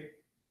here,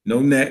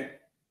 no neck,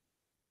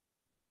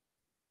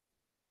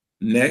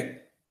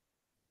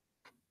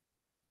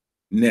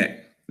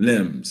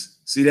 limbs.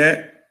 See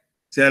that?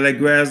 See how that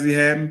gradually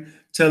happened?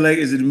 Telelect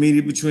is the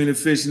medium between the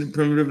fish and the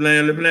primitive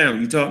land-living animal.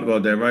 You talked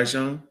about that, right,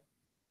 Sean?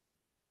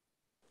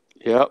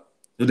 Yep.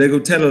 So they go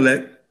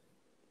telelect,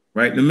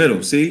 right in the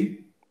middle,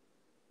 see?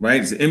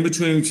 Right? It's in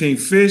between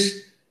fish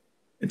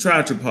and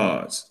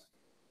tetrapods.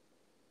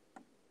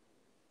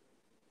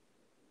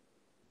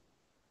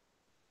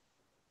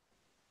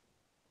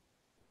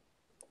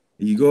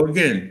 Here you go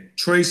again,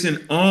 tracing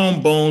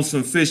arm bones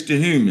from fish to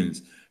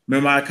humans.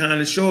 Remember, I kind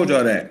of showed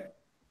y'all that.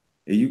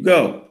 Here you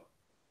go.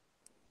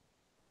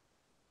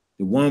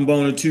 The one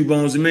bone, the two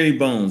bones, the many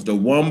bones. The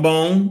one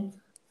bone,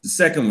 the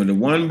second one, the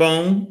one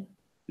bone,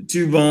 the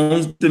two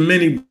bones, the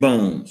many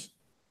bones.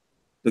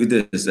 Look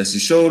at this. That's the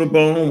shoulder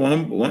bone,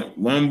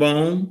 one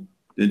bone,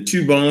 then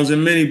two bones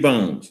and many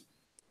bones.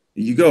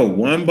 Here you go.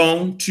 One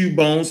bone, two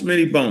bones,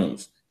 many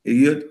bones.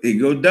 Here you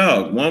go,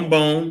 dog. One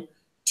bone,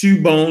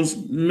 two bones,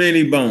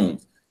 many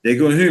bones. They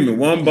go human.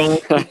 One bone,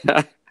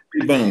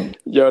 many bones.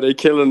 Yo, they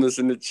killing us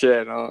in the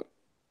chat, huh?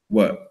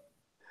 What?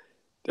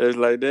 There's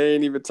like, they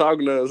ain't even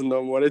talking to us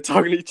no more. They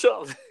talking to each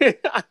other.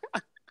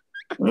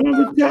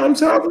 I'm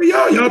talking to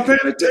y'all. Y'all paying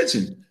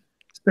attention.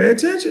 Pay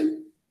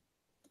attention.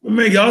 Well,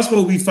 man, y'all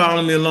supposed to be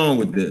following me along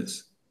with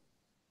this.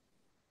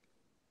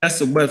 That's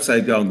the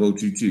website y'all go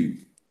to too.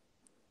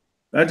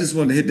 I just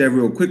wanted to hit that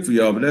real quick for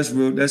y'all, but that's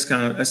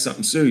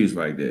something serious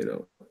right there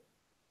though.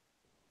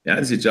 Yeah, I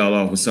just hit y'all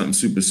off with something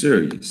super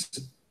serious.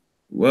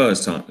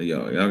 Was talking to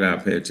y'all. Y'all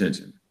gotta pay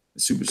attention.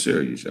 It's super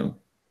serious, yo.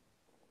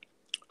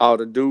 Oh,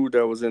 the dude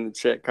that was in the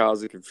chat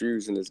causing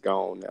confusion is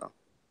gone now.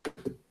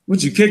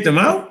 What, you kicked him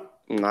out?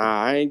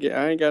 Nah, I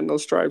ain't got no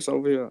stripes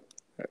over here.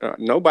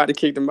 Nobody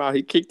kicked him out.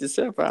 He kicked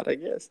himself out, I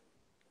guess.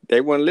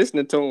 They weren't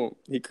listening to him.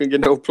 He couldn't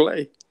get no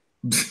play.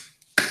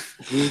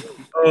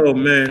 Oh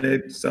man,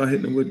 they started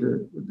hitting him with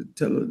the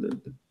teller.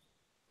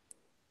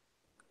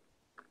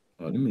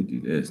 Oh, let me do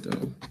this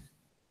though.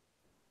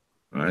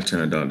 I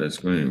turned off that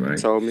screen, right?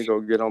 Told me go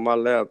get on my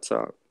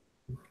laptop.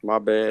 My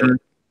bad.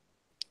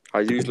 I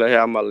usually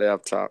have my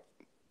laptop.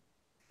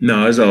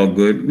 No, it's all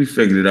good. We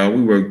figured it out.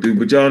 We worked through,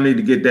 but y'all need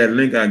to get that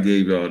link I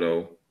gave y'all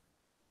though.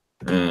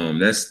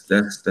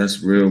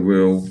 That's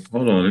real.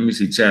 Hold on, let me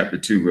see chapter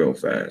 2 real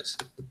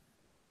fast.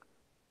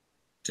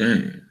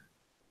 Damn.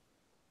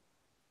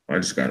 I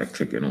just gotta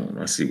click it on.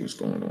 I see what's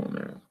going on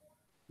now.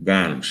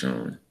 Got him,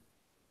 Sean.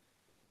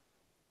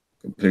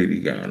 Completely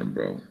got him,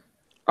 bro.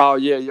 Oh,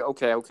 yeah.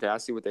 Okay. I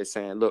see what they're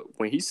saying. Look,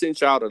 when he sent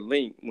y'all the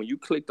link, when you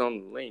clicked on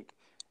the link,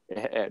 it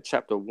had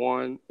chapter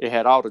 1. It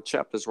had all the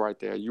chapters right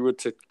there. You were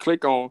to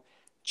click on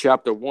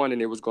chapter 1,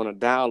 and it was going to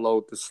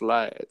download the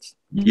slides.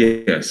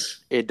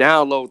 Yes. It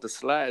downloaded the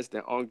slides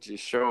that Unc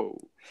just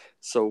showed.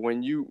 So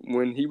when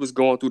he was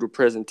going through the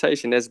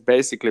presentation, that's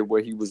basically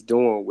what he was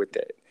doing with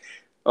that.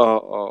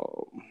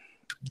 Hold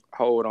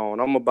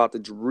on. I'm about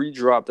to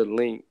redrop the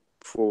link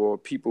for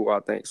people. I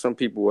think some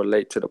people were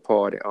late to the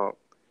party.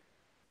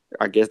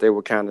 I guess they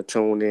were kind of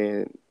tuned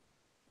in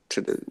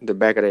to the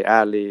back of their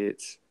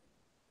eyelids.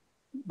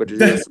 But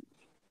it is.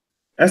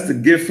 That's the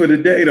gift for the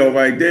day, though,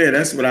 right there.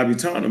 That's what I be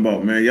talking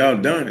about, man. Y'all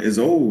done. It's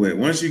over with.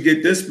 Once you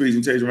get this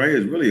presentation right here,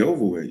 it's really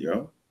over with,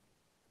 yo.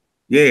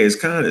 Yeah,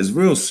 it's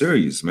real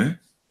serious, man.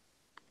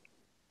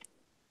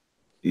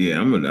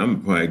 Yeah, I'm gonna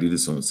probably do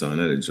this on some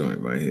other joint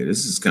right here.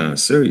 This is kind of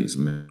serious,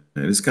 man.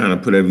 This kind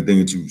of put everything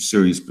into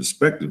serious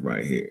perspective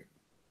right here.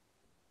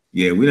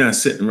 Yeah, we're not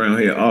sitting around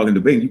here arguing,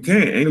 debating.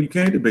 You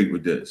can't debate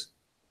with this.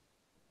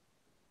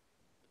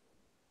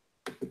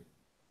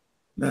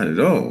 Not at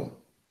all.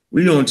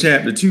 We on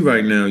chapter 2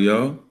 right now,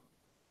 y'all.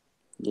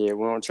 Yeah,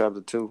 we're on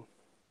chapter 2.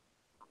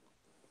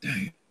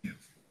 Damn.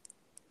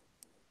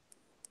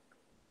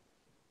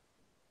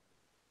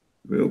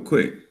 Real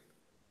quick.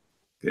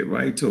 Get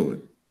right to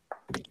it.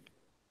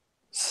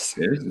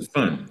 Yeah, this is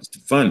fun. It's the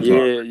fun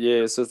part.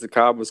 Yeah, Sister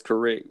Cobb was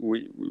correct.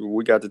 We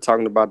got to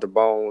talking about the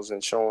bones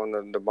and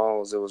showing the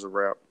bones. It was a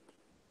wrap.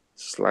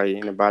 It's like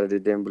anybody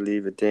that didn't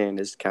believe it then,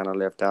 it's kind of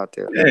left out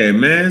there. Yeah,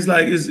 man. It's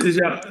like it's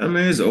y'all. I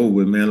mean, it's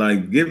over, man.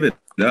 Like, give it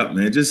up,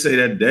 man. Just say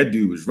that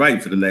dude was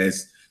right for the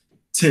last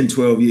 10,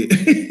 12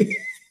 years.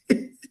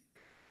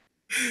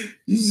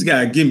 You just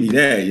gotta give me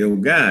that, yo.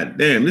 God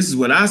damn, this is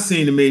what I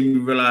seen that made me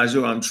realize,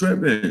 yo, I'm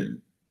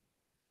tripping.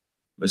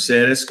 But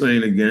share that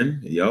screen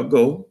again. Here y'all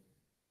go.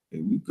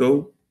 Here we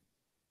go.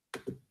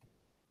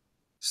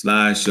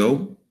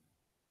 Slideshow.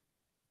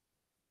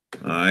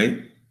 All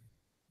right.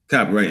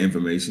 Copyright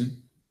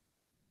information.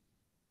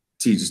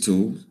 Teacher's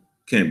tools.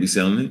 Can't be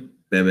selling it.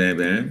 Bam, bam,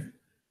 bam.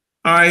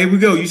 All right, here we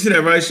go. You see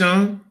that, right,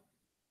 Sean?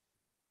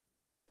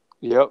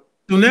 Yep.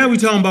 So now we're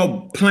talking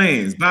about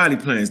plans, body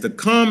plans, the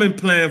common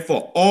plan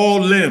for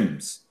all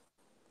limbs.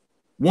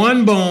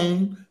 One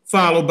bone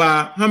followed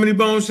by how many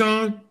bones,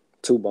 Sean?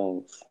 2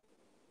 bones.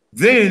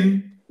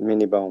 Then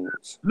many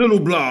bones. Little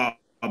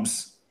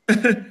blobs.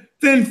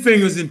 Thin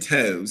fingers and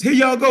toes. Here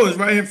y'all go. It's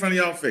right here in front of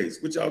y'all face.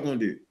 What y'all gonna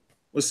do?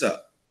 What's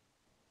up?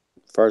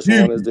 First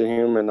one is the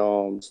human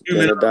arms.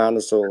 Then the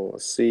dinosaur,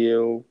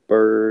 seal,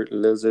 bird,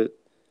 lizard,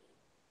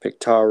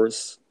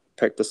 pictoris,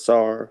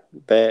 pectosaur,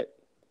 bat,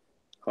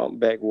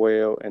 humpback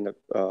whale, and the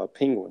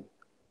penguin.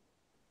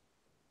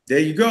 There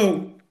you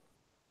go.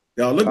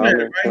 Y'all look at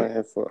it, right?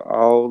 Plan for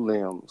all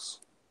limbs.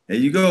 There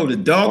you go. The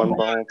dog one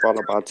bone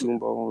followed by 2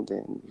 bones,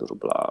 then little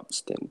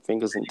blobs, then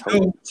fingers and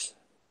toes.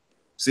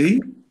 See?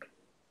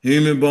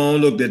 Human bone.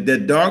 Look,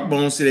 that dark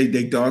bone, see,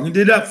 they darkened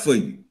it up for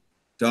you.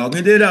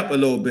 Darkened it up a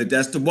little bit.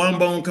 That's the one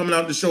bone coming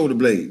out the shoulder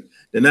blade.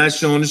 They're not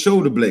showing the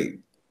shoulder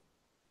blade.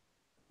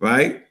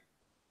 Right?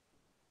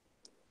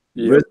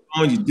 Yeah. Wrist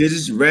bone, your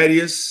digits, your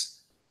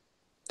radius.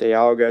 They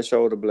all got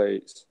shoulder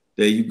blades.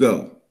 There you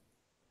go.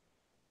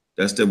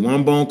 That's the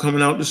one bone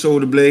coming out the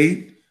shoulder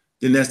blade.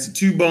 Then that's the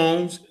 2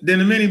 bones. Then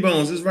the many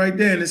bones is right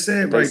there, and it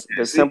said right there.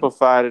 They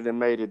simplified it and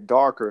made it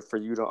darker for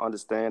you to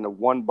understand the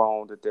one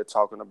bone that they're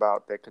talking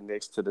about that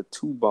connects to the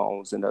 2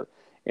 bones in a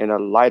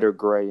lighter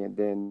gray, and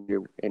then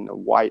in the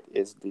white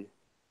is the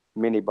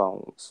many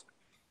bones.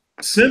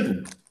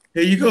 Simple.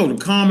 Here you go. The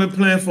common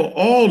plan for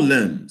all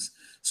limbs.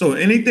 So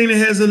anything that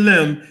has a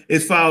limb,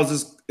 it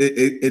follows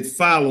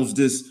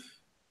this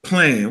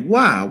plan.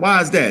 Why?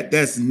 Why is that?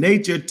 That's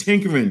nature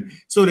tinkering.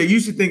 So they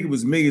used to think it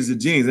was millions of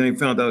genes, and they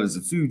found out it's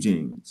a few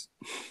genes.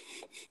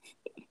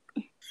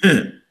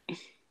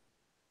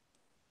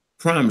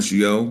 Promise you,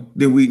 yo.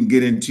 Then we can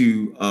get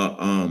into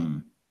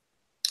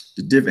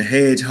the different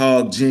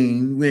hedgehog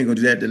gene. We ain't gonna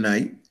do that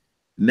tonight.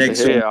 Next,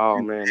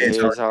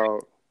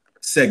 hedgehog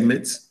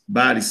segments,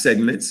 body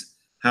segments.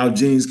 How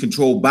genes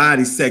control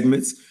body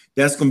segments.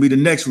 That's gonna be the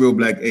next Real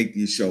Black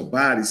Atheist show.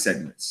 Body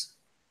segments.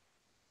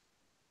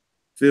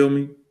 Feel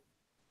me?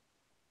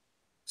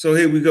 So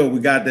here we go. We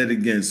got that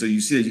again. So you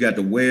see, you got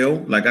the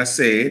whale, like I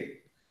said,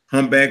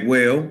 humpback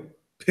whale,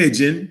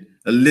 pigeon,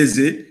 a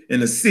lizard,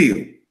 and a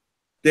seal.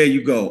 There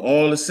you go.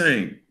 All the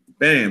same.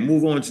 Bam.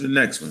 Move on to the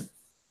next one.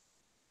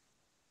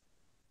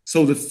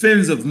 So the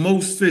fins of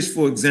most fish,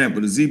 for example,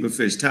 the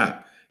zebrafish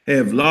top,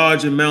 have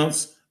large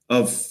amounts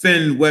of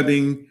fin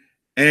webbing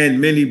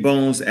and many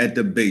bones at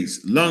the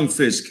base.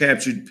 Lungfish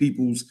captured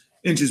people's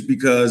interest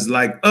because,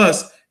 like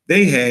us,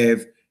 they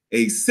have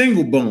a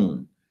single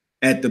bone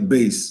at the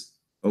base,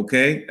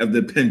 okay, of the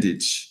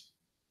appendage.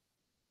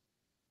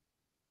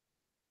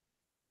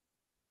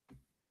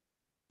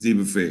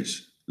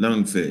 Zebrafish,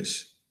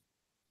 lungfish.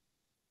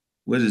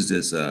 What is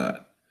this?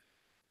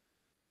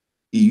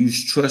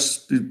 Use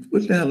trust.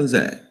 What the hell is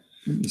that?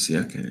 Let me see.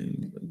 I can't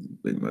even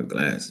make my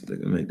glasses. I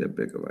can make that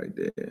bigger right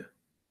there.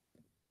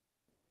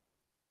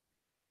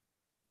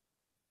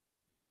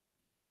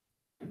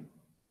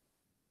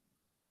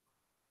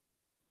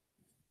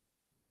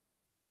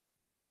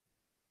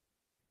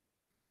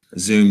 I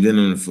zoomed in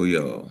on it for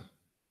y'all.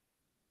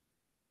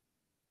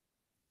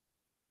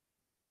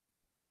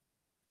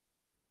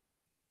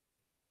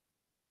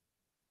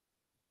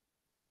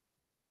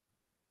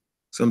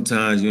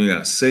 Sometimes you ain't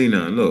gotta say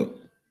nothing. Look.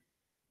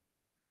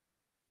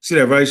 See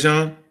that, right,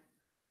 Sean?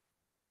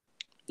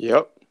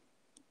 Yep.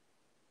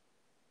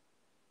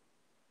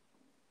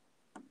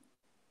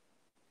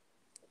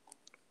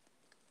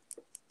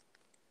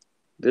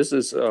 This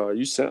is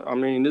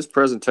this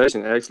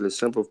presentation actually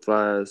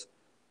simplifies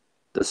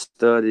the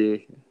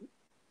study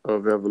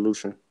of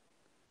evolution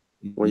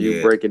when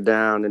you break it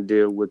down and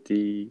deal with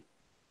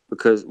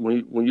because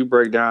when you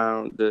break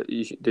down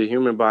the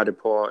human body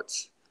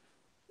parts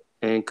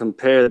and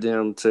compare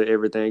them to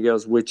everything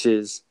else, which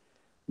is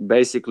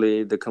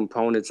basically the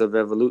components of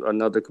evolution,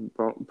 another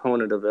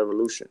component of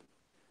evolution.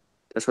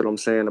 That's what I'm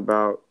saying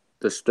about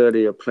the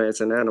study of plants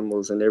and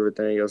animals and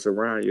everything else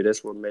around you.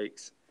 That's what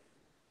makes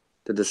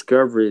the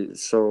discovery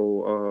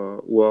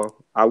so,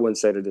 I wouldn't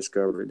say the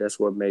discovery. That's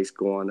what makes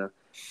going to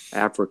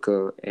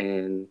Africa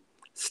and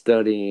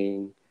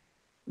studying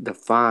the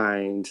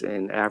finds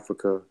in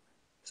Africa.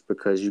 It's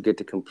because you get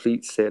the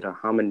complete set of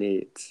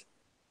hominids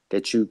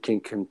that you can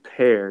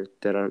compare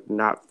that are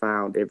not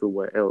found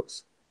everywhere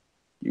else.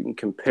 You can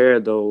compare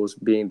those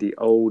being the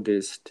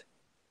oldest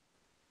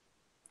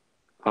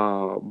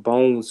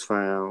bones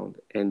found,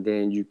 and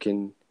then you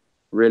can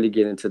really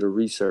get into the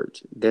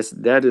research.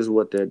 That is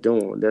what they're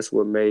doing. That's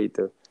what made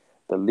the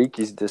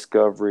Leakey's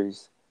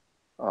discoveries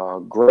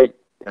great.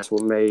 That's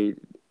what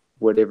made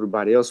what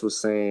everybody else was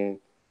saying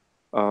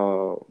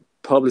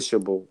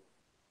publishable,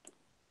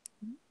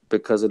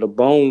 because of the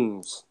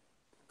bones.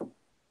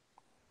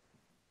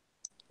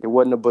 It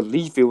wasn't a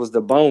belief, it was the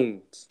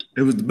bones.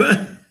 It was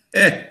the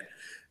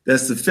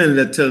that's the fin of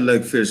that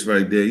tittle-leg fish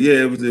right there.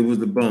 Yeah, it was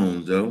the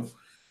bones, though.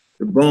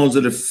 The bones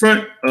are the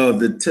front of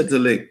the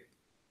tittle-leg.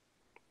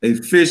 A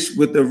fish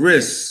with a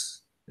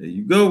wrist. There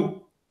you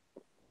go.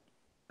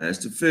 That's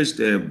the fish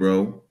there,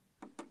 bro.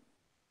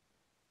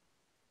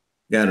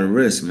 Got a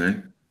wrist,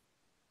 man.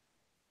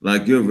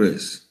 Like your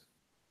wrist.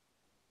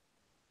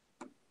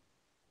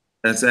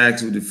 That's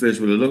actually what the fish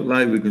would have looked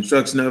like.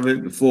 Reconstruction of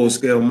it, the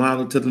full-scale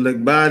model,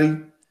 tittle-leg body,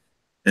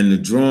 and the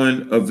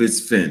drawing of its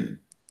fin.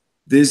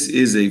 This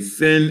is a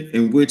fin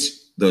in which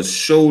the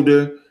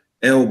shoulder,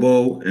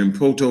 elbow, and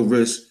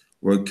proto-wrist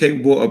were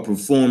capable of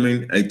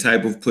performing a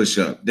type of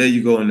push-up. There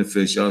you go in the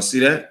fish. Y'all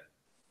see that?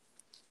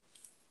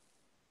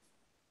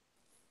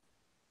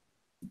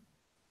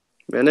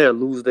 Man, they'll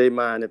lose their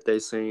mind if they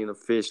seen a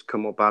fish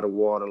come up out of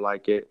water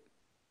like it,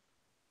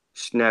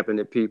 snapping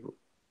at people.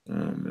 Oh,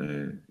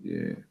 man,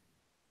 yeah.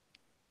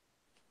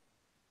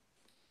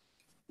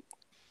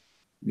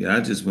 Yeah,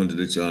 I just wanted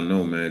to let y'all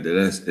know, man,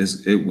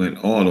 that it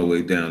went all the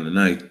way down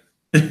tonight.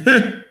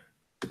 Yeah,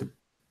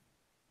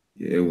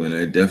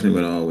 it definitely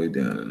went all the way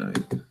down tonight.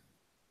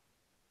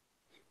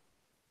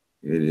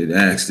 It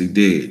actually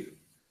did.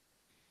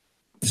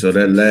 So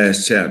that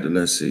last chapter,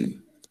 let's see.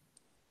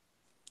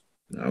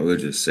 I will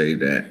just say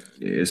that.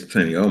 Yeah, it's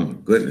plenty. Oh my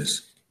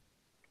goodness.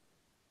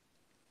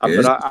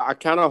 But I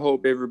kind of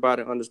hope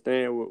everybody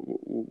understand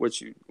what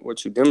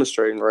you're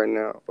demonstrating right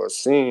now. But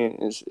seeing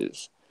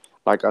is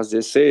like I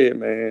just said,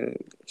 man,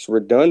 it's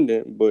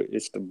redundant, but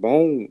it's the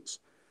bones.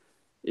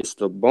 It's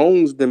the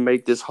bones that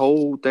make this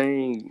whole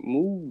thing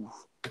move.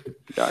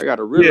 I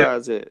gotta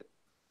realize that.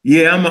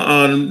 Yeah,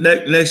 I'm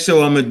next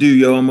show I'm gonna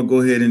do, I'm gonna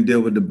go ahead and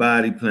deal with the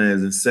body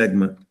plans and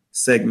segment.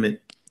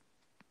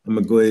 I'm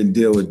gonna go ahead and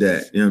deal with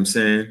that. You know what I'm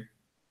saying?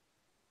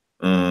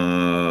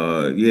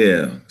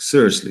 Yeah,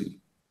 seriously.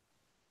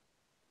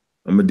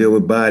 I'm gonna deal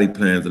with body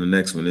plans on the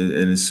next one,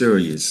 and it's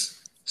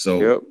serious.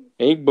 So yep.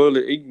 Ink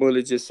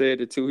Bullet just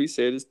said it too. He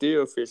said it's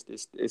still fish.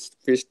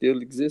 Fish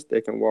still exists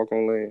that can walk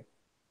on land.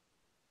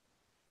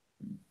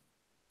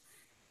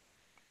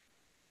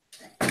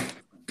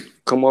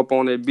 Come up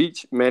on that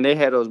beach, man. They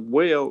had a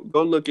whale.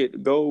 Go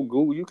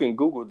Google. You can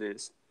Google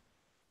this.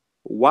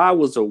 Why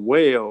was a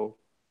whale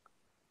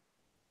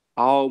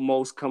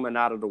almost coming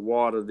out of the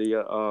water?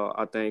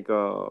 I think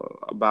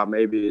about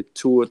maybe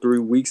 2 or 3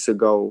 weeks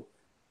ago,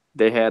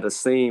 they had a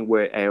scene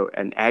where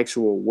an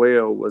actual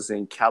whale was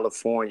in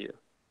California,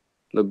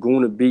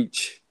 Laguna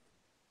Beach,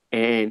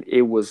 and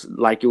it was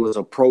like it was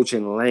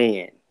approaching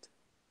land.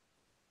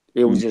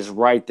 It was just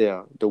right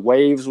there. The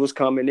waves was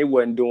coming. It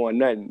wasn't doing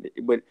nothing.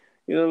 But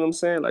you know what I'm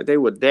saying? Like they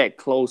were that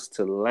close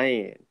to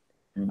land.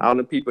 All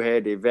the people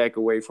had to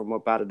evacuate from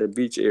up out of the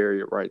beach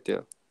area right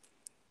there.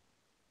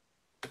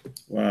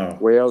 Wow.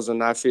 Whales are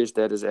not fish.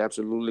 That is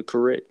absolutely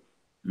correct.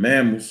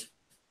 Mammals.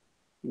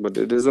 But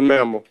it is a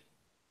mammal.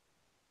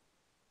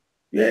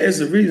 Yeah, it's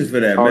a reason for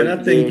that, man.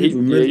 I think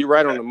people you're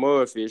right on the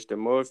mudfish. The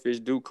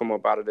mudfish do come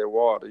up out of their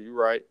water. You're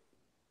right.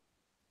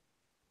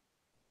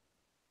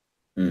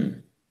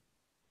 The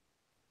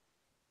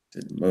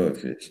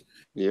mudfish.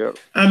 Yep.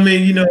 I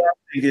mean, you know, I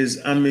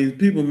think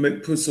people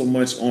put so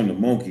much on the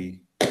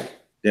monkey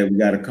that we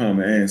got a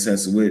common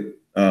ancestor with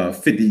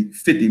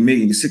 50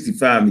 million,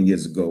 65 million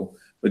years ago.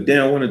 But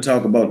then I want to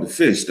talk about the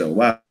fish, though.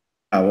 Why?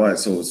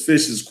 So is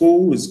fish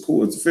cool? Is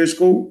the fish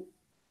cool?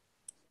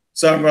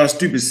 Sorry about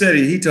Stupid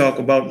City. He talk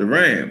about the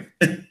ram.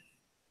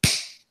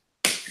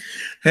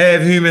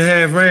 Half human,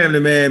 half ram, the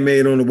man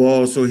made on the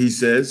wall, so he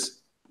says.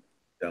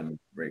 Dumb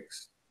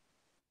breaks,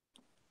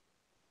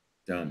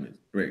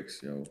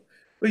 yo.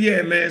 But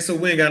yeah, man, so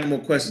we ain't got no more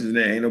questions in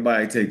there. Ain't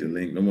nobody take the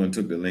link. No one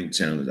took the link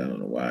challenge. I don't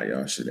know why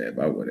y'all should have.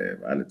 I would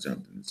have. I'd have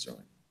jumped in this joint.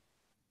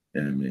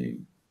 You know what I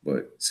mean?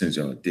 But since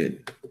y'all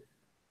didn't,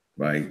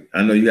 right?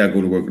 I know you gotta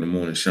go to work in the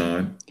morning,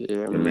 Sean.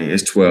 Yeah, I mean,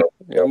 it's 12.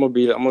 Yeah, I'm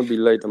gonna be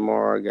late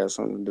tomorrow. I got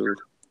something to do.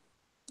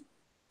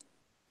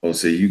 Oh,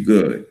 so you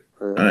good.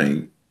 Yeah. I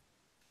ain't.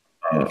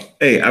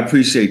 Hey, I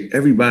appreciate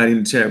everybody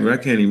in the chat room. I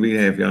can't even read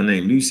half y'all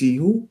name. Lucy,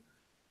 who?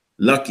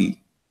 Lucky.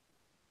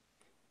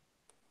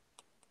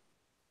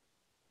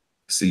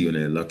 See you in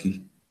there,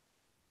 Lucky.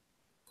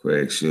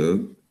 Craig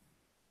Shug.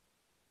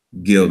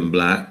 Gilden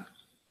Black.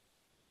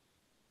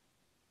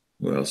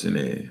 Who else in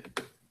there?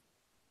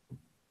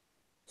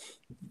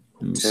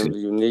 Tim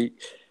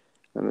Unique.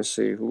 Let me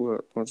see. Who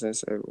else? Once I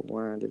say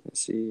why I didn't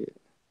see it.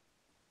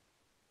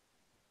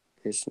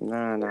 It's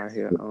 9 out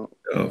here.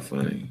 Oh,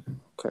 funny.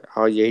 Okay.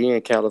 Oh yeah, he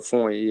in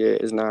California. Yeah,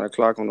 it's 9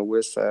 o'clock on the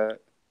west side.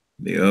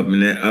 They up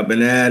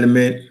and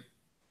adamant.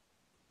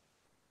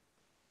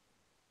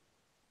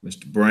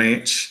 Mr.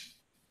 Branch.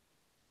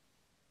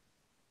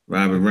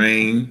 Robert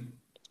Rain.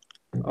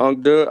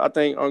 Doug, I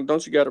think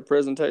don't you got a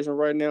presentation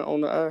right now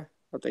on the eye?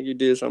 I think you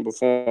did something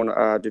before on the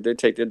eye. Did they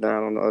take that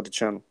down on the other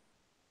channel?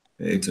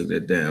 They took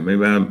that down.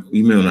 Maybe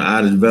you mean on the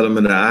eye, the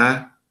development of the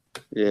eye?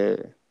 Yeah.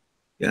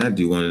 Yeah, I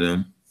do one of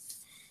them.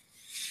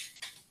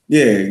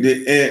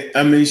 Yeah,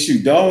 I mean,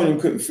 shoot, Darwin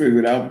couldn't figure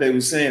it out. They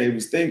were saying, they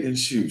was thinking,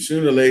 shoot,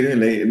 sooner or later,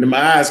 and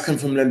my eyes come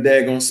from them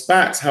daggone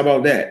spots. How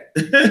about that?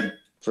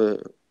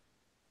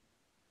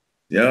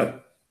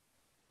 Yep.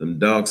 Them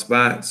dark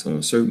spots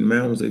on certain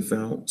mountains they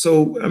found.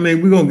 So, I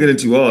mean, we're going to get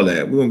into all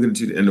that. We're going to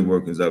get into the inner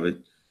workings of it.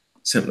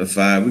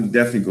 Simplify. We can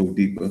definitely go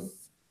deeper.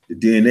 The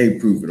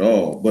DNA prove it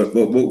all. But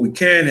what we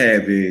can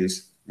have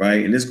is,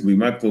 right, and this could be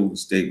my closing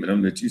statement.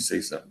 I'm going to let you say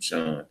something,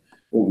 Sean.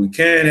 What we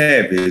can't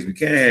have is we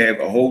can't have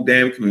a whole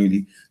damn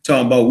community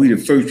talking about we the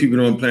first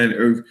people on planet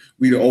Earth,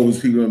 we the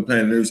oldest people on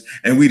planet Earth,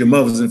 and we the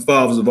mothers and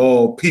fathers of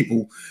all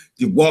people.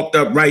 You walked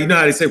up right. You know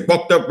how they say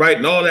walked up right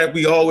and all that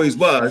we always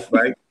was,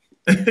 right?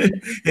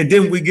 And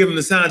then we give them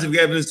the scientific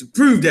evidence to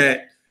prove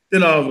that.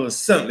 Then all of a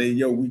sudden,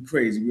 yo, we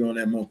crazy. We on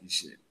that monkey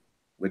shit.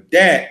 With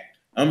that,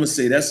 I'm going to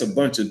say that's a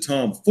bunch of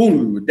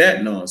tomfoolery with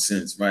that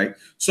nonsense, right?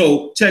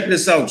 So check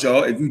this out,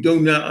 y'all. If you do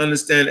not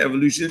understand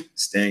evolution,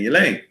 stay in your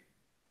lane.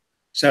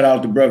 Shout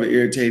out to brother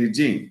Irritated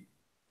Gene.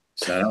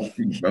 Shout out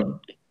to you, brother.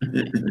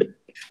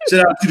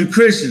 Shout out to the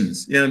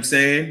Christians, you know what I'm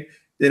saying,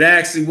 that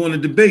actually want to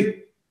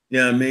debate, you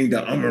know what I mean, the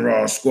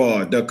Amaral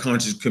Squad, the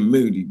Conscious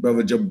Community,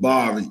 brother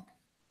Jabari,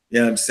 you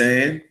know what I'm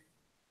saying,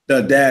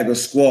 the Dagger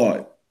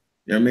Squad,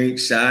 you know what I mean,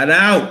 shout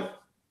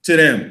out to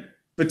them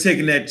for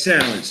taking that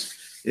challenge.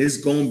 It's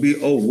going to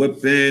be a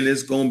whipping,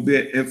 it's going to be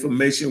an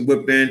information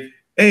whipping,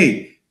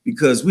 hey,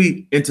 because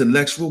we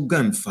intellectual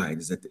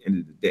gunfighters at the end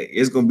of the day.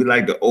 It's going to be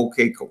like the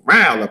OK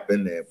Corral up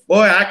in there.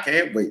 Boy, I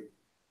can't wait.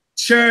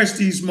 Cherish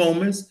these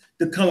moments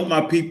to come with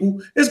my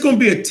people. It's going to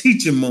be a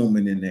teaching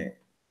moment in there.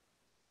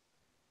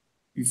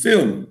 You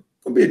feel me?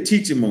 It's going to be a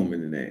teaching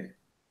moment in there.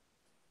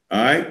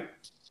 All right?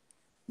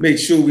 Make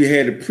sure we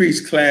had the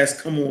priest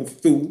class come on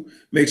through.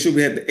 Make sure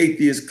we had the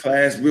atheist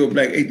class, real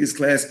black atheist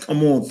class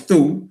come on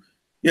through.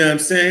 You know what I'm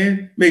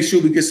saying? Make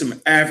sure we get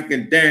some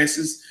African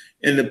dances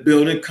in the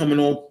building coming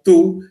on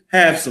through.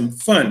 Have some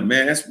fun,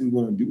 man. That's what we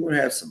want to do. We want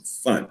to have some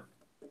fun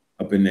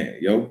up in there,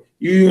 yo.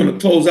 You want to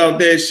close out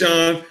there,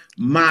 Sean?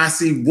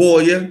 Mossy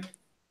Warrior.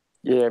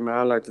 Yeah, man.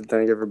 I'd like to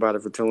thank everybody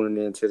for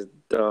tuning in to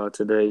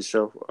today's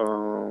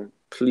show.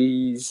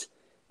 Please,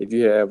 if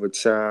you have a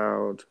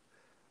child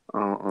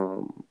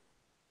of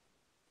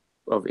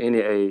any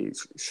age,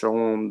 show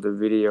them the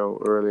video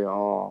early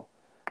on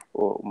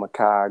or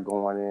Makai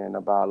going in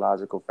the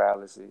biological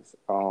fallacies.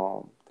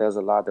 There's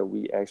a lot that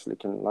we actually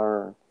can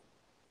learn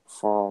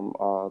from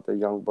the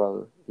young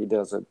brother. He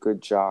does a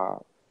good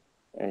job,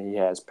 and he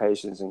has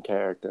patience and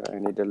character,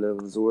 and he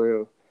delivers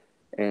well.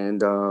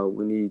 And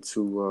we need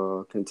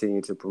to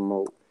continue to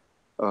promote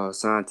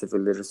scientific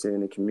literacy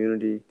in the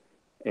community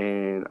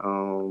and,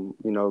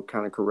 you know,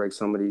 kind of correct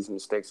some of these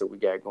mistakes that we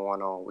got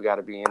going on. We got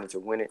to be in it to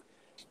win it.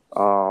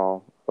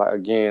 Like,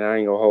 again, I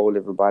ain't going to hold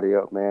everybody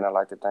up, man. I'd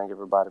like to thank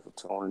everybody for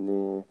tuning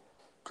in.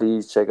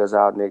 Please check us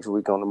out next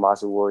week on the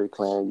Mossy Warrior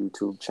Clan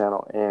YouTube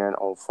channel and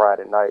on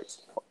Friday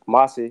nights.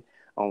 Mossy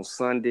on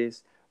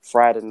Sundays,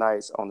 Friday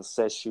nights on the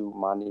Seshu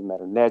Mani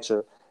Meta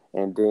Nature.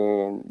 And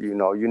then, you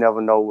know, you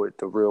never know with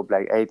the Real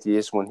Black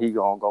Atheist when he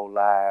gonna go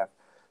live.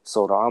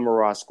 So the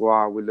Amara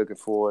Squad, we're looking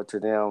forward to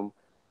them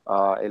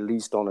at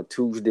least on a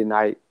Tuesday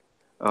night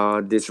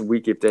this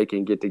week if they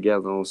can get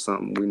together on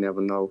something. We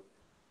never know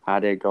how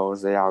that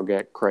goes. They all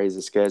got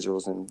crazy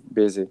schedules and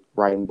busy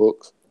writing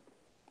books.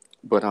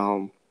 But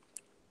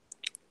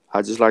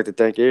I just like to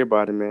thank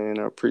everybody, man.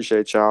 I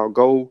appreciate y'all.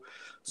 Go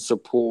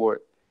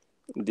support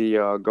the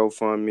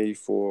GoFundMe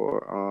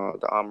for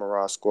the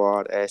Amara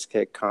Squad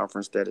Aztec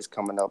Conference that is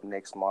coming up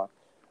next month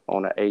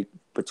on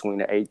between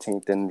the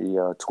 18th and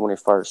the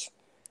 21st.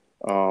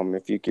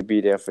 If you could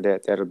be there for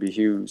that, that'll be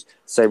huge.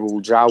 Saber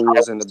Wujawu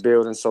is in the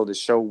building, so the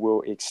show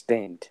will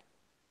extend.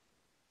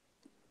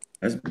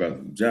 That's Brother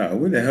Wujawu.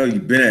 Where the hell you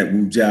been at,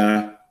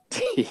 Wujawu?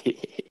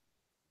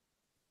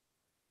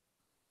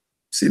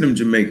 See them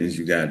Jamaicans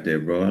you got there,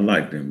 bro. I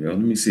like them, yo. Let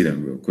me see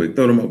them real quick.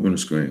 Throw them up on the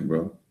screen,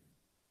 bro.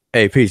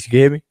 Hey, Peace, you can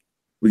hear me?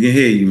 We can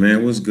hear you,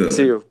 man. What's good?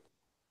 See you.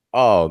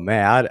 Oh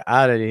man,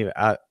 I didn't even.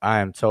 I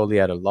am totally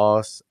at a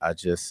loss. I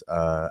just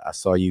I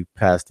saw you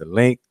pass the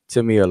link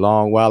to me a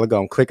long while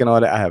ago. I'm clicking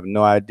on it. I have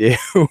no idea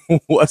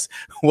what's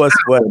what.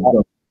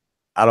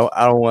 I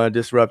don't want to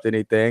disrupt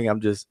anything.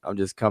 I'm just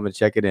coming to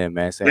check it in,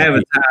 man. Saying,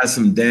 advertise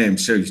some damn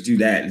shirts, do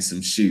that, and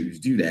some shoes,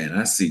 do that. And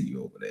I see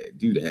you over there.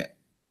 Do that.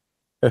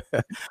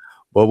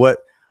 Well,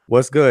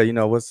 what's good? You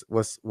know, what's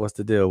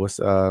the deal? What's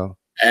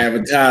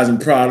advertising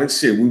products?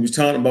 Shit, we was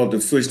talking about the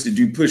push to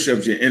do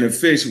push-ups, your inner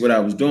fish. What I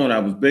was doing, I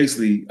was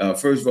basically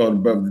first of all, the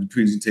brother did the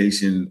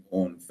presentation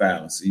on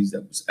fallacies.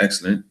 That was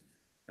excellent.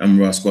 I'm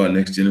Raw Squad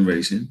Next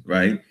Generation,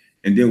 right?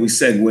 And then we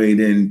segued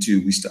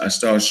into I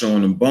started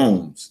showing them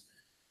bones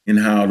and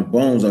how the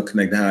bones are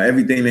connected, how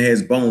everything that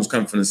has bones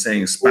come from the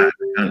same spot.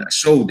 And I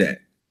showed that.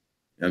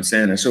 You know what I'm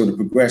saying? I showed the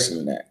progression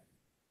of that.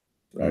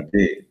 What I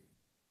did.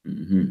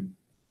 Mm-hmm.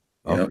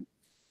 Oh, yep.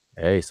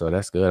 Hey, so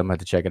that's good. I'm gonna have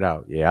to check it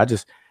out. Yeah,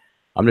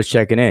 I'm just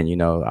checking in. You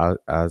know,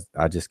 I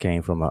just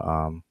came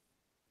from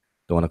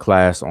doing a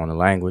class on the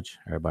language.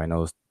 Everybody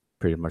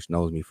pretty much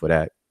knows me for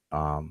that.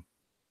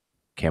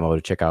 Came over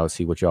to check out,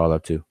 see what y'all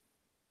up to.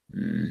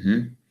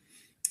 Mm-hmm.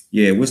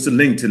 Yeah, what's the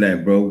link to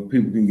that, bro?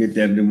 People can get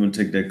that if they want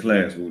to take that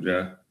class,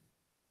 Wujawu.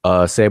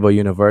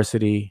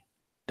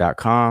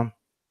 SableUniversity.com.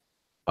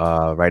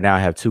 Right now I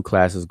have 2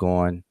 classes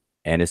going,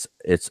 and it's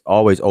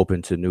always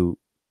open to new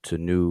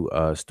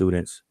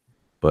students.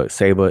 But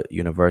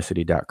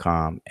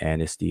SableUniversity.com,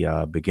 and it's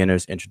the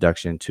beginner's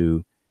introduction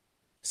to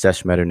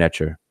Sesh Meta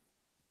Neter,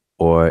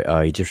 or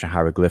Egyptian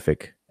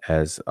hieroglyphic,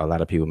 as a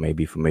lot of people may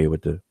be familiar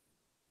with the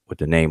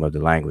name of the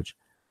language.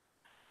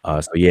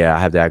 So yeah, I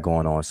have that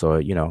going on. So,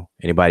 you know,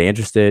 anybody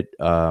interested,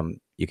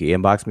 you can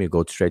inbox me or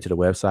go straight to the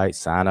website,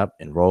 sign up,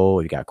 enroll.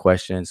 If you got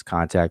questions,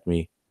 contact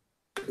me.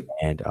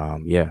 And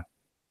yeah.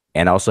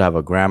 And I also have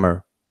a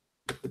grammar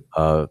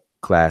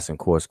class and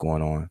course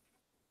going on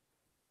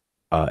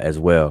as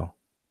well.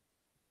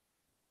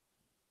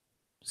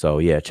 So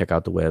yeah, check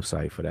out the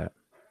website for that.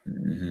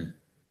 Mm-hmm.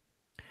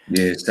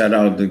 Yeah, shout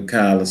out to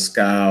Kyla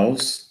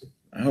Skiles.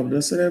 I hope I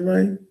said that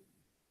right.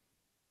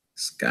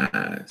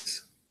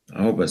 Skies.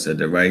 I hope I said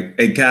that right.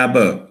 Hey,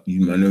 Kaba,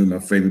 you know you're my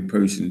favorite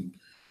person.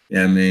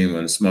 Yeah, I mean, one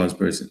of the smartest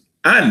person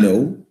I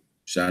know.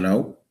 Shout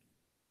out.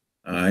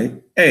 All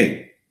right.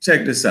 Hey,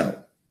 check this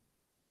out.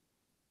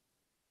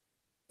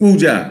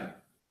 Wujawu.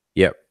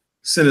 Yep.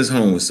 Send us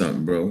home with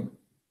something, bro.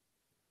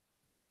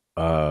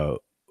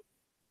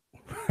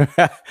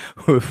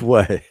 With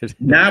what?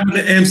 Not with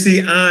the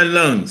MC on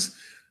lungs.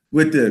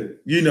 With the,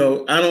 you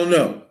know, I don't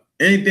know.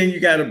 Anything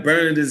you got to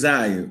burn a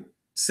desire,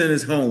 send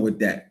us home with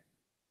that.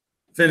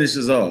 Finish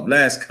us off.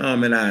 Last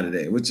comment out of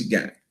there. What you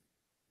got?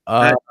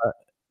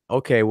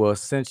 Okay, well,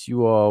 since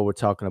you all were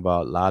talking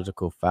about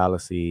logical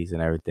fallacies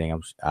and everything,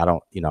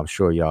 I'm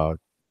sure y'all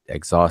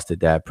exhausted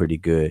that pretty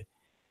good.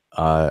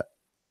 Only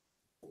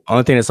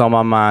thing that's on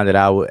my mind that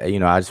I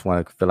just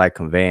want to feel like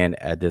conveying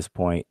at this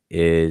point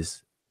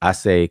is, I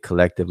say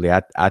collectively,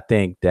 I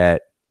think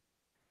that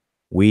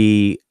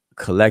we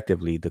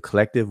collectively, the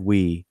collective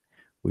we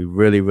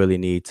really, really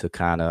need to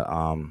kind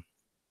of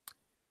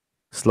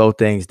slow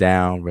things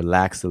down,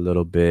 relax a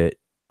little bit.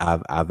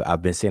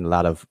 I've been seeing a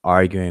lot of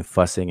arguing,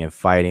 fussing, and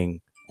fighting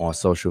on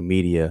social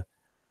media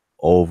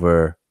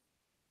over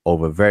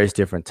various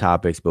different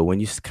topics. But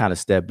when you kind of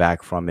step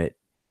back from it,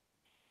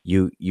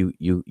 you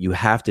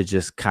have to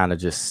just kind of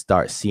just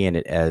start seeing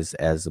it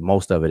as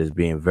most of it is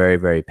being very,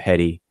 very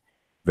petty,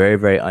 very,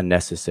 very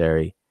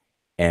unnecessary,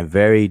 and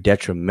very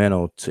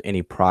detrimental to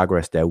any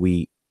progress that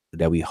we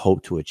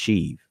hope to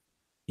achieve,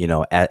 you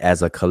know,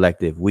 as a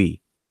collective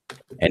we.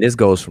 And this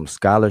goes from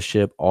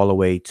scholarship all the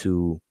way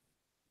to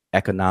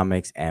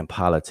economics and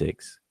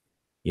politics.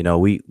 You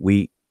know, it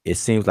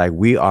seems like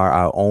we are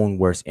our own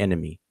worst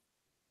enemy.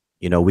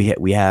 You know,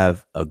 we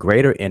have a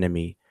greater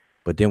enemy,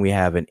 but then we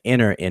have an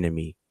inner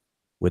enemy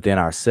within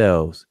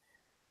ourselves.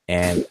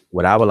 And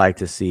what I would like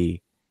to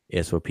see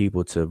is for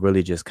people to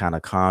really just kind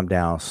of calm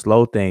down,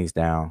 slow things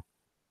down,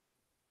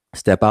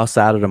 step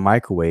outside of the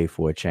microwave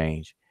for a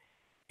change,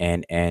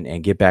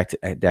 and get back to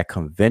that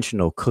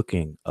conventional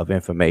cooking of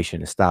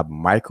information and stop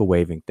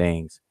microwaving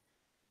things,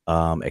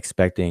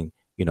 expecting,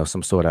 you know,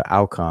 some sort of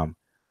outcome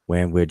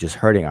when we're just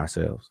hurting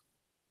ourselves.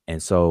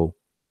 And so,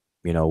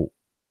 you know,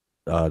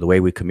 the way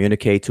we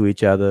communicate to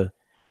each other,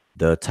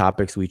 the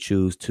topics we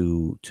choose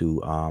to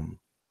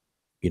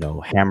you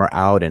know, hammer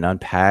out and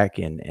unpack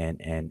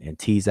and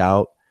tease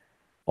out,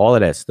 all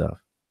of that stuff,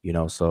 you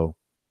know. So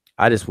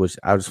I just wish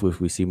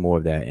we see more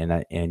of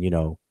that. And you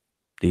know,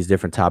 these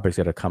different topics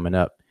that are coming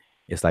up,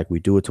 it's like we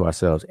do it to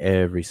ourselves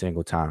every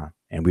single time,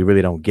 and we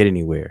really don't get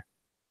anywhere.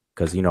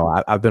 Because, you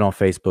know, I've been on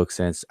Facebook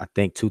since I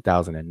think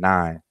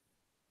 2009,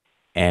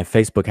 and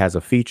Facebook has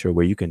a feature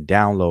where you can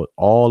download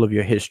all of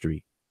your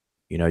history.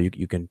 You know,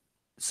 you can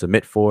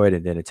submit for it,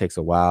 and then it takes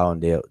a while,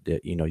 and they'll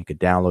you know, you could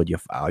download your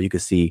file. You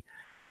could see,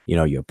 you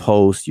know, your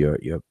posts, your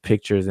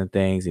pictures and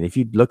things. And if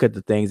you look at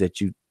the things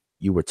that you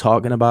were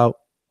talking about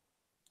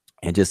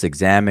and just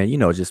examine, you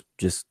know, just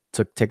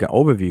take an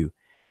overview,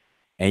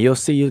 and you'll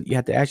see, you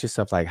have to ask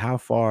yourself, like, how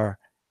far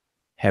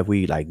have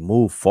we like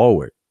moved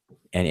forward?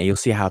 And you'll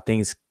see how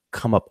things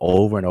come up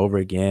over and over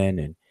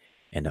again,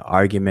 and the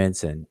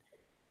arguments and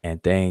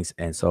things.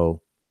 And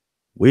so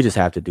we just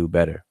have to do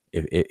better.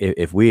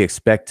 If we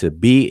expect to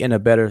be in a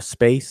better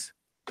space,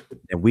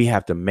 then we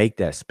have to make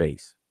that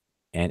space,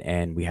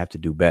 and we have to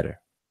do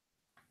better.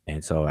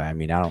 And so, I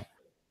mean,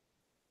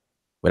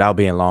 without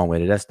being long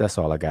with it, that's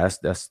all I got.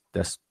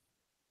 That's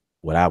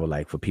what I would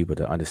like for people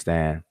to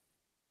understand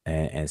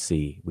and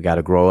see. We got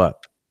to grow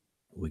up.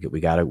 We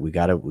gotta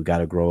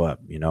grow up.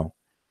 You know,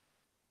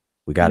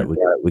 we gotta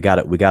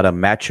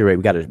maturate.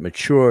 We gotta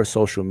mature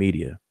social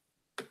media.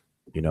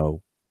 You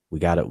know, we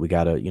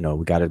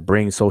gotta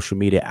bring social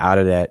media out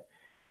of that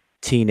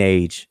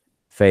teenage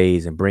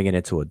phase and bring it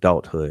into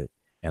adulthood.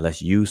 And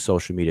let's use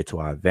social media to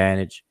our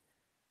advantage.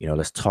 You know,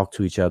 let's talk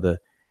to each other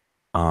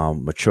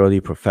maturely,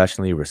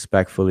 professionally,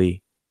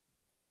 respectfully.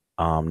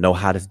 Know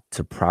how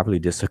to properly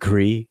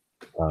disagree.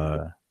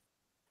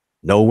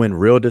 Know when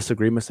real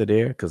disagreements are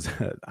there, because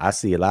I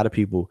see a lot of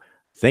people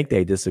think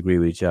they disagree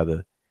with each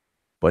other,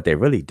 but they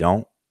really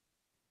don't.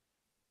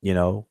 You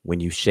know, when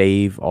you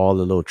shave all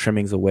the little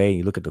trimmings away and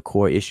you look at the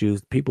core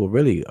issues, people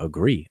really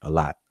agree a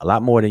lot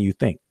more than you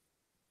think.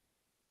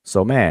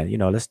 So, man, you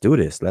know, let's do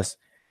this. Let's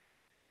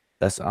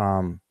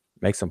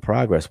make some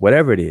progress,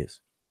 whatever it is.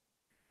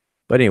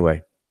 But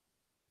anyway,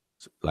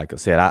 like I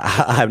said,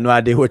 I have no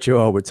idea what you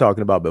all were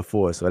talking about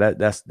before, so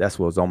that's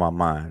what's on my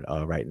mind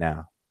right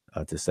now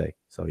to say.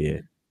 So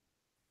yeah,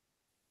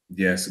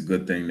 it's a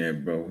good thing there,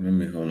 bro. Let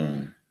me hold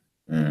on.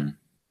 Man,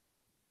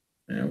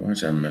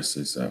 watch I mess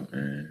this up,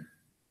 man.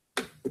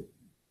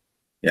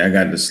 Yeah, I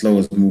got the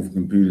slowest moving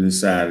computer this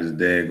side of the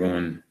day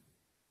going.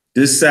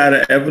 This side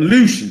of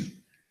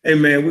evolution. Hey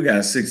man, we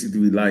got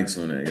 63 likes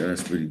on that. Yo,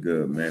 that's pretty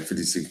good, man.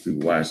 56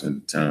 people watching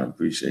at the time.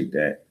 Appreciate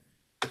that.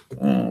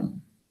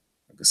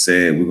 Like I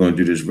said, we're gonna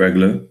do this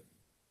regular.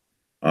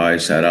 All right,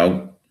 shout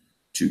out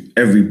to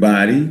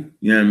everybody.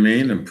 You know what I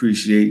mean?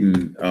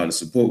 Appreciating the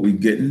support we're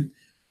getting.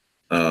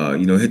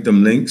 You know, hit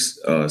them links.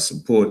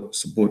 Support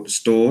the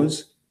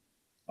stores.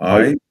 All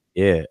right.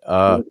 Yeah.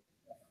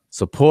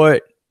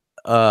 Support.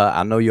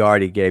 I know you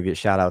already gave your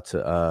shout out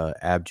to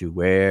Abju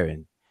Wear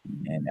and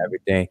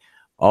everything.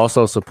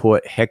 Also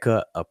support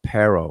Heka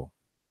Apparel.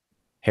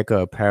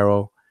 Heka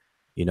Apparel.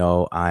 You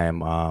know, I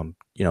am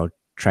you know,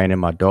 training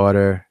my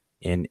daughter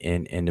in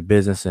the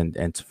business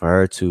and for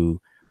her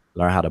to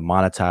learn how to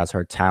monetize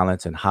her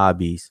talents and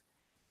hobbies.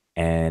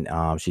 And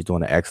she's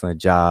doing an excellent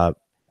job.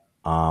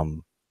 I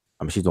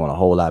mean, she's doing a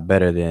whole lot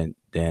better than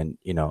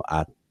you know,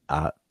 I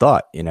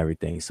thought and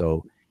everything.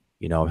 So,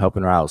 you know, I'm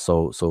helping her out.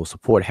 So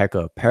support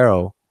Heka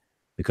Apparel,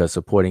 because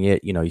supporting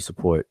it, you know, you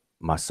support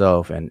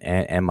myself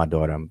and my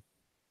daughter.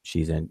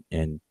 She's in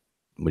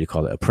what do you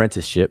call it,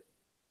 apprenticeship.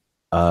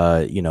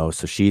 You know,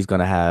 so she's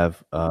gonna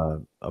have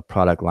a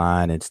product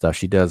line and stuff.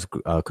 She does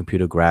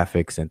computer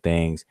graphics and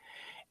things,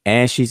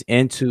 and she's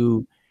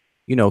into,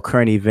 you know,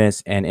 current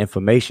events and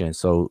information.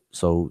 So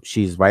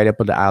she's right up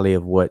in the alley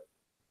of what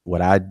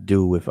I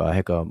do with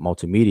Heka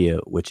Multimedia,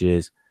 which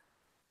is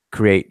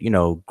create, you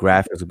know,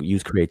 graphics,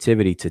 use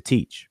creativity to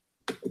teach.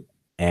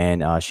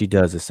 And she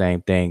does the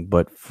same thing,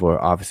 but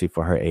obviously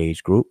for her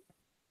age group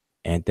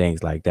and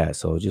things like that.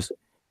 So just,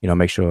 you know,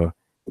 make sure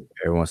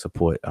everyone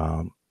support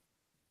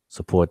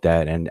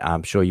that. And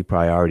I'm sure you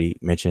probably already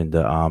mentioned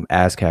the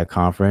ASCAD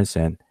conference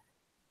and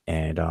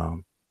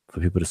for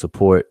people to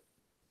support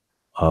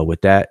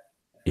with that.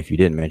 If you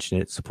didn't mention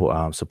it,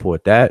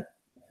 support that,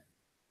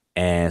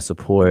 and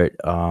support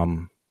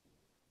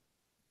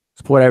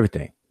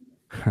everything.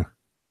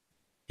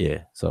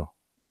 Yeah, so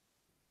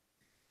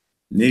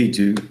need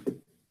to.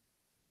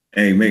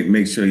 Hey,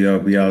 make sure y'all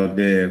be out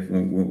there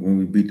when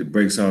we beat the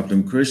brakes off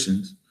them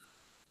Christians.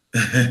 I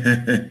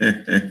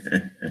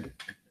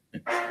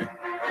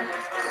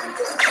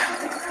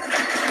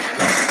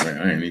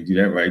ain't need to do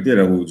that right there,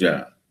 the whole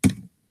job.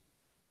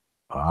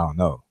 I don't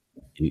know.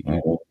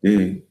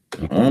 Okay.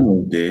 I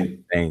almost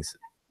did. things.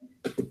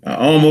 I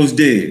almost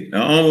did.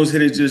 I almost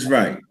hit it just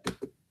right.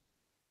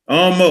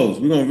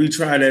 Almost. We're gonna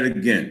retry that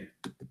again.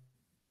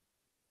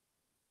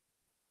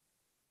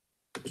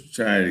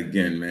 Try it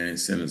again, man.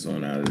 Send us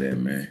on out of there,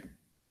 man.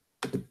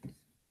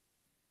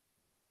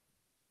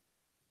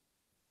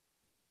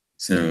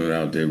 Send it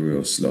out there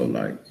real slow,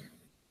 like.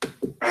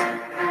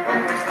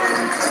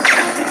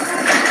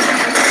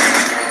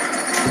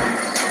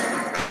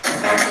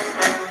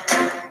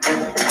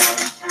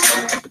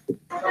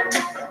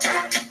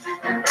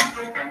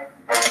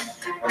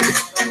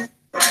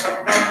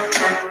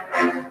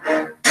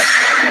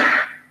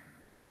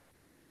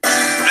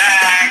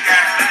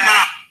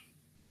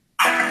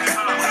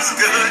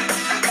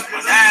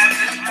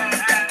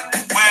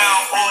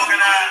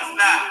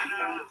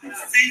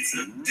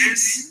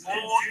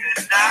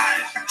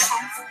 Disorganized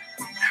truth.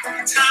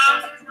 Every time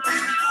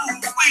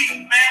we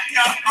man,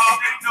 y'all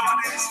already know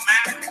this,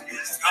 man.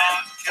 It's God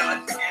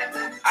killing in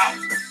out.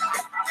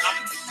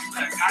 I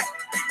got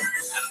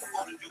and I'm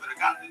gonna do what I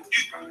got to do.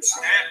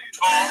 Stand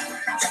tall,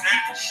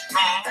 stand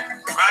strong,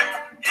 right?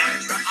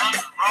 And I'm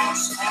wrong,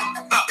 swung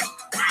up.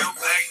 Real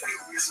bang,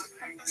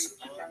 it's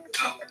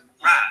up,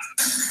 rise.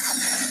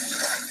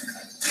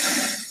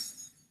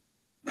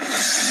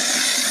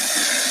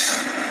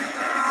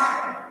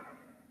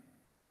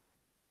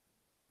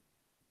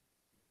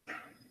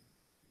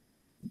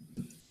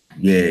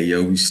 Yeah,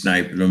 yo, we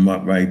sniping them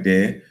up right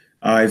there.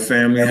 All right,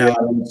 family, how I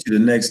want you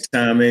the next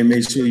time, man.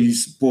 Make sure you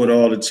support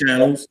all the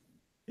channels.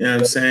 You know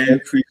what I'm saying?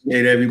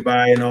 Appreciate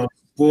everybody and all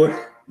the support.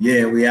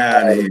 Yeah, we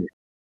out of here.